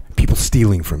you off. People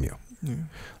stealing from you. Yeah.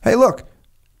 Hey, look,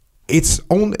 it's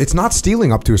not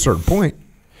stealing up to a certain point,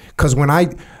 because when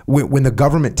the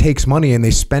government takes money and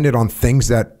they spend it on things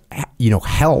that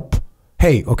help.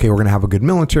 Hey, okay, we're going to have a good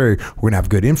military. We're going to have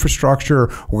good infrastructure.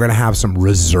 We're going to have some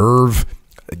reserve,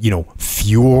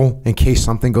 fuel in case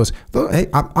something goes. Hey,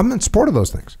 I'm in support of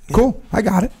those things. Yeah. Cool, I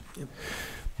got it. Yep.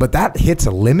 But that hits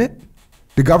a limit.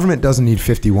 The government doesn't need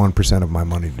 51% of my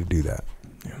money to do that.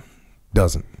 Yeah.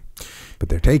 Doesn't. But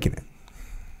they're taking it.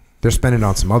 They're spending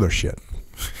on some other shit.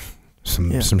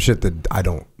 Some shit that I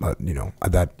don't,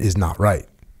 that is not right.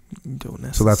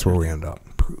 So that's where we end up.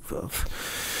 Proof of.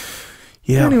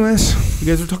 Yeah. Anyways, you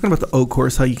guys were talking about the O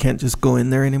course, how you can't just go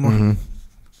in there anymore. Mm-hmm.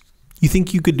 You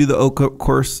think you could do the O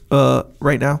course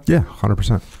right now? Yeah,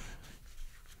 100%.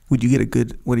 Would you get a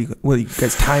good? What do you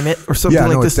guys time it or something? Yeah,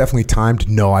 like no, this? it's definitely timed.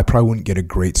 No, I probably wouldn't get a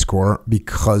great score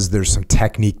because there's some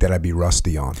technique that I'd be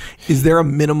rusty on. Is there a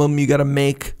minimum you got to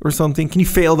make or something? Can you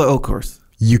fail the O course?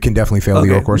 You can definitely fail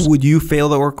the O course. Would you fail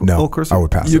the O course? I would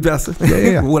pass it. You'd pass it?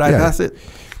 Yeah. Would I pass it?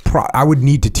 I would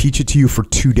need to teach it to you for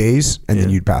 2 days, and then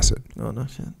you'd pass it. Oh no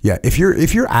shit. Yeah, if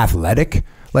you're athletic,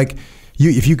 like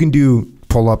if you can do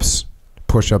pull-ups,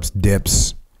 push-ups,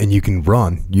 dips, and you can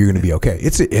run, you're gonna be okay.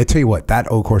 I tell you what, that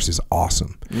O course is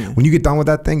awesome. Yeah. When you get done with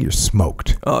that thing, you're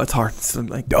smoked. Oh, it's hard. It's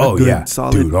like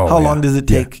solid. Dude, How long does it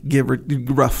take? Give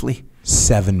roughly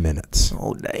 7 minutes.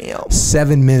 Oh damn.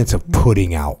 7 minutes of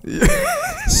putting out.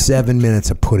 7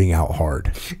 minutes of putting out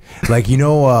hard. Like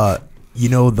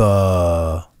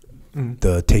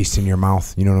the taste in your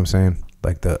mouth, you know what I'm saying?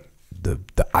 Like the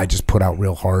I just put out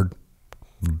real hard.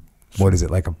 What is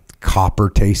it, like a copper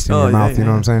taste in your mouth? You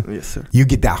know what I'm saying? Yes, sir. You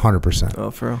get that 100%.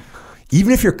 Oh, for real.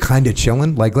 Even if you're kind of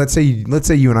chilling, like let's say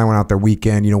you and I went out there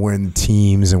weekend, we're in the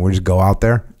teams and we just go out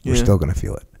there, we're still gonna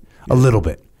feel it a little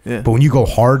bit. Yeah. But when you go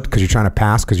hard because you're trying to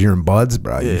pass because you're in buds,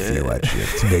 bro, you feel that shit.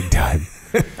 It's big time.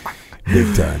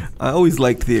 Big time. I always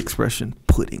liked the expression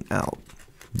 "putting out."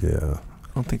 Yeah.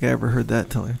 I don't think I ever heard that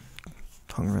till I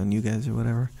hung around you guys or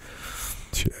whatever.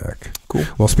 Check. Cool.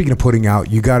 Well, speaking of putting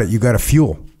out, you got to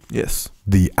fuel. Yes.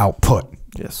 The output.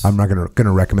 Yes. I'm not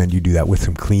gonna recommend you do that with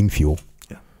some clean fuel.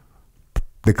 Yeah.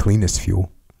 The cleanest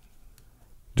fuel.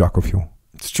 Jocko fuel.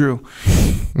 It's true.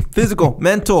 Physical,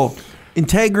 mental,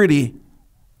 integrity,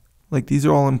 Like, these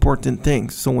are all important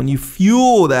things. So when you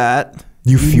fuel that...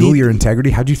 You fuel your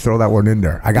integrity? How'd you throw that one in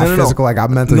there? I got physical, I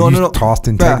got mental. You tossed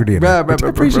integrity in there.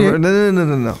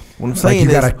 No. What I'm saying is...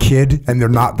 you got a kid, and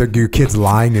your kid's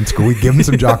lying in school. We give him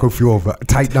some Jocko fuel,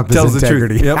 tighten up his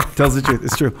integrity. Yep, tells the truth.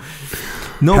 It's true.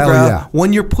 No, bro. Yeah.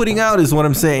 When you're putting out is what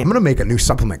I'm saying. I'm going to make a new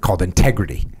supplement called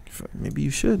Integrity. Maybe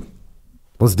you should.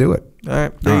 Let's do it. All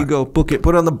right. There you go. Book it.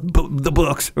 Put it on the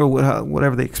books or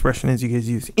whatever the expression is you guys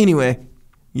use. Anyway,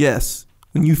 yes.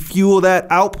 When you fuel that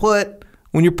output...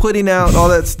 When you're putting out all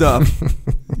that stuff,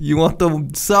 you want the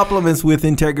supplements with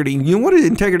integrity. You know what does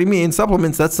integrity mean?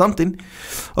 Supplements, that's something.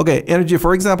 Okay, energy,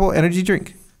 for example, energy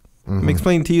drink. I'm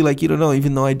explaining to you like you don't know,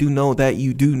 even though I do know that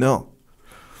you do know.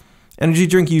 Energy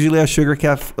drink usually has sugar,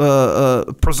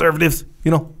 preservatives,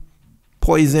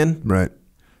 poison. Right.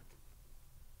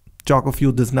 Jocko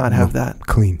Fuel does not have that.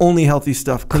 Clean. Only healthy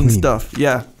stuff, clean stuff.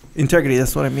 Yeah. Integrity,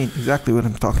 that's what I mean. Exactly what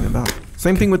I'm talking about.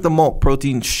 Same thing with the malt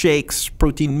protein shakes,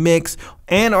 protein mix,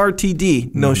 and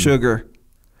RTD, no sugar.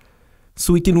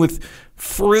 Sweetened with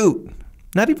fruit.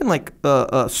 Not even like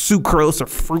sucrose or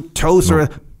fructose or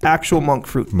actual monk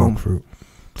fruit. Monk fruit.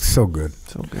 So good.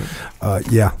 So good.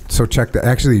 Yeah. So check that.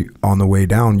 Actually, on the way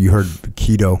down, you heard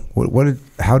keto.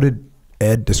 How did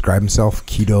Ed describe himself?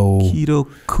 Keto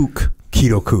kook.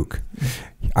 Keto kook.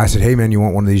 I said, "Hey man, you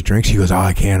want one of these drinks?" He goes, "Oh,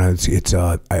 I can't. I'm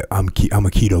a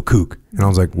keto kook." And I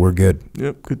was like, "We're good."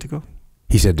 Yep, good to go.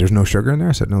 He said, "There's no sugar in there?"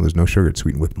 I said, "No, there's no sugar. It's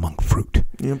sweetened with monk fruit."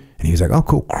 Yep. And he was like, "Oh,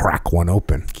 cool. Crack one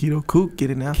open." Keto kook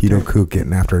getting after. Keto kook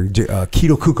getting after.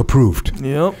 Keto kook approved.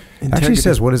 Yep. Actually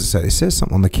says, what does it say? It says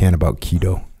something on the can about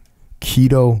keto.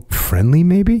 Keto friendly,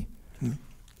 maybe.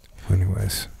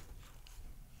 Anyways.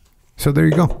 So there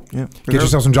you go. Yeah. Get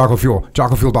yourself some Jocko Fuel.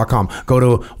 JockoFuel.com. Go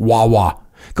to Wawa.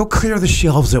 Go clear the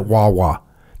shelves at Wawa.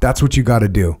 That's what you got to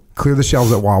do. Clear the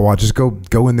shelves at Wawa. Just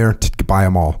go in there to buy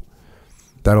them all.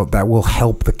 That will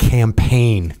help the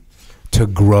campaign to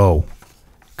grow.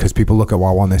 Because people look at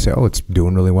Wawa and they say, "Oh, it's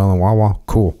doing really well in Wawa."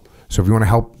 Cool. So if you want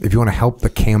to help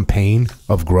the campaign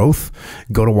of growth,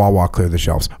 go to Wawa. Clear the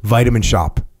shelves. Vitamin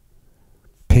Shop.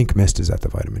 Pink Mist is at the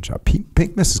Vitamin Shop.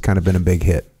 Pink Mist has kind of been a big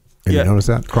hit. Have you noticed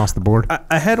that across the board?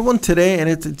 I had one today, and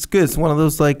it's good. It's one of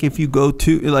those, like, if you go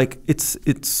to, like, it's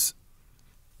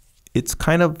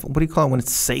kind of, what do you call it when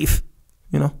it's safe,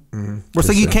 Where it's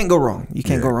like you can't go wrong. You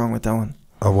can't go wrong with that one.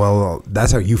 Oh, well,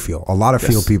 that's how you feel. A lot of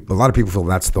people feel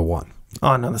that's the one.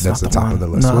 Oh no, that's not the top one. of the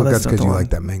list. No, well, that's because you like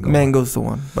that mango. Mango's the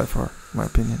one by far, in my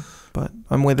opinion. But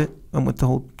I'm with it. I'm with the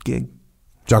whole gig.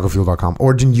 JockoFuel.com,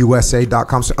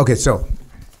 OriginUSA.com. Okay, so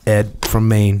Ed from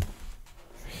Maine.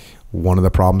 One of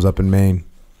the problems up in Maine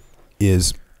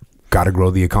is got to grow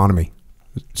the economy.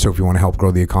 So if you want to help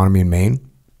grow the economy in Maine,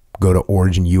 go to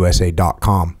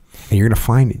OriginUSA.com, and you're going to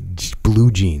find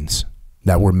blue jeans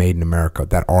that were made in America,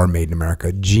 that are made in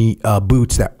America,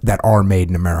 boots that are made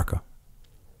in America,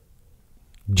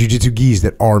 jiu-jitsu gis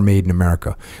that are made in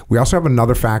America. We also have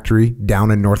another factory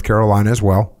down in North Carolina as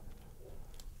well.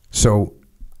 So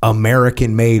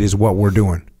American made is what we're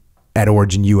doing at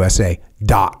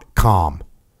OriginUSA.com.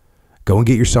 Go and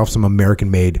get yourself some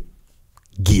American-made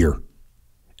gear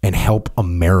and help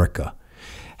America.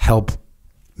 Help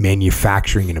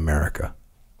manufacturing in America.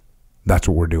 That's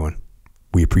what we're doing.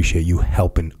 We appreciate you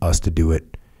helping us to do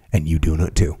it, and you doing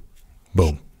it too.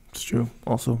 Boom. It's true.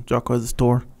 Also, Jocko has a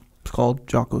store. It's called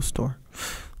Jocko Store,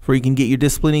 where you can get your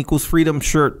Discipline Equals Freedom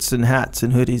shirts and hats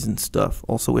and hoodies and stuff.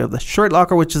 Also, we have the Shirt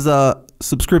Locker, which is a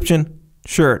subscription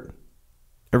shirt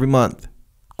every month.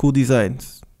 Cool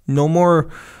designs. No more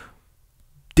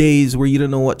days where you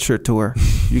don't know what shirt to wear.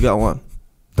 You got one.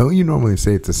 Don't you normally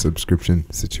say it's a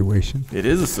subscription situation? It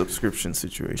is a subscription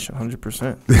situation,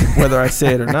 100%. Whether I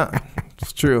say it or not.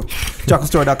 It's true.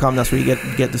 JockoStore.com, that's where you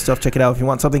get the stuff. Check it out. If you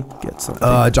want something, get something.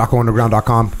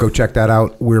 JockoUnderground.com. Go check that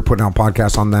out. We're putting out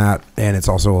podcasts on that. And it's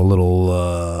also a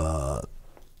little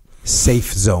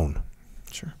safe zone.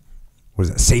 Sure. What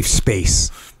is that? Safe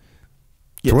space.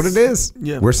 Yes. That's what it is.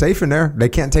 Yeah. We're safe in there. They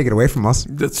can't take it away from us.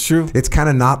 That's true. It's kind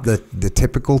of not the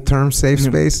typical term safe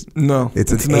space. No.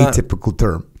 It's an atypical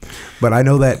term. But I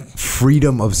know that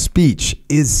freedom of speech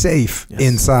is safe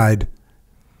inside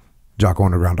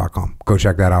JockoUnderground.com. Go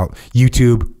check that out.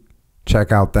 YouTube,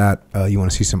 check out that. You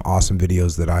want to see some awesome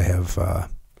videos that I have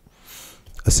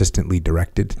assistant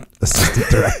directed.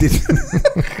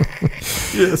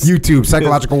 Yes. YouTube,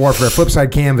 Psychological Warfare,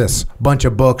 Flipside Canvas, bunch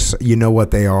of books. You know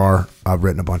what they are. I've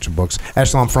written a bunch of books.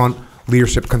 Echelon Front,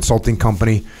 leadership consulting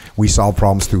company. We solve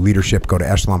problems through leadership. Go to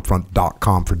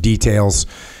echelonfront.com for details.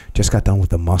 Just got done with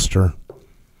the muster.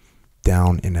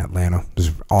 down in Atlanta. It was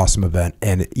an awesome event.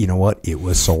 And you know what? It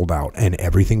was sold out. And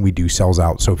everything we do sells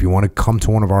out. So if you want to come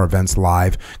to one of our events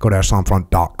live, go to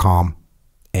echelonfront.com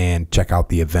and check out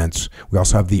the events. We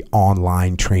also have the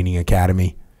online training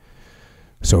academy.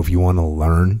 So if you want to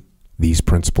learn these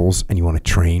principles and you want to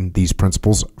train these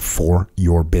principles for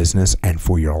your business and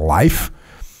for your life,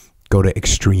 go to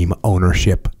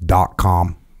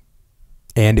extremeownership.com.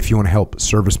 And if you want to help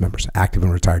service members, active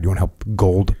and retired, you want to help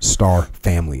Gold Star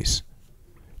families,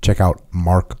 check out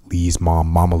Mark Lee's mom,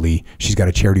 Mama Lee. She's got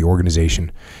a charity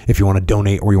organization. If you want to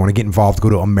donate or you want to get involved, go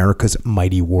to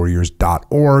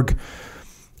americasmightywarriors.org.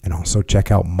 And also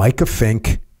check out Micah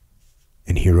Fink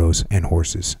and Heroes and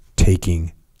Horses,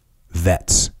 taking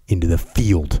vets into the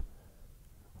field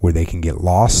where they can get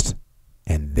lost,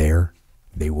 and there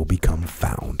they will become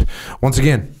found. Once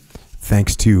again,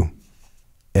 thanks to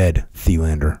Ed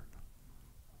Thelander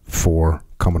for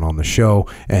coming on the show,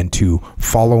 and to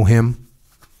follow him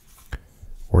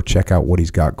or check out what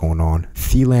he's got going on,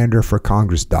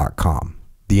 ThelanderForCongress.com.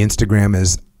 The Instagram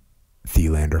is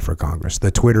Thelander for Congress.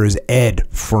 The Twitter is Ed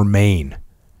for Maine.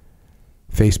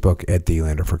 Facebook, Ed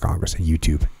Thelander for Congress, and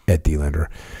YouTube, Ed Thelander.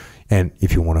 And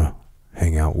if you want to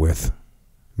hang out with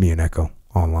me and Echo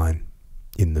online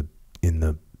in the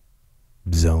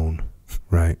zone,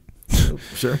 right?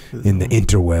 Sure. In the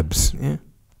interwebs. Yeah.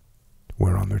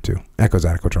 We're on there too. Echo's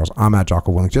at Echo Charles. I'm at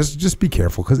Jocko Willing. Just be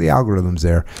careful, because the algorithm's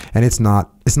there, and it's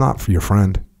not for your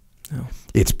friend. No.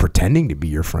 It's pretending to be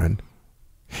your friend.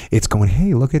 It's going,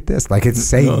 hey, look at this. Like, it's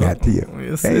saying that to you.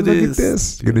 Yes, hey, look at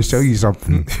this. It's going to show you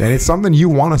something. And it's something you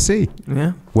want to see.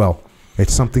 Yeah. Well,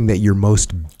 it's something that your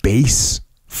most base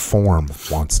form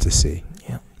wants to see.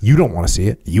 Yeah. You don't want to see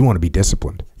it. You want to be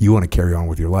disciplined. You want to carry on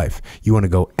with your life. You want to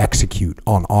go execute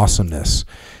on awesomeness.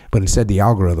 But instead, the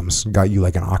algorithms got you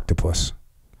like an octopus.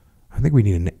 I think we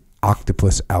need an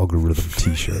octopus algorithm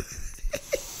t-shirt.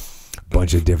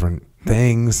 Bunch of different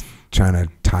things trying to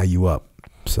tie you up.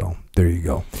 So there you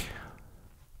go.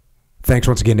 Thanks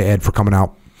once again to Ed for coming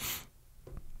out,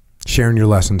 sharing your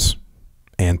lessons,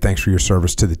 and thanks for your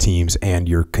service to the teams and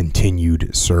your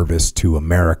continued service to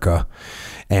America.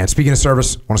 And speaking of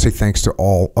service, I want to say thanks to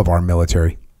all of our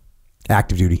military,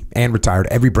 active duty and retired,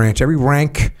 every branch, every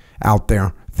rank out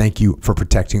there. Thank you for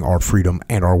protecting our freedom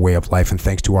and our way of life. And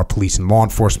thanks to our police and law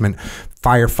enforcement,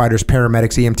 firefighters,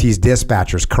 paramedics, EMTs,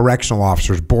 dispatchers, correctional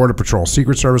officers, border patrol,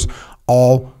 Secret Service,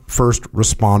 all first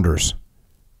responders.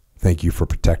 Thank you for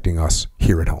protecting us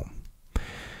here at home.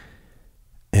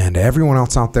 And everyone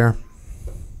else out there,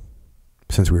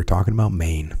 since we were talking about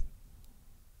Maine,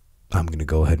 I'm going to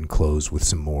go ahead and close with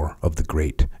some more of the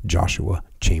great Joshua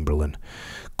Chamberlain.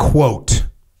 Quote,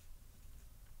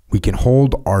 "We can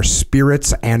hold our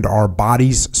spirits and our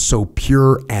bodies so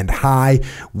pure and high,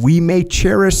 we may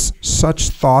cherish such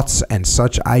thoughts and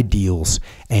such ideals,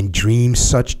 and dream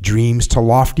such dreams to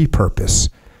lofty purpose,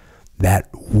 that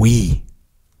we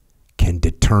can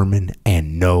determine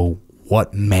and know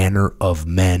what manner of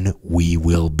men we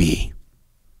will be."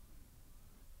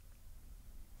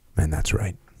 And that's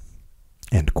right.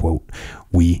 End quote.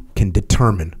 We can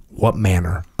determine what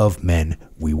manner of men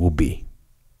we will be.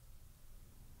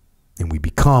 And we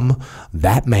become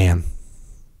that man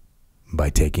by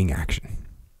taking action.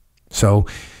 So,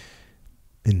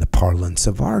 in the parlance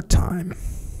of our time,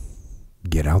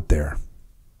 get out there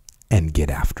and get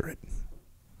after it.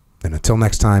 And until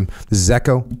next time, this is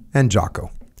Echo and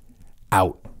Jocko,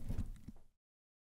 out.